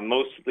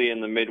 mostly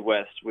in the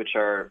Midwest, which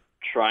are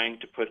trying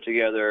to put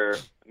together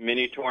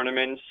mini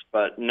tournaments,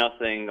 but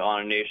nothing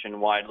on a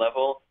nationwide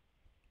level.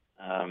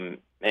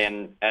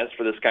 And as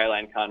for the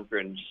Skyline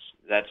Conference,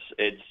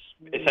 it's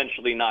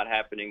essentially not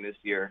happening this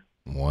year.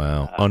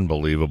 Wow,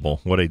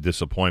 unbelievable. What a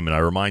disappointment. I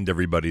remind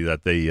everybody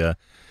that the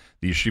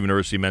Yeshiva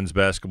University men's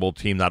basketball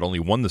team not only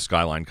won the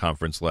Skyline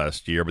Conference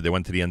last year, but they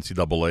went to the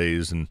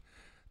NCAAs, and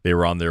they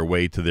were on their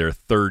way to their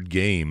third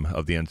game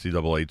of the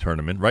NCAA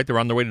tournament, right? They were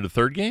on their way to the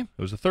third game?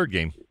 It was the third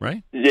game,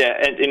 right? Yeah,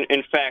 and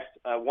in fact,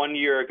 1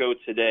 year ago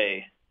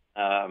today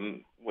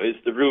was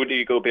the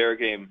Rudy Gobert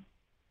game.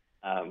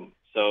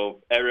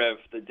 So Erev,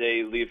 the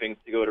day leaving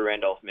to go to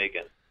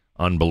Randolph-Macon.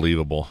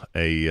 Unbelievable.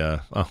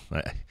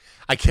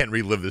 I can't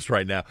relive this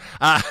right now.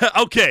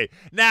 Okay.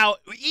 Now,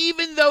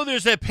 even though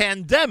there's a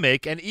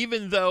pandemic, and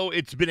even though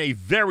it's been a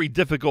very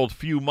difficult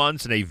few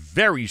months and a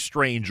very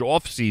strange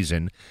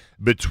offseason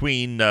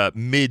between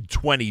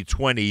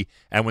mid-2020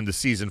 and when the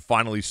season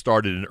finally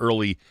started in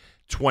early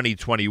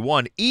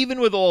 2021, even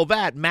with all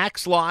that,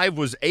 Max Live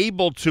was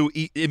able to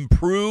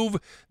improve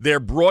their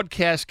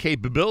broadcast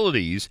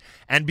capabilities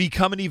and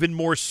become an even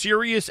more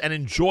serious and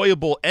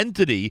enjoyable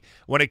entity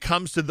when it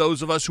comes to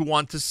those of us who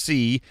want to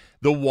see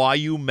the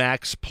YU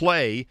Max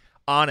play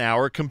on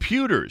our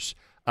computers.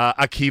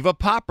 Akiva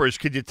Poppers,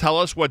 could you tell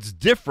us what's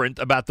different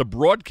about the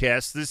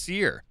broadcast this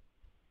year?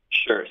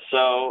 Sure.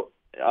 So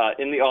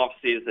in the off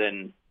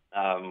season,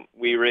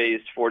 we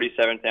raised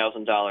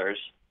 $47,000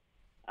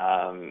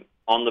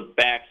 on the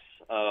backs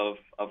of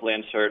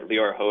Lance Hurt,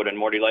 Lior Hode, and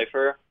Morty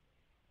Leifer,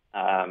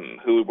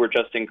 who were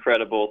just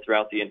incredible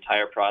throughout the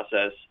entire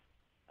process,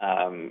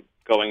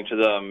 going to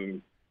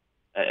them,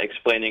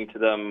 explaining to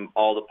them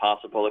all the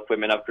possible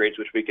equipment upgrades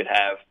which we could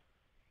have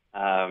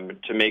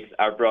to make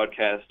our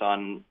broadcast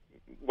on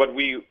what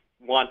we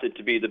wanted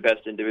to be the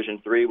best in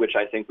Division III, which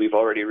I think we've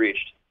already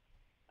reached,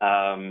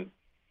 along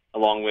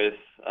with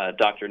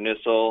Dr.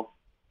 Nissel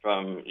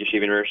from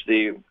Yeshiva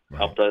University,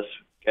 helped us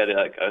get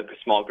a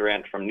small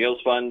grant from Neil's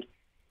Fund,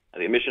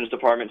 the admissions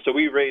department. So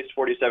we raised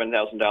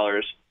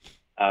 $47,000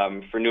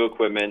 for new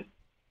equipment.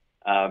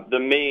 The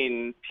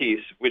main piece,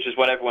 which is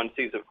what everyone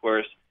sees, of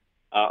course,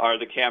 are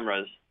the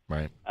cameras,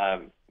 right?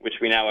 Which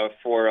we now have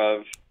 4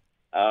 of.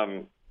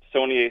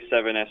 Sony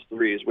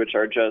A7S3s, which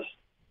are just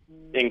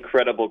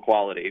incredible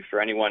quality for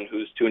anyone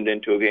who's tuned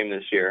into a game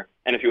this year.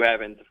 And if you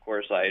haven't, of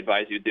course, I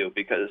advise you do,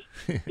 because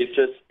it's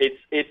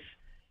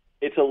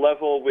a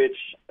level which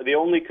the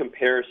only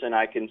comparison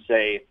I can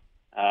say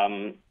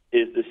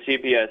is the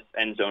CBS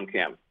End Zone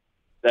Cam.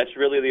 That's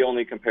really the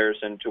only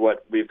comparison to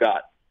what we've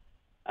got.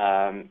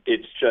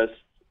 It's just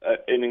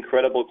an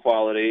incredible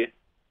quality,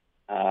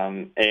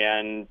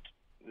 and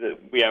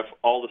we have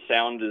all the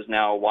sound is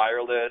now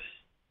wireless.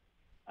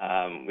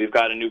 We've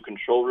got a new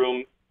control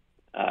room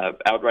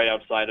right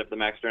outside of the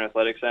Max Stern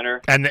Athletic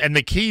Center. And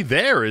the key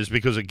there is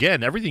because,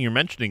 again, everything you're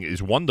mentioning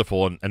is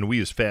wonderful, and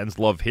we as fans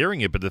love hearing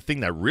it, but the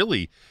thing that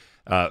really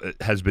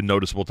has been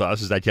noticeable to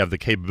us is that you have the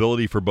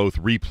capability for both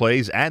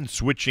replays and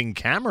switching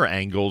camera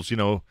angles,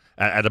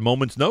 at a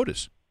moment's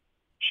notice.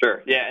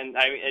 Sure, yeah, and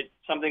it's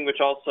something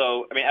which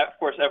also, of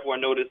course,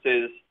 everyone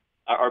notices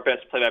our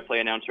best play-by-play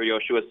announcer,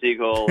 Yoshua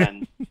Siegel,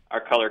 and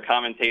our color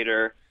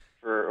commentator,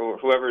 or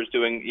whoever is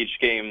doing each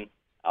game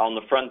on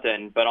the front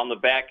end. But on the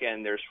back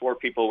end, there's 4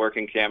 people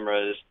working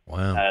cameras.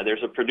 Wow.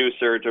 There's a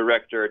producer,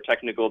 director,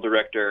 technical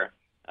director,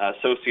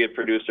 associate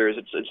producers.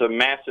 It's a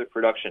massive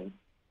production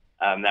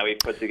that we've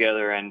put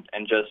together and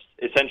just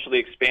essentially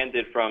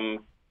expanded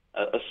from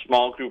a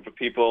small group of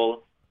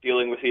people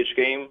dealing with each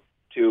game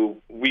to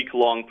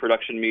week-long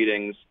production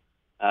meetings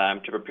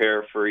to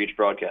prepare for each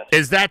broadcast.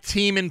 Is that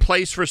team in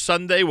place for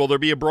Sunday? Will there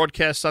be a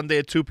broadcast Sunday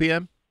at 2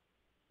 p.m.?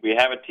 We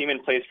have a team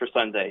in place for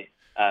Sunday.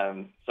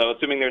 So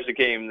assuming there's a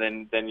game,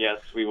 then yes,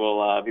 we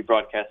will be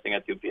broadcasting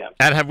at 2 p.m.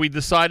 And have we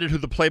decided who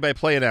the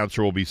play-by-play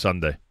announcer will be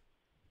Sunday?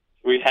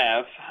 We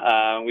have.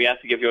 We have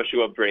to give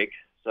Yoshua a break,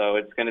 so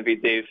it's going to be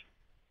Dave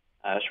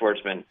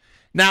Schwartzman.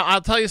 Now,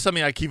 I'll tell you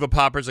something, Akiva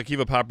Poppers.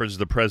 Akiva Poppers is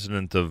the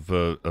president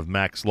of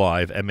Max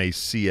Live,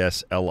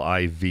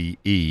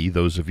 MACSLIVE.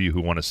 Those of you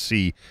who want to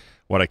see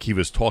what Akiva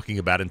is talking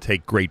about and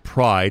take great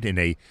pride in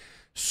a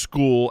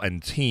school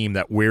and team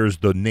that wears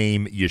the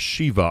name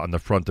Yeshiva on the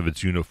front of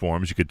its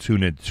uniforms. You could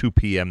tune in at 2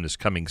 p.m. this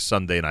coming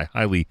Sunday, and I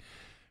highly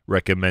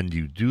recommend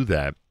you do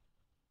that.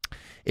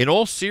 In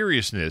all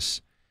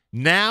seriousness,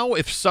 now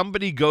if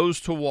somebody goes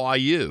to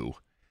YU,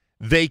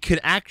 they can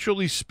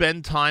actually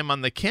spend time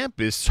on the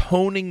campus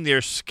honing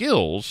their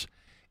skills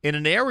in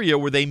an area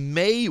where they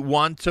may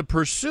want to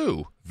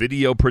pursue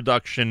video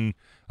production,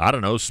 I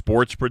don't know,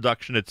 sports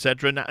production,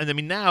 etc.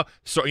 And now,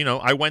 so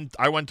I went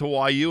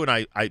to YU,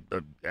 and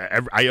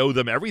I owe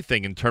them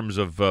everything in terms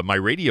of my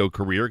radio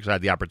career, because I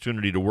had the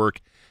opportunity to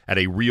work at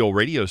a real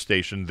radio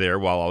station there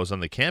while I was on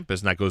the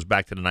campus, and that goes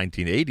back to the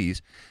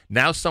 1980s.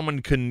 Now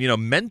someone can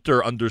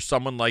mentor under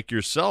someone like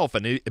yourself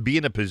and be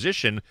in a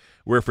position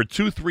where for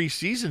 2-3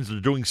 seasons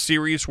they're doing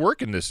serious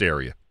work in this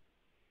area.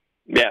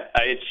 Yeah,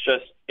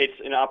 it's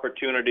an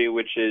opportunity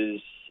which is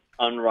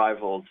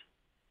unrivaled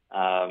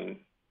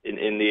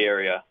in the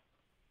area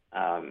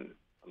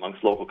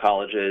amongst local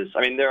colleges.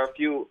 There are a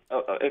few.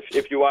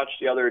 If you watch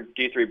the other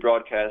D3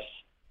 broadcasts,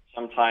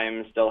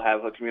 sometimes they'll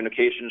have a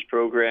communications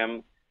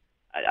program.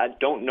 I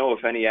don't know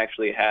if any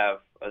actually have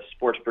a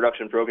sports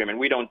production program, and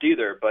we don't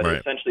either. But Right.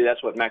 essentially,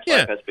 that's what Max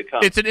Live has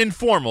become. It's an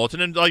informal.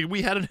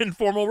 We had an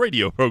informal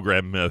radio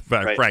program.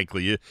 Right.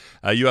 Frankly,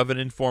 you have an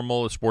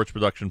informal sports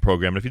production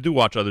program. And if you do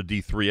watch other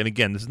D3, and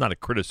again, this is not a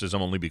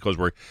criticism, only because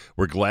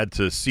we're glad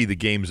to see the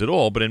games at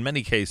all. But in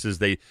many cases,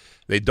 they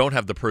don't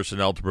have the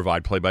personnel to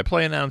provide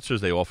play-by-play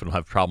announcers. They often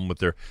have problem with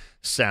their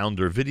sound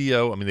or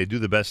video. They do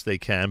the best they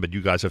can, but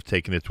you guys have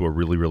taken it to a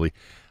really, really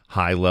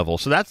high level.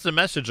 So that's the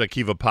message,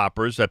 Akiva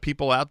Poppers, that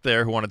people out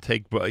there who want to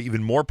take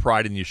even more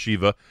pride in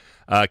Yeshiva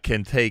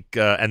can take,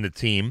 and the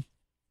team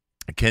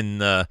can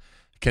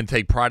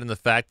take pride in the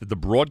fact that the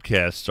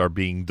broadcasts are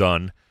being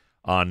done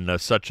on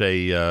such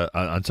a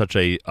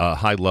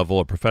high level,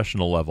 a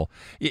professional level.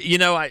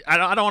 I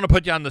don't want to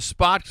put you on the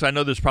spot because I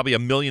know there's probably a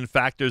million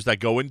factors that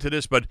go into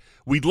this, but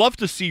we'd love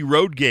to see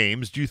road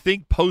games. Do you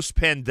think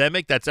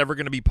post-pandemic that's ever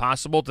going to be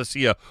possible to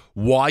see a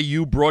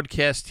YU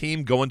broadcast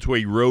team go into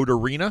a road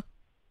arena?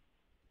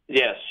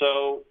 Yeah,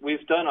 so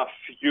we've done a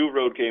few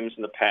road games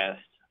in the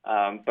past,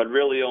 but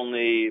really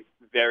only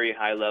very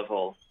high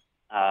level.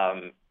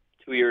 2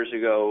 years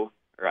ago,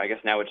 or I guess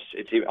now it's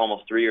even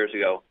almost 3 years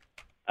ago,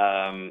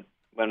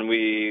 when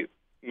we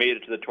made it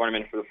to the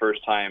tournament for the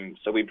first time.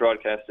 So we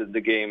broadcasted the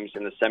games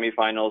in the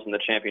semifinals and the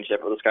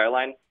championship of the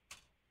Skyline,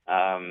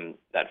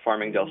 that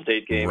Farmingdale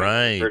State game,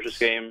 Right. the Purchase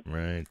game.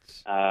 Right.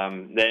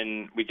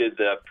 Then we did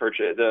the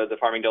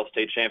Farmingdale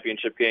State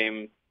championship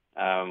game,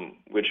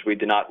 which we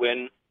did not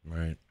win.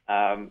 Right.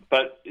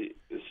 But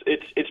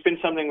it's been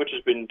something which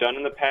has been done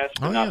in the past,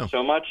 but not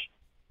so much.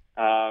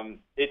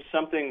 It's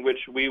something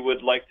which we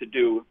would like to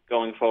do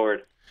going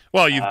forward.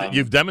 Well,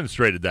 you've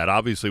demonstrated that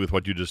obviously with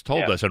what you just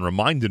told us and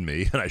reminded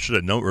me, and I should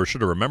have known or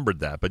should have remembered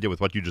that. But yeah,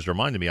 with what you just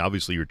reminded me,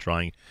 obviously you're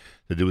trying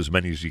to do as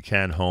many as you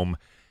can, home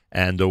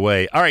and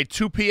away. All right,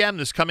 2 p.m.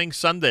 this coming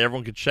Sunday.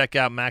 Everyone can check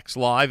out Max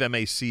Live,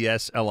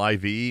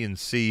 MACSLIVE, and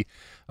see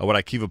what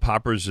Akiva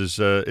Poppers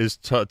is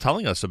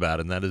telling us about,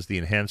 and that is the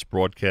enhanced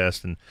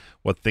broadcast and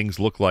what things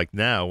look like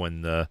now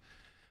when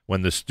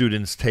the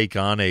students take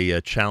on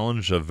a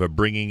challenge of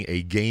bringing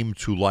a game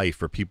to life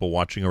for people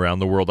watching around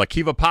the world.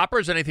 Akiva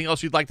Poppers, anything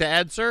else you'd like to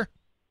add, sir?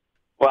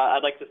 Well,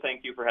 I'd like to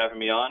thank you for having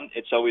me on.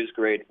 It's always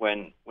great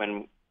when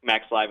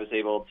Max Live is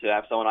able to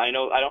have someone. I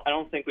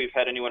don't think we've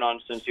had anyone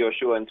on since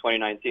Yoshua in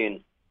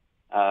 2019.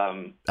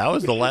 That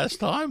was the last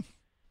time?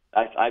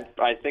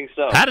 I think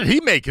so. How did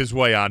he make his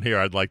way on here?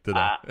 I'd like to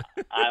know.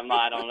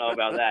 I don't know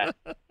about that,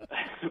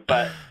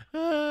 but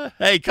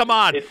hey, come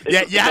on!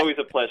 It's always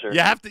a pleasure.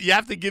 You have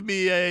to give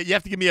me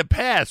a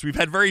pass. We've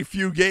had very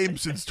few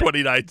games since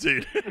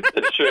 2019.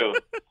 That's true.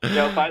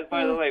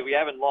 By the way, we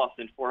haven't lost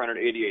in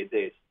 488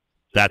 days.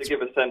 Just to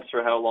give a sense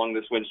for how long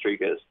this win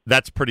streak is.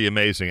 That's pretty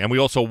amazing. And we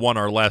also won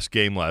our last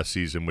game last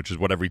season, which is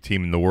what every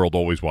team in the world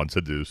always wants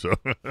to do. So,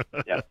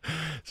 yeah.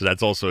 So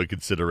that's also a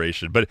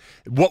consideration. But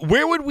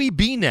where would we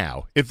be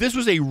now if this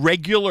was a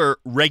regular?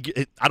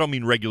 I don't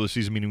mean regular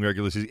season, meaning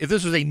regular season. If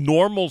this was a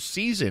normal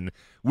season,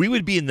 we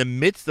would be in the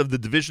midst of the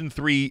Division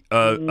III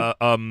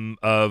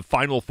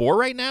Final Four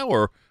right now,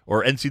 or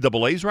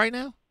NCAA's right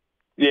now.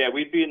 Yeah,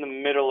 we'd be in the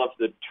middle of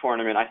the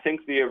tournament. I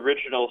think the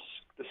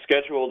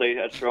schedule they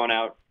had thrown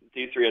out.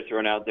 D3 had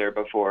thrown out there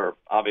before,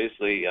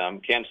 obviously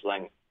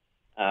canceling,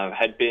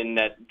 had been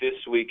that this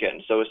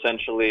weekend. So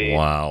essentially,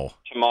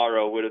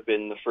 tomorrow would have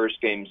been the first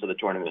games of the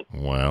tournament.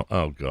 Wow!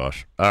 Oh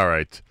gosh! All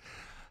right.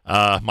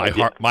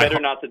 Better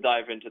not to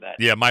dive into that.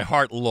 Yeah, my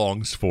heart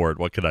longs for it.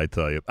 What can I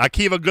tell you?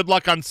 Akiva, good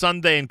luck on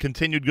Sunday, and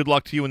continued good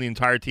luck to you and the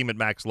entire team at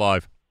Max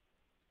Live.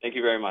 Thank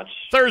you very much.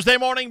 Thursday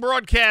morning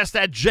broadcast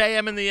at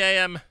JM in the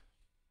AM.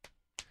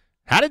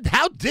 How did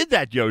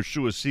that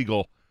Yoshua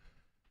Siegel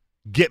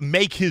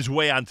make his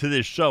way onto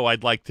this show?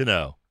 I'd like to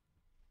know.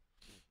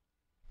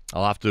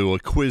 I'll have to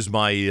quiz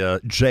my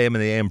JM and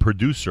the AM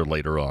producer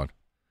later on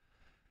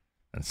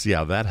and see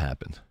how that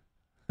happened.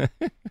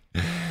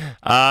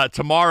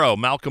 Tomorrow,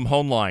 Malcolm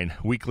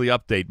Hoenlein, weekly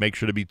update. Make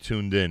sure to be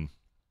tuned in.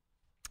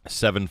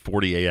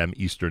 7:40 a.m.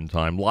 Eastern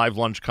Time. Live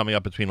lunch coming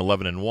up between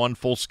 11 and 1.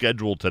 Full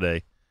schedule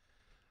today.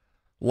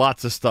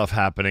 Lots of stuff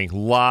happening.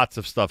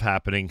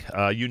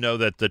 You know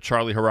that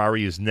Charlie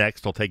Harary is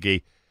next. I'll take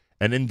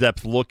an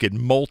in-depth look at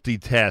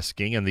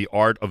multitasking and the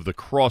art of the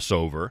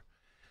crossover.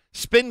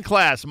 Spin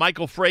class,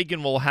 Michael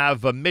Fragan will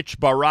have Mitch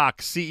Barak,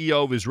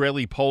 CEO of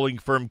Israeli polling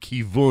firm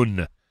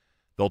Kivun.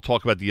 They'll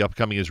talk about the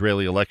upcoming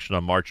Israeli election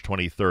on March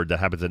 23rd. That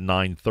happens at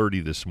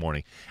 9:30 this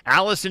morning.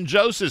 Allison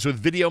Josephs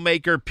with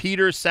videomaker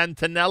Peter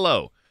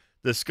Santinello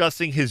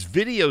discussing his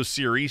video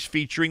series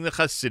featuring the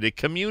Hasidic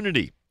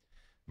community.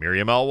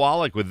 Miriam L.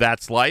 Wallach with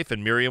That's Life,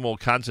 and Miriam will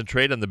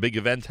concentrate on the big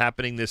event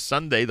happening this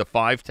Sunday, the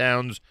Five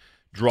Towns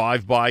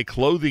Drive-By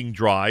Clothing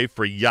Drive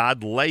for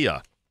Yad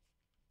Leah.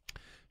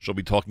 She'll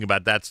be talking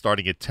about that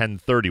starting at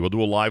 10:30. We'll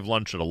do a live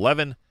lunch at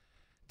 11.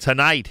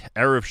 Tonight,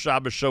 Erev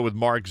Shabbos show with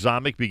Mark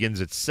Zamek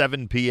begins at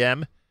 7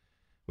 p.m.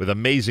 with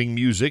amazing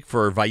music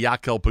for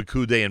Vayakel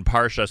Pekudei and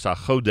Parshas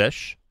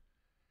HaChodesh.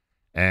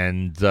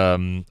 And,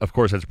 of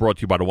course, that's brought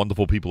to you by the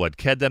wonderful people at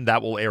Kedem.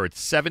 That will air at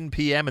 7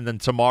 p.m. and then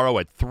tomorrow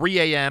at 3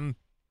 a.m.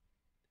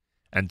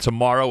 and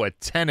tomorrow at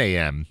 10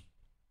 a.m.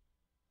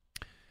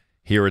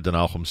 here at the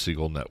Nachum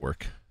Segal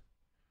Network.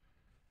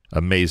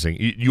 Amazing.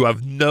 You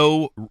have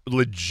no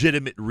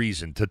legitimate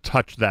reason to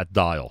touch that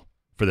dial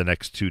for the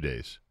next 2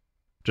 days.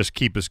 Just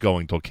keep us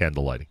going till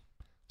candlelighting.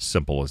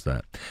 Simple as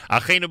that.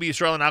 Acheinu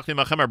b'Yisrael and Achim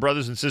Achem, our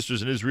brothers and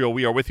sisters in Israel,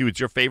 we are with you. It's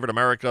your favorite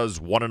America's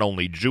one and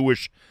only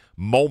Jewish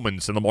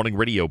Moments in the Morning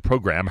radio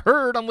program,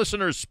 heard on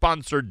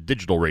listeners-sponsored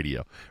digital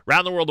radio.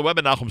 Around the world, the web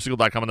at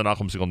NachumSegal.com and the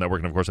Nachum Segal Network,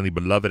 and, of course, on the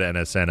beloved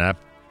NSN app.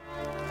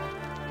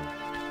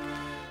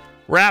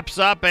 Wraps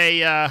up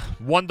a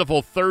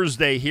wonderful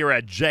Thursday here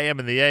at JM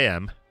in the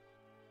AM.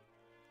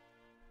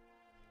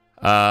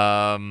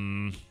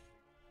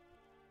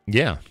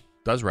 Yeah,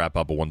 does wrap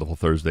up a wonderful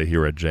Thursday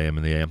here at JM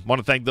in the AM. I want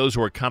to thank those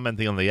who are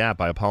commenting on the app.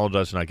 I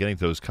apologize for not getting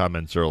to those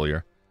comments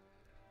earlier,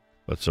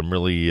 but some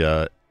really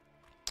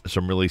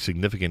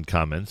significant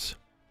comments.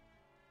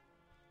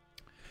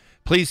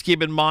 Please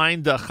keep in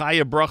mind,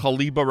 Chaya Bracha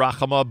Liba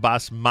Rachama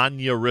Bas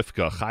Manya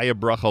Rivka. Chaya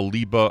Bracha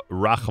Liba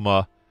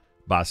Rachama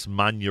Bas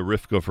Manya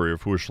Rivka for your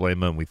Refuah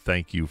Shlema, and we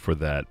thank you for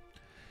that.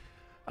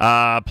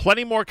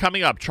 Plenty more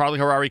coming up. Charlie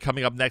Harary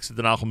coming up next at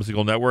the Nachum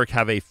Segal Network.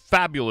 Have a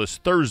fabulous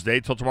Thursday.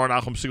 Till tomorrow,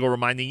 Nachum Segal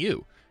reminding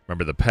you,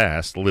 remember the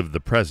past, live the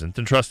present,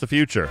 and trust the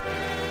future.